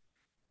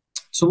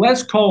 So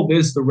let's call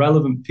this the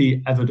relevant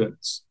P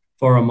evidence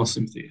for a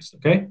Muslim theist,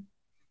 okay?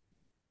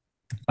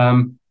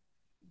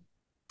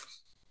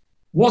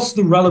 What's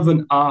the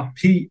relevant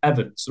RP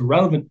evidence? The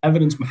relevant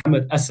evidence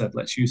Muhammad Asad,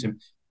 let's use him,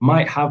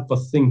 might have for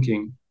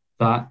thinking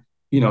that,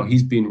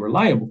 he's been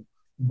reliable.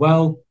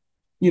 Well,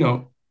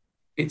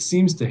 it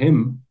seems to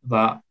him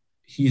that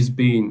he's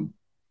been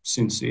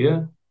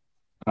sincere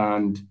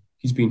and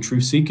he's been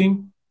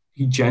truth-seeking.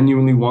 He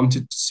genuinely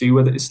wanted to see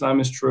whether Islam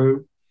is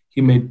true.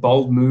 He made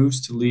bold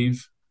moves to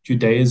leave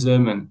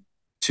Judaism and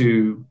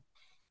to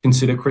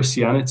consider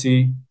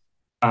Christianity.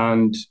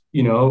 And,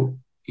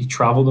 he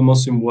traveled the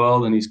Muslim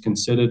world and he's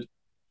considered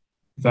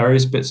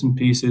various bits and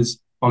pieces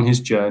on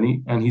his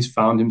journey. And he's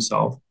found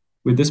himself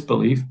with this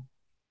belief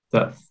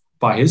that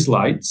by his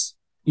lights,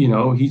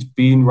 he's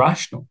been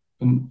rational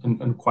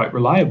and quite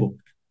reliable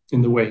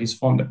in the way he's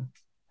formed it.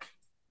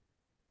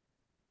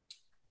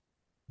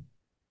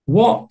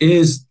 What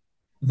is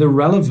the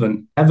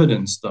relevant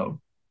evidence, though,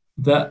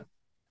 that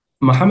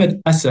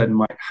Muhammad Asad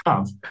might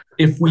have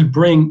if we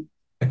bring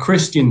a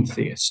Christian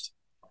theist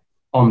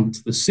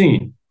onto the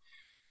scene,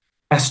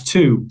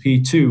 S2,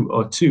 P2,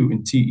 O2,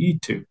 and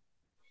TE2.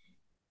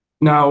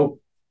 Now,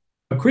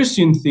 a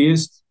Christian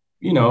theist,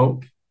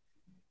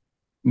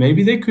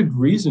 maybe they could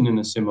reason in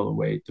a similar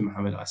way to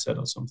Muhammad Asad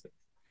or something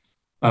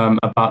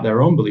about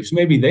their own beliefs.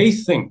 Maybe they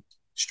think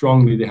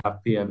strongly they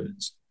have P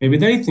evidence. Maybe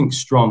they think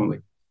strongly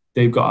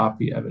they've got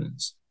RP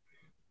evidence.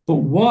 But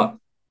what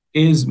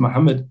is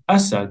Muhammad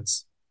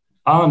Asad's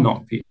are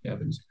not P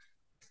evidence?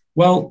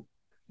 Well,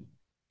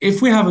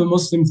 if we have a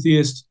Muslim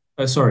theist,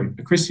 a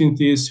Christian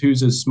theist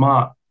who's as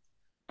smart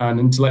and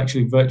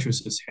intellectually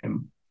virtuous as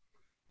him,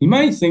 he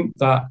might think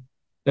that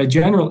their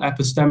general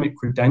epistemic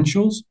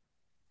credentials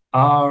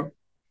are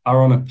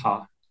on a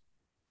par.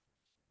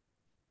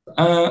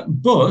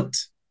 But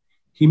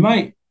he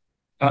might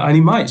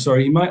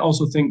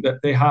also think that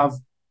they have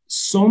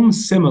some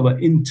similar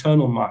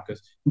internal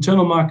markers.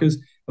 Internal markers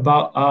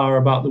are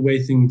about the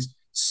way things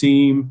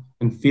seem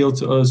and feel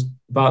to us,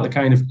 about the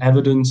kind of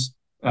evidence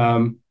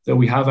that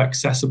we have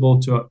accessible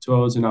to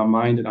us in our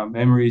mind and our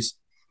memories.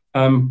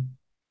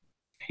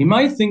 He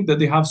might think that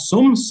they have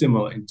some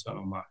similar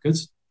internal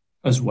markers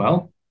as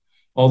well,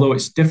 although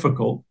it's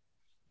difficult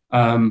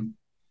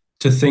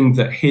to think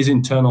that his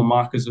internal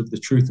markers of the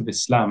truth of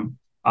Islam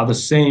are the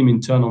same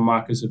internal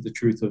markers of the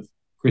truth of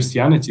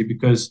Christianity,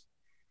 because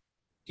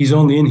he's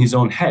only in his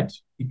own head.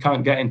 He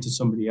can't get into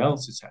somebody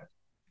else's head.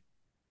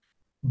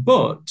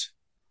 But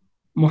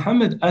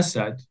Muhammad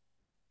Asad,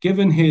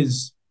 given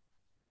his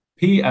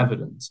P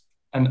evidence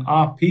and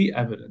RP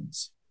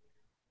evidence,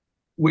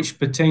 which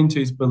pertain to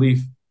his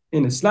belief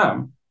in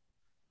Islam,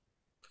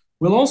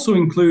 will also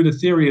include a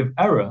theory of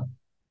error,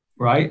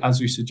 right, as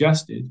we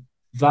suggested,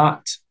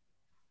 that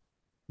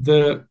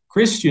the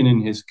Christian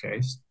in this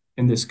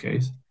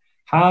case,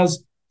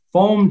 has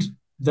formed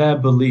their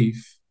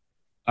belief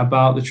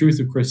about the truth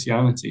of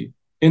Christianity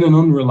in an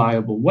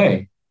unreliable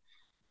way.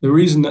 The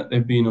reason that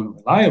they've been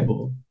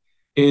unreliable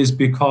is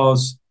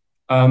because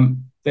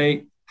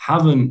they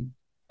haven't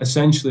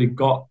essentially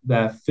got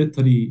their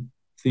fitri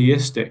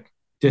theistic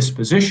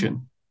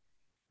disposition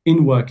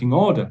in working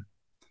order.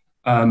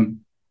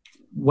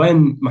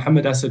 When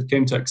Muhammad Asad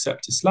came to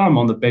accept Islam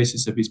on the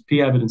basis of his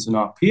P evidence and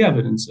RP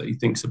evidence that he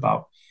thinks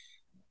about,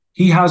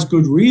 he has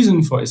good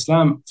reason for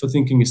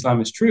thinking Islam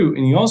is true,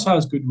 and he also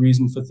has good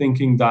reason for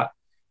thinking that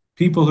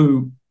people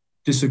who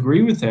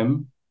disagree with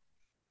him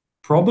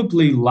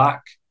probably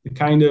lack the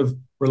kind of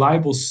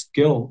reliable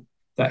skill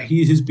that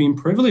he has been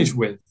privileged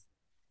with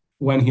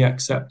when he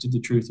accepted the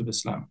truth of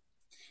Islam.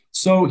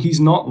 So he's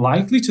not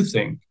likely to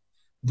think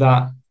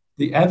that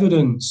the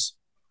evidence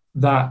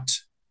that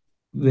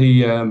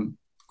the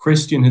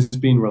Christian has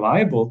been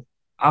reliable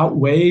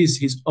outweighs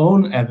his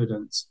own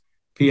evidence,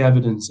 P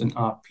evidence and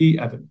RP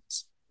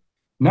evidence.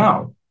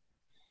 Now,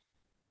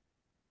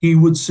 he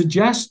would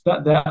suggest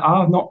that there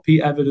are not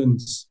P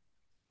evidence,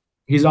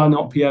 his are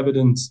not P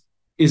evidence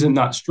isn't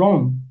that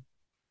strong,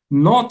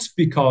 not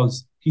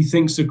because he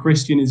thinks the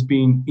Christian is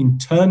being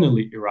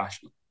internally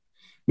irrational.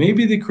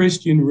 Maybe the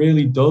Christian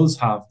really does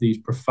have these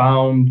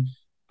profound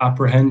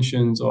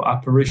apprehensions or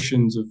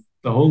apparitions of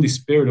the Holy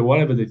Spirit or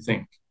whatever they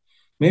think.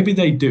 Maybe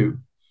they do.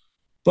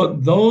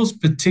 But those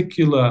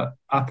particular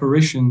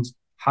apparitions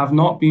have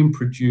not been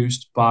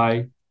produced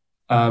by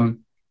a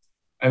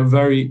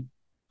very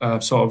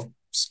sort of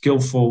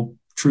skillful,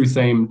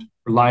 truth-aimed,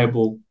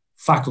 reliable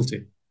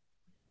faculty.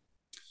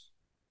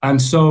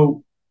 And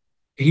so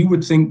he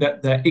would think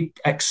that they're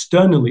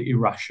externally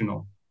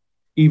irrational,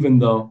 even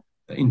though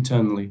they're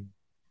internally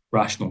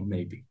rational,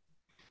 maybe.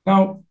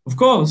 Now, of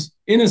course,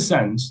 in a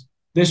sense,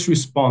 this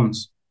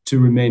response to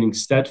remaining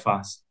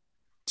steadfast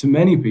to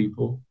many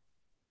people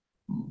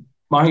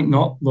might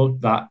not look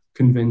that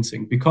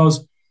convincing,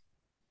 because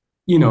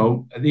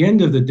at the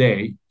end of the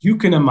day, you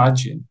can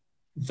imagine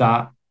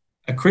that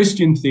a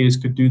Christian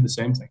theist could do the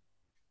same thing.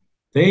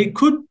 They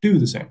could do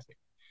the same thing,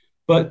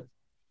 but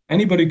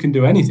anybody can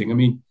do anything. I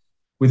mean,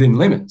 within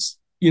limits.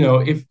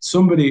 If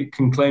somebody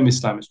can claim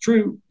Islam is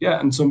true, yeah,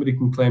 and somebody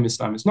can claim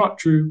Islam is not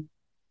true,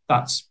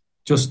 that's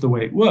just the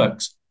way it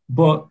works.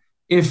 But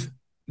if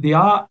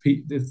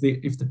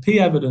the P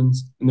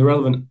evidence and the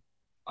relevant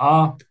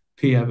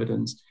RP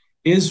evidence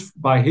is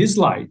by his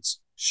lights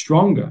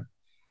stronger,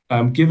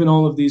 given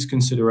all of these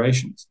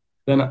considerations,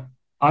 then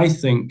I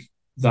think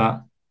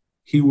that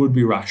he would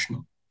be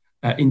rational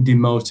in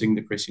demoting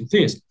the Christian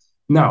theist.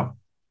 Now,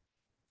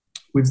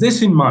 with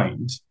this in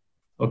mind,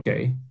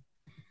 okay,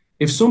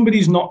 if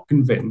somebody's not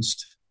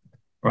convinced,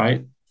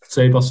 right,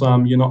 say,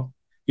 Bassam, you're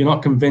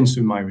not convinced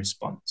with my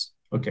response,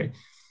 okay,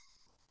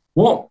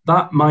 what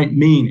that might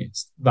mean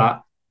is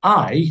that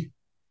I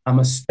am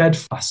a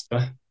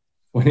steadfaster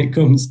when it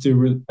comes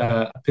to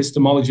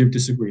epistemology of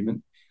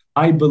disagreement.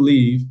 I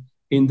believe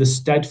in the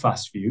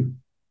steadfast view,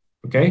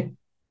 okay?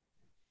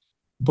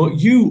 But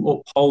you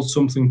uphold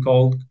something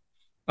called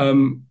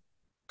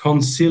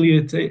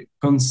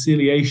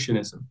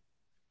conciliationism.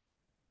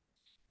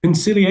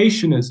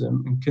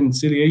 Conciliationism and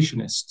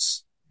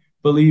conciliationists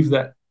believe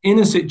that in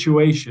a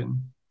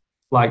situation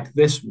like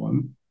this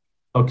one,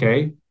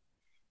 okay,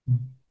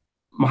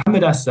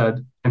 Muhammad Assad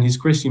and his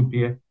Christian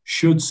peer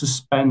should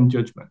suspend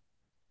judgment,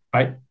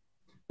 right?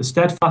 The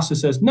steadfaster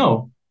says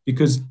no,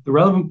 because the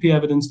relevant P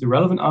evidence, the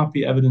relevant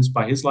RP evidence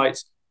by his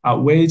lights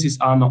outweighs his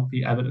R not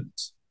P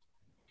evidence.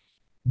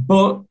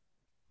 But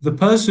the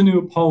person who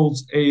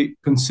upholds a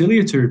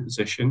conciliatory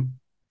position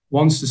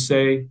wants to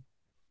say,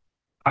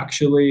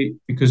 actually,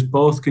 because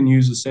both can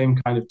use the same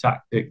kind of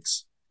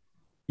tactics,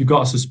 you've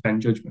got to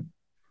suspend judgment.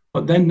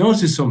 But then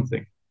notice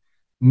something.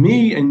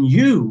 Me and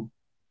you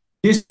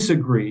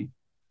disagree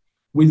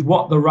with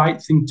what the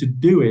right thing to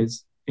do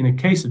is in a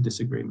case of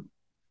disagreement.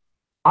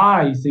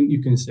 I think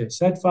you can say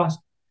steadfast.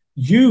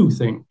 You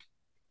think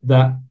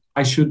that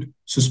I should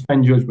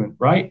suspend judgment,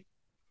 right?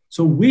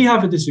 So we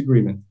have a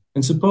disagreement.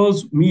 And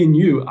suppose me and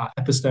you are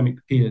epistemic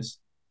peers.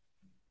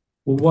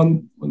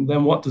 Well,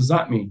 then what does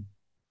that mean?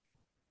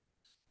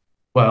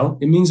 Well,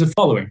 it means the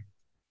following,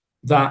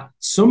 that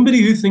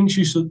somebody who thinks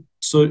you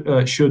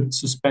should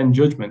suspend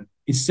judgment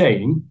is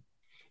saying,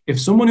 if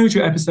someone who's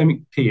your epistemic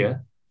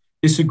peer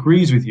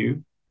disagrees with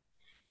you,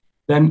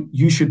 then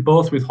you should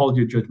both withhold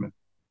your judgment,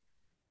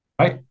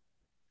 right?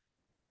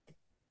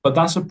 But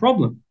that's a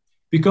problem,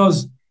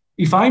 because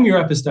if I'm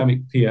your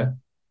epistemic peer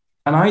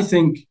and I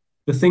think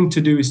the thing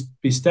to do is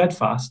be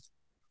steadfast,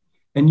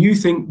 and you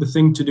think the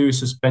thing to do is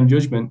suspend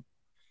judgment,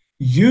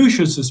 you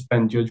should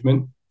suspend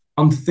judgment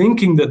on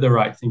thinking that the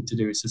right thing to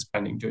do is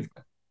suspending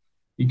judgment.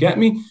 You get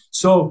me?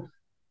 So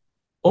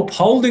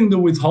upholding the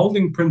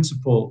withholding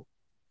principle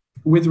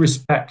with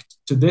respect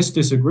to this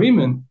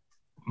disagreement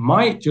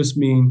might just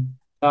mean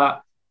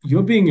that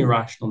you're being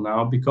irrational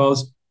now,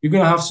 because you're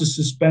going to have to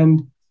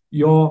suspend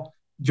your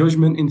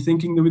judgment in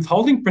thinking the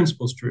withholding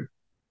principle is true.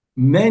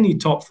 Many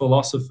top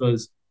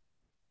philosophers,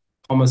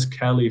 Thomas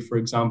Kelly, for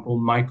example,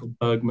 Michael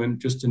Bergman,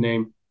 just to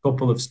name a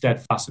couple of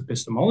steadfast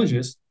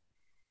epistemologists,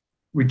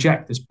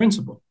 reject this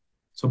principle.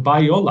 So by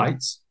your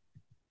lights,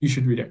 you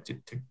should reject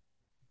it too.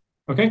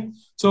 Okay?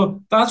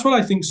 So that's what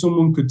I think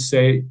someone could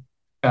say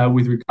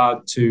with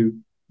regard to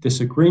this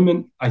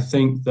agreement. I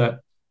think that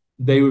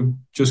they were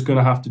just going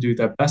to have to do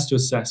their best to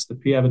assess the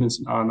P evidence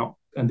and R not,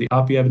 and the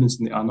RP evidence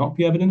and the R not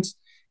P evidence.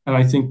 And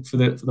I think for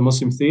the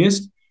Muslim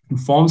theist who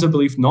forms a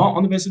belief not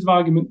on the basis of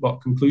argument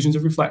but conclusions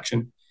of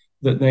reflection,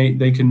 that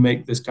they can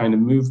make this kind of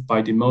move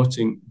by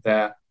demoting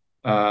their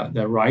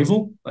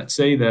rival, let's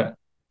say their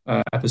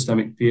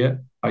epistemic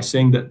peer, by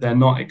saying that they're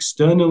not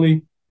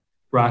externally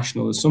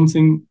rational. There's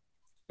something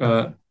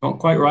not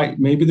quite right.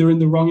 Maybe they're in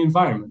the wrong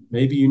environment.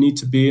 Maybe you need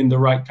to be in the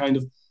right kind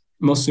of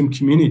Muslim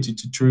community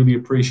to truly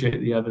appreciate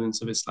the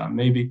evidence of Islam.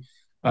 Maybe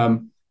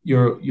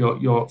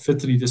your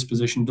fitri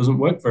disposition doesn't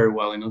work very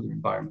well in other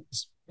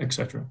environments,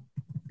 etc.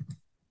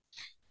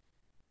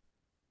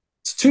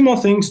 So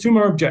two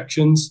more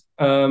objections,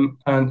 and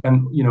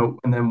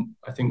then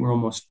I think we're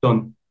almost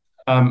done.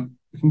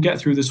 We can get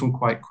through this one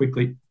quite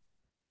quickly.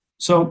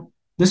 So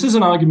this is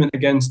an argument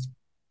against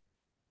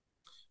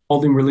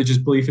holding religious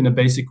belief in a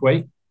basic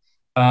way.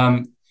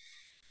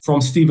 From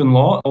Stephen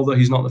Law, although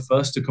he's not the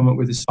first to come up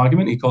with this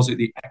argument, he calls it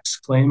the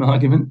X-claim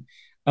argument.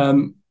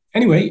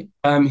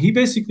 He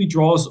basically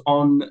draws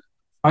on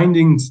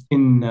findings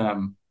in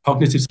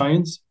cognitive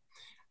science,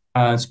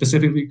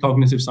 specifically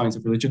cognitive science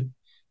of religion.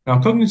 Now,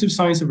 cognitive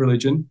science of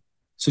religion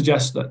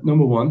suggests that,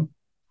 number one,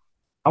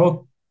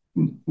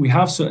 we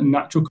have certain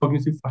natural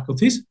cognitive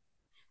faculties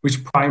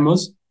which prime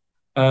us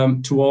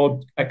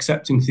toward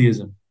accepting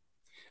theism.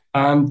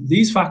 And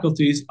these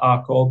faculties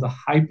are called the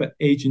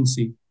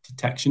hyper-agency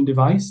detection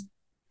device,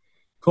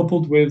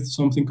 coupled with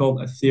something called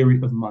a theory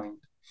of mind.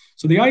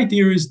 So the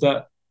idea is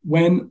that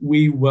when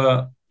we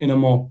were in a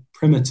more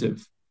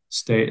primitive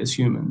state as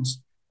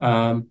humans,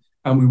 and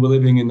we were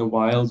living in the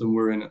wild and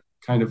we're in a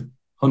kind of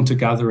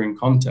hunter-gathering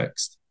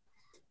context,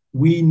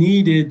 we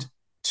needed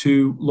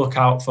to look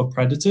out for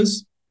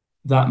predators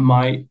that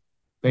might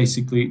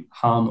basically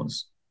harm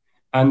us.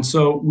 And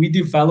so we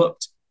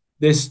developed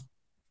this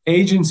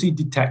agency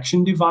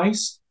detection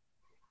device,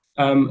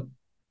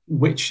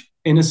 which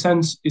in a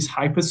sense is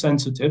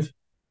hypersensitive,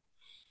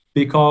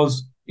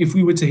 because if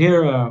we were to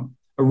hear a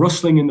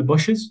rustling in the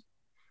bushes,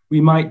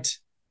 we might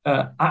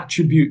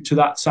attribute to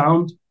that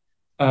sound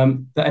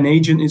that an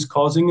agent is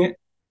causing it,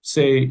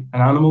 say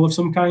an animal of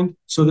some kind,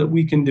 so that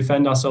we can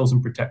defend ourselves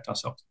and protect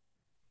ourselves.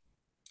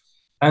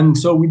 And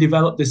so we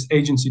developed this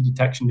agency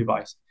detection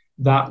device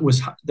that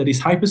is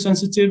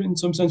hypersensitive in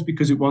some sense,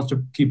 because it wants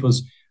to keep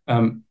us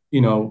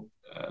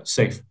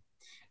safe.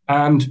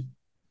 And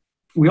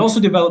we also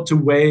developed a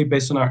way,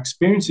 based on our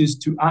experiences,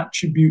 to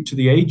attribute to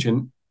the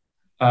agent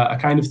a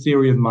kind of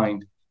theory of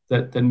mind,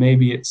 that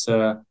maybe it's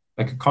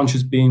like a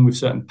conscious being with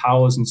certain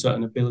powers and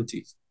certain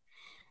abilities.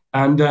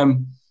 And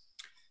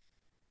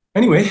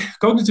anyway,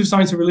 cognitive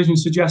science of religion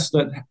suggests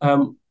that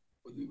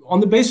on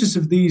the basis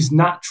of these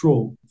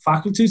natural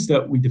faculties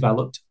that we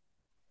developed,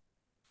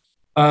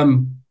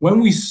 when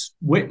we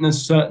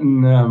witness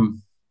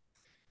certain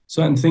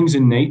things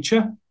in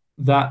nature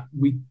that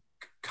we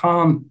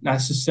can't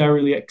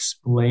necessarily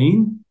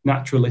explain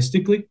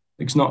naturalistically,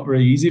 it's not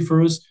very easy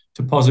for us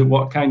to posit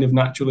what kind of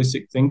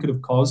naturalistic thing could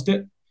have caused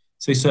it,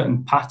 say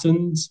certain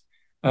patterns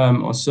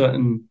or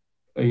certain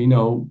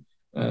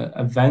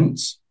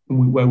events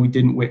where we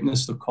didn't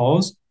witness the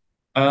cause,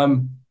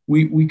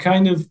 we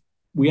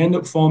end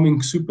up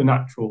forming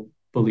supernatural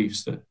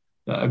beliefs that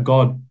a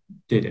God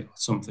did it or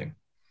something.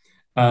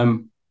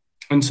 And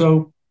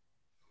so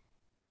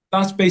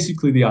that's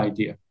basically the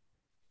idea.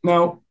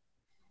 Now,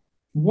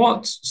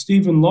 what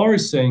Stephen Law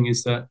is saying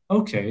is that,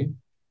 okay,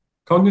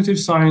 cognitive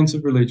science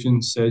of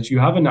religion says you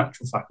have a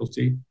natural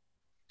faculty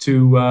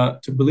to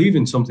believe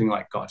in something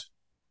like God,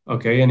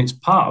 okay, and it's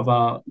part of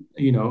our,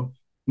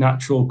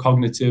 natural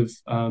cognitive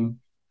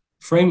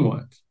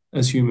framework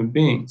as human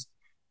beings.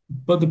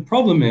 But the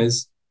problem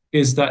is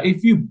that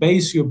if you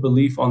base your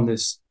belief on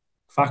this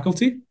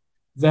faculty,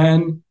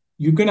 then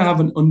you're going to have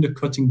an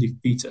undercutting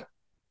defeater.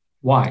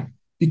 Why?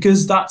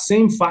 Because that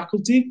same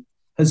faculty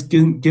has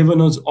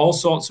given us all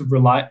sorts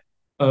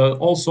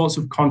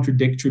of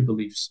contradictory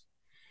beliefs.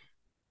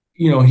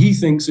 He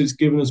thinks it's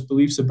given us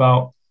beliefs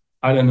about,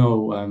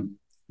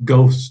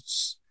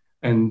 ghosts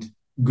and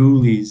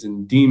ghoulies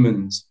and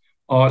demons,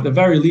 or at the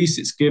very least,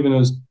 it's given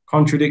us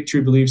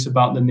contradictory beliefs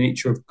about the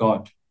nature of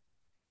God.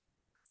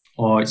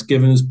 Or it's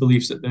given us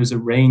beliefs that there's a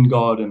rain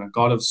god and a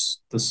god of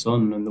the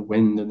sun and the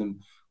wind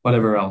and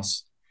whatever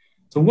else.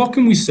 So what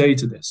can we say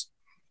to this?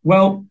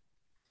 Well,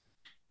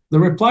 the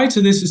reply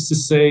to this is to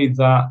say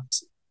that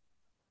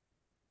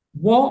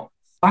what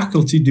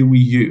faculty do we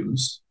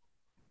use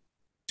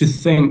to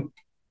think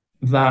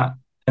that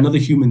another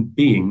human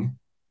being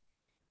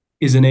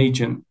is an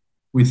agent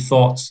with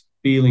thoughts,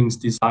 feelings,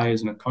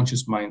 desires, and a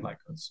conscious mind like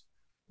us?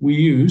 We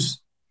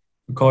use,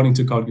 according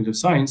to cognitive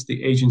science,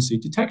 the agency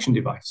detection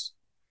device.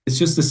 It's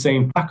just the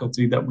same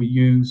faculty that we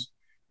use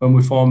when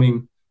we're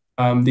forming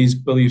these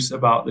beliefs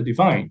about the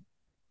divine.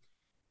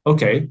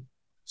 Okay,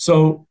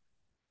 so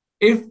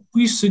if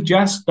we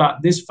suggest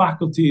that this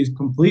faculty is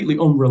completely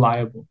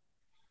unreliable,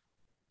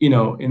 in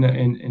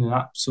an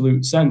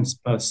absolute sense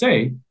per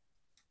se,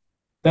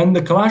 then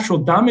the collateral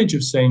damage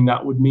of saying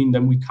that would mean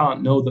then we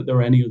can't know that there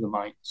are any other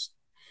minds.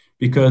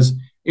 Because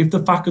if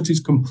the faculty is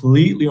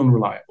completely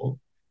unreliable,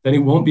 then it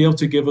won't be able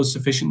to give us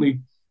sufficiently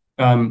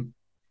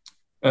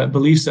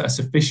beliefs that are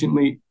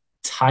sufficiently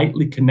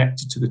tightly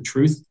connected to the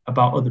truth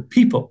about other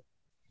people.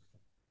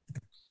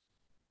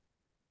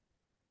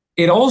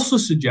 It also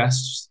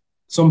suggests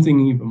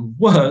something even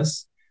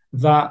worse,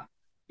 that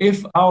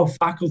if our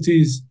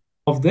faculties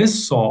of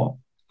this sort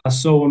are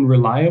so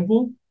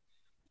unreliable,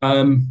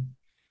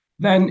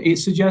 then it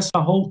suggests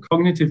our whole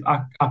cognitive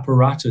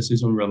apparatus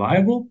is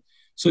unreliable,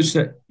 such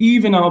that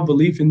even our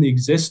belief in the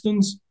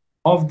existence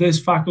of this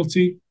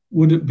faculty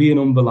would be an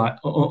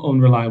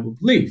unreliable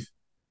belief.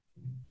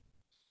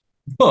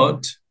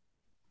 But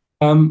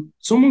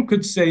someone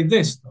could say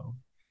this, though.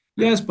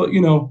 Yes, but,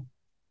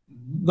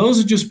 those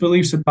are just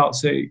beliefs about,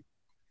 say,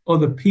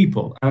 other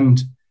people.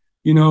 And,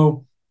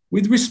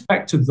 with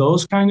respect to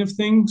those kind of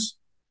things,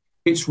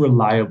 it's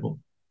reliable.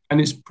 And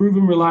it's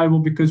proven reliable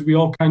because we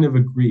all kind of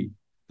agree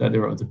that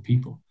there are other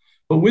people.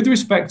 But with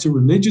respect to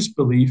religious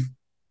belief,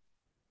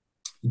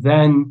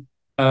 then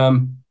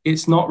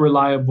it's not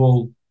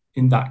reliable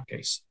in that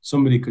case.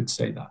 Somebody could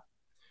say that.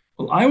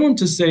 Well, I want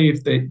to say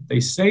if they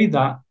say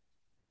that,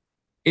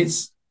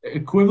 it's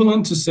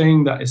equivalent to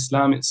saying that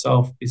Islam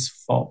itself is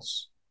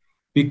false.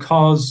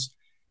 Because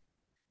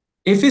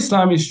if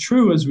Islam is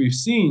true, as we've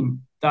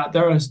seen, that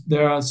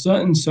there are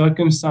certain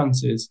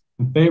circumstances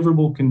and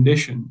favorable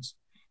conditions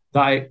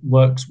that it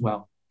works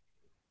well.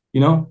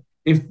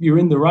 If you're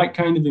in the right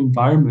kind of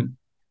environment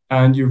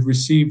and you've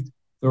received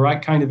the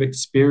right kind of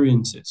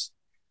experiences,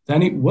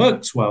 then it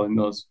works well in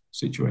those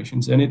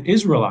situations and it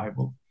is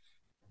reliable.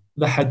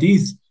 The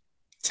hadith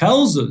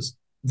tells us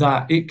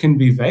that it can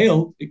be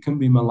veiled, it can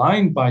be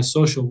maligned by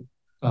social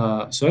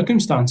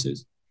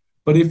circumstances.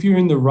 But if you're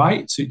in the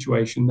right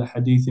situation, the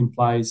hadith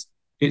implies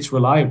it's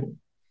reliable.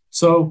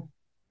 So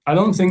I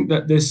don't think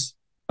that this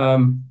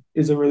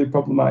is a really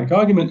problematic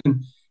argument.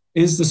 And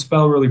Is the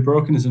Spell Really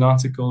Broken is an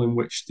article in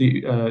which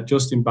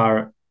Justin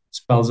Barrett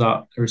spells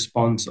out a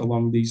response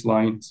along these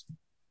lines.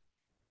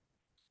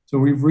 So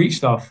we've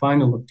reached our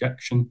final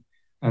objection,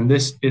 and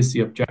this is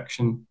the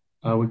objection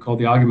we call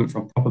the argument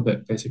from proper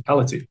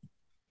basicality.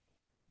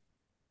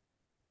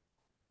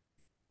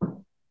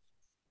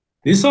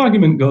 This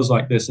argument goes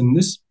like this, and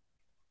this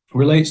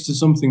relates to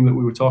something that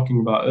we were talking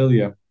about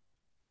earlier.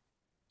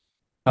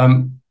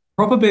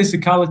 Proper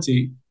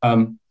basicality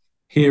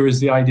here is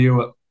the idea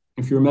that,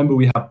 if you remember,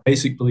 we have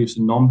basic beliefs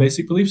and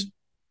non-basic beliefs.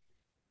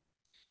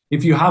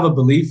 If you have a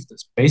belief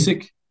that's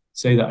basic,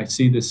 say that I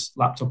see this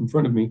laptop in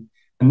front of me,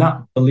 and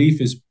that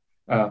belief is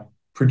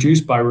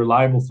produced by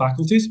reliable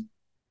faculties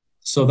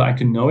so that I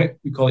can know it,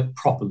 we call it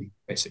properly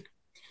basic.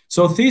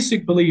 So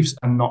theistic beliefs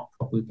are not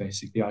properly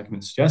basic, the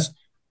argument suggests,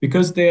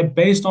 because they are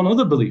based on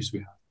other beliefs we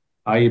have,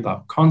 i.e.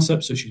 about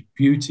concepts such as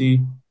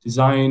beauty,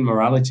 design,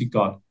 morality,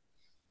 God.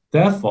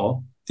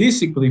 Therefore,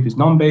 theistic belief is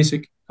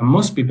non-basic and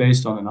must be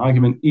based on an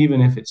argument,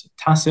 even if it's a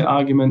tacit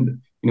argument.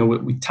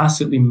 We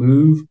tacitly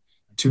move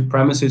to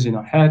premises in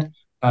our head,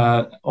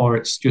 or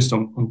it's just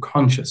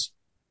unconscious.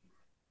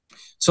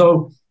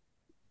 So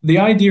the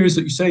idea is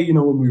that you say,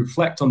 when we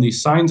reflect on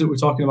these signs that we're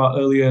talking about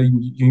earlier,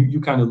 you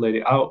kind of laid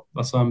it out,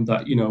 Bassam,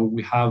 that,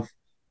 we have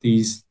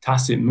these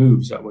tacit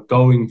moves that we're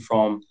going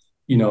from,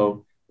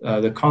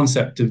 the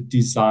concept of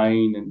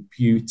design and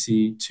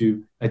beauty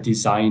to a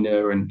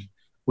designer, and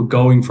we're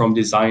going from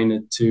designer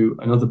to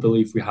another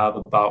belief we have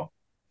about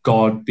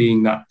God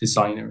being that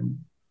designer. And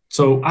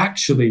so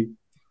actually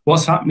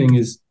what's happening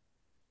is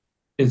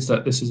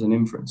that this is an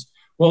inference.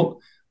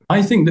 Well,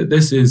 I think that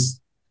this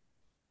is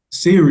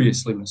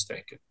seriously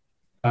mistaken,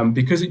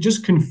 because it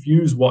just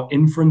confuses what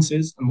inference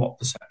is and what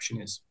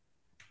perception is,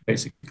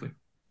 basically.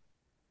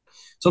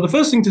 So the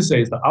first thing to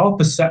say is that our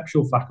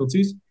perceptual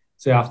faculties,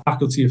 say our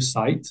faculty of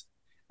sight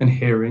and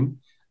hearing,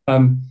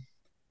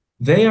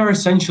 they are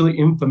essentially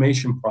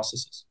information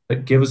processes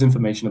that give us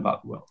information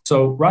about the world.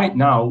 So right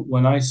now,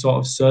 when I sort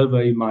of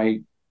survey my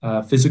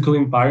physical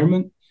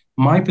environment,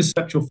 my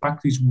perceptual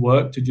faculties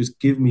work to just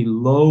give me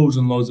loads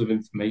and loads of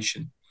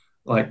information,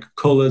 like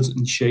colors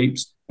and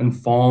shapes and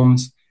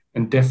forms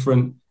and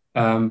different,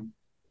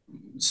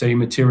 say,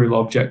 material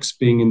objects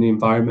being in the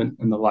environment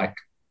and the like.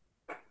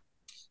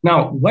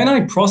 Now, when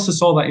I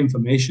process all that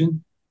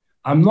information,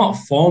 I'm not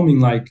forming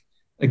like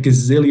a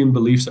gazillion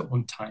beliefs at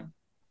one time.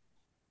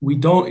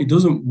 It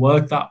doesn't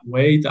work that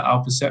way, that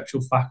our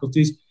perceptual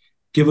faculties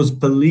give us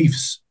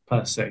beliefs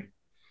per se.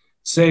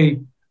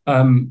 Say,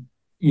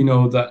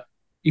 that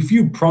if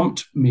you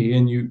prompt me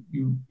and you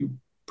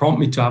prompt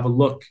me to have a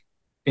look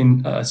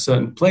in a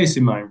certain place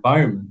in my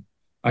environment,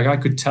 like I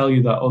could tell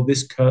you that, oh,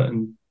 this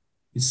curtain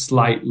is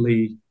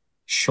slightly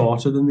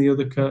shorter than the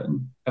other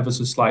curtain, ever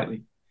so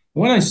slightly.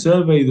 When I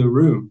survey the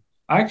room,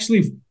 I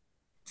actually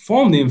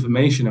form the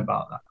information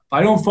about that.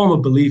 I don't form a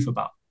belief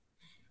about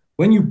it.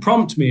 When you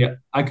prompt me,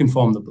 I can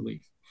form the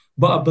belief.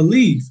 But a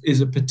belief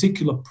is a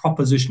particular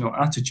propositional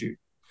attitude.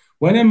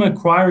 When I'm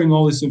acquiring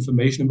all this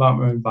information about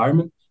my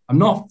environment, I'm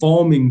not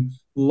forming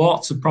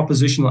lots of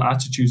propositional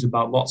attitudes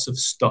about lots of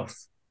stuff.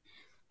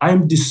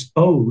 I'm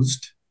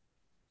disposed,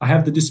 I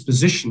have the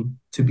disposition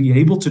to be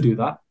able to do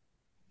that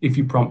if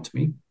you prompt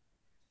me,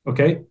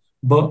 okay?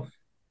 But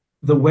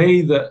the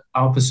way that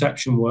our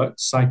perception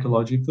works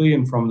psychologically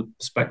and from the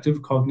perspective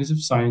of cognitive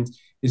science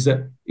is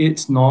that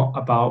it's not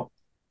about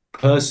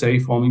per se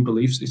forming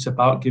beliefs. It's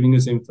about giving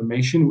us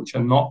information which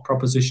are not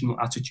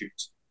propositional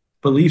attitudes.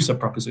 Beliefs are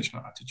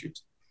propositional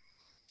attitudes.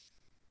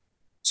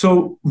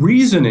 So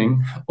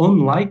reasoning,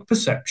 unlike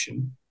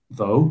perception,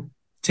 though,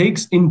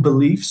 takes in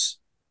beliefs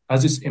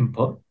as its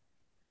input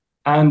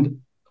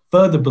and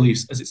further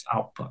beliefs as its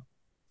output.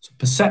 So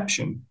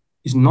perception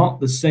is not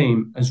the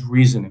same as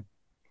reasoning.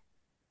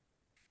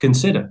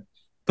 Consider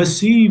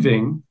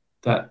perceiving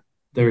that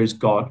there is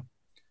God,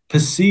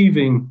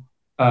 perceiving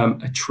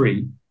a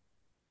tree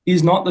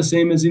is not the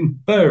same as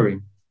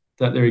inferring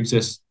that there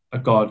exists a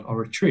God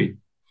or a tree.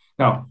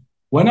 Now,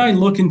 when I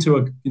look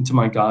into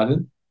my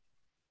garden,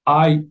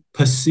 I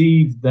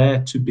perceive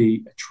there to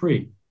be a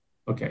tree.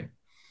 Okay.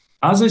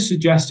 As I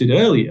suggested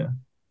earlier,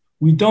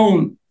 we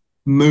don't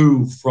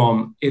move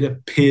from it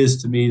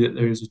appears to me that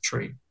there is a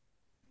tree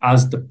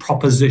as the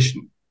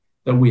proposition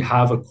that we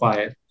have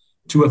acquired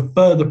to a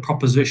further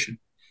proposition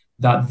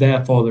that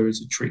therefore there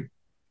is a tree.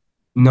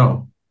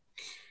 No.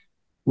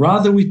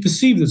 Rather, we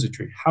perceive there's a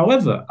tree.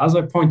 However, as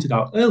I pointed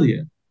out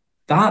earlier,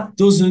 that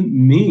doesn't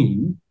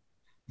mean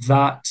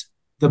that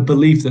the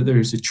belief that there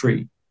is a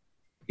tree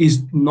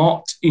is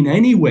not in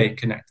any way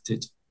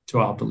connected to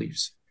our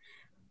beliefs.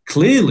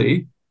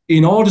 Clearly,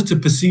 in order to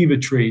perceive a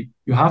tree,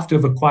 you have to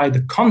have acquired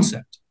the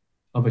concept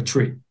of a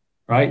tree,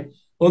 right?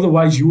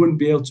 Otherwise, you wouldn't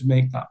be able to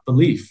make that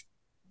belief.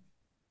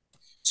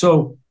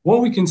 So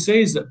what we can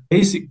say is that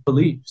basic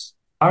beliefs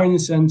are, in a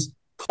sense,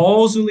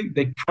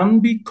 they can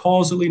be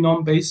causally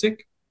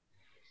non-basic,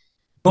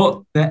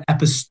 but they're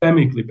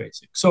epistemically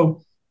basic.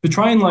 So to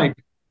try and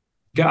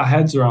get our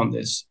heads around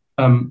this,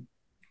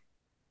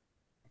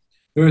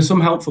 there are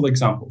some helpful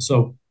examples.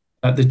 So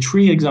the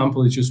tree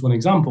example is just one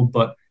example,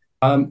 but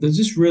there's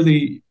this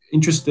really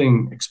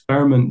interesting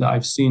experiment that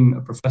I've seen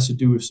a professor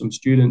do with some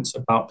students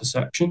about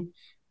perception.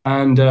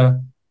 And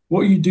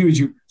what you do is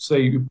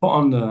you put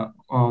on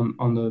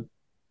the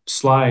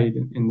slide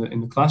in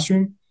the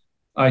classroom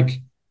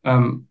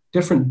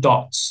different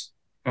dots.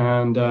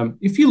 And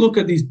if you look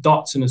at these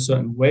dots in a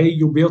certain way,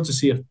 you'll be able to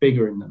see a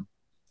figure in them,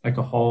 like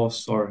a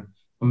horse or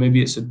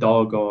maybe it's a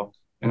dog or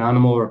an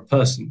animal or a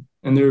person.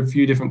 And there are a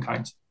few different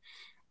kinds.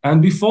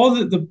 And before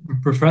the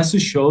professor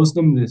shows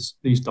them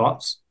these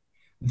dots,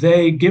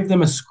 they give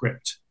them a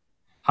script.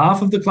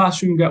 Half of the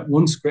classroom get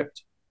one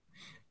script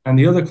and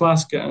the other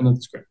class get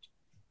another script.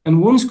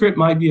 And one script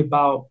might be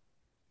about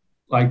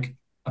like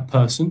a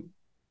person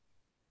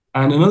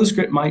and another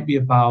script might be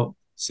about,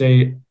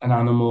 say, an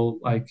animal,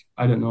 like,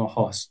 I don't know, a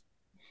horse.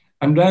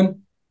 And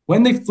then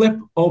when they flip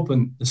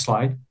open the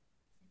slide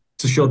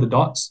to show the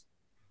dots,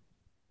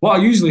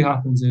 what usually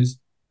happens is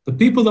the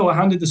people that were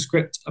handed the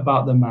script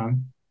about the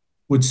man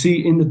would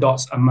see in the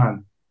dots a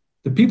man.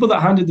 The people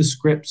that handed the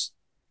scripts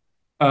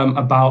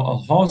about a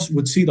horse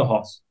would see the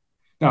horse.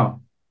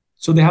 Now,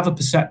 so they have a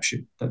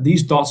perception that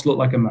these dots look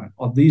like a man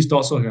or these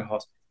dots look like a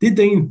horse. Did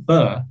they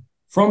infer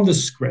from the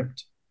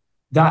script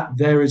that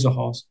there is a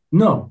horse.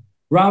 No,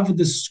 rather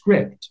the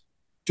script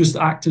just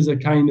acts as a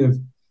kind of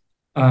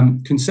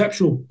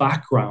conceptual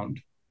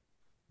background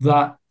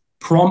that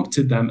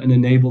prompted them and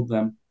enabled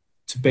them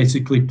to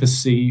basically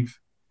perceive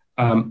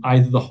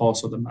either the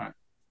horse or the man.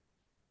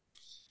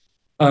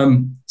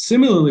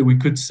 Similarly, we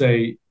could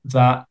say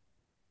that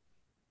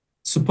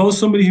suppose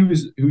somebody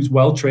who's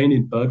well trained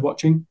in bird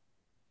watching,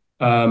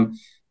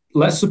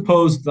 let's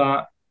suppose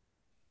that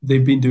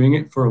they've been doing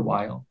it for a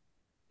while.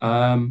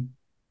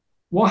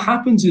 What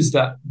happens is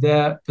that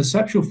their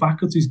perceptual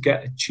faculties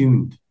get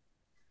attuned.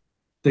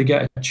 They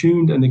get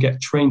attuned and they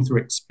get trained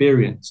through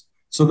experience,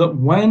 so that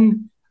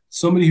when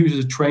somebody who's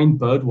a trained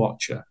bird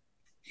watcher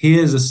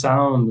hears a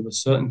sound of a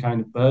certain kind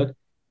of bird,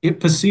 it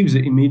perceives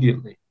it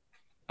immediately.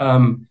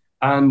 And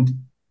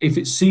if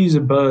it sees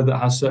a bird that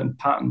has certain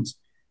patterns,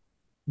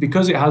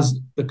 because it has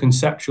the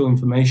conceptual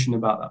information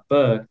about that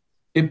bird,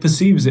 it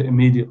perceives it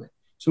immediately.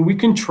 So we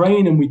can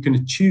train and we can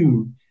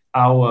attune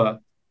our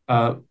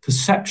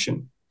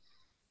perception,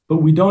 but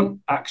we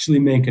don't actually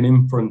make an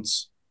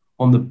inference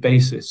on the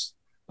basis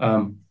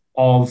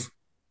of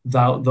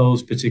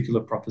those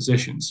particular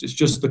propositions. It's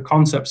just the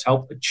concepts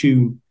help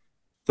attune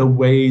the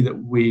way that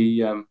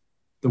we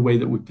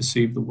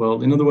perceive the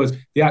world. In other words,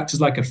 they act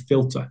as like a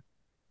filter,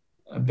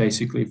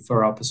 basically,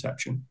 for our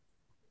perception.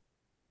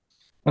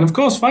 And of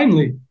course,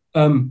 finally,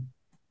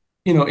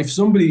 if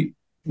somebody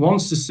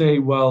wants to say,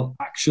 well,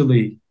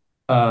 actually,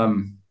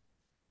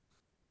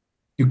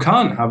 you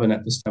can't have an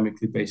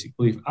epistemically basic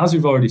belief, as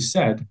we've already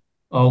said,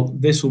 oh,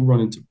 this will run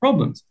into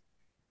problems.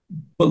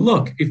 But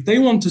look, if they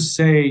want to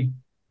say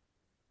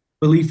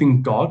belief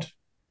in God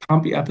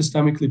can't be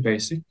epistemically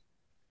basic,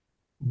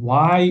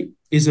 why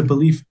is a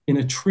belief in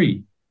a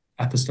tree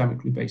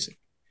epistemically basic?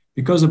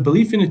 Because a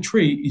belief in a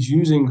tree is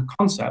using a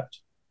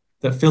concept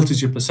that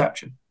filters your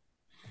perception.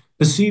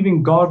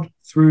 Perceiving God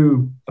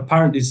through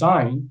apparent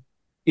design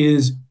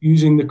is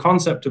using the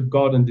concept of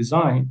God and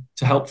design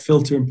to help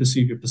filter and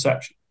perceive your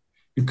perception.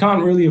 You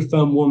can't really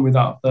affirm one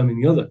without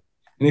affirming the other.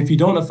 And if you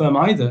don't affirm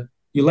either,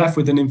 you're left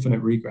with an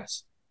infinite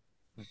regress.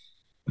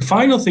 The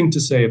final thing to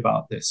say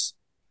about this,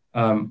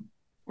 or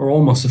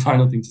almost the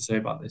final thing to say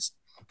about this,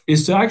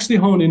 is to actually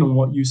hone in on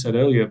what you said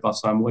earlier,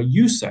 Bassam, where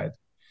you said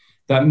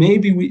that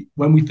maybe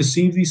when we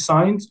perceive these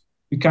signs,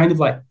 we kind of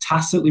like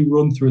tacitly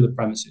run through the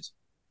premises.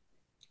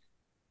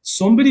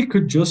 Somebody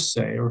could just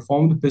say, a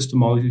reformed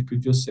epistemologist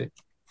could just say,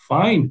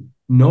 fine,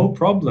 no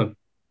problem. Do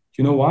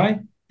you know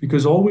why?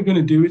 Because all we're going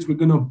to do is we're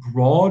going to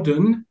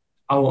broaden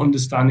our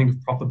understanding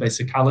of proper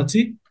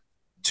basicality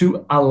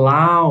to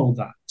allow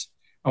that.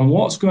 And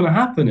what's going to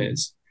happen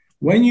is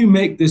when you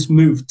make this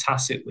move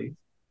tacitly,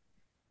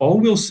 all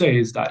we'll say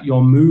is that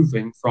you're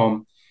moving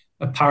from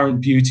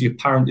apparent beauty,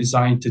 apparent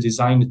design to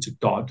designer to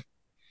God.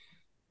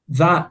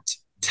 That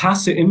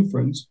tacit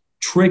inference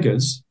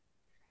triggers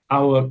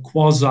our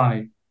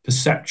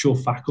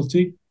quasi-perceptual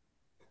faculty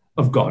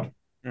of God.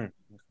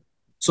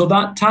 So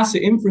that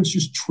tacit inference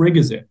just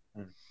triggers it.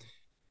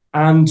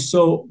 And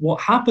so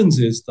what happens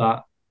is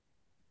that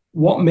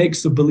what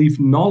makes the belief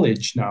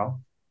knowledge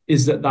now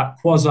is that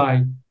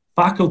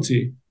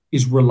quasi-faculty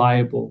is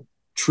reliable,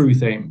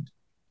 truth-aimed,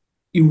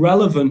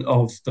 irrelevant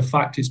of the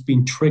fact it's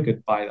been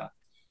triggered by that.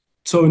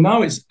 So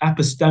now it's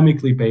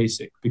epistemically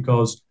basic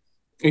because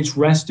it's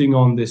resting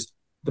on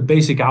the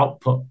basic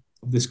output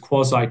of this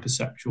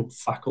quasi-perceptual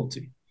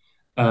faculty.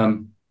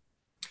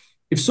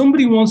 If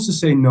somebody wants to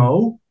say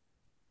no,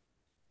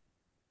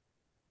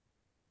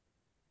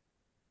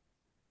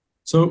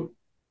 so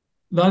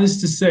that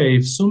is to say,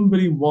 if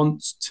somebody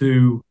wants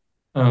to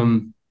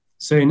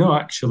say, no,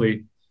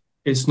 actually,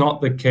 it's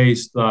not the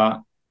case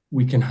that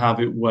we can have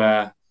it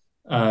where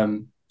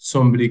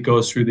somebody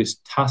goes through this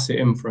tacit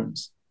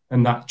inference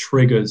and that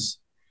triggers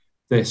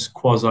this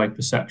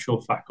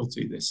quasi-perceptual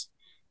faculty, this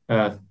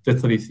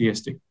fifthly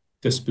theistic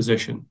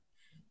disposition,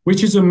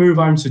 which is a move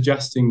I'm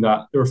suggesting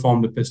that the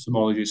reformed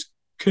epistemologists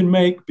can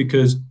make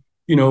because,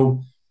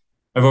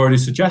 I've already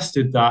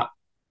suggested that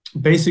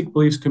basic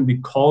beliefs can be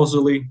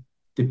causally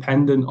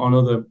dependent on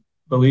other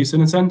beliefs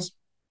in a sense,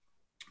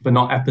 but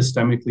not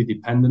epistemically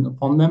dependent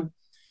upon them.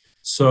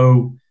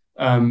 So,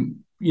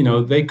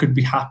 they could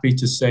be happy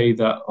to say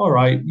that, all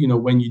right,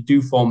 when you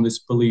do form this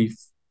belief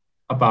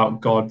about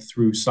God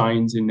through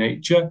signs in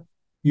nature,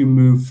 you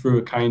move through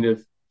a kind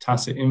of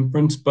tacit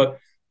inference, but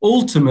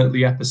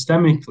ultimately,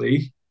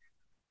 epistemically,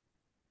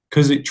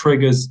 because it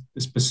triggers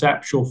this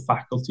perceptual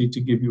faculty to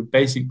give you a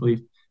basic belief,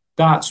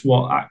 that's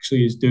what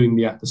actually is doing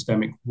the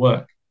epistemic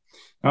work.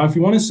 Now, if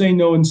you want to say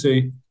no and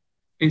say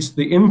it's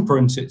the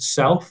inference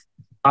itself,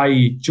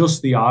 i.e.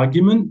 just the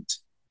argument,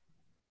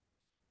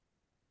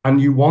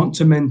 and you want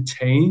to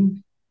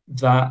maintain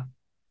that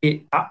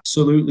it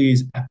absolutely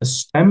is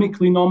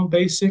epistemically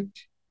non-basic,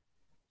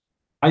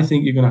 I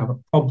think you're going to have a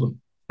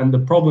problem. And the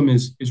problem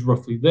is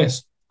roughly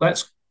this.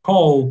 Let's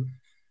call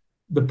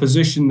the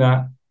position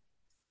that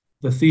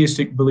the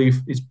theistic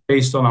belief is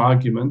based on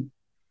argument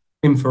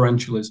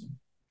inferentialism.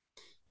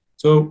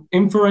 So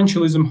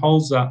inferentialism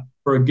holds that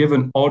for a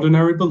given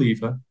ordinary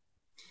believer,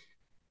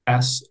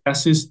 S.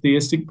 S's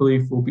theistic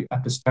belief will be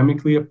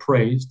epistemically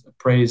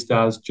appraised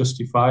as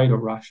justified or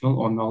rational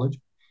or knowledge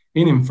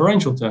in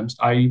inferential terms,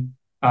 i.e.,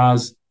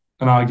 as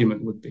an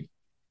argument would be.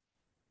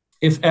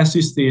 If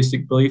S's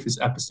theistic belief is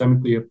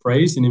epistemically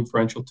appraised in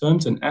inferential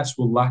terms, then S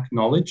will lack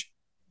knowledge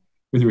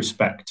with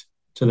respect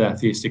to their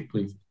theistic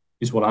belief,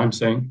 is what I'm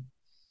saying.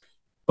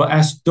 But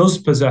S does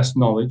possess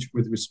knowledge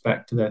with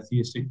respect to their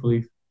theistic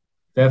belief.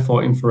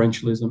 Therefore,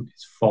 inferentialism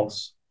is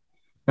false.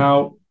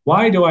 Now,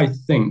 why do I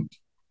think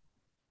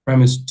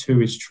premise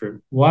 2 is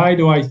true? Why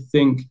do I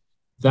think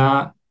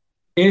that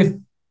if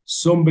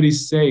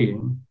somebody's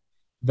saying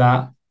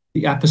that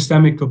the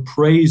epistemic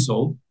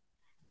appraisal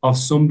of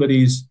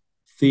somebody's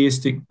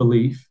theistic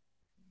belief,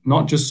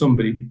 not just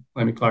somebody,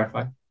 let me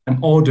clarify, an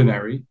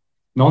ordinary,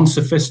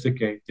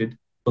 non-sophisticated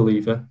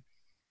believer,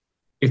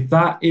 if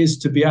that is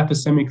to be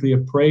epistemically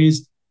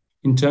appraised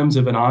in terms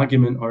of an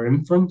argument or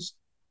inference,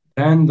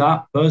 then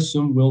that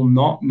person will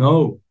not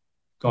know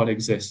God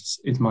exists,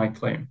 is my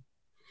claim.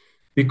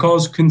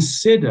 Because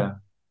consider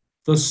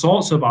the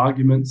sorts of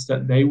arguments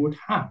that they would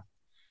have.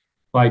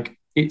 Like,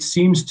 it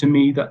seems to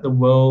me that the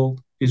world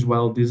is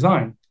well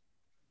designed,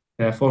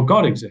 therefore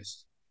God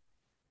exists.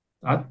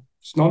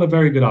 That's not a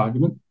very good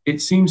argument.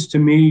 It seems to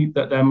me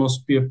that there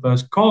must be a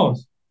first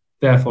cause,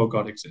 therefore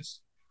God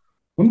exists.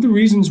 One of the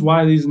reasons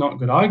why these are not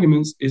good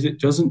arguments is it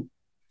doesn't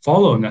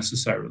follow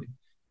necessarily.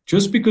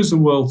 Just because the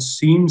world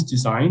seems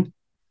designed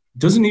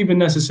doesn't even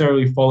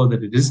necessarily follow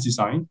that it is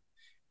designed.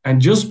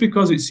 And just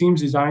because it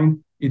seems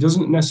designed, it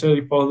doesn't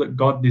necessarily follow that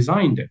God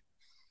designed it.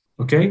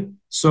 Okay?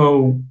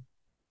 So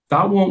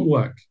that won't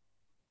work.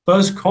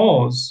 First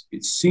cause,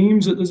 it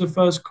seems that there's a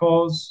first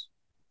cause,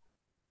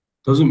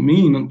 doesn't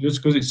mean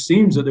just because it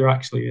seems that there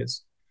actually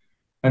is.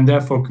 And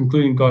therefore,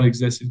 concluding God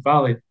exists is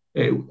valid.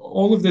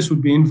 All of this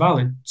would be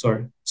invalid.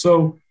 Sorry.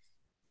 So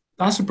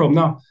that's the problem.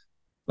 Now,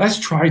 let's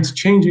try to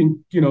change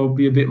it,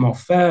 be a bit more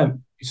fair.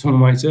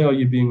 Someone might say, oh,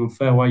 you're being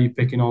unfair. Why are you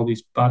picking all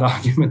these bad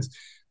arguments?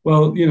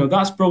 Well,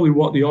 that's probably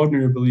what the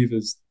ordinary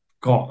believers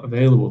got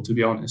available, to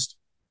be honest.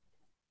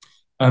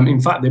 In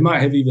fact, they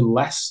might have even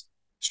less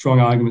strong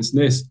arguments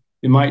than this.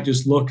 They might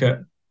just look at,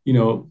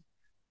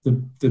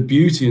 the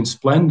beauty and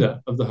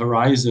splendor of the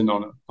horizon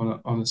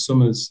on a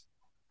summer's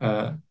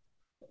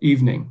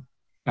evening,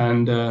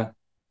 and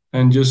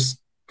just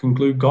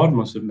conclude God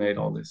must have made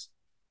all this.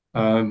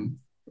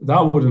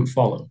 That wouldn't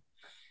follow.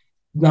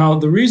 Now,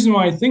 the reason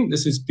why I think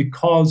this is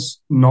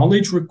because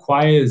knowledge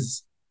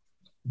requires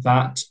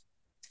that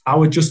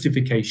our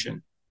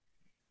justification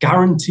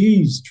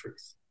guarantees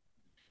truth.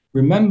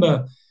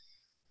 Remember,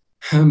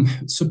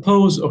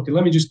 suppose, okay,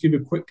 let me just give you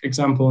a quick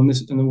example on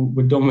this, and then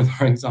we're done with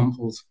our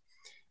examples.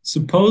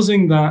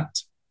 Supposing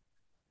that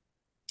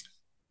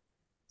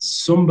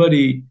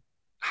somebody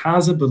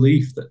has a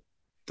belief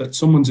that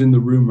someone's in the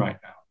room right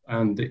now,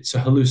 and it's a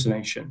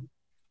hallucination,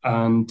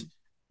 and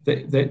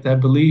their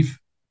belief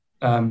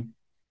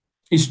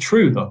is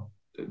true, though.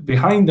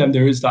 Behind them,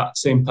 there is that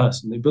same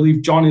person. They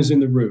believe John is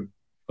in the room,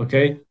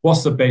 okay?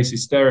 What's the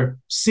basis? They're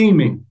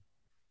seeming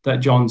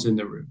that John's in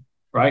the room,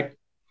 right?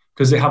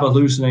 Because they have a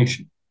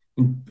hallucination.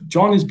 And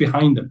John is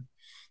behind them.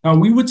 Now,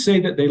 we would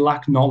say that they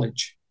lack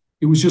knowledge.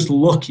 It was just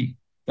lucky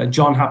that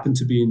John happened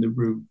to be in the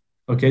room,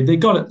 okay? They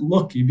got it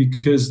lucky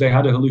because they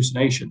had a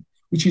hallucination,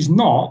 which is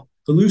not,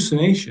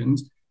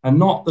 hallucinations are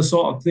not the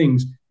sort of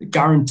things that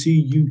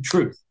guarantee you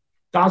truth.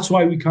 That's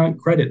why we can't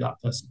credit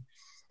that person.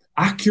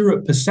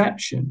 Accurate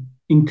perception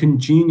in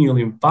congenial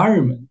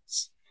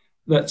environments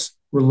that's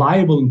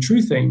reliable and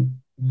truthing,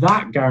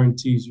 that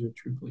guarantees you a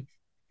true belief.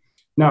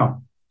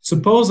 Now,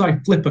 suppose I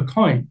flip a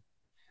coin,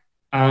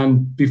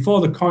 and before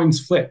the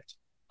coin's flipped,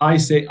 I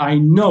say, I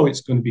know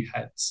it's going to be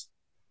heads,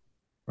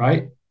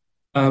 right?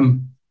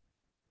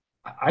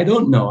 I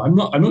don't know. I'm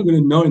not going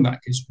to know in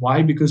that case.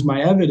 Why? Because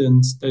my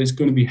evidence that it's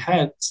going to be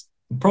heads,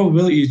 the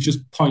probability is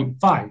just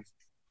 0.5,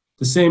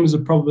 the same as the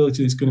probability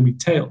that it's going to be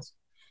tails.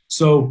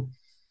 So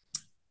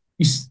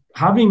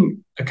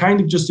having a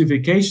kind of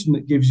justification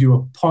that gives you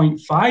a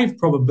 0.5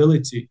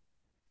 probability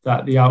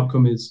that the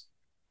outcome is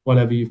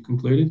whatever you've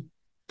concluded,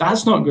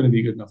 that's not going to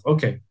be good enough.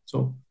 Okay,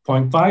 so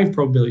 0.5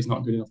 probability is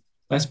not good enough.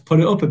 Let's put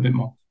it up a bit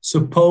more.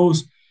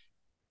 Suppose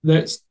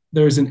there's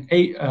an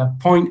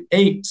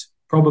 0.8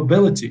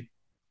 probability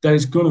that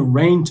it's going to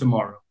rain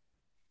tomorrow.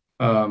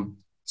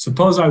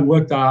 Suppose I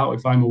work that out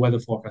if I'm a weather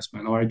forecast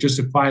man, or I just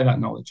acquire that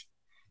knowledge.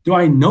 Do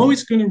I know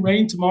it's going to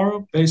rain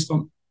tomorrow based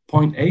on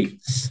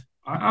 0.8?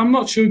 I'm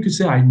not sure you could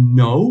say I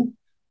know.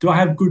 Do I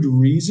have good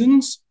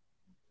reasons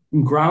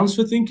and grounds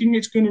for thinking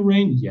it's going to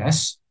rain?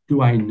 Yes.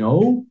 Do I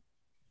know?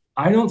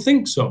 I don't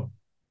think so.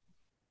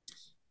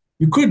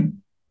 You could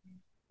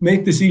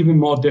make this even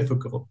more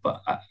difficult,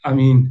 but I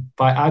mean,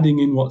 by adding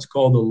in what's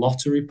called the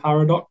lottery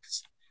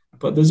paradox.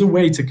 But there's a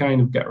way to kind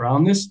of get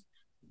around this.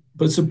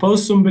 But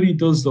suppose somebody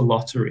does the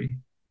lottery.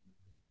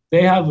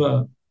 They have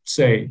a,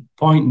 say,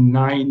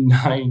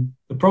 0.99.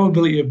 The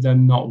probability of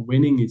them not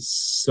winning is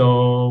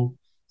so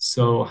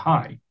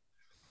high,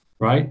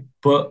 right?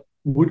 But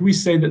would we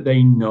say that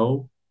they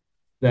know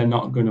they're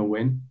not going to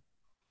win?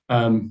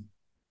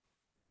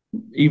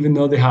 even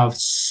though they have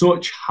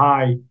such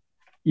high,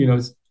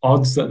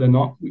 odds that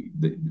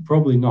they're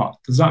probably not.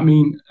 Does that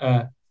mean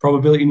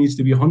probability needs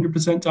to be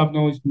 100% to have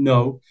knowledge?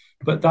 No,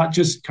 but that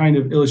just kind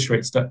of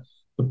illustrates that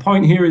the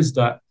point here is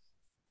that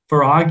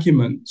for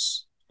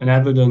arguments and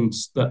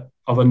evidence that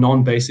of a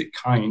non-basic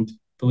kind,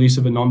 beliefs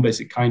of a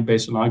non-basic kind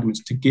based on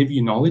arguments to give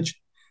you knowledge,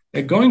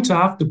 they're going to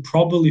have to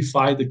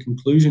probabilify the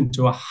conclusion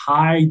to a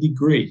high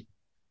degree.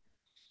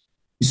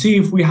 You see,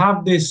 if we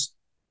have this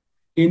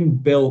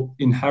inbuilt,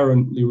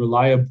 inherently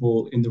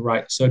reliable in the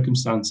right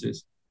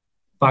circumstances,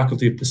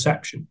 faculty of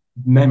perception,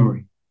 of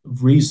memory,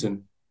 of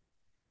reason,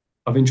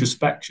 of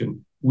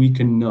introspection, we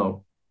can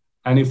know.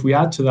 And if we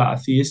add to that a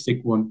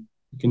theistic one,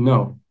 we can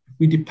know. If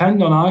we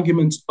depend on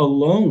arguments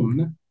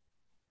alone,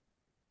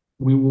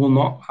 we will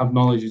not have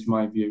knowledge, is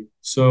my view.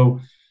 So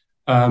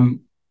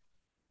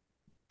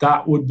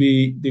that would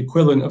be the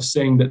equivalent of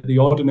saying that the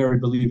ordinary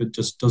believer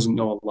just doesn't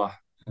know Allah.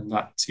 And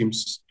that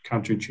seems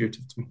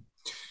counterintuitive to me.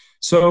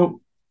 So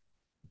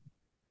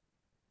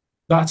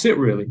that's it,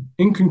 really.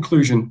 In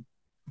conclusion,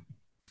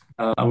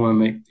 I want to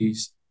make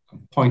these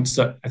points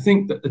that I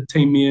think that the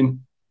Taymiyyan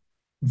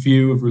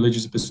view of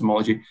religious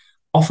epistemology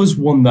offers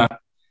one that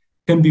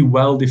can be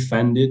well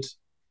defended,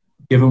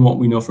 given what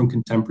we know from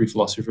contemporary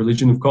philosophy of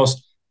religion. Of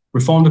course,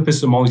 Reformed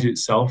epistemology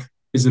itself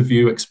is a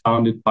view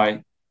expounded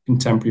by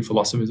contemporary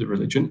philosophers of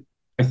religion.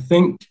 I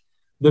think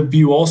the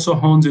view also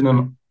hones in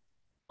on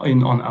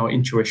our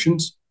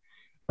intuitions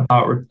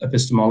about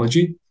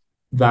epistemology,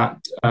 that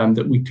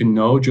we can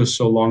know just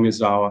so long as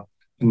our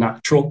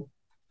natural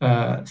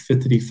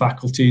fitty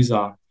faculties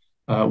are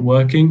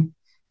working,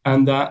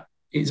 and that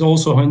it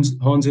also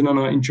hones in on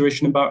our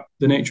intuition about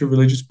the nature of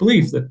religious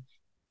belief, that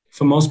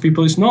for most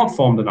people it's not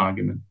formed an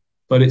argument,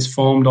 but it's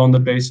formed on the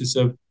basis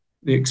of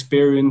the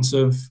experience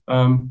of,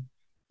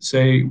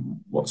 say,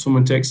 what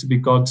someone takes to be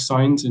God's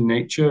signs in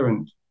nature,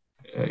 and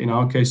in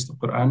our case, the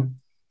Quran.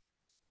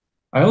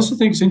 I also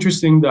think it's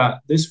interesting that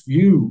this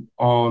view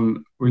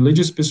on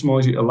religious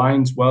epistemology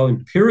aligns well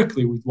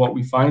empirically with what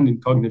we find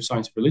in cognitive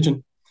science of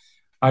religion.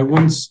 I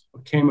once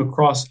came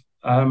across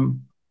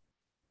an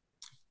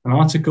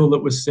article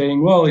that was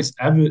saying, well, it's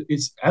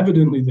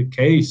evidently the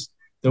case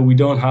that we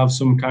don't have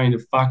some kind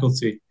of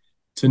faculty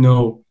to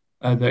know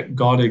that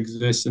God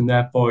exists, and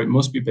therefore it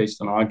must be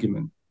based on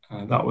argument.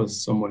 That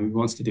was someone who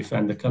wants to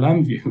defend the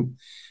Kalam view.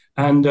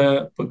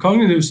 But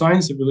cognitive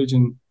science of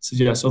religion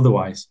suggests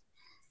otherwise.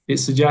 It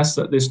suggests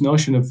that this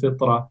notion of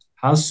fitra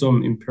has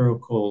some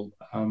empirical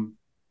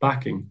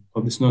backing,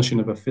 or this notion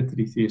of a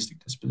fitri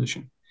theistic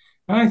disposition.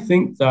 And I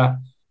think that,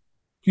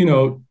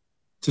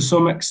 to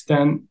some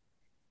extent,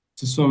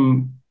 to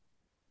some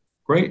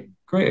great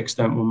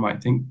extent, one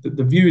might think that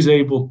the view is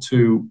able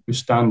to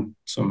withstand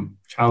some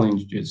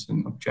challenges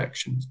and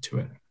objections to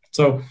it.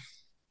 So,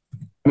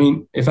 I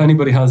mean, if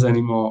anybody has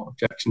any more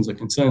objections or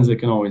concerns, they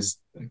can always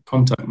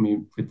contact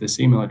me with this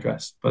email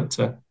address. But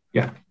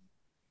yeah.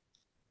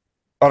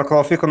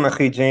 Barakallahu fikum,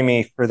 Akhi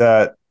Jamie, for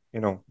that,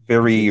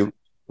 very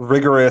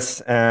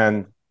rigorous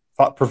and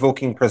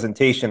thought-provoking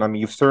presentation. I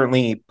mean, you've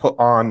certainly put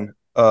on,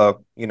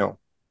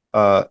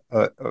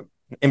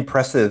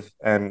 impressive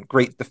and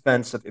great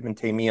defense of Ibn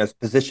Taymiyyah's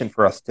position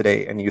for us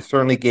today. And you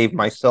certainly gave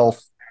myself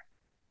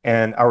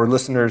and our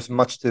listeners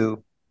much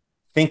to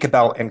think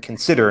about and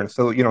consider. And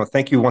so,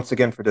 thank you once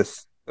again for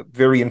this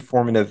very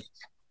informative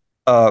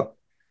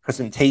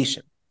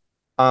presentation.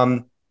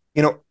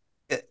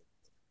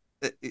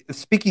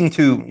 Speaking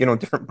to,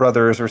 different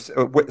brothers or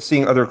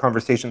seeing other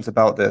conversations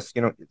about this,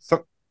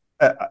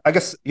 I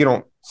guess,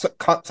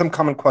 some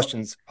common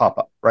questions pop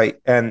up, right?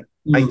 And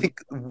I think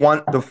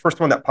the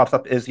first one that pops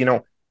up is,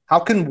 how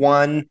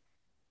can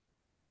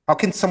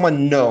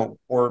someone know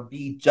or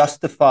be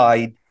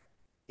justified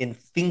in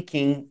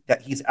thinking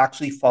that he's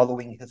actually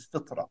following his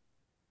fitrah,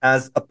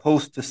 as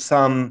opposed to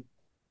some,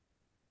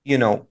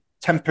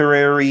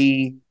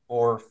 temporary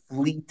or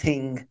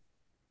fleeting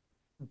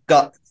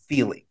gut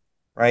feeling,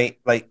 right?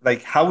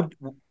 Like how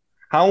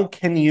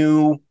can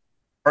you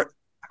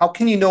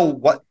know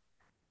what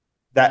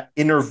that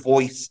inner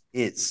voice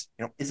is?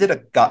 Is it a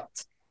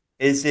gut?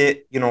 Is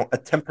it, a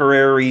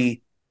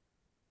temporary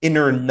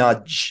inner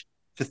nudge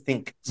to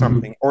think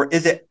something? Or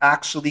is it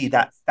actually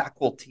that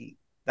faculty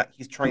that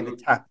he's trying to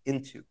tap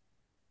into?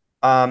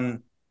 I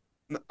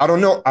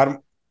don't know.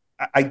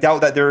 I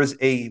doubt that there is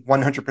a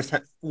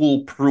 100%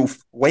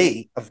 foolproof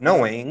way of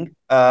knowing,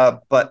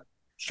 but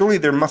surely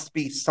there must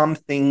be some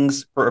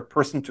things for a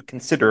person to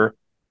consider,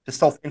 to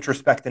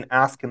self-introspect and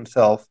ask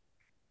himself,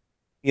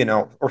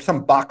 or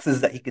some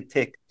boxes that he could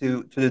tick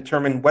to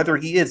determine whether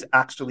he is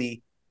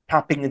actually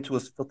tapping into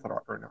his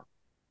fitrah or not.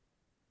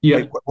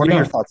 Yeah. What are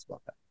your thoughts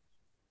about that?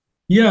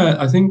 Yeah,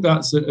 I think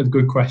that's a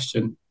good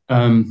question.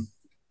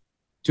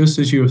 Just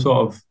as you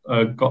sort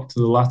of got to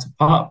the latter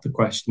part of the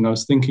question, I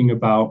was thinking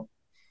about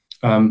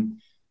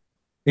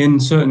in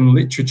certain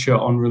literature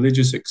on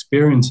religious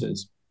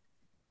experiences,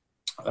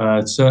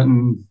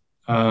 certain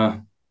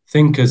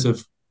thinkers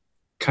have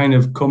kind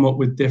of come up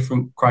with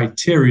different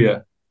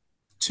criteria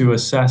to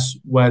assess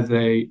whether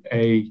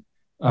a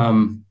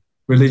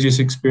religious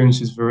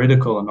experience is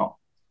veridical or not.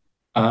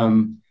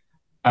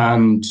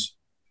 And,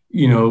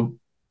 you know,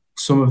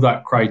 some of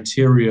that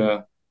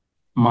criteria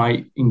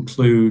might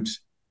include,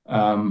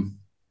 I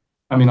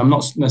mean, I'm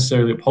not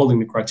necessarily upholding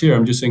the criteria.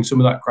 I'm just saying some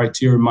of that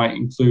criteria might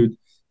include,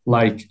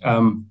 like,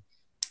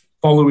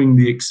 following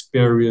the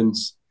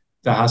experience,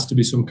 there has to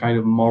be some kind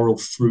of moral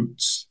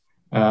fruits,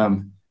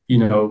 that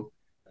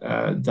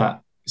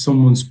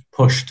someone's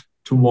pushed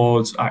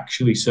towards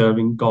actually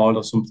serving God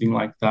or something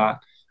like that,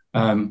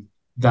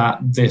 that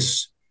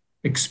this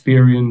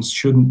experience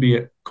shouldn't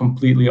be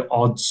completely at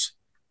odds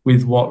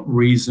with what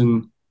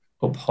reason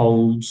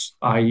upholds,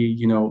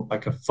 i.e.,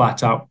 like a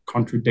flat out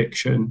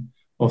contradiction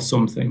or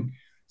something.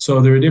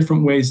 So there are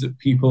different ways that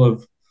people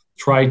have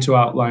tried to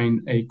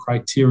outline a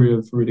criteria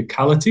of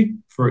veridicality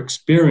for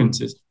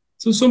experiences.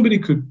 So somebody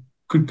could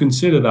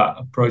consider that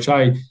approach.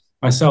 I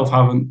myself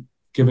haven't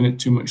given it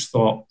too much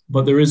thought,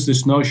 but there is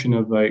this notion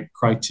of a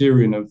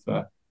criteria of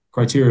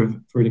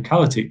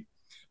veridicality.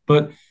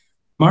 But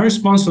my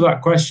response to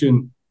that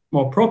question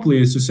more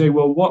properly is to say,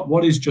 well,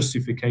 what is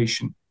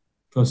justification,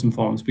 first and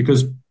foremost?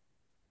 Because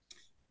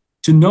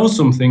to know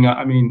something,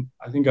 I mean,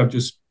 I think I've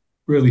just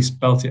really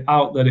spelt it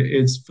out, that it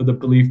is for the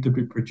belief to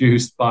be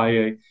produced by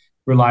a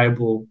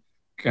reliable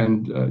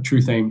and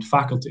truth-aimed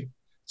faculty.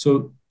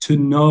 So to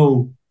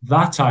know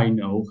that I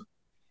know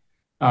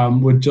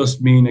would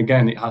just mean,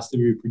 again, it has to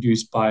be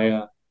produced by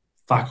a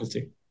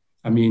faculty.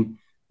 I mean,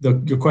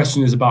 your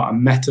question is about a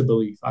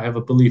meta-belief. I have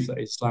a belief that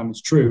Islam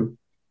is true,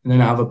 and then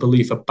I have a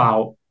belief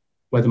about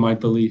whether my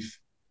belief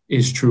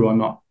is true or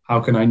not. How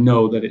can I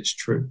know that it's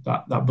true,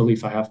 that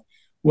belief I have?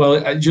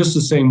 Well, just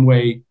the same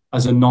way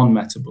as a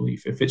non-meta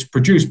belief, if it's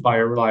produced by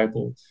a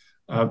reliable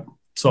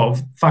sort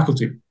of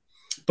faculty.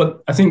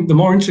 But I think the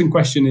more interesting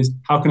question is,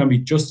 how can I be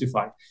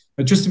justified?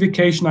 A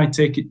justification, I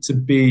take it to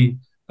be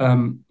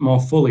more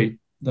fully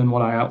than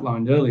what I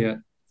outlined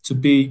earlier, to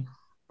be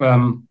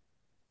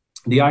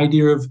the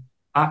idea of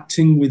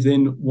acting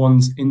within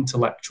one's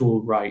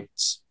intellectual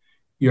rights.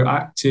 You're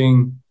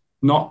acting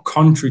not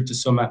contrary to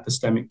some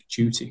epistemic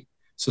duty.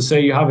 So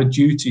say you have a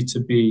duty to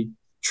be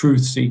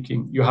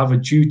truth-seeking. You have a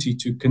duty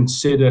to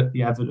consider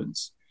the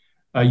evidence.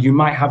 You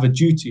might have a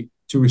duty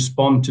to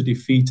respond to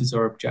defeaters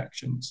or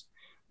objections.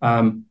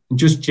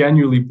 Just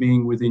genuinely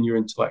being within your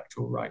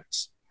intellectual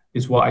rights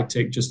is what I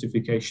take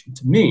justification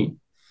to mean.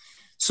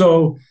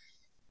 So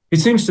it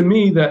seems to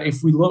me that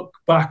if we look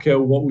back at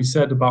what we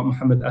said about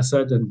Muhammad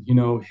Asad and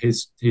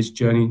his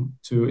journey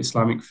to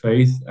Islamic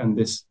faith and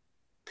this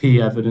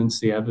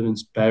evidence, the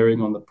evidence bearing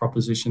on the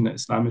proposition that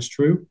Islam is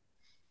true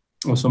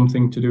or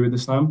something to do with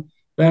Islam,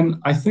 then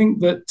I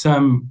think that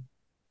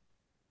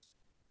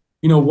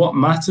what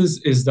matters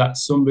is that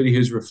somebody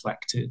has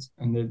reflected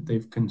and that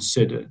they've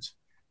considered,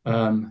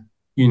 that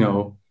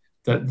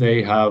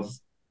they have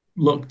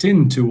looked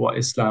into what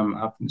Islam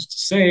happens to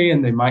say,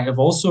 and they might have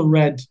also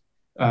read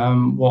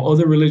what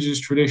other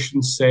religious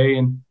traditions say.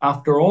 And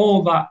after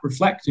all that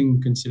reflecting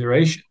and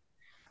consideration,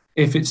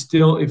 if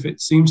it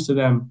seems to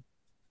them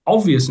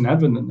obvious and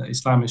evident that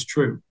Islam is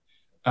true,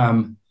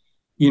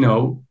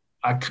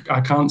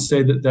 I can't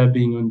say that they're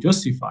being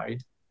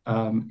unjustified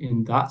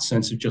in that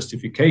sense of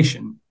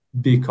justification,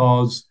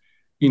 because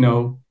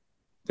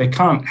they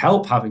can't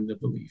help having the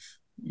belief.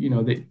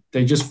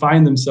 They just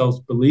find themselves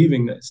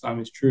believing that Islam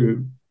is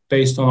true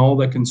based on all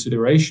their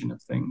consideration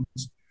of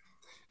things.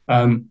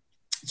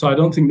 So I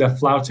don't think they're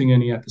flouting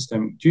any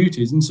epistemic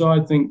duties, and so I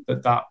think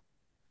that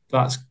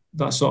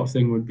sort of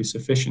thing would be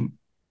sufficient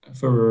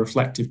for a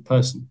reflective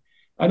person.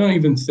 I don't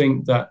even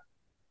think that,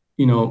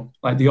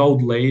 like the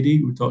old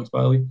lady we talked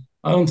about earlier,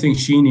 I don't think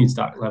she needs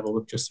that level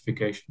of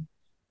justification.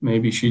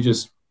 Maybe she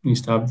just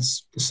needs to have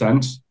the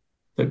sense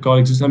that God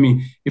exists. I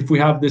mean, if we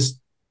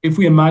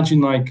imagine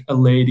like a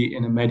lady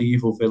in a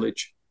medieval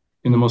village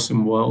in the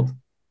Muslim world,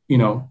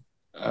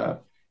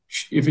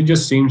 if it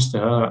just seems to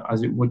her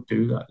as it would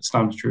do that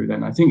Islam's true,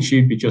 then I think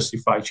she'd be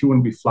justified. She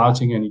wouldn't be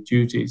flouting any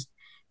duties,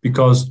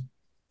 because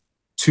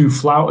to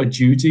flout a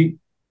duty,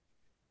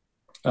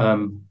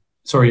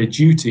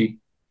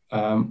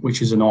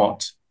 which is an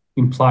ought,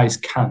 implies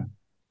can.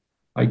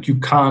 Like, you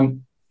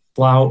can't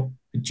flout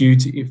a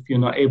duty if you're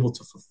not able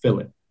to fulfill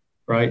it,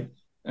 right?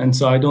 And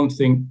so I don't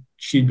think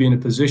she'd be in a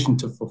position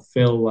to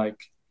fulfill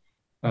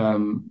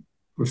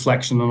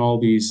reflection on all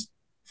these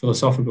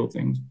philosophical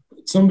things.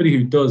 But somebody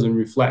who does and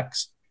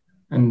reflects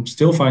and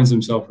still finds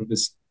themselves with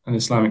an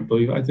Islamic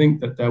belief, I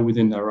think that they're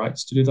within their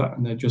rights to do that,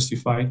 and they're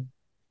justified.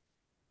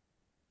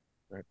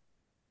 Right.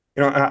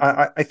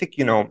 I think,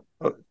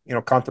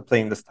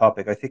 contemplating this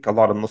topic, I think a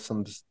lot of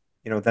Muslims,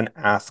 then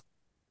ask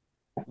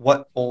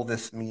what all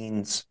this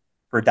means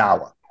for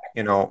dawah,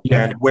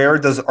 and where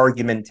does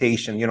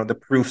argumentation, the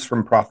proofs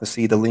from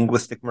prophecy, the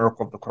linguistic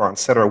miracle of the Quran,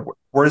 etc.,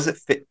 where does it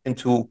fit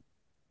into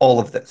all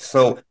of this?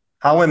 So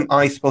how am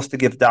I supposed to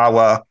give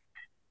dawah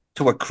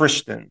to a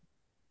Christian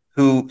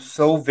who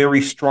so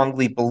very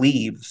strongly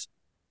believes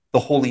the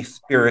Holy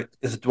Spirit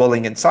is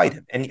dwelling inside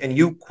him? And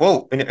you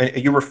quote,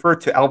 and you refer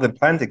to Alvin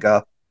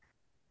Plantinga,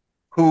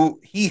 who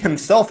he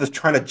himself is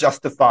trying to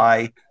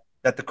justify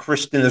that the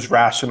Christian is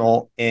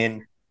rational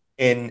in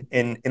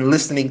in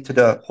listening to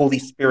the Holy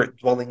Spirit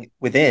dwelling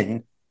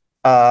within.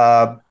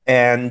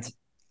 And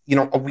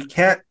we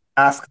can't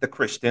ask the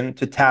Christian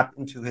to tap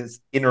into his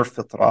inner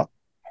fitrah.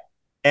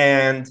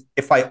 And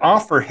if I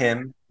offer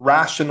him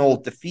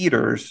rational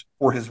defeaters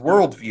for his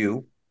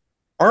worldview,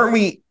 aren't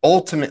we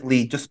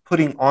ultimately just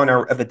putting on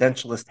our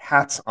evidentialist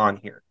hats on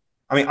here?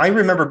 I mean, I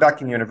remember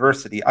back in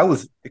university, I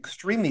was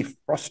extremely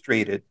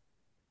frustrated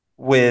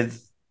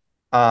with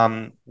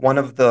one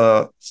of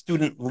the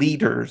student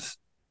leaders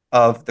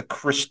of the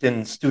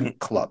Christian Student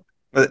Club,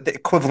 the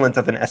equivalent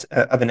of an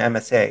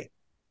MSA.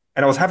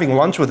 And I was having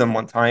lunch with him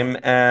one time,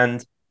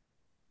 and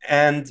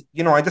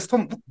I just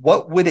told him,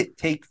 what would it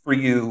take for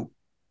you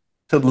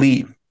to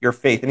leave your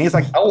faith? And he's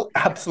like, I'll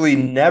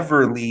absolutely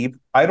never leave.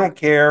 I don't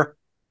care.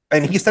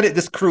 And he said it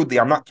this crudely.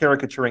 I'm not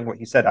caricaturing what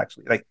he said,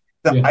 actually. Like,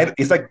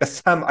 he's like,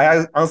 Bassam,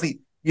 I honestly,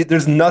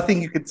 there's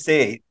nothing you could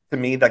say to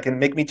me that can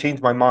make me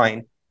change my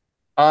mind.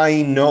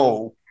 I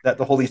know that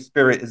the Holy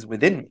Spirit is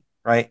within me,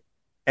 right?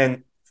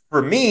 And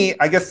for me,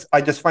 I guess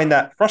I just find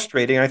that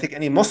frustrating. I think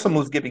any Muslim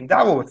who's giving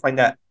dawah would find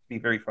that to be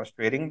very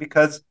frustrating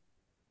because,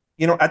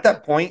 at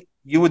that point,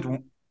 you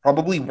would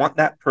probably want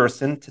that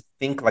person to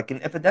think like an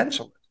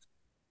evidentialist.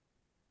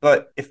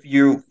 But if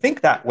you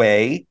think that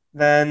way,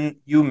 then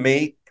you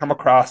may come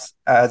across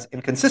as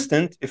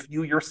inconsistent if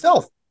you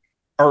yourself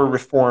are a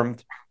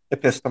reformed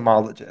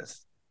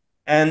epistemologist.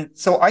 And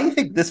so I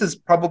think this is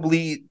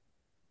probably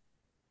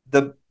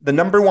the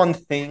number one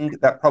thing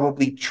that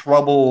probably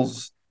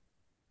troubles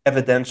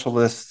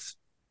evidentialists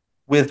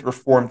with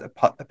reformed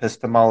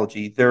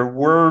epistemology. They're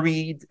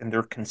worried and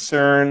they're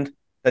concerned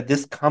that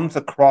this comes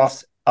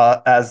across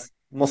as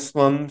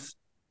Muslims,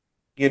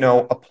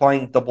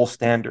 applying double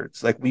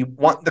standards. Like, we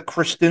want the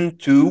Christian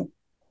to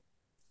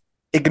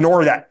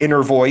ignore that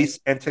inner voice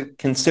and to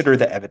consider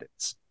the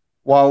evidence,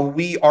 while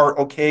we are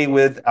okay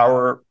with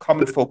our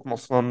common folk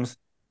Muslims,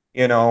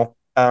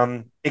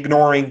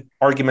 ignoring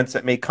arguments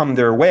that may come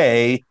their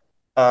way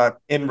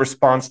in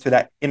response to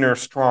that inner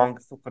strong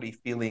fiqhi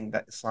feeling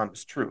that Islam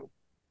is true.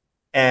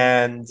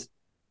 And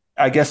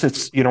I guess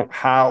it's,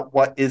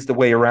 what is the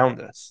way around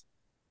this?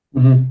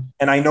 Mm-hmm.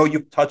 And I know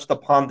you've touched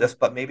upon this,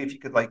 but maybe if you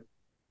could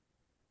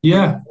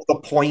the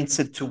points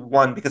into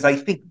one, because I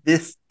think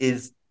this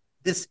is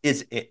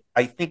it.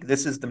 I think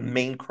this is the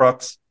main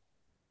crux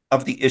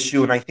of the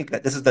issue, and I think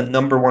that this is the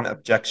number one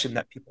objection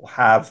that people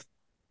have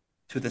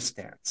to this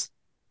stance.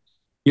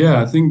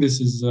 Yeah, I think this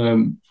is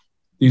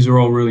these are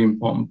all really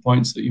important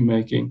points that you're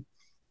making.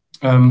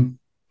 So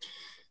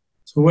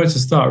where to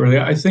start, really?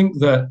 I think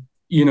that,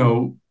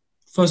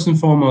 first and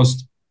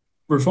foremost,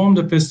 Reformed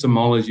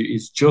epistemology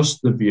is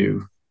just the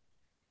view,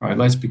 right?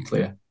 Let's be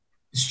clear.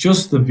 It's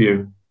just the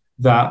view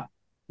that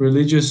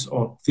religious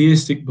or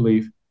theistic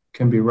belief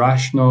can be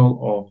rational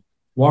or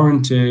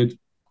warranted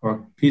or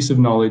a piece of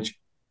knowledge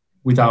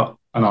without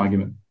an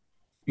argument.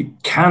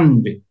 It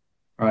can be,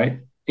 right?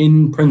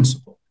 In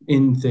principle,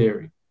 in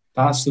theory.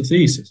 That's the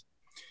thesis.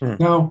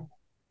 Now,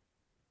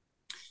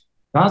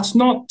 that's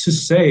not to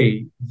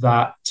say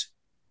that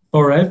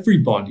for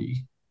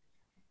everybody,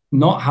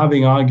 not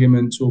having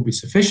arguments will be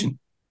sufficient,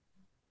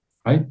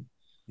 right?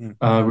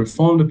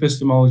 Reformed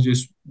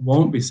epistemologists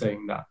won't be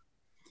saying that.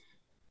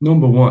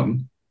 Number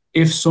one,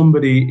 if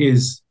somebody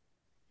is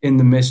in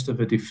the midst of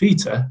a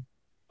defeater,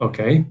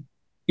 okay,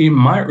 it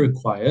might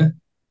require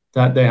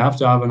that they have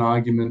to have an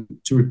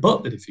argument to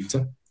rebut the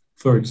defeater,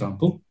 for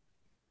example.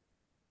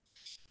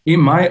 It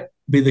might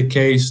be the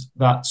case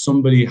that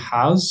somebody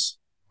has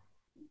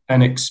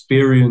an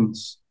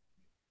experience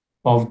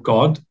of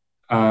God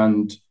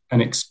and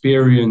an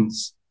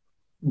experience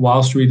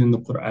whilst reading the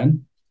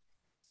Quran,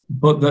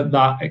 but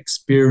that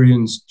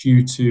experience,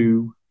 due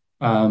to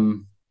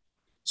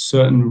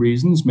certain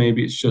reasons,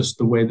 maybe it's just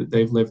the way that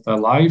they've lived their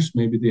lives,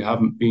 maybe they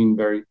haven't been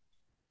very,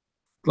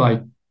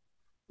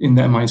 in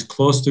their minds,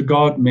 close to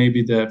God,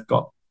 maybe they've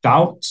got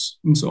doubts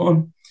and so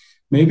on.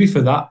 Maybe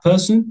for that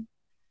person,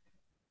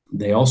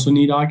 they also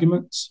need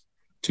arguments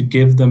to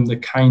give them the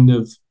kind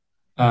of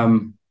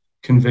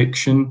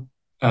conviction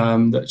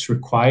that's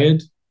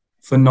required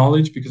for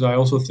knowledge, because I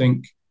also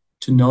think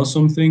to know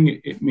something,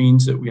 it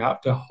means that we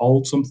have to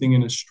hold something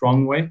in a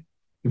strong way.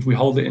 If we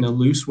hold it in a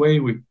loose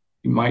way, we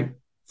might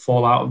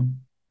fall out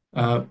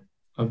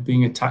of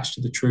being attached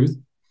to the truth.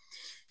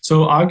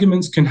 So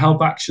arguments can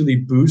help actually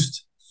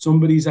boost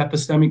somebody's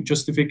epistemic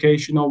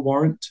justification or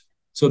warrant,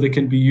 so they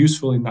can be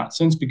useful in that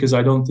sense, because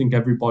I don't think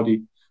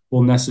everybody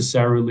will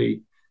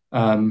necessarily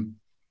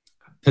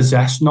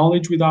possess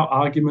knowledge without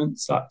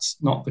arguments. That's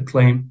not the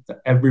claim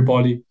that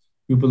everybody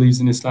who believes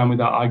in Islam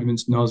without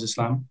arguments knows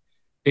Islam.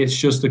 It's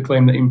just a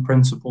claim that in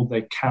principle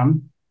they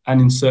can,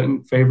 and in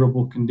certain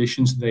favorable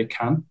conditions they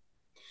can.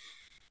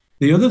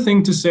 The other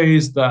thing to say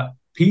is that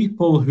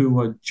people who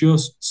are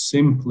just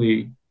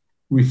simply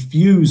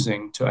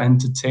refusing to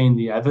entertain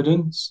the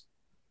evidence,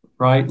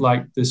 right,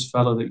 like this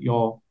fellow that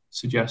you're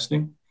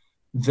suggesting,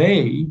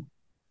 they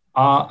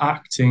are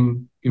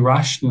acting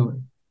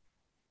irrationally,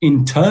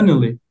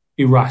 internally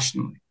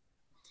irrationally.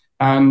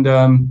 And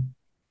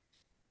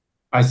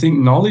I think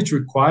knowledge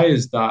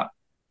requires that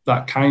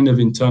that kind of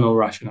internal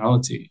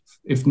rationality.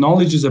 If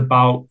knowledge is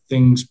about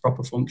things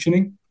proper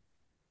functioning,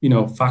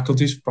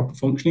 faculties proper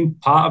functioning,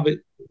 part of it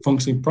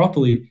functioning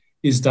properly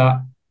is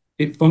that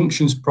it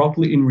functions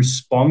properly in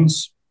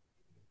response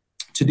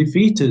to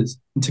defeaters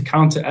and to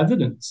counter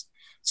evidence.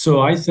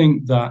 So I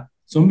think that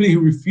somebody who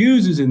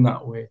refuses in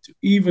that way to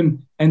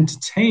even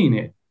entertain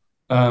it,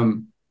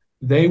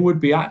 they would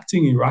be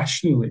acting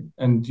irrationally.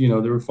 And,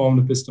 the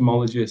Reformed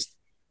epistemologist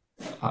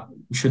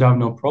should have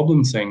no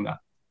problem saying that.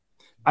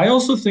 I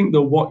also think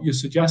that what you're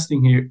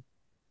suggesting here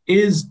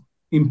is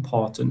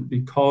important,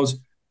 because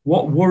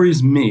what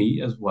worries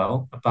me as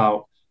well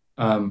about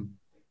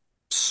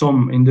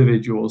some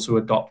individuals who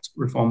adopt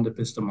Reformed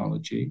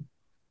epistemology,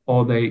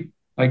 or they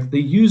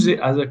use it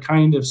as a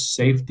kind of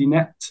safety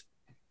net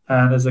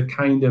and as a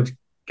kind of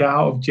get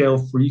out of jail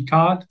free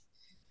card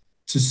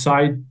to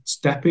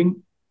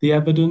sidestepping the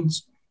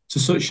evidence to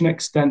such an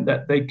extent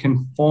that they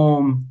can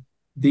form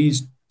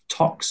these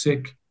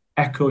toxic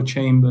echo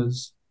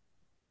chambers,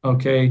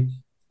 okay,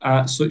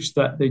 such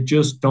that they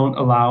just don't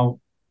allow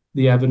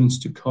the evidence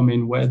to come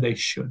in where they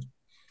should.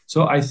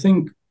 So I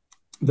think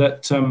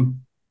that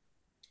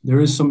there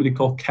is somebody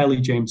called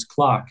Kelly James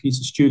Clark. He's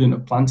a student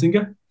at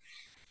Plantinga,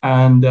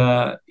 and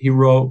he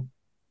wrote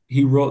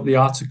the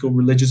article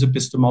Religious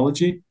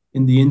Epistemology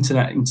in the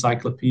Internet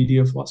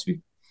Encyclopedia of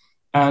Philosophy.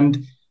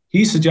 And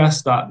he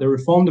suggests that the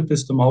Reformed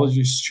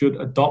epistemologists should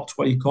adopt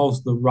what he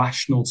calls the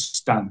rational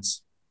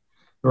stance.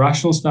 The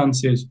rational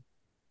stance is,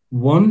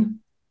 one,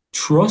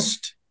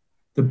 trust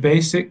the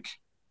basic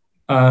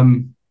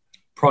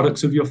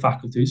products of your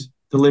faculties,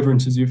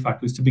 deliverances of your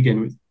faculties to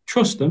begin with.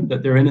 Trust them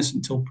that they're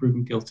innocent until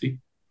proven guilty.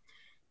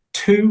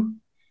 Two,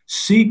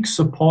 seek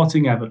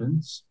supporting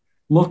evidence.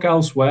 Look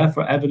elsewhere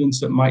for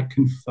evidence that might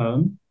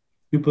confirm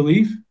your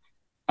belief.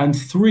 And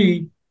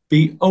three,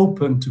 be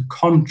open to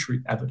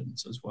contrary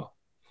evidence as well.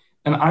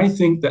 And I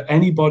think that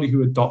anybody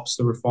who adopts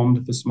the Reformed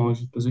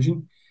epistemologist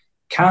position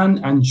can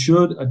and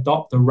should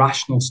adopt the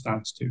rational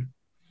stance too.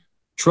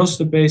 Trust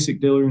the basic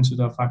deliverances of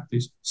our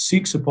faculties,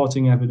 seek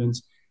supporting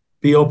evidence,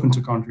 be open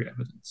to contrary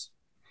evidence.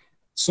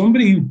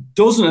 Somebody who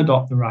doesn't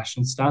adopt the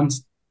rational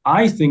stance,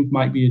 I think,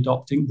 might be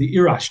adopting the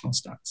irrational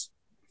stance.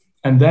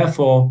 And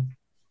therefore,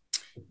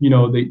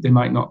 they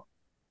might not,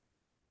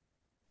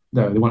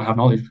 they won't have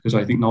knowledge, because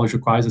I think knowledge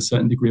requires a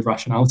certain degree of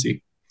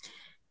rationality.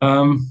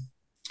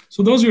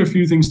 So those are a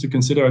few things to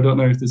consider. I don't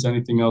know if there's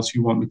anything else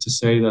you want me to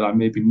say that I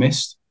maybe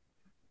missed.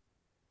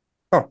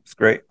 Oh, that's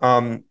great.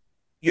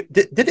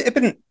 Did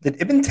Ibn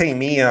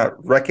Taymiyyah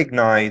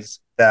recognize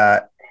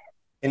that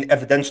an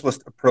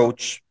evidentialist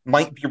approach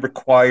might be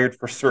required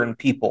for certain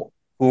people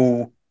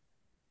who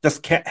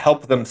just can't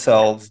help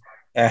themselves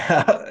and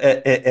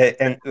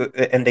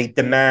they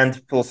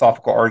demand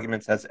philosophical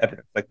arguments as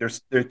evidence? Like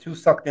they're too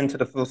sucked into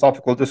the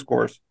philosophical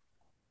discourse,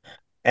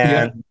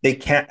 and they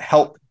can't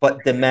help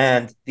but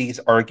demand these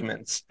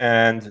arguments,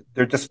 and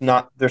they're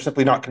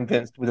simply not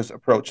convinced with this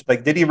approach.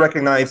 Like, did he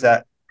recognize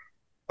that,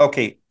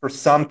 okay, for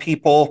some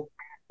people,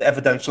 the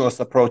evidentialist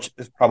approach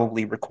is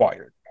probably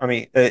required? I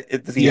mean,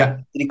 did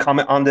he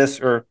comment on this,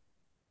 or?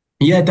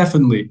 Yeah,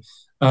 definitely.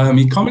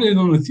 He commented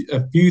on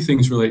a few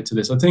things related to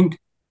this, I think,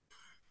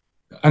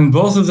 and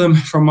both of them,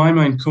 from my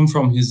mind, come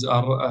from his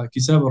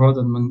Kitab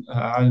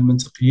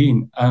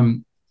al-Mantiqiyin.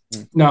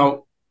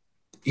 Now,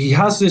 he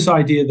has this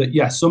idea that,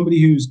 yes, somebody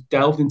who's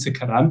delved into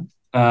Quran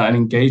and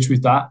engaged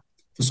with that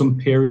for some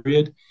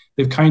period,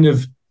 they've kind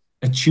of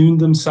attuned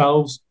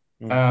themselves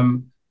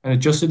and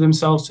adjusted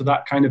themselves to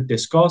that kind of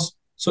discourse,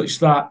 such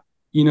that,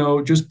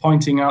 just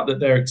pointing out that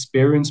their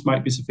experience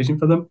might be sufficient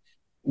for them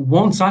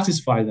won't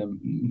satisfy them,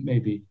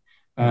 maybe,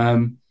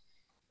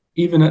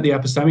 even at the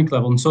epistemic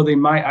level. And so they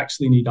might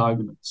actually need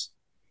arguments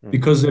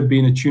because they've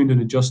been attuned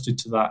and adjusted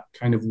to that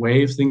kind of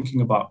way of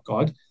thinking about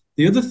God.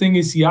 The other thing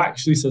is, he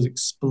actually says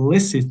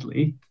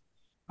explicitly,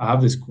 I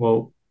have this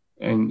quote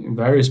in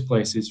various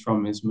places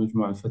from his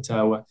Mujma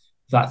al-Fatawa,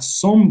 that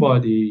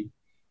somebody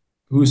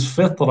whose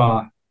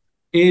fitrah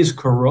is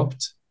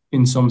corrupt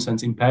in some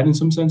sense, impaired in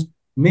some sense,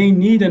 may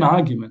need an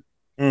argument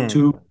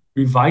to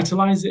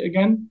revitalize it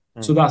again.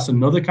 So that's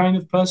another kind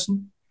of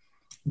person.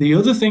 The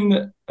other thing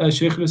that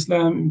Shaykh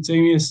al-Islam Ibn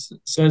Taymiyyah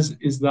says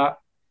is that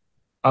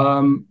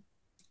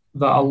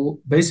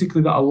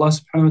basically that Allah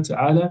subhanahu wa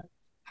ta'ala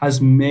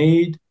has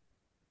made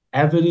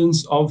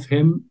evidence of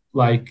him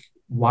like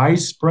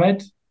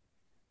widespread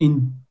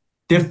in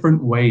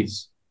different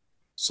ways,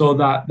 so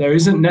that there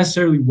isn't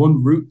necessarily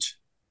one route,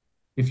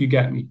 if you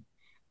get me.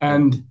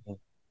 And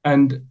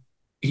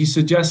he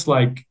suggests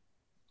like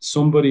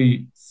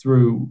somebody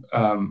through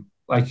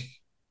like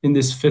in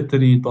this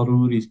fitri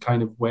daruri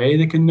kind of way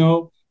they can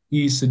know.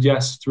 He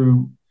suggests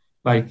through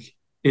like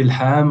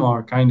ilham,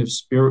 or kind of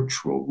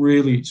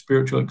really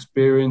spiritual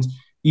experience,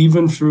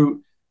 even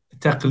through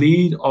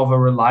taqleed of a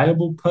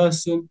reliable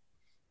person,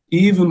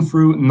 even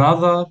through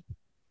nadar,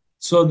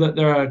 so that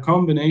there are a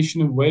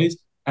combination of ways.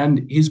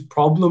 And his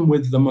problem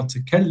with the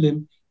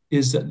mutakallim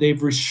is that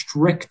they've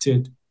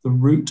restricted the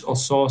root or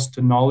source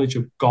to knowledge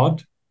of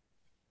God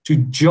to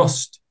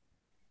just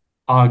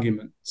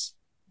arguments.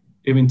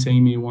 Ibn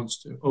Taymiyyah wants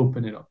to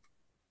open it up.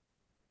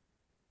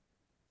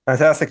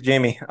 Fantastic,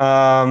 Jamie.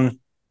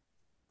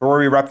 Before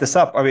we wrap this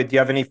up, I mean, do you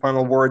have any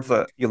final words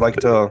that you'd like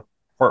to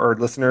support our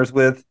listeners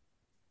with?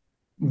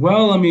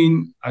 Well, I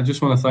mean, I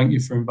just want to thank you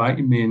for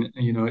inviting me, and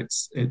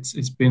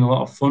it's been a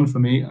lot of fun for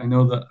me. I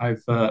know that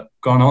I've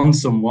gone on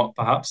somewhat,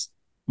 perhaps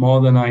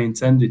more than I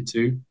intended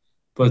to,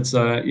 but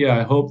yeah,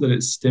 I hope that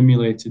it's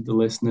stimulated the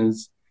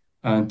listeners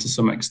to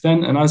some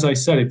extent. And as I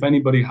said, if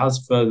anybody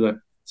has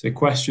further, say,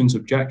 questions,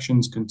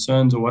 objections,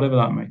 concerns, or whatever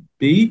that might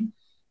be,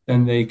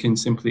 then they can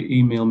simply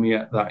email me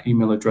at that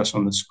email address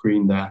on the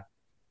screen there,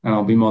 and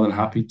I'll be more than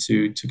happy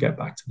to get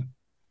back to them.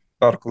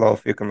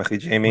 Barakallahu fikum, akhi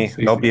Jamie.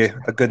 That'll be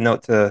a good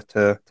note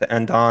to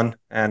end on.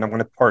 And I'm going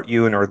to part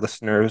you and our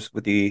listeners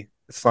with the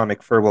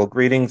Islamic farewell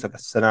greetings of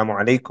Assalamu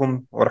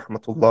alaikum wa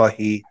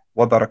rahmatullahi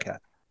wa barakatuh.